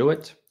 Lisa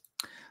Jewett.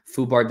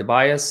 Fubar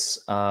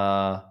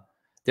DeBias.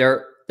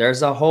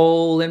 There's a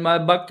hole in my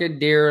bucket,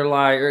 dear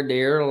liar,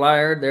 dear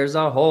liar. There's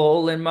a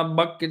hole in my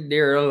bucket,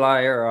 dear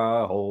liar,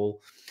 a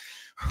hole.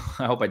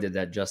 I hope I did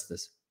that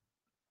justice.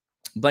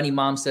 Bunny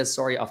Mom says,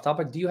 sorry, off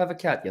topic. Do you have a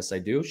cat? Yes, I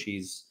do.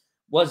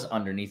 Was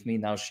underneath me.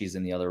 Now she's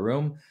in the other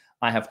room.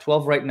 I have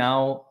 12 right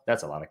now.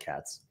 That's a lot of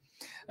cats.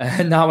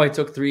 And now I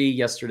took 3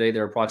 yesterday.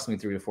 They're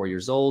approximately 3 to 4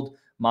 years old.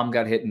 Mom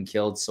got hit and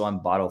killed, so I'm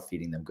bottle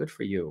feeding them. Good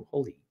for you.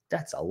 Holy,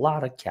 that's a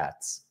lot of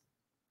cats,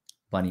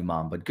 Bunny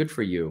Mom. But good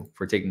for you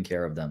for taking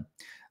care of them.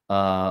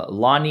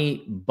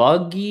 Lonnie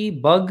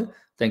Bug,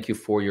 thank you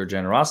for your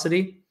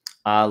generosity.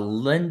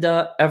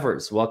 Linda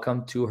Evers,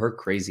 welcome to her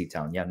crazy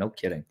town. Yeah, no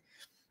kidding.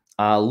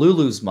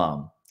 Lulu's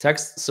mom,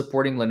 text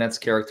supporting Lynette's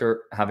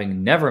character,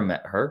 having never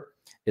met her.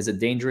 is a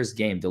dangerous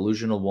game.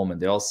 Delusional woman.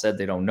 They all said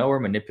they don't know her.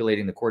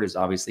 Manipulating the court is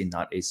obviously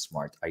not a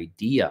smart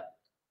idea.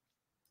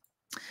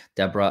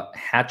 Deborah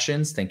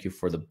Hatchins, thank you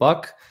for the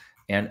buck.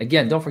 And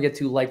again, don't forget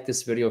to like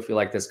this video if you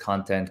like this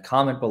content,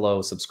 comment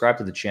below, subscribe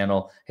to the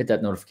channel, hit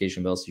that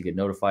notification bell so you get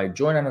notified,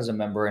 join on as a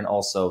member, and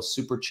also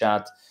super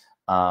chat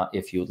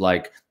if you would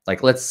like.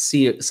 Like, let's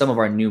see some of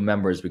our new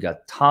members. We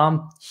got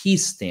Tom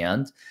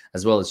Heestand,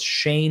 as well as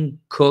Shane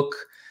Cook,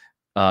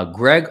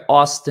 Greg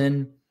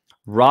Austin,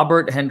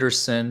 Robert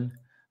Henderson,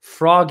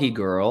 Froggy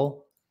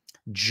Girl,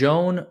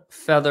 Joan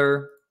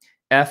Feather,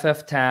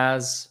 FF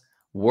Taz,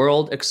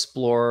 World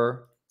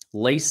Explorer,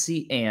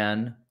 Lacey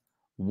Ann,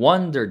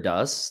 Wonder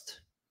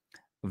Dust,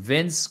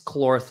 Vince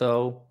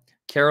Clortho,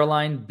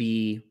 Caroline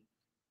B,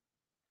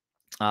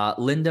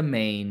 Linda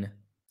Main,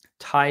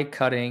 Ty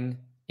Cutting,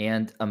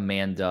 and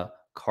Amanda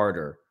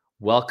Carter.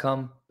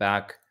 Welcome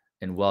back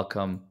and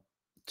welcome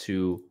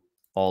to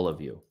all of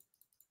you.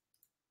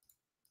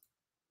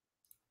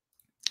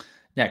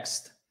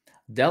 Next,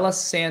 Della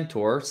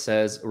Santor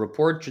says,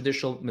 report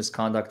judicial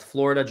misconduct,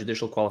 Florida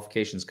Judicial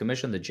Qualifications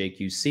Commission, the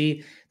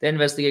JQC. They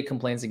investigate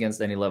complaints against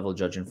any level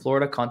judge in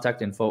Florida.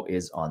 Contact info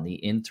is on the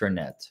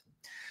internet.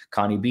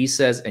 Connie B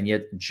says, and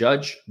yet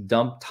Judge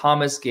Dump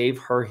Thomas gave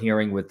her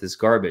hearing with this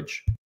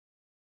garbage.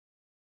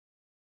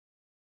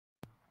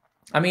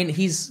 I mean,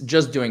 he's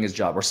just doing his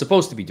job, or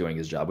supposed to be doing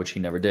his job, which he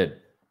never did.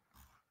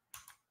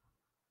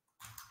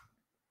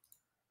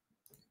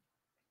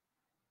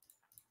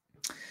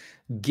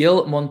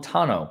 Gil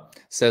Montano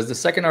says the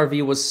second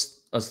RV was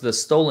the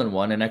stolen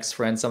one. An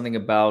ex-friend, something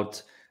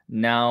about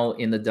now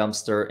in the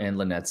dumpster and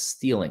Lynette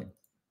stealing.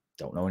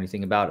 Don't know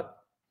anything about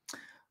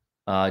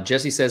it.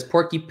 Jesse says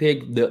Porky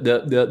Pig.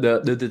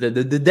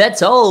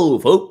 That's all,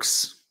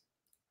 folks.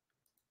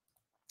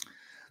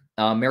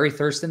 Mary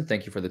Thurston,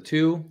 thank you for the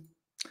 2.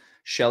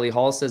 Shelly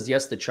Hall says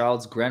yes. The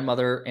child's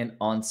grandmother and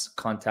aunts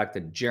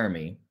contacted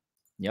Jeremy.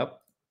 Yep.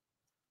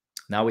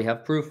 Now we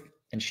have proof,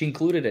 and she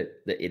included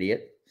it. The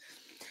idiot.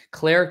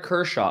 Claire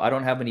Kershaw, I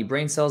don't have any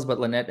brain cells, but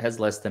Lynette has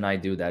less than I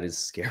do. That is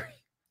scary.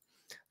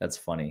 That's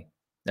funny.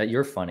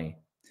 You're funny.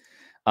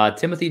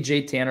 Timothy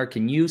J. Tanner,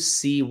 can you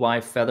see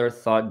why Feather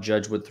thought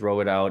Judge would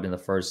throw it out in the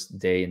first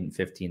day in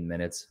 15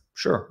 minutes?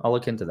 Sure, I'll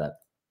look into that.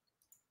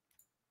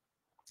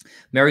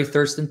 Mary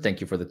Thurston,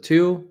 thank you for the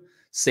 2.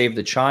 Save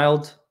the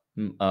Child.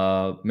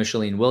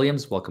 Micheline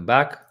Williams, welcome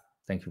back.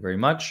 Thank you very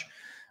much.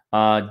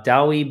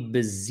 Dewey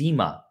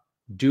Bazima.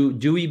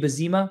 Dewey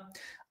Bazima.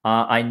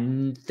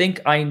 I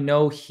think I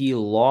know he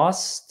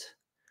lost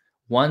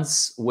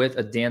once with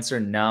a dancer.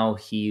 Now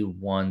he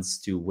wants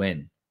to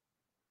win.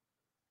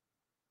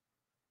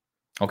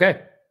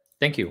 Okay.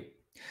 Thank you.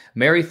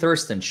 Mary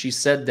Thurston. She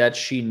said that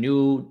she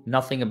knew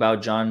nothing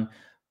about John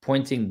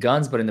pointing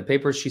guns, but in the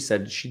papers she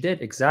said she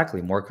did.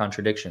 Exactly. More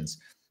contradictions.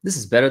 This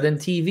is better than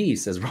TV,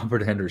 says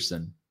Robert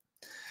Henderson.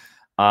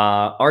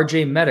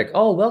 RJ Medic.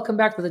 Oh, welcome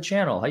back to the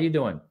channel. How you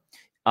doing?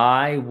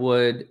 I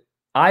would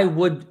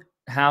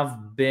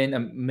have been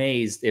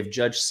amazed if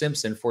Judge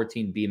Simpson,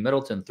 14B,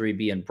 Middleton,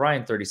 3B, and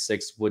Brian,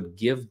 36, would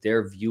give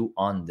their view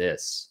on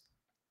this.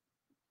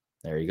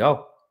 There you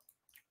go.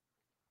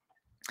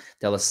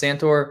 Della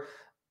Santor,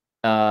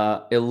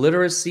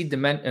 illiteracy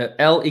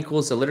L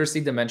equals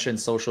illiteracy dimension,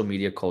 social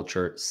media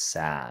culture,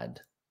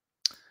 sad.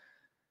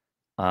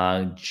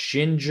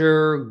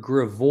 Ginger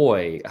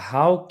Gravoy,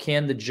 how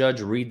can the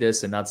judge read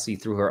this and not see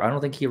through her? I don't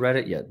think he read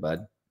it yet,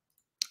 bud.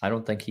 I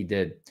don't think he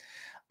did.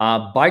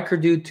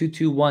 Biker Dude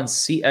 221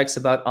 CX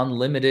about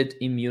unlimited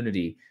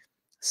immunity.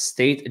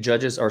 State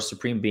judges are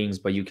supreme beings,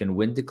 but you can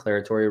win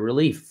declaratory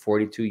relief.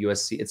 42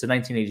 USC. It's a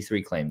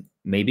 1983 claim.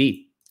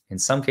 Maybe. In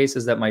some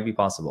cases, that might be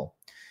possible.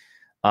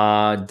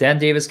 Dan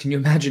Davis, can you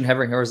imagine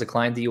having her as a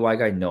client DUI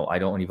guy? No, I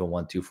don't even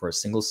want to for a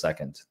single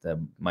second.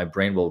 My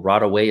brain will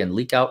rot away and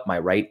leak out my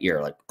right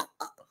ear. Like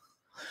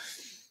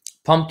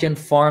Pumpkin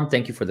Farm,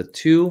 thank you for the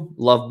 2.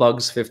 Love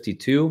Bugs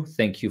 52,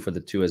 thank you for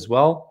the 2 as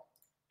well.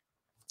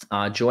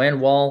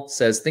 Joanne Wall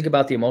says, think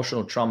about the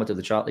emotional trauma to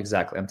the child.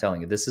 Exactly. I'm telling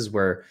you, this is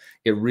where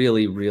it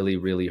really, really,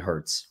 really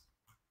hurts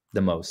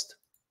the most.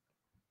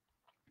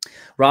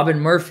 Robin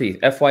Murphy,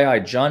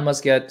 FYI, John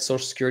must get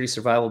Social Security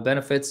survival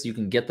benefits. You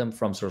can get them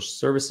from Social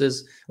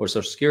Services or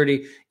Social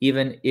Security,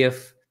 even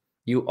if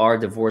you are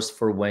divorced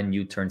for when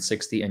you turn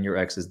 60 and your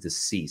ex is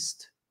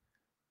deceased.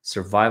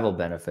 Survival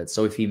benefits.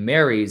 So if he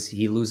marries,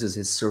 he loses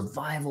his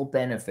survival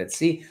benefits.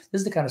 See,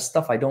 this is the kind of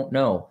stuff I don't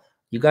know.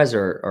 You guys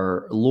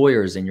are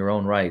lawyers in your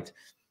own right.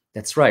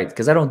 That's right,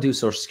 because I don't do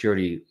Social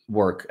Security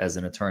work as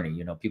an attorney.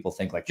 You know, people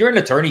think like, you're an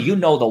attorney, you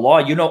know the law,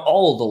 you know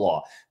all of the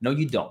law. No,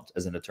 you don't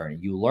as an attorney.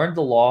 You learn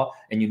the law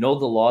and you know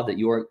the law that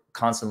you are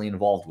constantly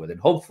involved with.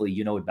 And hopefully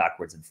you know it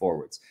backwards and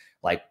forwards.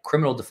 Like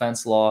criminal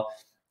defense law,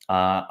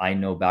 I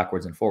know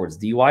backwards and forwards.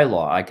 DUI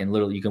law, I can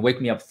literally, you can wake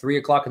me up 3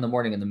 o'clock in the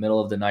morning in the middle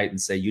of the night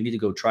and say, you need to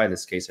go try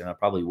this case. And I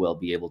probably will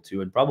be able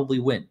to and probably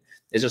win.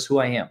 It's just who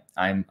I am.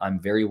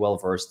 I'm very well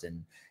versed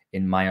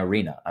in my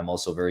arena. I'm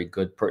also very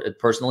good at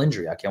personal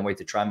injury. I can't wait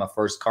to try my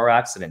first car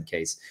accident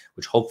case,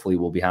 which hopefully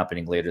will be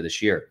happening later this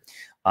year.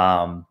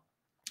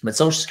 But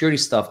Social Security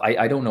stuff,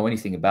 I don't know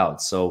anything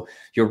about. So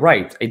you're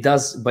right. It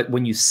does. But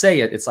when you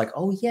say it, it's like,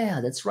 oh, yeah,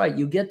 that's right.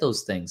 You get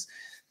those things.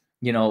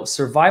 You know,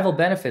 survival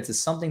benefits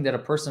is something that a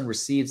person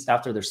receives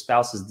after their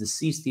spouse is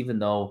deceased, even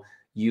though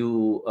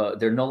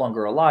they're no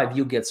longer alive.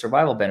 You get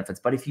survival benefits.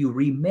 But if you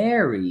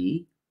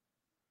remarry,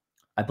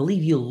 I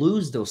believe you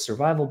lose those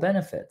survival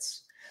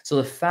benefits. So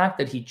the fact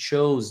that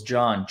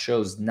John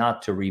chose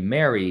not to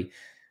remarry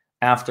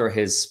after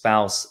his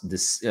spouse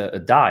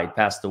died,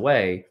 passed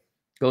away,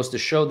 goes to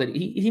show that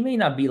he may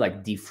not be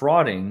like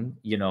defrauding,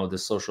 the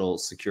Social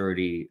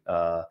Security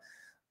of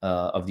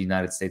the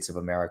United States of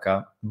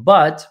America,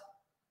 but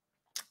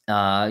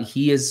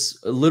he is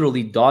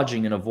literally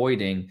dodging and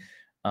avoiding.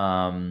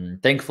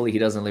 Thankfully,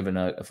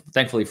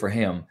 thankfully for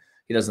him,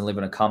 he doesn't live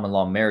in a common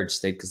law marriage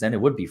state, because then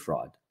it would be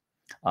fraud.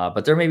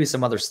 But there may be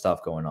some other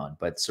stuff going on.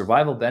 But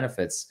survival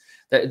benefits,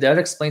 that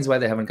explains why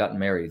they haven't gotten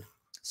married.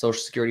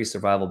 Social Security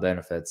survival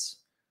benefits.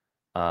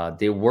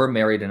 They were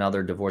married and now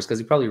they're divorced, because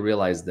he probably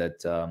realized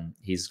that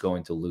he's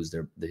going to lose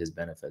his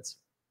benefits.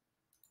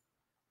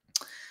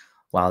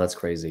 Wow, that's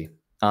crazy.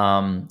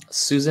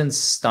 Susan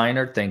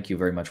Steiner, thank you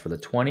very much for the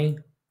 20.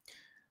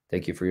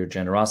 Thank you for your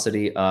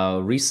generosity.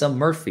 Risa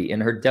Murphy, in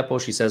her depot,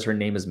 she says her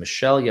name is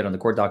Michelle, yet on the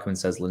court document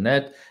says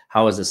Lynette.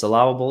 How is this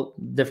allowable?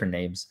 Different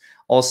names.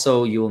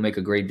 Also, you will make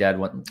a great dad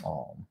one.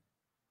 Oh.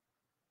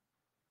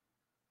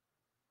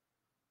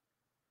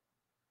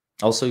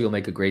 Also, you'll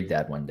make a great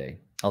dad one day.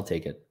 I'll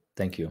take it.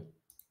 Thank you.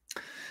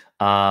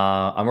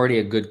 I'm already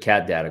a good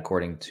cat dad,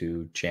 according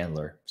to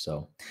Chandler.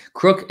 So,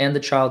 Crook and the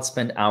child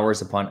spend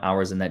hours upon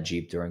hours in that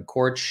Jeep during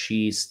court.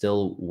 She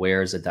still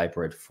wears a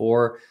diaper at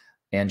 4,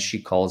 and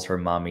she calls her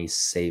mommy,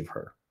 save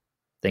her.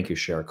 Thank you,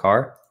 Cher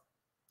Carr.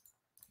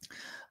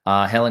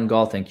 Helen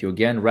Gall, thank you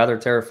again. Rather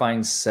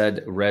terrifying,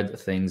 said red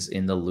things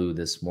in the loo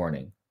this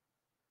morning.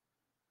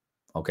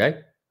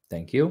 Okay,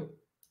 thank you.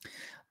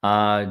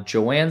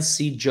 Joanne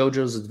C.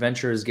 JoJo's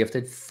Adventure is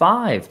gifted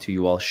 5 to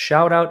you all.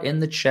 Shout out in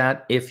the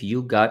chat if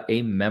you got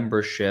a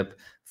membership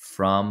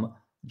from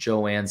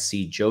Joanne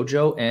C.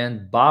 JoJo,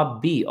 and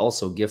Bob B.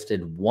 also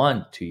gifted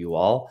 1 to you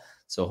all.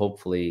 So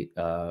hopefully,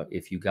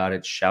 if you got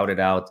it, shout it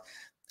out.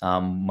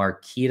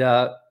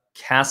 Marquita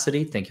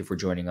Cassidy, thank you for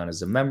joining on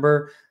as a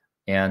member.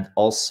 And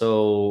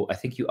also, I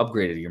think you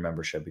upgraded your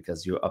membership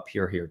because you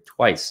appear here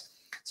twice.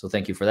 So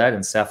thank you for that.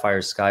 And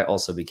Sapphire Sky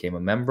also became a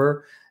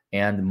member.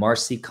 And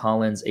Marcy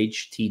Collins,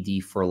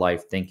 HTD for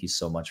life, thank you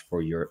so much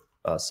for your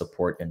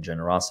support and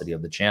generosity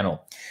of the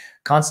channel.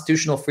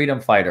 Constitutional Freedom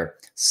Fighter,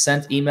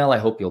 sent email. I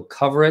hope you'll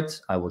cover it.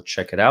 I will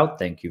check it out.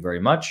 Thank you very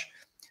much.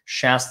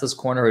 Shasta's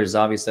Corner, is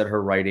obvious that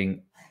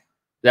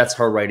that's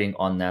her writing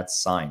on that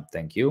sign.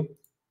 Thank you.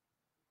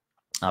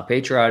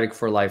 Patriotic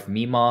for Life,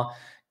 Mima,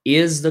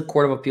 is the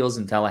Court of Appeals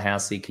in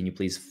Tallahassee? Can you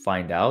please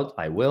find out?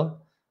 I will.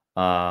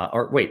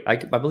 Or wait, I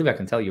believe I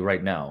can tell you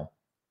right now.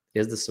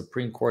 Is the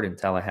Supreme Court in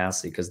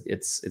Tallahassee, because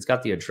it's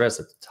got the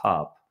address at the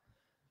top.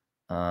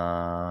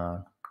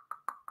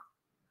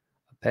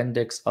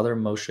 Appendix, other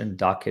motion,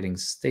 docketing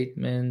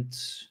statement.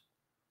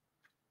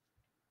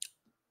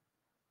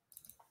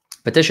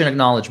 Petition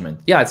acknowledgement.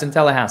 Yeah, it's in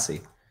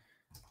Tallahassee.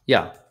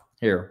 Yeah,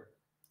 here.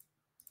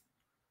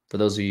 For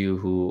those of you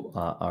who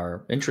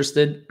are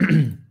interested.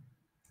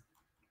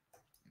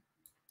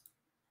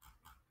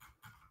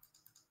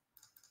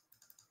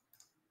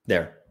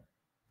 There.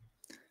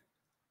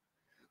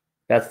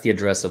 That's the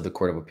address of the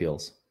Court of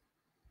Appeals.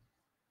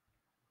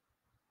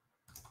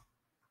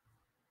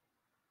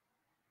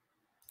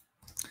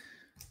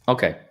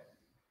 Okay.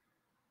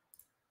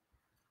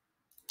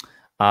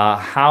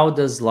 How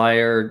does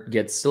Liar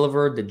get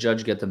silver? Did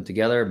Judge get them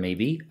together?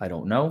 Maybe. I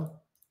don't know.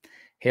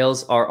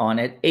 Hales are on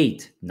at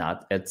 8,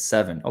 not at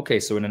 7. Okay,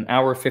 so in an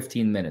hour,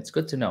 15 minutes.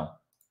 Good to know.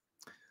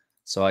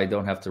 So I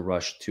don't have to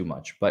rush too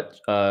much. But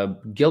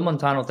Gil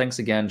Montano, thanks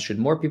again. Should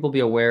more people be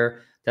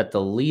aware that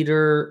the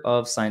leader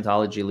of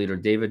Scientology, leader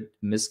David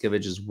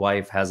Miscavige's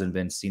wife, hasn't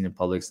been seen in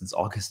public since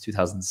August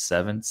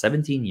 2007?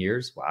 17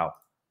 years? Wow,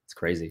 it's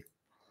crazy.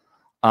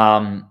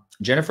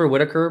 Jennifer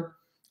Whitaker,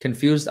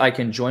 confused. I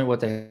can join what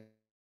the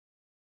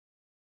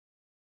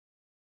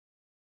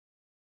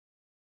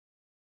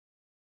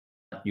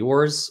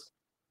yours.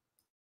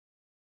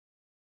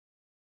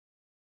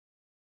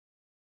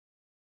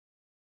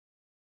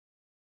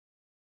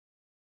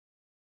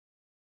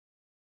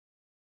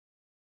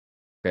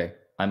 Okay,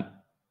 I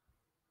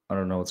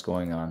don't know what's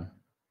going on.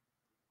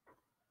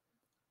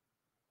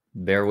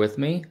 Bear with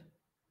me.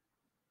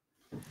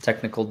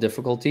 Technical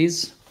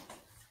difficulties.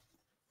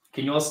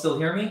 Can you all still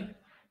hear me?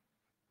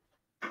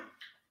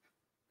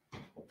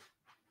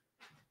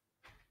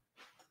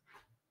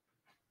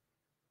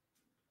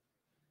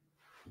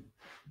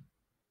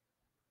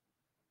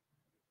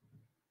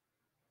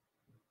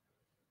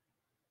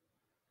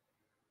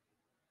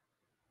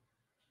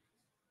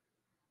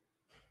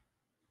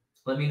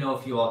 Let me know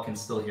if you all can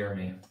still hear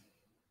me.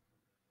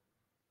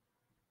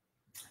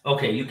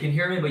 Okay, you can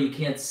hear me, but you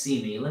can't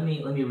see me. Let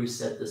me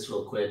reset this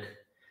real quick.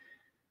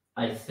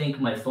 I think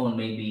my phone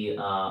may be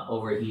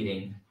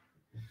overheating.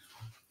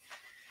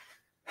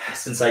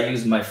 Since I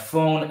use my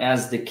phone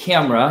as the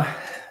camera,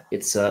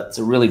 It's a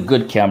really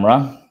good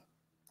camera.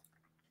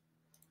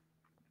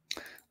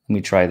 Let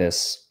me try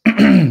this.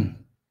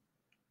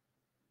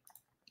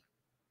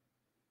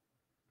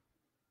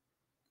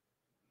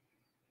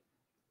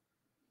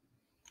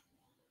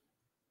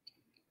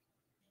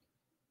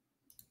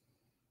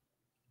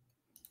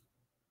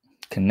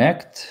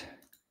 Connect.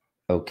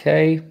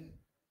 Okay.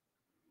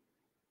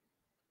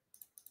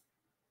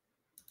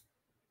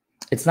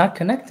 It's not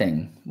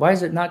connecting. Why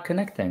is it not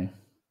connecting?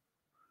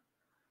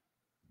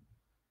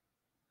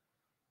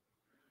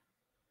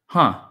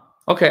 Huh.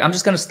 Okay, I'm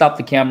just going to stop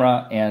the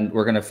camera and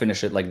we're going to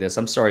finish it like this.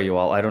 I'm sorry, you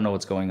all. I don't know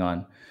what's going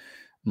on.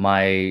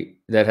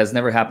 That has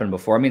never happened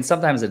before. I mean,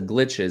 sometimes it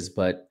glitches,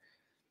 but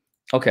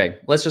okay,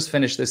 let's just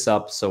finish this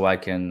up so I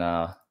can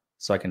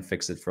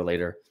fix it for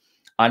later.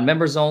 On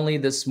members only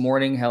this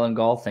morning, Helen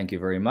Gall, thank you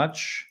very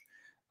much.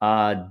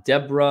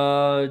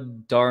 Deborah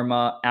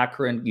Dharma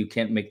Akron, you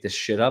can't make this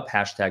shit up.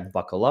 Hashtag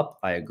buckle up.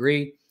 I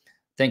agree.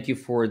 Thank you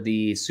for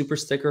the super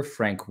sticker,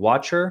 Frank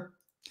Watcher.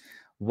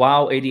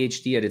 Wow,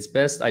 ADHD at its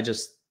best. I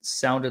just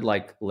sounded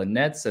like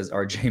Lynette, says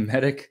RJ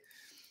Medic.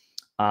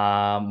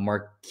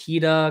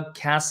 Marquita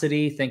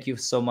Cassidy, thank you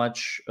so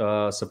much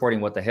supporting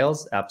What the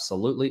Hales.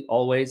 Absolutely,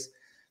 always.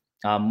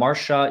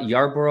 Marsha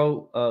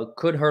Yarborough,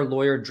 could her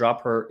lawyer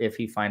drop her if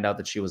he find out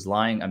that she was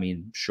lying? I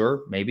mean,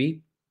 sure,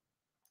 maybe.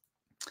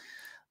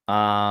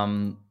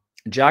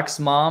 Jack's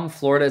mom,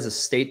 Florida is a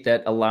state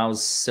that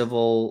allows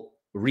civil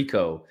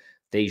RICO.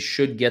 They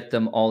should get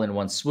them all in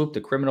one swoop.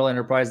 The criminal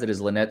enterprise that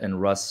is Lynette and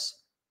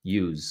Russ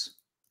use.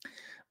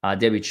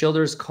 Debbie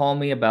Childers, call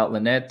me about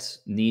Lynette.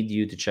 Need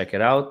you to check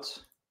it out.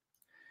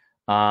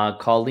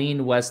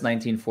 Colleen West,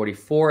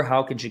 1944.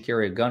 How can she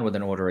carry a gun with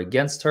an order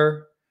against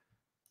her?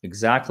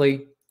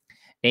 Exactly.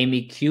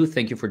 Amy Q,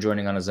 thank you for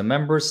joining on as a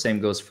member. Same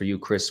goes for you,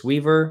 Chris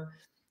Weaver.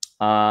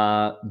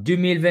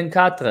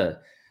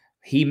 2024.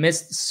 He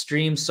missed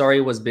stream.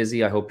 Sorry, was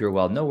busy. I hope you're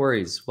well. No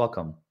worries.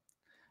 Welcome.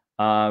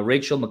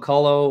 Rachel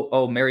McCullough.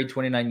 Oh, married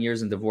 29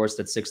 years and divorced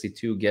at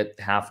 62. Get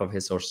half of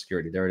his Social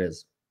Security. There it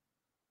is.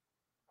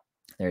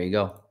 There you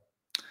go.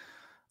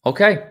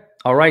 Okay.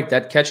 All right.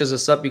 That catches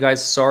us up, you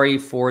guys. Sorry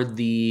for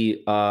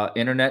the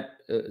internet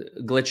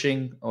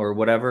glitching or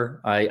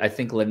whatever. I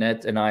think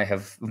Lynette and I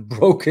have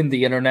broken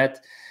the internet.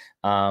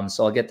 So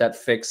I'll get that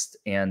fixed.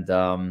 And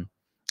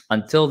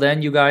until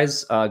then, you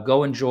guys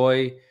go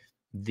enjoy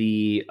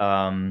the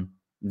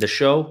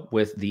show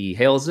with the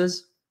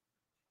Haleses.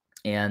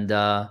 And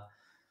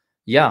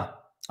yeah,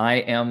 I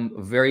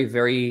am very,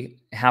 very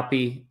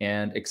happy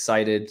and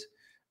excited.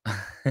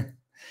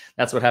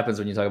 That's what happens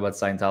when you talk about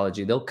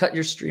Scientology. They'll cut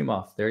your stream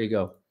off. There you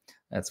go.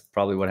 That's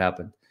probably what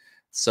happened.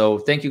 So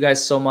thank you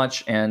guys so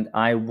much. And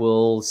I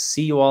will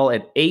see you all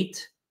at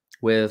 8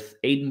 with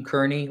Aiden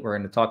Kearney. We're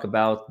going to talk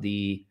about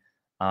the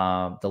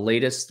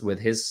latest with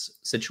his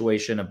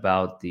situation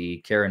about the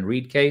Karen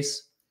Reed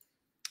case.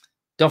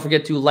 Don't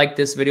forget to like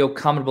this video,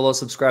 comment below,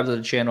 subscribe to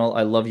the channel.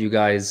 I love you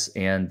guys.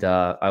 And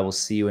I will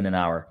see you in an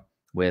hour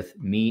with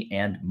me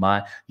and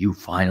you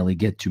finally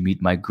get to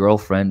meet my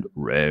girlfriend,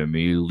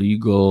 Remy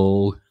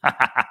Legal.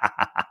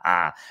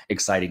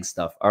 Exciting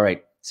stuff. All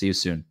right. See you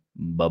soon.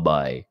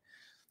 Bye-bye.